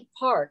state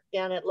park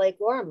down at Lake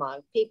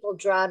Warmont. People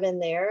drive in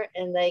there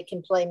and they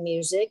can play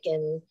music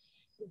and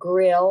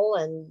grill,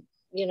 and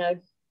you know,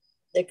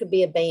 there could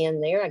be a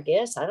band there, I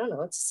guess. I don't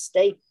know. It's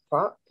state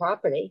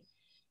property,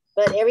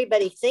 but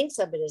everybody thinks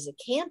of it as a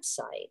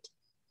campsite.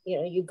 You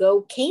know, you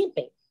go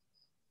camping.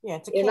 Yeah,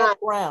 it's a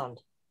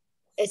campground.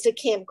 It's a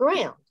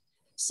campground.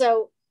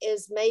 So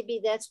maybe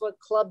that's what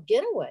Club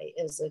Getaway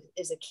is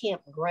a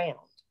campground.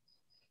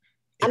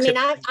 Except,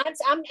 I mean,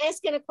 I'm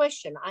asking a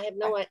question. I have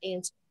no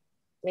answer.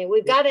 I mean,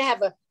 we got to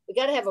have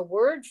a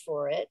word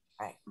for it.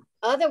 Right.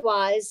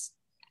 Otherwise,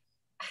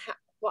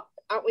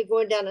 aren't we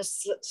going down a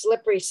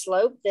slippery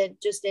slope that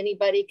just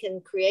anybody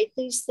can create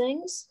these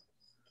things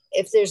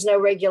if there's no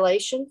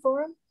regulation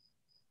for them?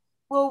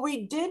 Well,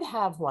 we did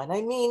have one.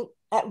 I mean,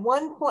 at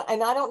one point,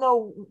 and I don't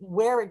know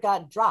where it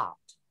got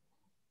dropped,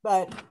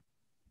 but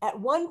at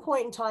one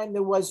point in time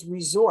there was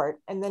resort,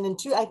 and then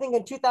I think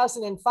in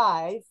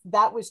 2005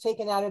 that was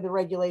taken out of the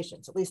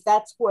regulations. At least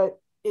that's what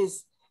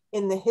is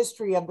in the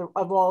history of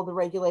all the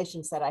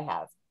regulations that I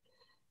have.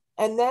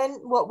 And then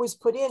what was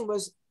put in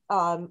was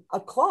a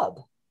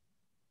club,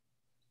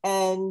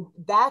 and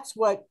that's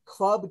what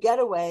Club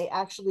Getaway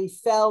actually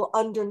fell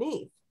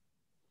underneath.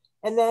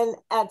 And then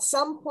at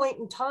some point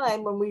in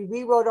time, when we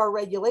rewrote our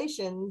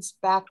regulations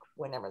back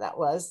whenever that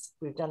was,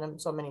 we've done them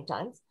so many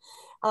times,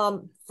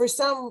 for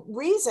some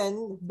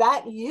reason,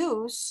 that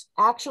use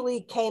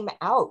actually came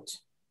out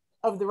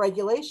of the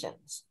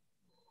regulations.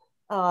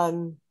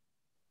 And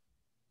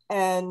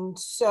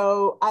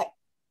so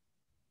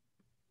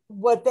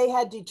what they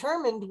had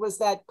determined was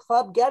that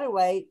Club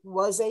Getaway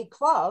was a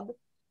club,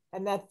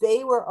 and that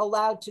they were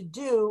allowed to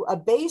do a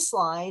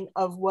baseline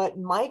of what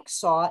Mike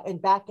saw and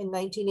back in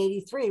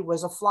 1983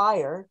 was a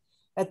flyer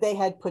that they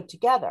had put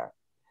together.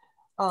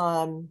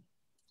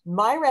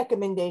 My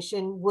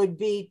recommendation would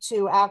be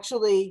to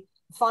actually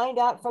find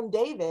out from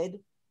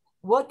David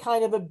what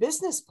kind of a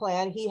business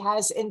plan he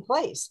has in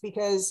place,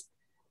 because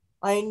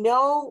I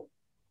know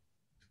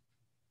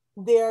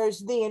there's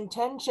the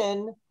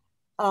intention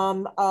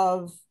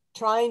of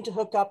trying to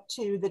hook up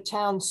to the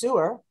town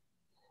sewer,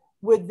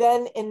 would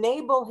then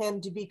enable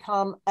him to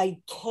become a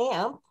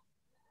camp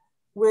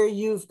where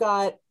you've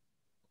got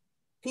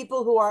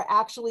people who are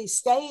actually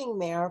staying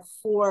there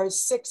for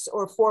 6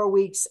 or 4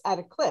 weeks at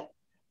a clip.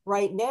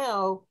 Right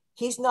now,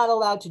 he's not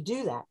allowed to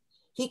do that.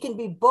 He can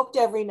be booked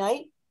every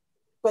night,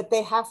 but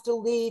they have to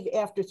leave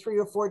after 3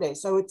 or 4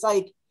 days. So it's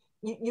like,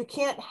 you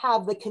can't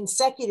have the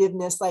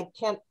consecutiveness like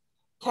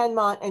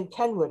Kenmont and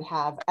Kenwood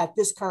have at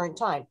this current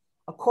time,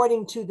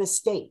 according to the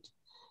state.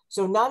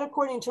 So not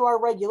according to our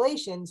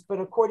regulations, but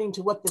according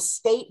to what the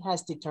state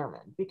has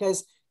determined,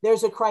 because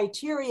there's a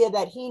criteria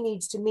that he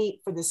needs to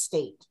meet for the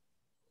state.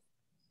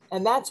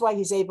 And that's why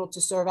he's able to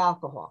serve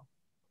alcohol.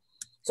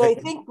 So I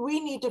think we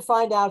need to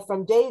find out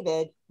from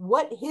David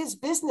what his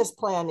business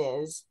plan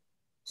is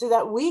so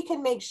that we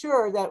can make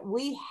sure that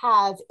we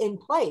have in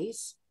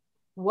place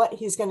what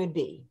he's going to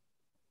be.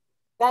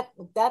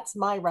 That's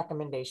my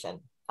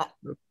recommendation.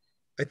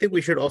 I think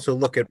we should also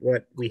look at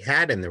what we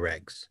had in the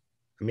regs.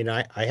 I mean,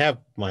 I have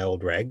my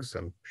old regs.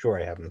 I'm sure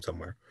I have them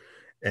somewhere,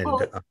 and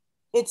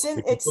it's in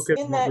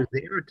that was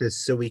there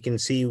so we can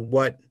see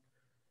what.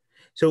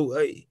 So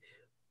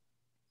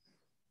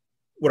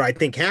what I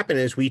think happened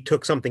is we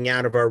took something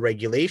out of our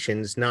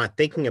regulations, not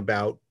thinking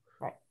about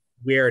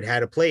where it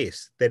had a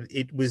place, that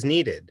it was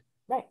needed.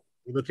 Right.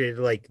 We looked at it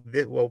like,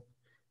 well,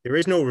 there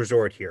is no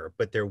resort here,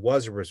 but there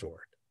was a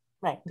resort.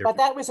 Right, but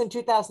that was in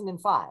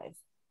 2005,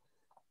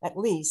 at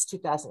least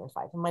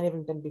 2005. It might have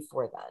even been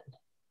before then.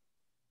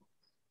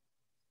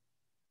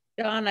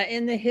 Donna,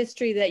 in the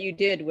history that you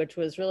did, which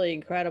was really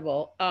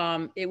incredible,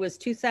 it was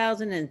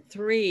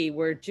 2003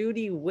 where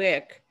Judy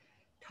Wick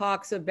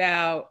talks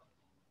about,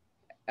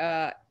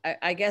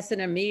 I guess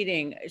in a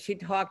meeting, she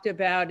talked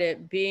about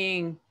it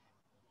being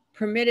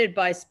permitted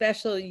by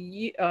special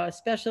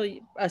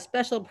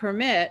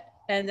permit,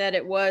 and that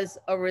it was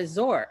a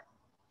resort.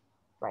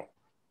 Right.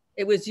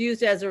 It was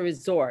used as a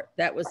resort.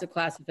 That was the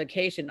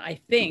classification, I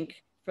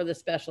think, for the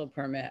special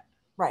permit.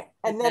 Right,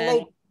 and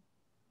then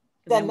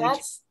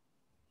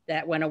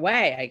that went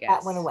away, I guess.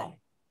 That went away.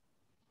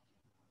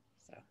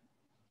 So,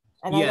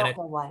 and I don't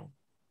know why.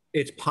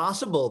 It's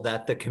possible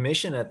that the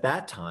commission at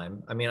that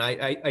time, I mean,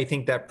 I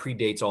think that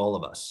predates all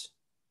of us,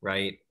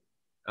 right?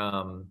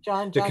 John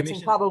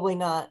Johnson, probably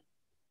not.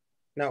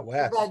 Not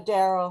Wes. What about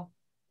Daryl?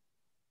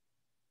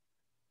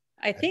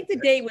 I think the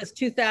date was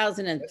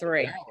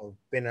 2003.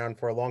 Been on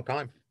for a long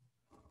time.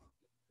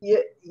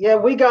 Yeah,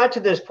 we got to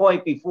this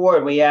point before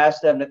and we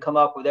asked them to come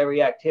up with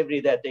every activity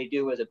that they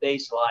do as a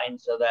baseline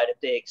so that if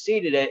they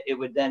exceeded it, it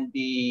would then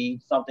be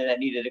something that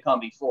needed to come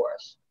before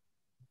us.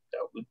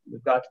 So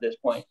we've got to this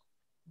point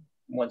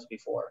once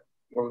before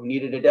where we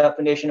needed a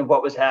definition of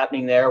what was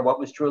happening there, what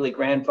was truly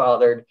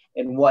grandfathered,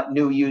 and what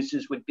new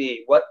uses would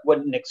be, what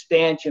an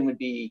expansion would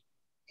be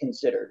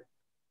considered.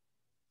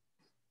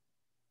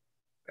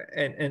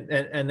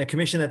 And the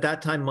commission at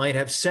that time might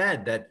have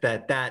said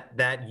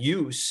that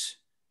use,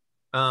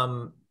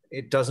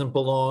 it doesn't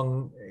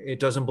belong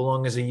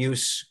as a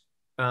use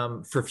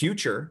for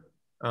future,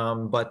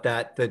 but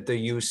that the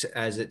use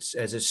as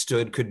it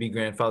stood could be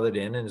grandfathered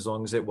in, and as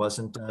long as it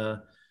wasn't,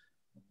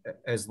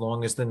 as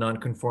long as the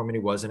nonconformity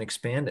wasn't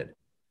expanded.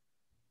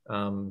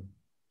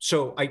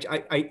 So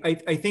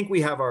I think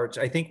we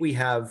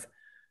have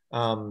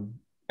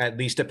at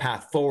least a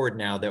path forward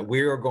now that we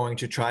are going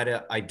to try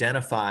to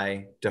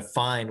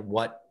define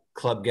what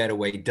Club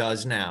Getaway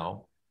does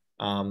now,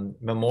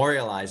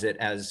 memorialize it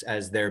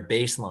as their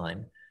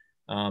baseline,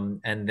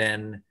 and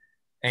then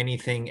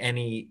anything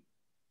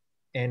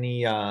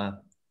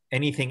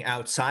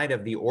outside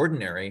of the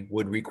ordinary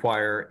would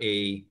require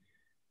a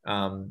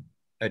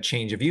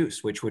change of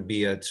use, which would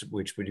be a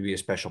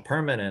special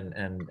permit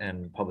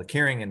and public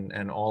hearing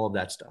and all of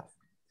that stuff.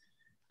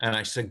 And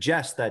I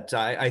suggest that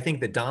I think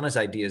that Donna's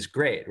idea is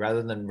great.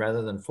 Rather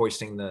than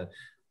foisting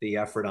the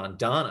effort on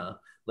Donna,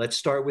 let's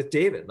start with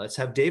David. Let's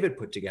have David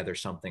put together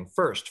something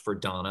first for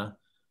Donna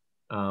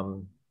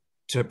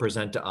to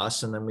present to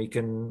us, and then we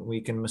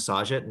can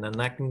massage it, and then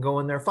that can go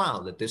in their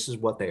file that this is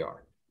what they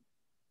are.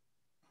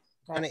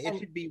 And it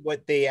should be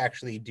what they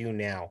actually do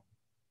now,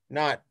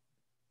 not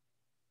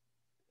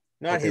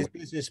his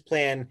business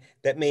plan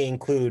that may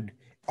include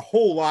a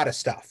whole lot of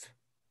stuff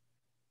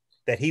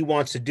that he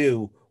wants to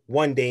do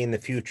one day in the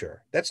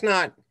future. That's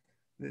not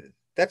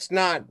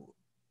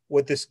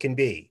what this can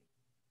be.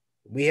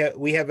 We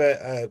have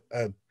a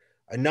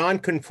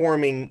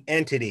non-conforming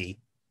entity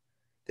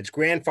that's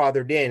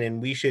grandfathered in,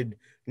 and we should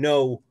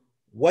know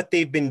what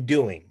they've been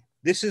doing.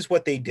 This is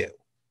what they do.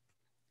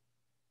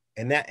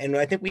 And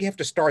I think we have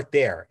to start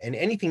there, and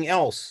anything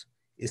else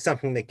is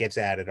something that gets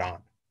added on.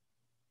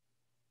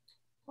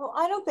 Well,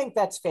 I don't think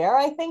that's fair.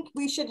 I think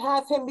we should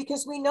have him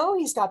because we know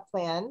he's got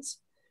plans.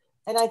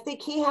 And I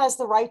think he has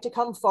the right to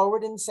come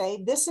forward and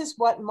say, this is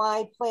what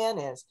my plan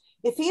is.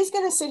 If he's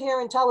going to sit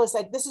here and tell us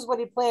that this is what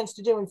he plans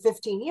to do in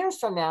 15 years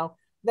from now,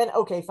 then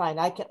okay, fine.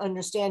 I can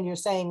understand you're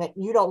saying that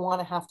you don't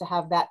want to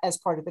have that as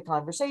part of the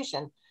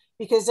conversation,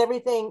 because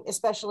everything,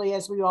 especially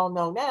as we all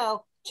know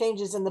now,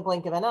 changes in the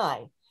blink of an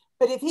eye.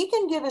 But if he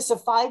can give us a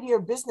 5-year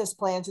business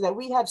plan so that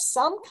we have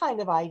some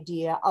kind of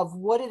idea of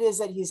what it is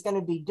that he's going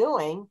to be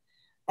doing,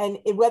 and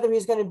whether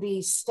he's going to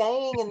be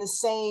staying in the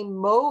same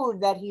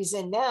mode that he's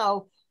in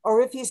now,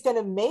 or if he's going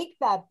to make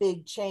that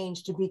big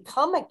change to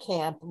become a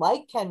camp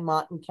like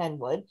Kenmont and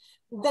Kenwood,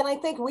 then I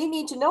think we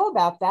need to know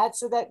about that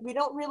so that we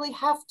don't really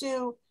have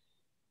to,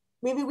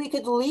 maybe we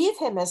could leave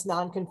him as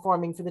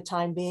non-conforming for the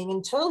time being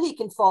until he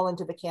can fall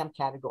into the camp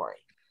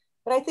category.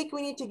 But I think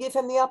we need to give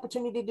him the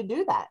opportunity to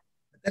do that.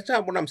 That's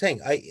not what I'm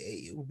saying.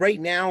 Right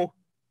now,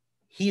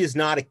 he is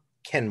not a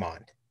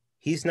Kenmont.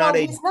 He's not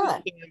he's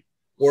not. Camp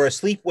or a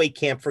sleepaway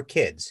camp for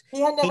kids.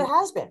 He never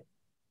has been.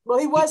 Well,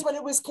 he was when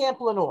it was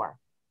Camp Lenore.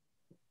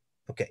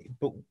 Okay,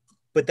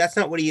 but that's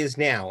not what he is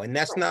now, and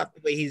that's not the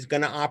way he's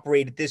going to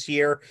operate it this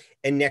year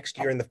and next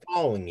year and the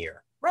following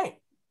year. Right.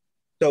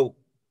 So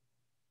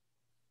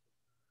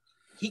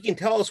he can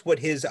tell us what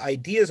his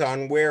ideas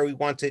on where he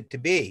wants it to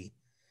be,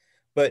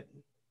 but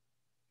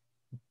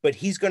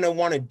he's going to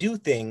want to do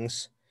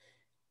things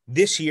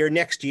this year,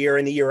 next year,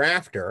 and the year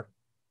after.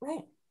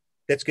 Right.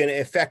 That's going to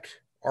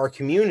affect our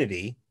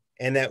community,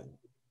 and that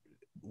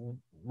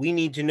we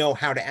need to know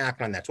how to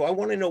act on that. So I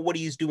want to know what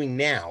he's doing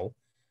now.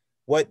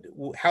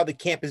 How the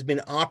camp has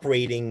been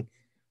operating,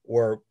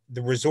 or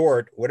the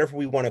resort, whatever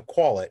we want to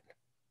call it,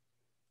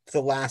 for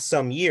the last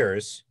some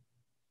years,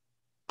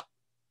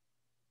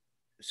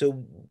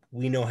 so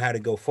we know how to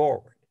go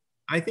forward.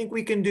 I think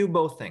we can do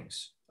both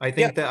things. I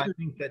think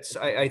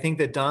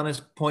that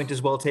Donna's point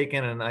is well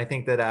taken, and I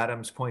think that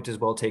Adam's point is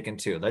well taken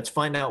too. Let's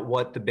find out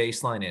what the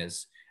baseline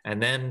is,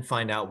 and then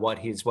find out what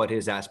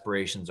his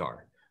aspirations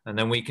are. And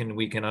then we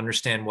can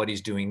understand what he's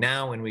doing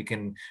now, and we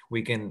can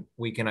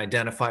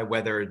identify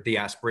whether the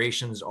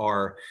aspirations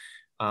are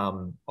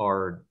an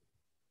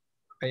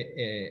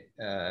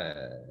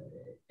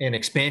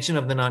expansion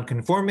of the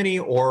nonconformity,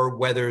 or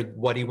whether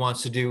what he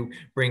wants to do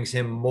brings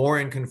him more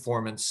in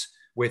conformance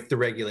with the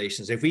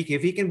regulations. If he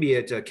can be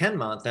at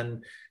Kenmont,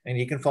 then and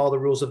he can follow the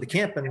rules of the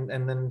camp, and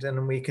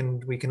then we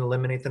can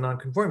eliminate the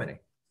nonconformity,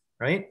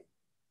 right?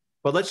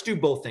 But let's do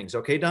both things,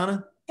 okay,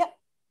 Donna?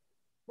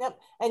 Yep.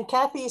 And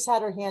Kathy's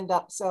had her hand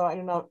up, so I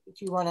don't know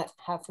if you want to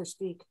have her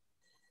speak.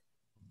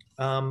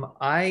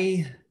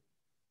 I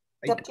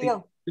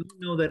don't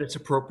know that it's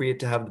appropriate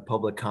to have the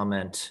public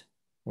comment.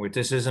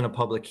 This isn't a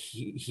public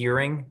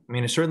hearing. I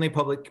mean, it's certainly a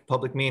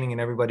public meeting,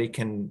 and everybody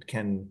can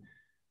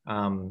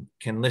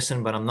can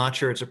listen, but I'm not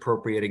sure it's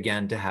appropriate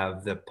again to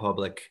have the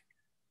public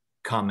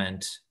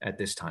comment at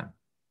this time.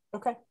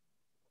 Okay.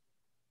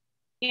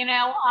 You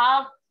know,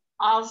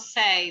 I'll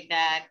say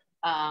that,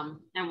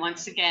 and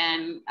once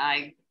again,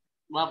 I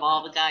love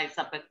all the guys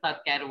up at Club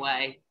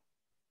Getaway,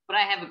 but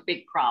I have a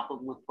big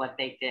problem with what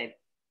they did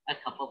a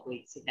couple of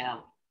weeks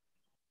ago.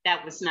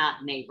 That was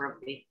not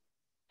neighborly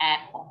at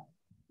all.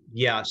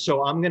 Yeah,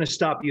 so I'm going to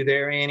stop you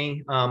there,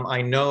 Annie.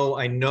 I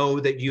know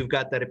that you've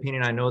got that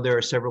opinion. I know there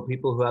are several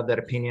people who have that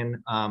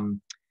opinion.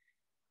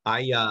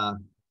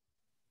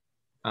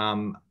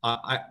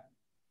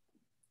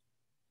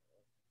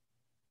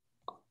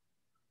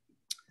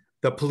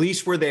 The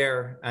police were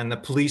there, and the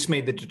police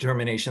made the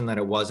determination that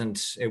it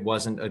wasn't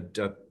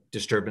a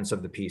disturbance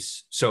of the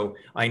peace. So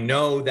I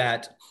know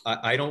that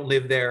I don't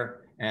live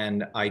there,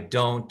 and I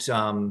don't,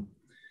 I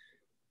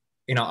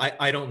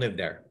don't live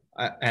there.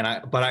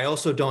 But I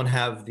also don't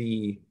have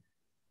the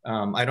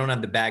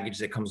baggage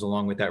that comes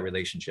along with that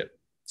relationship.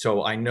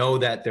 So I know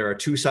that there are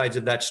two sides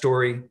of that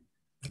story,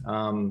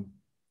 and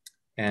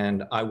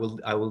I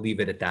will leave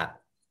it at that.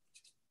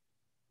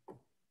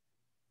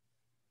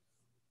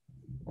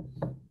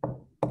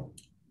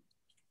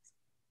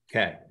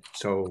 Okay,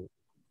 so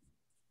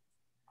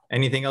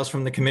anything else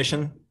from the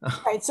commission? All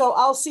right, so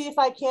I'll see if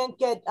I can't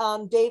get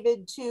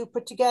David to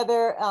put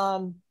together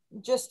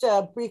just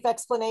a brief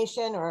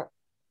explanation or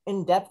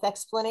in-depth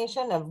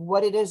explanation of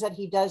what it is that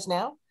he does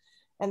now,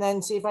 and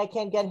then see if I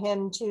can get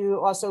him to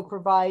also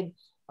provide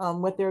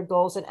what their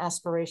goals and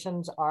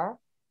aspirations are,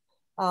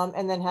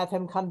 and then have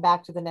him come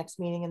back to the next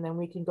meeting, and then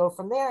we can go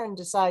from there and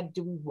decide,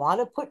 do we want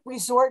to put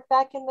resort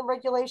back in the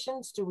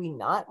regulations? Do we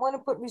not want to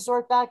put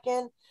resort back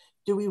in?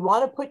 Do we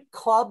want to put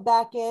club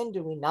back in?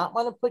 Do we not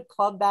want to put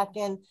club back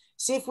in?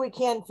 See if we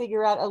can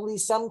figure out at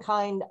least some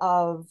kind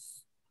of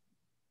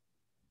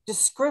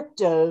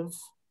descriptive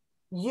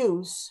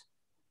use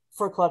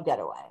for Club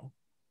Getaway.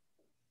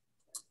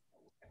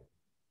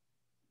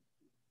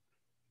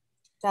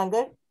 Sound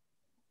good?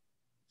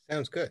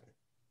 Sounds good.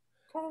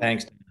 Okay.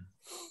 Thanks.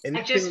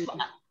 I just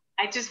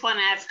want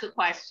to ask a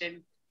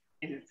question,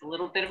 and it's a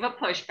little bit of a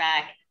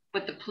pushback,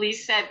 but the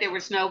police said there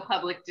was no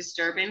public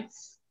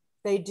disturbance.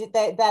 They did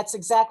that. That's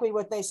exactly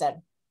what they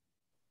said.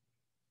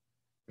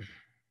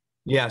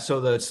 Yeah. So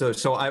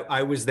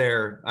I was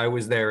there. I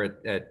was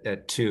there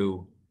at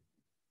 2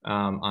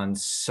 on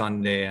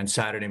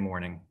Saturday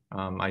morning.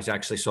 I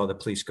actually saw the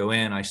police go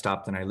in. I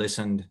stopped and I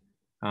listened.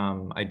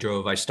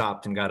 I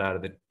stopped and got out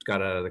of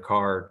the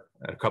car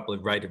at a couple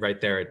of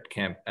right there at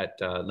camp at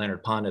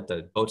Leonard Pond at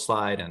the boat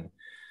slide, and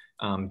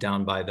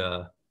down by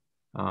the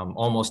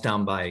almost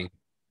down by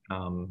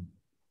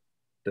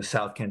the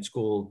South Kent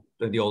School,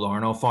 the old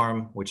Arno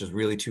farm, which is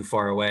really too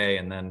far away,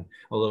 and then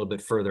a little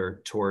bit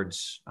further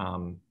towards.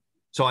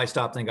 So I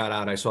stopped and got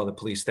out. I saw the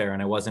police there,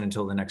 and it wasn't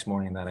until the next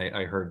morning that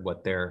I heard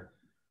what their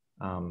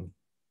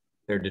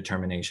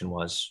determination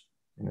was.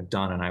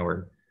 Don and I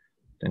were,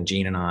 and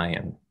Gene and I,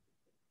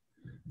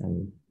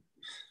 and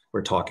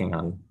we're talking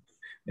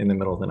in the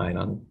middle of the night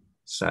on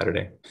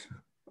Saturday.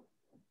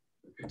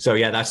 So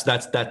yeah, that's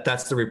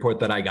the report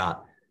that I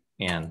got,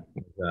 and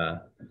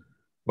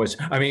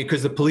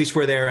because the police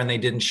were there and they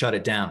didn't shut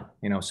it down,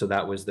 so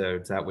that was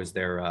their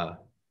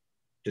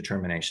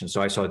determination.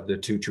 So I saw the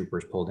 2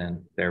 troopers pulled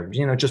in there,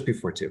 just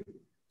before 2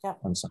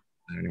 on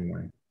Saturday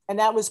morning. And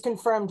that was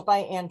confirmed by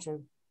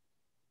Andrew.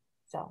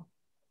 So.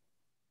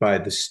 By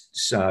the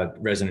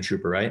resident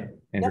trooper, right?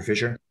 Andrew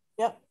Fisher?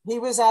 Yep, he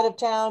was out of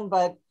town,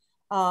 but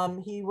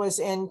he was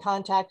in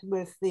contact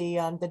with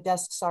the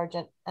desk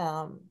sergeant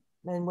and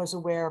was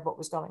aware of what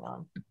was going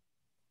on.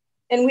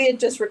 And we had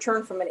just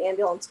returned from an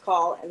ambulance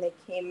call, and they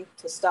came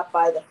to stop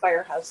by the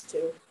firehouse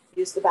to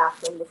use the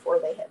bathroom before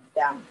they head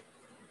down.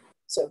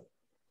 So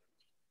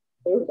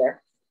they were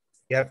there.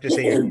 You have to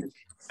say,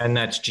 and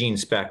that's Gene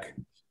Speck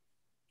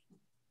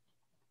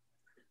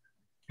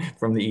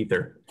from the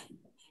ether.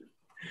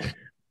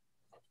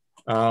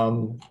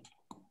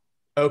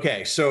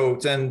 Okay, so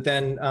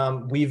then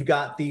we've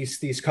got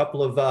these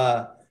couple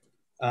of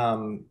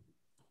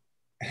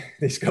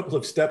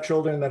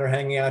stepchildren that are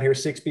hanging out here.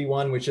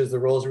 6B1, which is the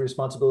roles and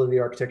responsibility of the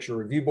Architecture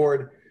Review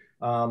Board,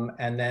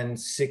 and then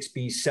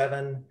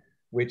 6B7,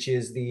 which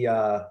is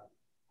the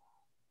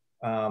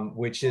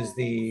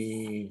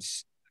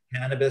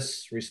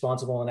cannabis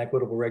responsible and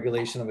equitable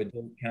regulation of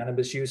adult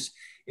cannabis use.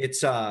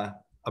 It's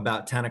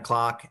about 10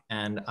 o'clock,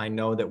 and I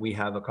know that we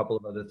have a couple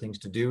of other things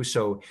to do.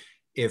 So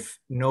if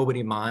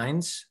nobody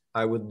minds,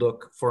 I would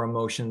look for a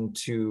motion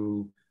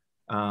to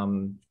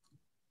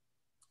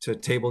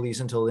table these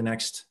until the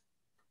next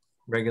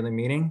regular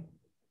meting.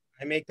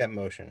 I make that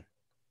motion.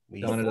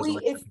 I don't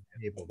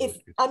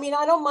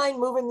mind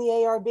moving the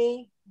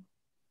ARB,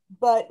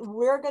 but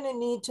we're going to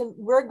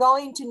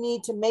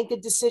need to make a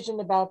decision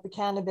about the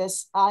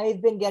cannabis.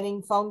 I've been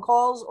getting phone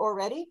calls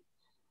already,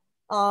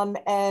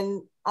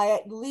 and I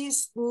at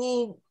least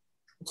need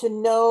to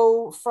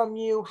know from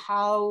you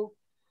how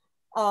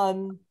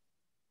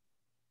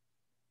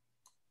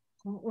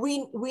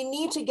we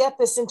need to get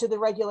this into the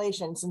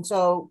regulations. And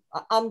so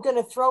I'm going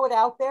to throw it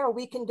out there.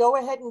 We can go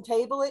ahead and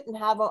table it and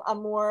have a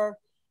more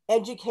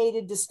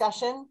educated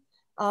discussion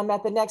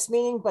at the next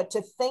meeting, but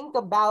to think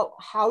about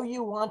how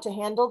you want to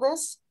handle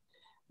this,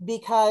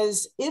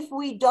 because if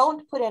we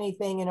don't put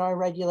anything in our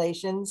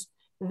regulations,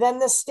 then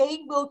the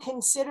state will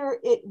consider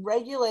it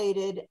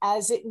regulated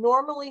as it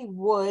normally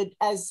would,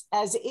 as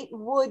it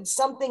would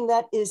something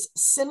that is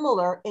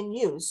similar in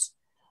use,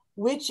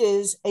 which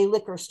is a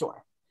liquor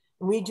store.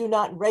 We do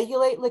not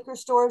regulate liquor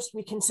stores,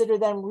 we consider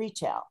them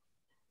retail.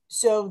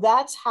 So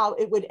that's how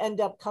it would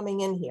end up coming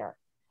in here.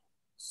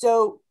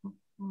 So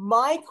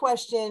my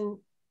question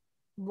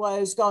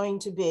was going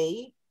to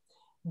be,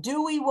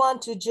 do we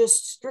want to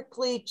just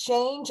strictly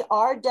change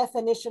our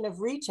definition of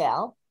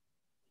retail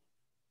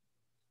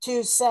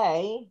to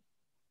say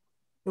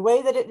the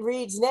way that it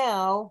reads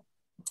now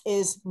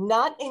is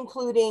not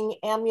including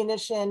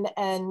ammunition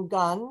and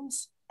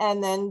guns,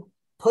 and then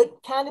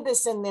put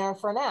cannabis in there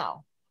for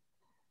now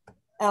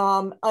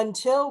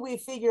until we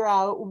figure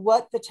out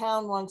what the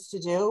town wants to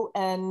do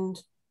and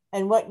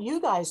what you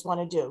guys want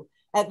to do.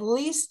 At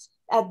least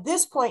at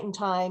this point in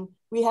time,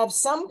 we have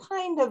some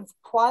kind of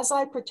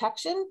quasi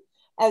protection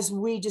as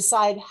we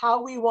decide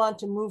how we want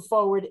to move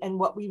forward and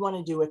what we want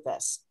to do with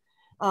this.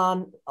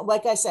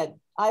 Like I said,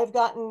 I've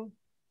gotten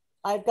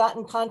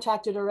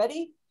contacted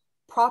already.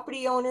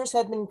 Property owners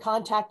have been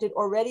contacted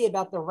already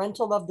about the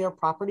rental of their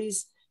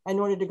properties in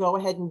order to go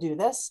ahead and do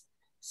this.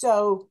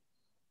 So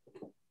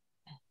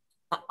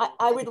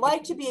I would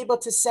like to be able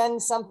to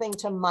send something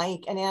to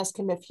Mike and ask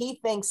him if he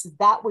thinks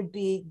that would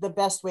be the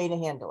best way to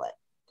handle it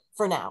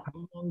for now.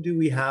 How long do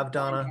we have,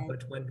 Donna?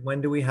 But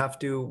when do we have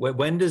to,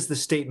 when does the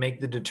state make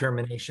the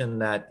determination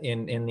that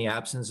in the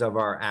absence of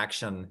our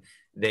action,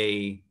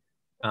 they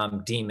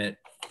deem it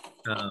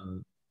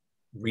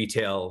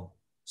retail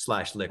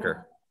 /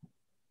 liquor?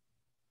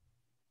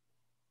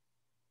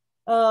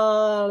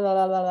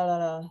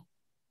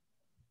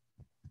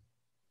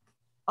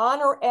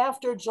 On or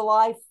after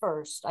July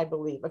 1st, I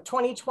believe, of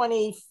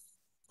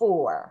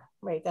 2024.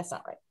 Wait, that's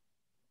not right.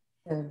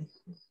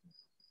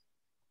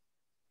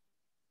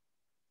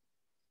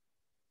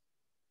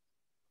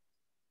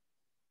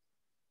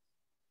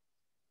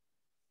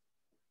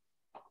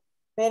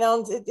 They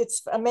don't,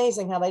 it's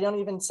amazing how they don't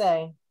even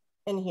say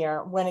in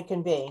here when it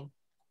can be.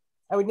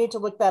 I would need to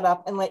look that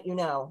up and let you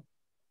know.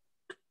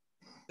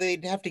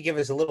 They'd have to give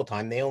us a little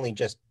time. They only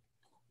just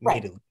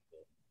made it.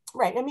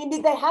 Right. I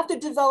mean, they have to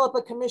develop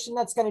a commission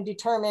that's going to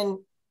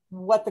determine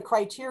what the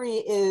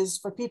criteria is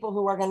for people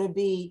who are going to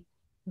be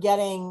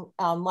getting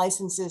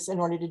licenses in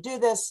order to do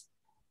this.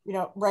 You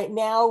know, right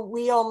now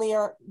we only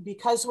are,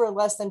 because we're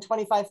less than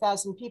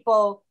 25,000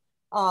 people,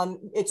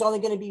 it's only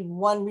going to be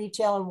one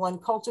retail and one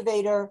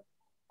cultivator.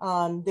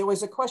 There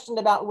was a question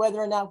about whether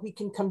or not we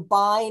can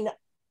combine,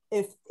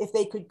 if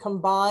they could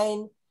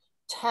combine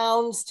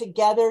towns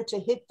together to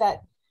hit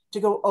that, to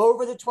go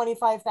over the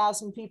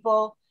 25,000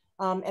 people.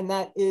 And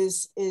that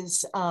was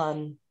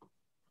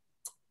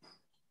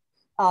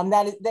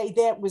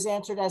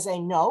answered as a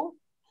no.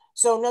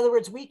 So in other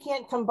words, we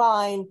can't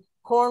combine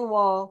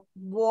Cornwall,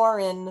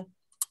 Warren,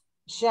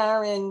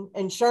 Sharon,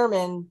 and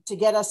Sherman to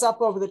get us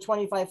up over the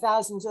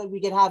 25,000 so that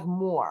we could have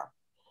more.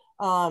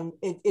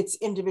 It's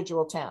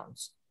individual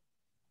towns.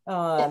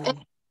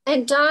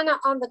 And Donna,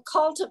 on the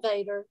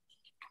cultivator,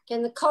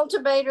 can the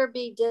cultivator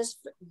be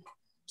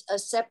a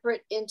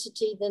separate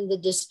entity than the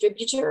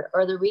distributor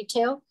or the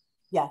retail?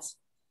 Yes.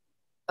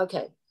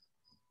 Okay.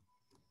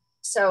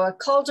 So a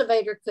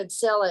cultivator could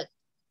sell it,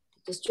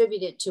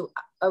 distribute it to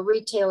a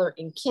retailer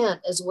in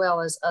Kent as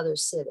well as other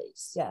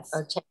cities. Yes.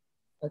 Okay.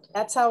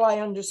 That's how I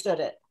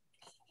understood it.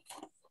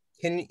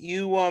 Can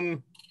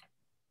you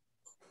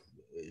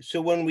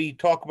so when we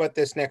talk about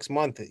this next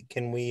month,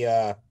 can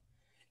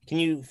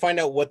you find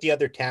out what the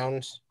other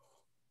towns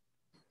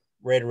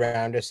right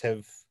around us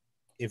have,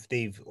 if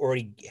they've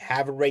already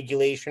have a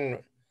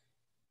regulation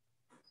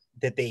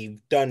that they've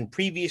done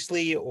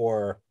previously,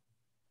 or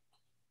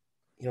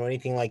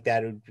anything like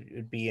that?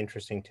 Would be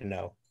interesting to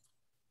know.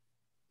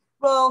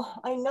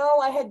 Well, I know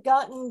I had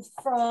gotten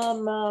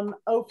from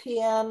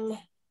OPM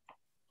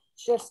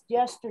just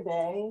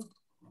yesterday.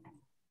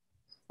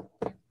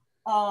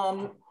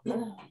 And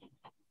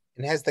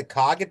has the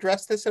COG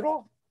addressed this at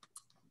all?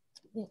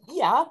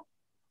 Yeah,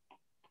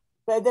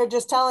 but they're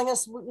just telling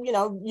us,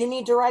 you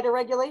need to write a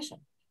regulation.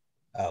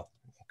 Oh,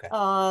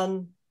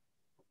 okay.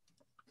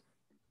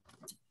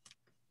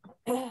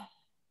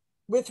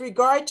 With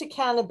regard to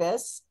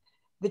cannabis,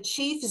 the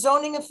chief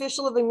zoning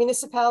official of a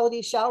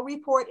municipality shall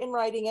report in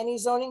writing any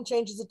zoning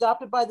changes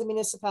adopted by the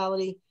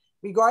municipality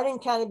regarding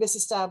cannabis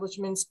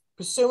establishments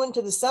pursuant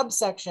to the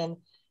subsection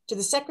to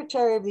the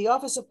Secretary of the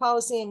Office of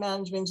Policy and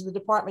Management of the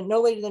department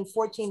no later than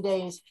 14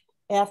 days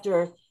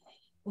after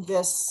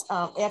this,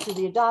 after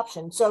the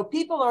adoption. So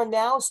people are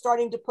now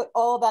starting to put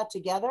all of that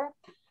together.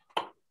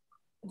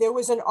 There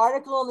was an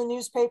article in the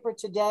newspaper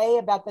today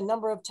about the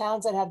number of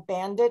towns that have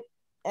banned it.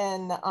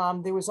 And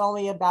there was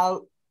only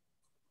about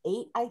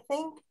 8, I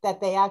think,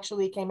 that they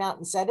actually came out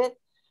and said it.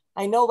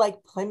 I know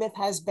like Plymouth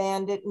has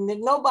banned it, and there's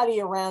nobody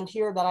around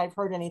here that I've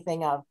heard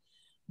anything of.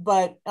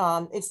 But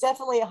it's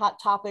definitely a hot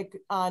topic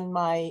on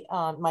my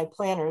my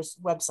planner's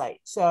website.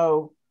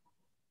 So,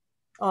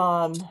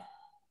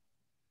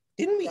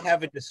 didn't we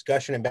have a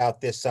discussion about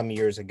this some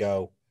years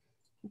ago?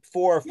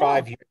 4 or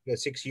 5 years ago,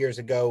 6 years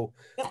ago,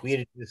 we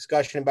had a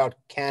discussion about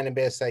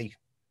cannabis.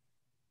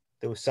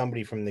 There was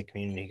somebody from the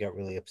community who got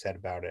really upset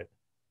about it.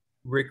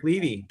 Rick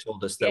Levy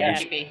told us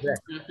that.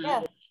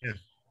 Yeah.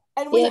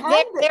 And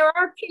there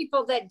are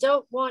people that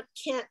don't want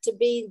Kent to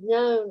be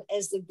known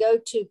as the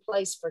go-to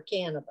place for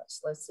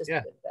cannabis. Let's just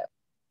put that.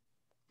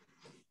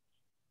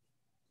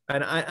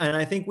 And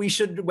I think we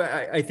should.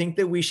 I think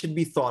that we should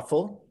be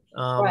thoughtful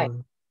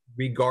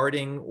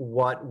regarding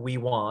what we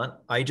want.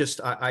 I thought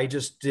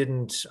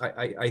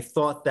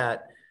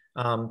that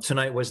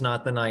tonight was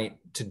not the night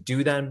to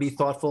do that and be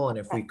thoughtful. And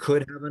if we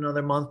could have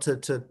another month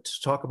to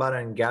talk about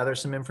it and gather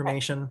some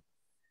information.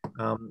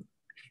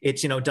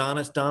 It's, you know,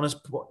 Donna's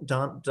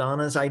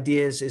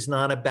idea is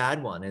not a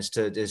bad one, is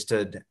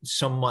to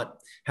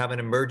somewhat have an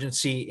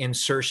emergency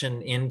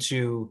insertion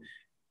into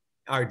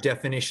our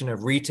definition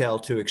of retail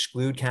to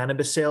exclude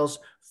cannabis sales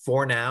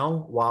for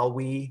now while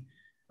we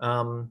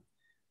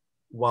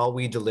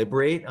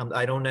deliberate.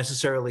 I don't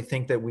necessarily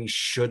think that we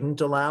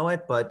shouldn't allow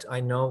it, but I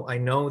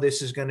know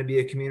this is going to be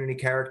a community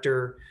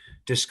character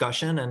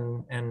discussion,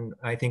 and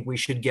I think we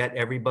should get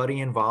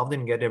everybody involved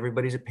and get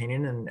everybody's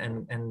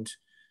opinion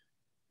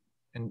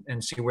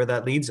and see where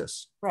that leads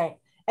us. Right.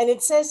 And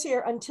it says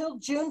here, until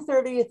June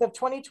 30th of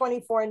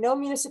 2024, no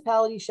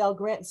municipality shall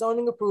grant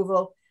zoning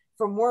approval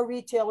for more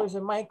retailers.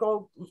 And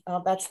Michael,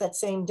 that's that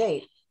same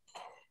date.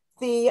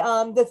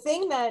 The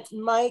thing that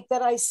Mike,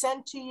 that I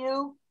sent to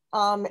you,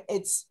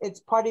 it's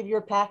part of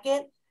your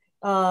packet,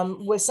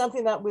 was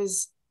something that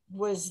was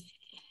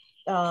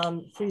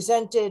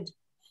presented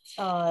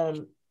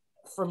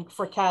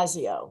for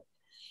Casio.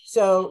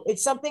 So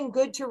it's something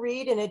good to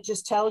read, and it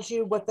just tells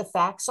you what the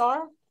facts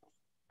are.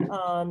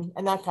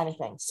 And that kind of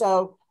thing.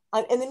 So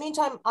in the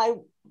meantime,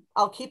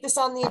 I'll keep this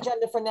on the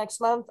agenda for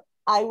next month.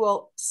 I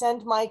will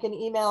send Mike an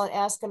email and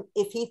ask him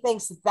if he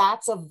thinks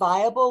that's a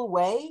viable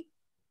way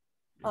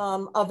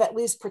of at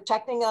least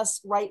protecting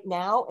us right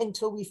now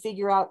until we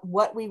figure out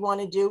what we want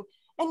to do.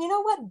 And you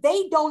know what?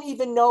 They don't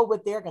even know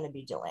what they're going to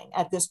be doing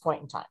at this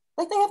point in time.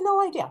 Like, they have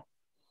no idea.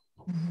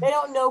 They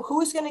don't know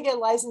who's going to get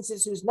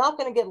licenses, who's not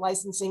going to get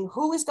licensing,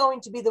 who is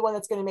going to be the one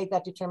that's going to make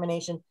that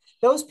determination.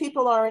 Those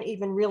people aren't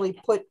even really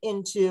put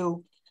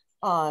into,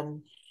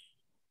 haven't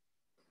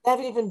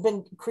even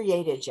been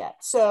created yet.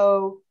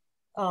 So,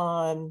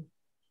 yeah.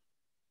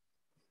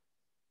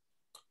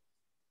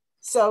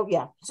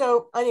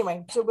 So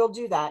anyway, so we'll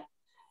do that.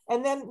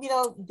 And then, you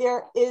know,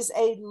 there is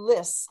a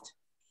list,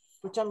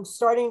 which I'm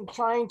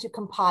trying to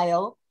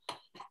compile.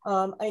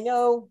 I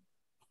know,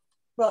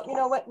 well, you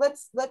know what,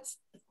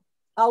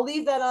 I'll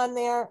leave that on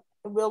there.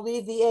 We'll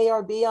leave the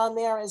ARB on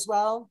there as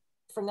well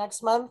for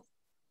next month.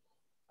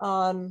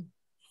 Okay,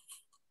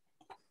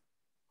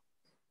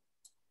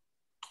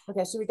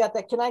 so we got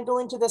that. Can I go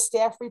into the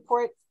staff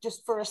report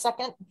just for a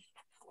second?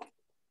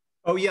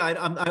 Oh yeah,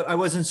 I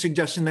wasn't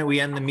suggesting that we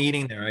end the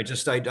meeting there.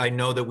 I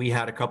know that we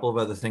had a couple of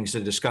other things to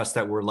discuss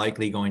that were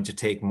likely going to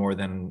take more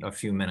than a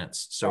few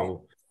minutes.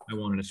 So I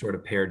wanted to sort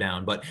of pare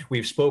down, but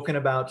we've spoken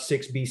about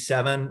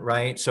 6B7,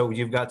 right? So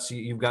you've got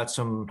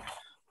some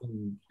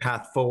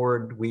path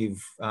forward.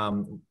 We've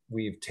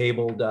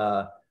tabled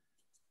the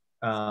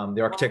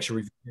architecture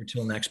review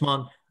until next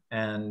month,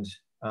 and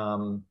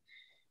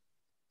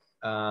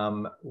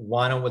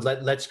why don't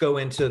let's go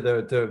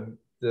into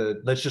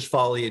let's just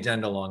follow the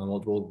agenda along, and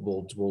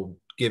we'll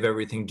give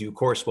everything due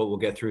course, but we'll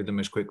get through them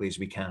as quickly as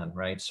we can,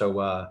 right?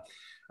 So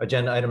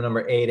agenda item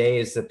number 8A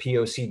is the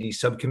POCD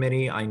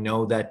subcommittee. I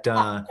know that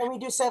can we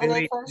do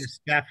 7A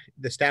first?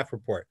 The staff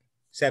report.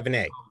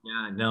 7A. Oh,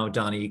 yeah, no,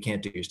 Donnie, you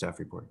can't do your staff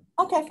report.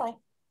 Okay, fine.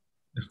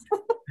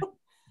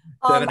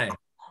 7A.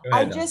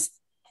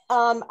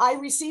 I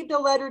received a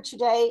letter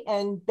today,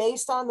 and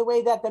based on the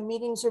way that the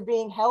meetings are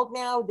being held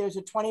now, there's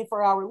a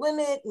 24-hour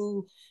limit.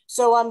 And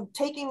so I'm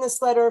taking this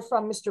letter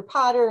from Mr.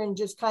 Potter and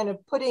just kind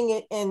of putting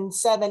it in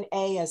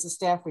 7A as a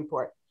staff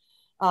report.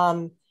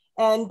 And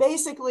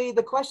basically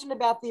the question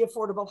about the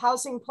affordable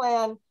housing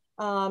plan,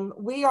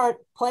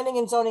 planning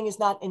and zoning is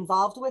not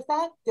involved with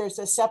that. There's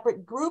a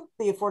separate group.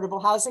 The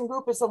affordable housing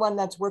group is the one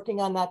that's working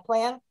on that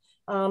plan.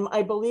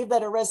 I believe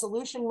that a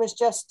resolution was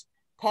just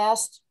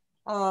passed,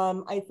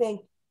 I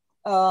think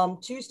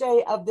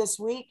Tuesday of this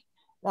week,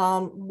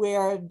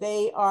 where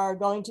they are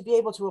going to be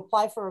able to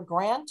apply for a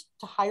grant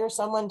to hire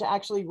someone to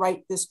actually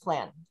write this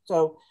plan.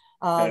 So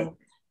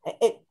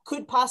it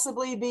could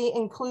possibly be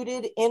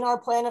included in our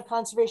plan of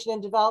conservation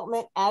and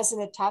development as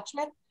an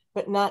attachment,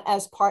 but not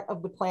as part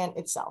of the plan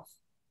itself.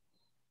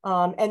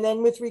 And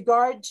then with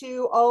regard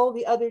to all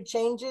the other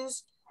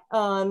changes,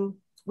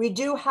 we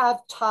do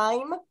have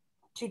time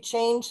to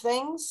change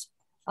things.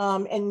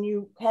 And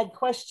you had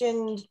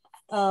questioned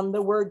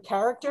the word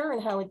character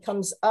and how it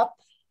comes up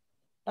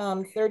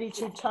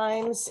 32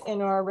 times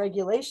in our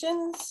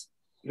regulations.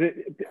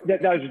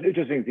 That was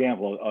just an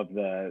example of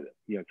the,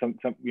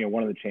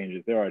 one of the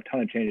changes. There are a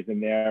ton of changes in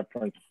there.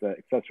 For instance, the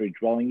accessory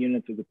dwelling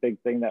units was a big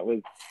thing that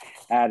was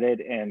added,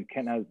 and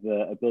Kent has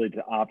the ability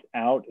to opt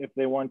out if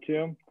they want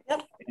to.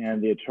 Yep.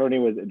 And the attorney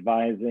was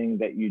advising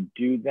that you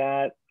do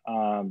that.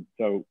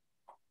 So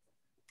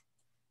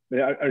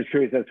I was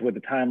curious as to what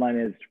the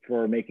timeline is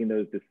for making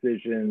those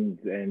decisions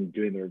and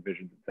doing the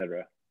revisions, et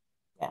cetera.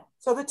 Yeah.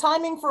 So the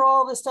timing for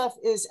all this stuff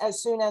is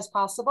as soon as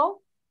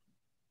possible.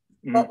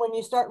 But when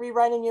you start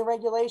rewriting your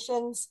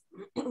regulations,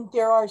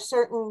 there are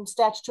certain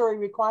statutory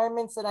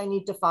requirements that I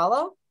need to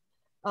follow.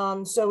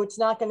 So it's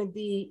not going to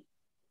be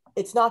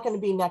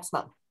next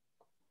month.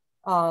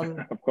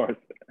 Of course.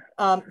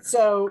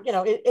 So,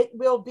 it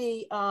will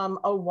be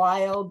a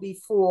while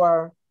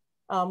before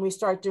we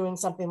start doing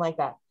something like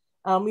that.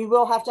 We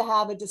will have to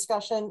have a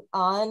discussion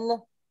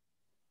on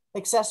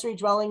accessory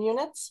dwelling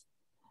units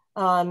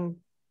and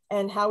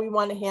how we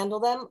want to handle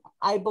them.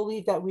 I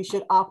believe that we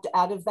should opt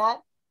out of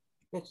that.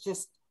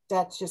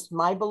 That's just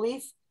my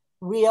belief.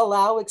 We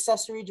allow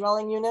accessory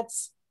dwelling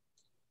units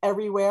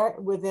everywhere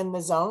within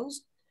the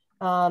zones.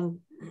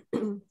 And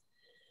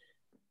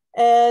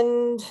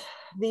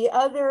the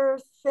other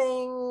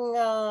thing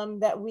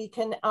that we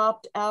can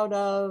opt out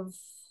of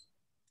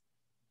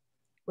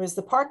was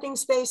the parking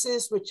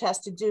spaces, which has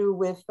to do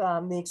with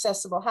the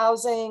accessible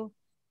housing,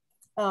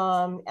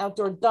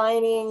 outdoor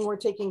dining. We're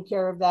taking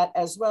care of that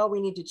as well.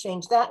 We need to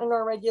change that in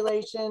our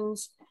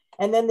regulations.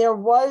 And then there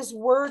was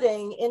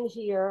wording in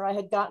here. I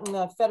had gotten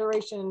a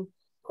Federation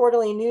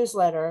quarterly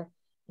newsletter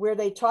where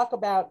they talk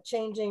about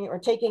changing or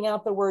taking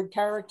out the word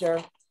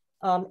character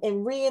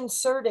and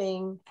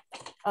reinserting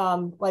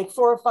like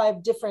 4 or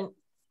 5 different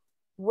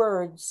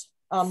words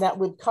that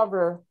would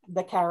cover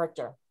the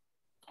character.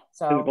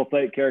 So physical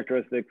site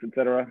characteristics,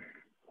 etc.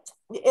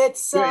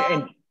 It's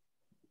I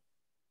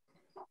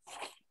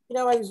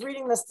was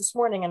reading this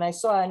morning and I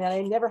saw, and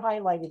I never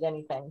highlighted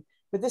anything,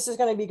 but this is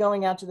going to be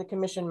going out to the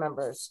commission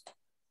members.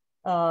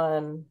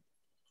 So,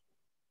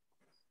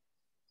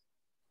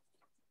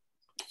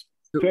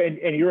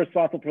 and you're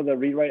responsible for the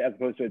rewrite as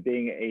opposed to it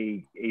being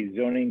a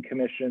zoning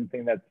commission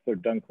thing that's sort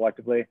of done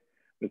collectively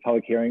with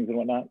public hearings and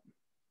whatnot?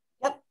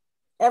 Yep.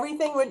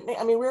 Everything would,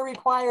 we're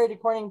required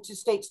according to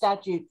state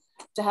statute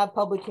to have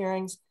public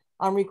hearings.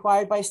 I'm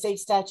required by state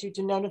statute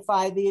to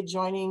notify the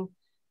adjoining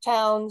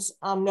towns.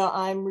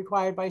 I'm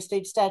required by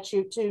state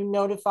statute to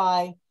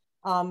notify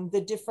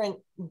the different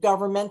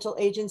governmental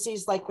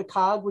agencies like the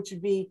COG, which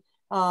would be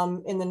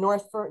in the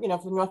north for the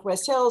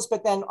Northwest Hills,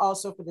 but then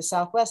also for the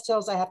Southwest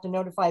Hills, I have to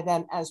notify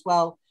them as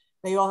well.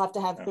 They all have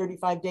to have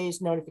 35 days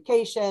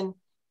notification,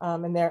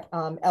 and they're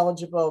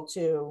eligible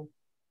to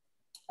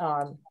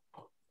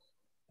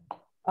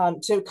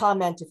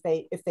comment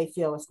if they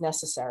feel it's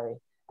necessary.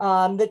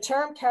 The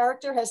term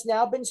character has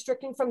now been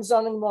stricken from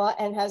zoning law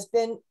and has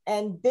been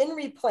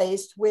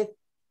replaced with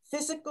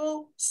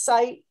physical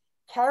site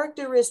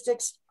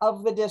characteristics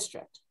of the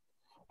district.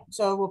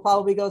 So we'll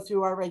probably go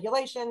through our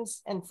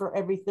regulations, and for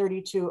every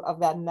 32 of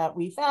them that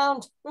we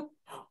found,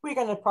 we're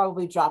going to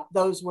probably drop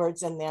those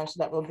words in there so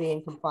that we'll be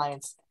in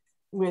compliance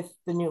with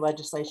the new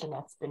legislation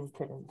that's been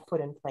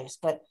put in place.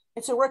 But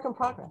it's a work in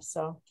progress.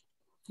 So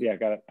yeah,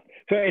 got it.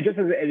 So it just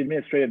as an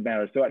administrative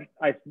matter. So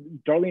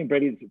Darlene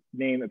Brady's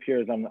name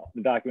appears on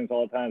the documents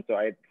all the time. So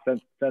I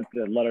sent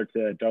the letter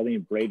to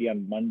Darlene Brady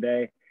on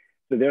Monday.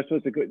 So they're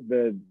supposed to go,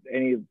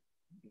 any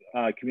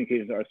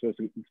communications are supposed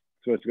to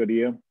go to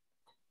you?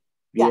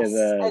 Yes,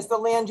 as the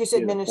land use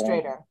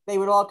administrator, they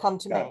would all come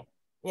to me.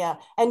 Yeah,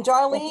 and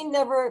Darlene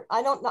never.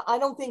 I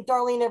don't think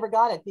Darlene ever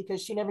got it because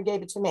she never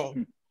gave it to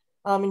me.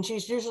 And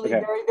she's usually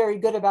very, very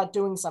good about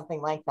doing something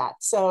like that.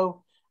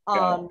 So,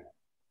 yeah,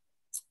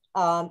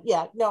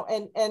 no,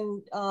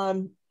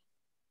 and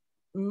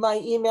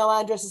my email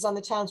address is on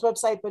the town's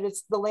website, but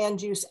it's the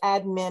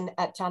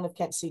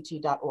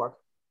landuseadmin@townofkentct.org.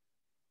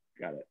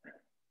 Got it.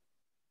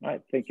 All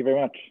right, thank you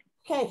very much.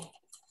 Okay.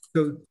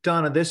 So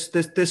Donna,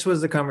 this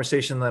was the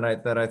conversation that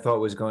I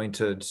thought was going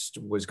to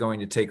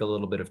take a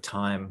little bit of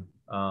time,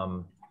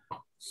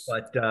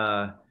 but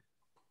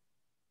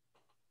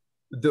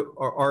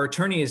our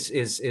attorney is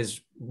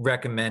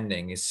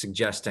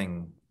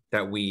suggesting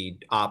that we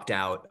opt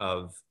out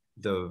of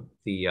the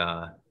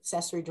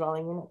accessory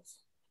dwelling units.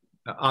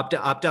 Opt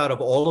out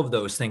of all of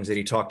those things that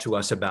he talked to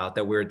us about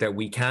that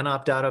we can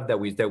opt out of, that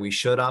we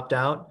should opt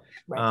out,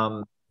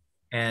 right.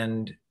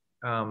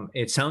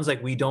 It sounds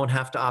like we don't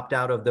have to opt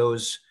out of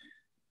those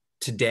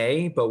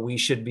today, but we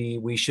should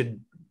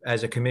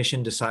as a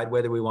commission decide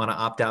whether we want to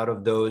opt out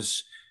of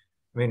those.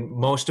 I mean,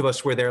 most of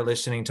us were there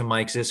listening to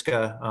Mike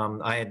Ziska.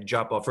 I had to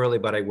drop off early,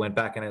 but I went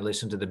back and I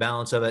listened to the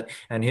balance of it.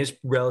 And his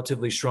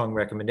relatively strong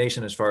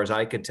recommendation, as far as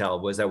I could tell,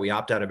 was that we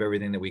opt out of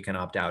everything that we can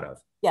opt out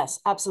of. Yes,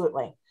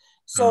 absolutely.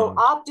 So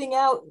opting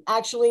out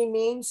actually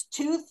means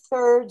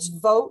 2/3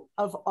 vote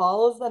of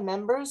all of the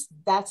members.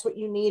 That's what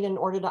you need in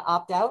order to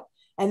opt out.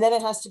 And then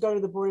it has to go to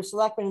the Board of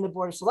Selectmen, and the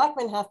Board of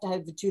Selectmen have to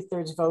have the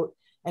 2/3 vote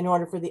in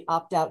order for the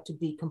opt-out to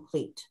be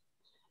complete.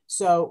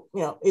 So,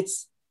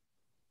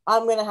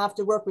 I'm going to have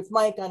to work with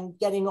Mike on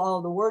getting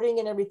all the wording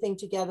and everything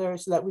together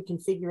so that we can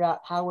figure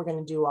out how we're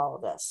going to do all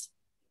of this.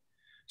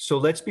 So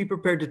let's be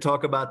prepared to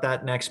talk about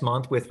that next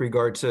month with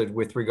regard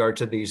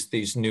to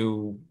these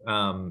new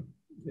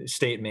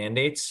state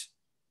mandates,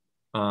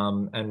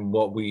 and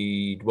what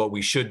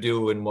we should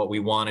do and what we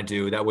want to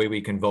do. That way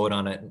we can vote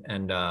on it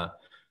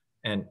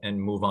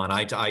and move on.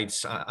 I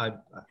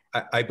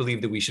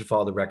believe that we should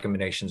follow the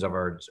recommendations of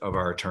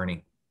our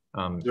attorney.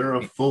 Is there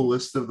a full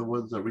list of the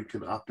ones that we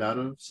can opt out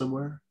of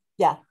somewhere?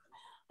 Yeah.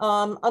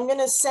 I'm going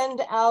to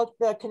send out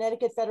the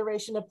Connecticut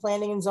Federation of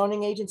Planning and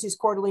Zoning Agencies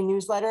quarterly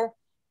newsletter.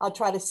 I'll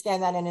try to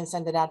scan that in and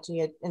send it out to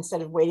you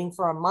instead of waiting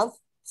for a month.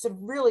 It's a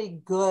really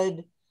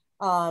good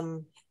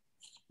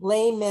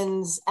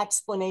layman's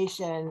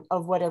explanation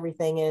of what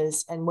everything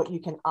is and what you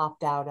can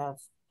opt out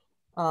of.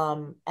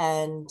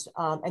 And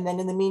then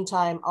in the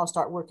meantime, I'll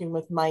start working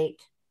with Mike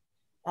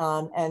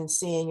and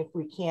seeing if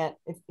we can't,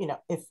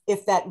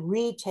 if that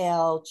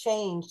retail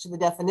change to the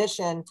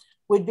definition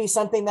would be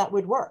something that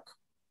would work,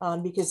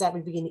 because that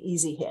would be an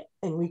easy hit.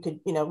 And we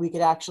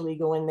could actually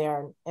go in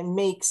there and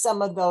make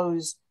some of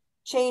those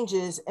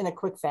changes in a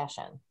quick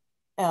fashion.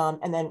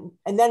 And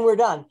then we're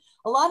done.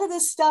 A lot of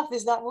this stuff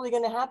is not really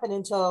going to happen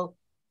until,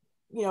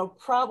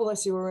 probably,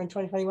 let's see, we're in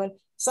 2021.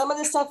 Some of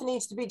this stuff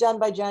needs to be done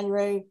by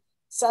January.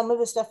 Some of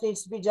the stuff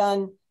needs to be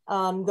done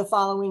the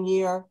following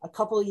year, a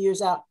couple of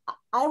years out.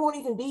 I won't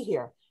even be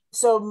here.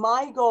 So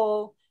my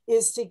goal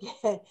is to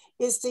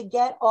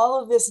get all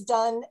of this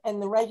done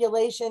and the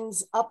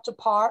regulations up to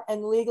par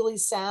and legally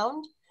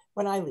sound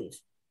when I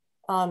leave,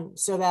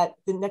 so that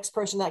the next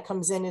person that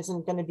comes in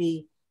isn't going to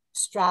be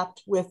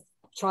strapped with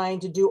trying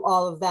to do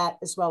all of that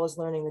as well as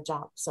learning the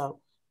job. So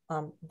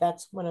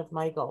that's one of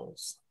my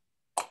goals.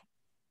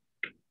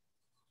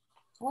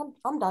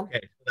 I'm done.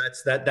 Okay,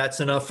 that's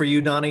enough for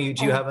you, Donna.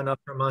 Do you have enough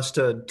from us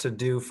to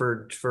do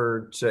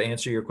to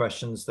answer your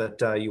questions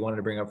that you wanted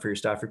to bring up for your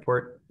staff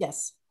report?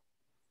 Yes.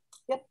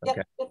 Yep.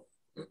 Okay. Yep.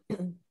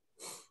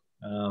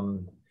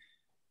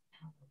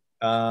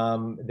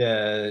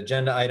 The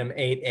agenda item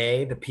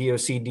 8A, the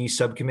POCD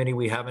subcommittee,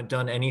 we haven't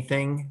done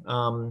anything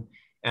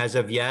as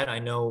of yet. I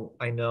know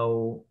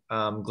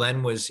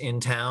Glenn was in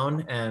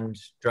town and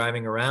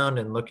driving around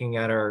and looking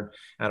at our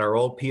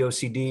old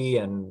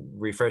POCD and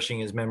refreshing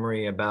his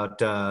memory about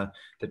the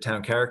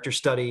town character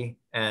study.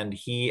 And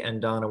he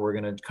and Donna were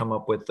going to come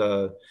up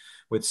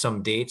with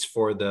some dates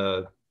for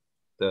the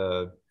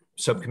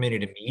subcommittee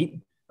to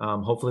meet.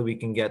 Hopefully we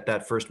can get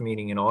that first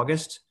meeting in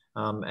August,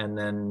 and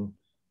then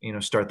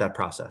start that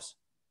process.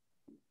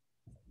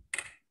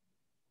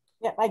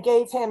 Yeah, I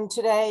gave him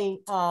today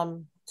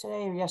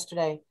or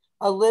yesterday,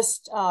 a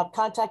list of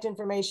contact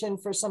information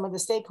for some of the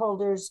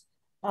stakeholders.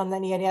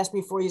 Then he had asked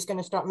me for, he's going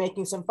to start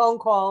making some phone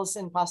calls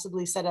and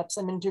possibly set up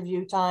some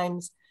interview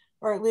times,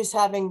 or at least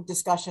having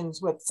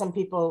discussions with some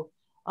people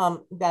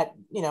that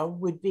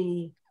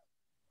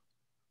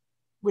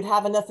would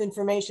have enough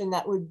information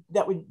that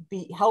would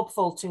be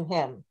helpful to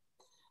him.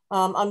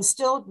 I'm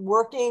still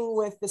working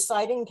with the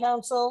Siting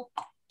Council,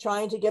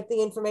 trying to get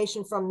the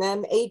information from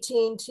them.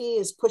 AT&T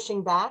is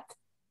pushing back.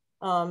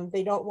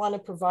 They don't want to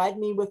provide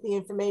me with the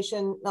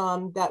information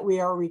that we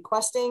are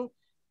requesting,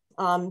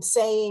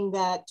 saying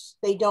that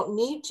they don't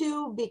need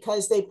to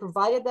because they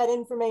provided that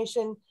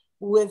information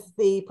with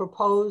the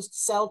proposed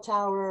cell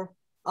tower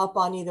up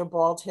on either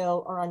Bald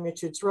Hill or on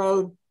Richards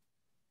Road.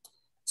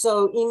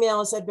 So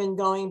emails have been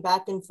going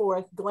back and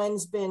forth.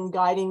 Glenn's been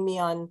guiding me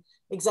on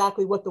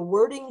exactly what the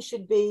wording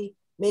should be,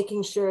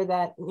 making sure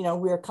that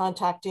we're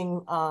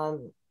contacting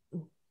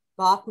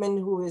Bachman,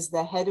 who is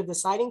the head of the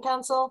Siting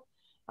Council.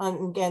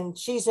 Again,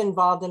 she's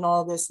involved in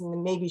all this,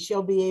 and maybe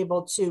she'll be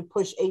able to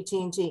push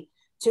AT&T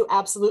to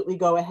absolutely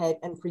go ahead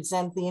and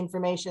present the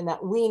information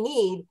that we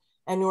need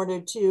in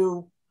order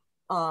to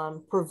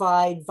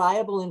provide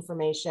viable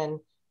information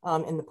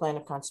in the Plan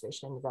of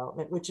Conservation and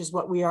Development, which is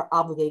what we are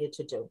obligated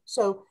to do.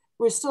 So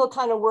we're still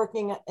kind of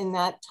working in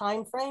that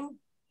time frame,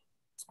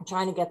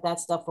 trying to get that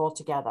stuff all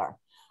together.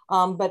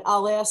 But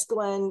I'll ask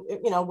Glenn,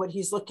 what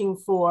he's looking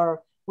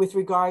for with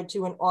regard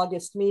to an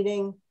August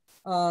meeting.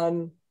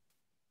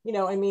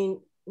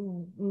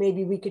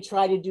 Maybe we could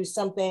try to do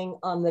something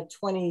on the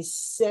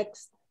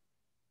 26th,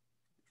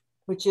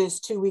 which is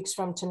 2 weeks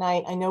from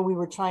tonight. I know we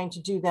were trying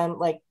to do them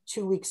like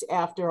 2 weeks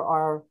after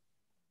our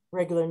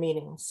regular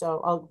meeting.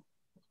 So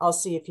I'll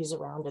see if he's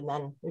around, and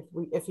then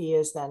if he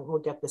is, then we'll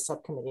get the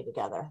subcommittee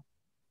together.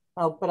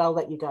 But I'll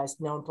let you guys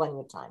know in plenty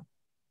of time.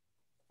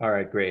 All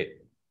right, great.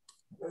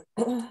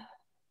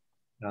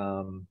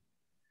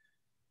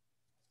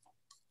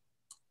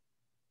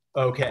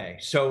 Okay,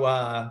 so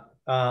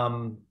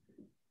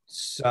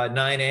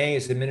 9A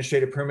is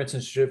administrative permits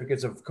and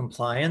certificates of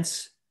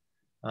compliance.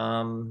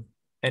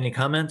 Any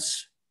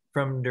comments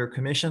from their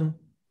commission?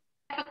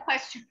 I have a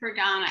question for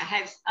Donna.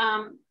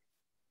 Do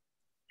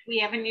we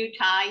have a new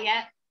tie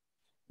yet?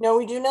 No,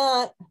 we do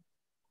not.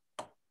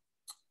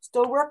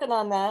 Still working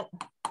on that.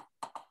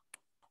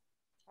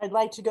 I'd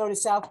like to go to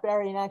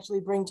Southbury and actually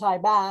bring Ty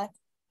back.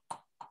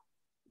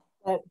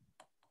 But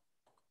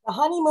the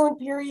honeymoon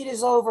period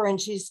is over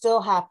and she's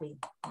still happy.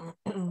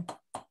 So,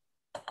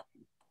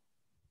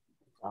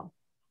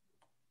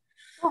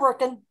 we're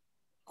working.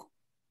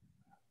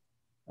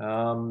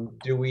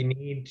 Do we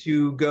need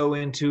to go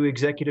into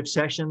executive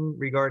session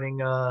regarding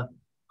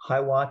High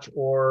Watch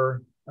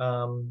or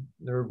the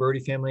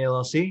Roberti Family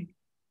LLC?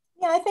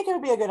 Yeah, I think it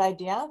would be a good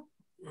idea.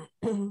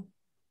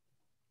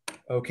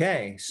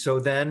 Okay, so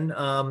then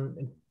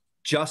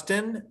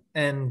Justin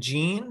and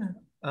Jean,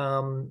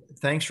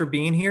 thanks for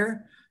being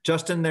here.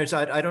 Justin,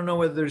 I don't know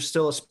whether there's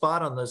still a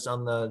spot on this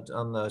on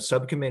the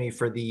subcommittee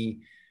for the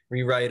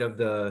rewrite of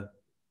the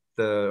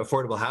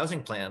affordable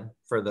housing plan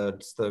for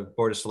the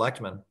Board of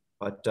Selectmen,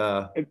 but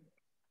I've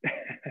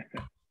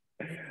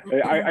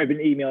been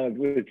emailing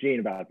with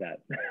Jean about that.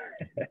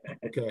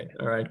 Okay,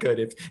 all right, good.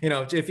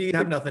 If you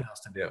have nothing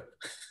else to do.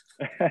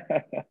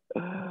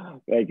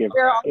 Thank you.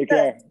 Take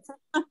care.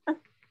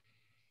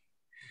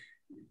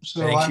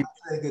 So Thank I you. would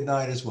say good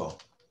night as well.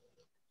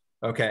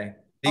 Okay,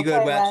 be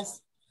good, Wes.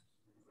 Is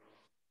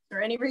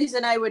there any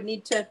reason I would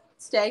need to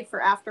stay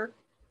for after?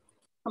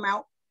 Come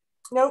out?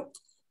 Nope.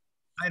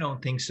 I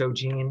don't think so,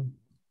 Jean.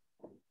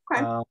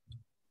 Okay.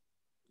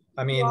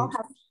 I mean,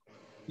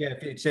 yeah,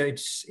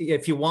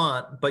 if you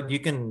want, but you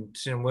can,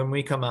 when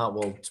we come out,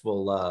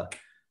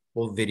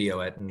 we'll video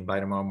it, and by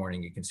tomorrow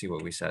morning you can see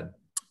what we said.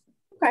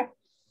 Okay.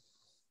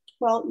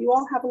 Well, you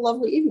all have a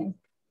lovely evening.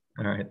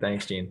 All right,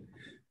 thanks, Jean.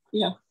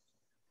 Yeah.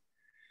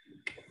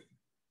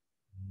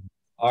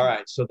 All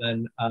right, so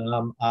then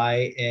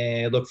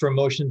I look for a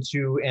motion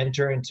to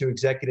enter into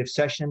executive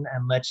session,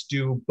 and let's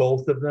do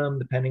both of them,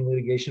 the pending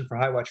litigation for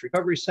High Watch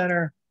Recovery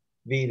Center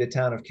v. the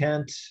Town of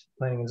Kent,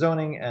 Planning and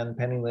Zoning, and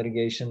pending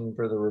litigation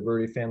for the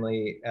Roberti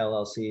Family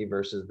LLC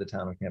versus the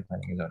Town of Kent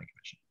Planning and Zoning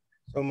Commission.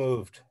 So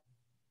moved.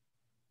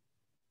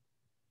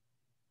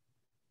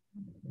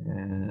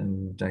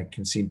 And I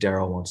can see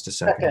Daryl wants to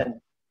second.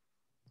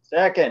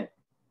 Second.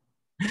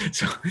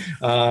 So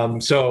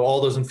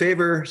all those in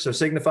favor, so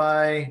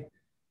signify.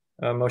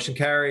 Motion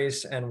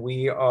carries, and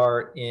we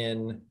are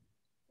in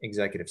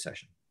executive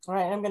session. All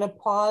right, I'm going to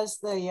pause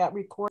the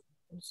recording.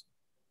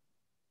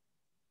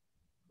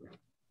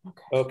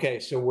 Okay,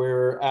 so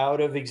we're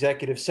out of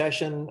executive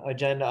session.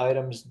 Agenda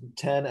items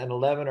 10 and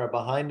 11 are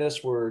behind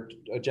us. We're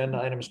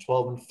agenda items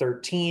 12 and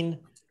 13.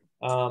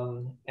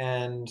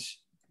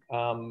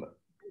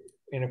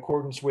 In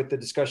accordance with the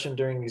discussion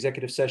during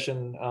executive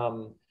session,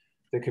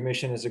 the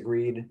commission has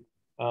agreed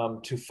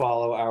to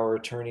follow our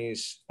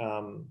attorney's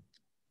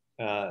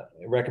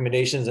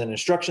recommendations and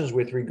instructions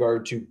with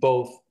regard to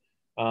both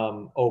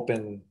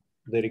open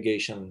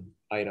litigation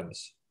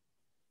items.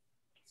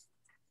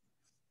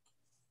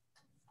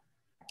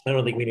 I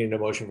don't think we need a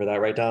motion for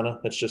that, right, Donna?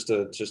 That's just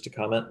a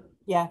comment.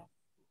 Yeah.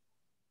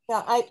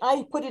 Yeah,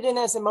 I put it in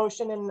as a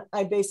motion, and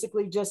I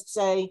basically just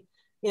say,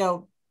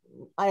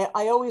 I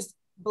always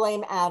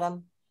blame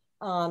Adam.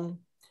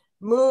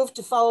 Move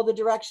to follow the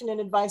direction and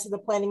advice of the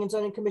Planning and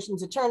Zoning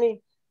Commission's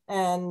attorney.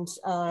 And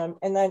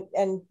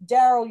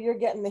Daryl, you're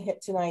getting the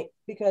hit tonight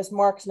because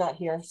Mark's not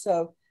here.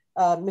 So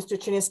Mr.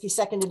 Chiniski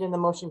seconded and the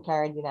motion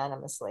carried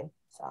unanimously.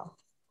 So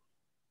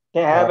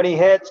can't have any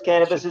hits.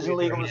 Cannabis isn't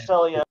legal to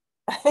sell yet.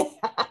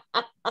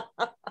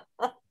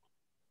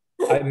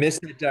 I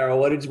missed it, Daryl.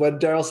 What did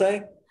Daryl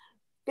say?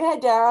 Go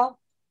ahead, Daryl.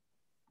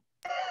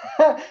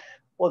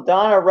 Well,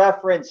 Donna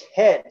referenced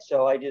hit,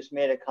 so I just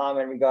made a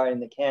comment regarding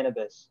the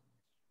cannabis.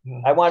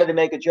 I wanted to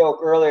make a joke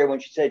earlier when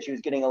she said she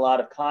was getting a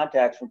lot of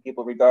contacts from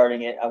people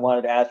regarding it. I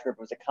wanted to ask her if it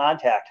was a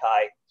contact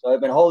high. So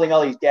I've been holding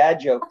all these dad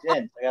jokes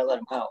in. So I gotta let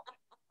them out.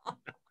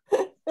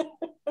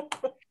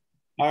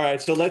 All right,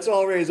 so let's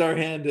all raise our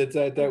hand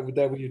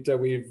that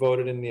we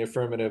voted in the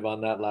affirmative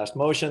on that last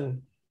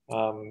motion,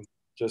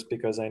 just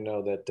because I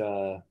know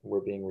that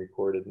we're being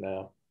recorded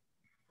now.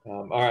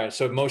 All right,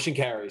 so motion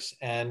carries,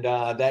 and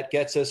that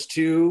gets us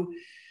to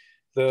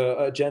the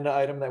agenda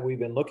item that we've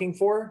been looking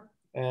for.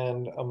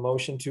 And a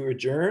motion to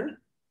adjourn.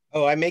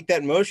 Oh, I make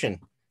that motion.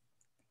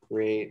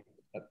 Great.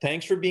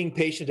 Thanks for being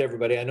patient,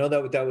 everybody. I know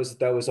that was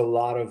a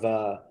lot of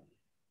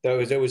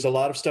there was a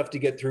lot of stuff to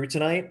get through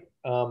tonight,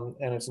 and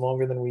it's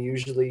longer than we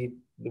usually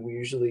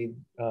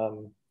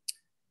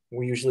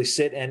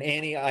sit. And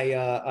Annie,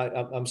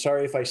 I'm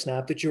sorry if I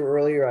snapped at you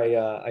earlier.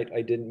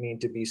 I didn't mean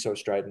to be so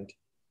strident.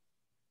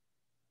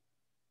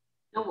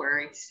 No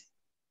worries.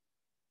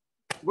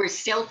 We're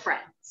still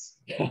friends.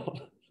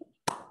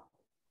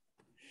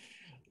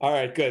 All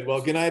right, good.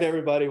 Well, good night,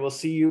 everybody. We'll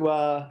see you in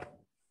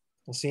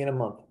a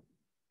month.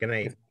 Good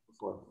night.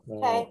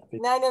 Okay.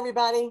 Good night,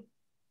 everybody.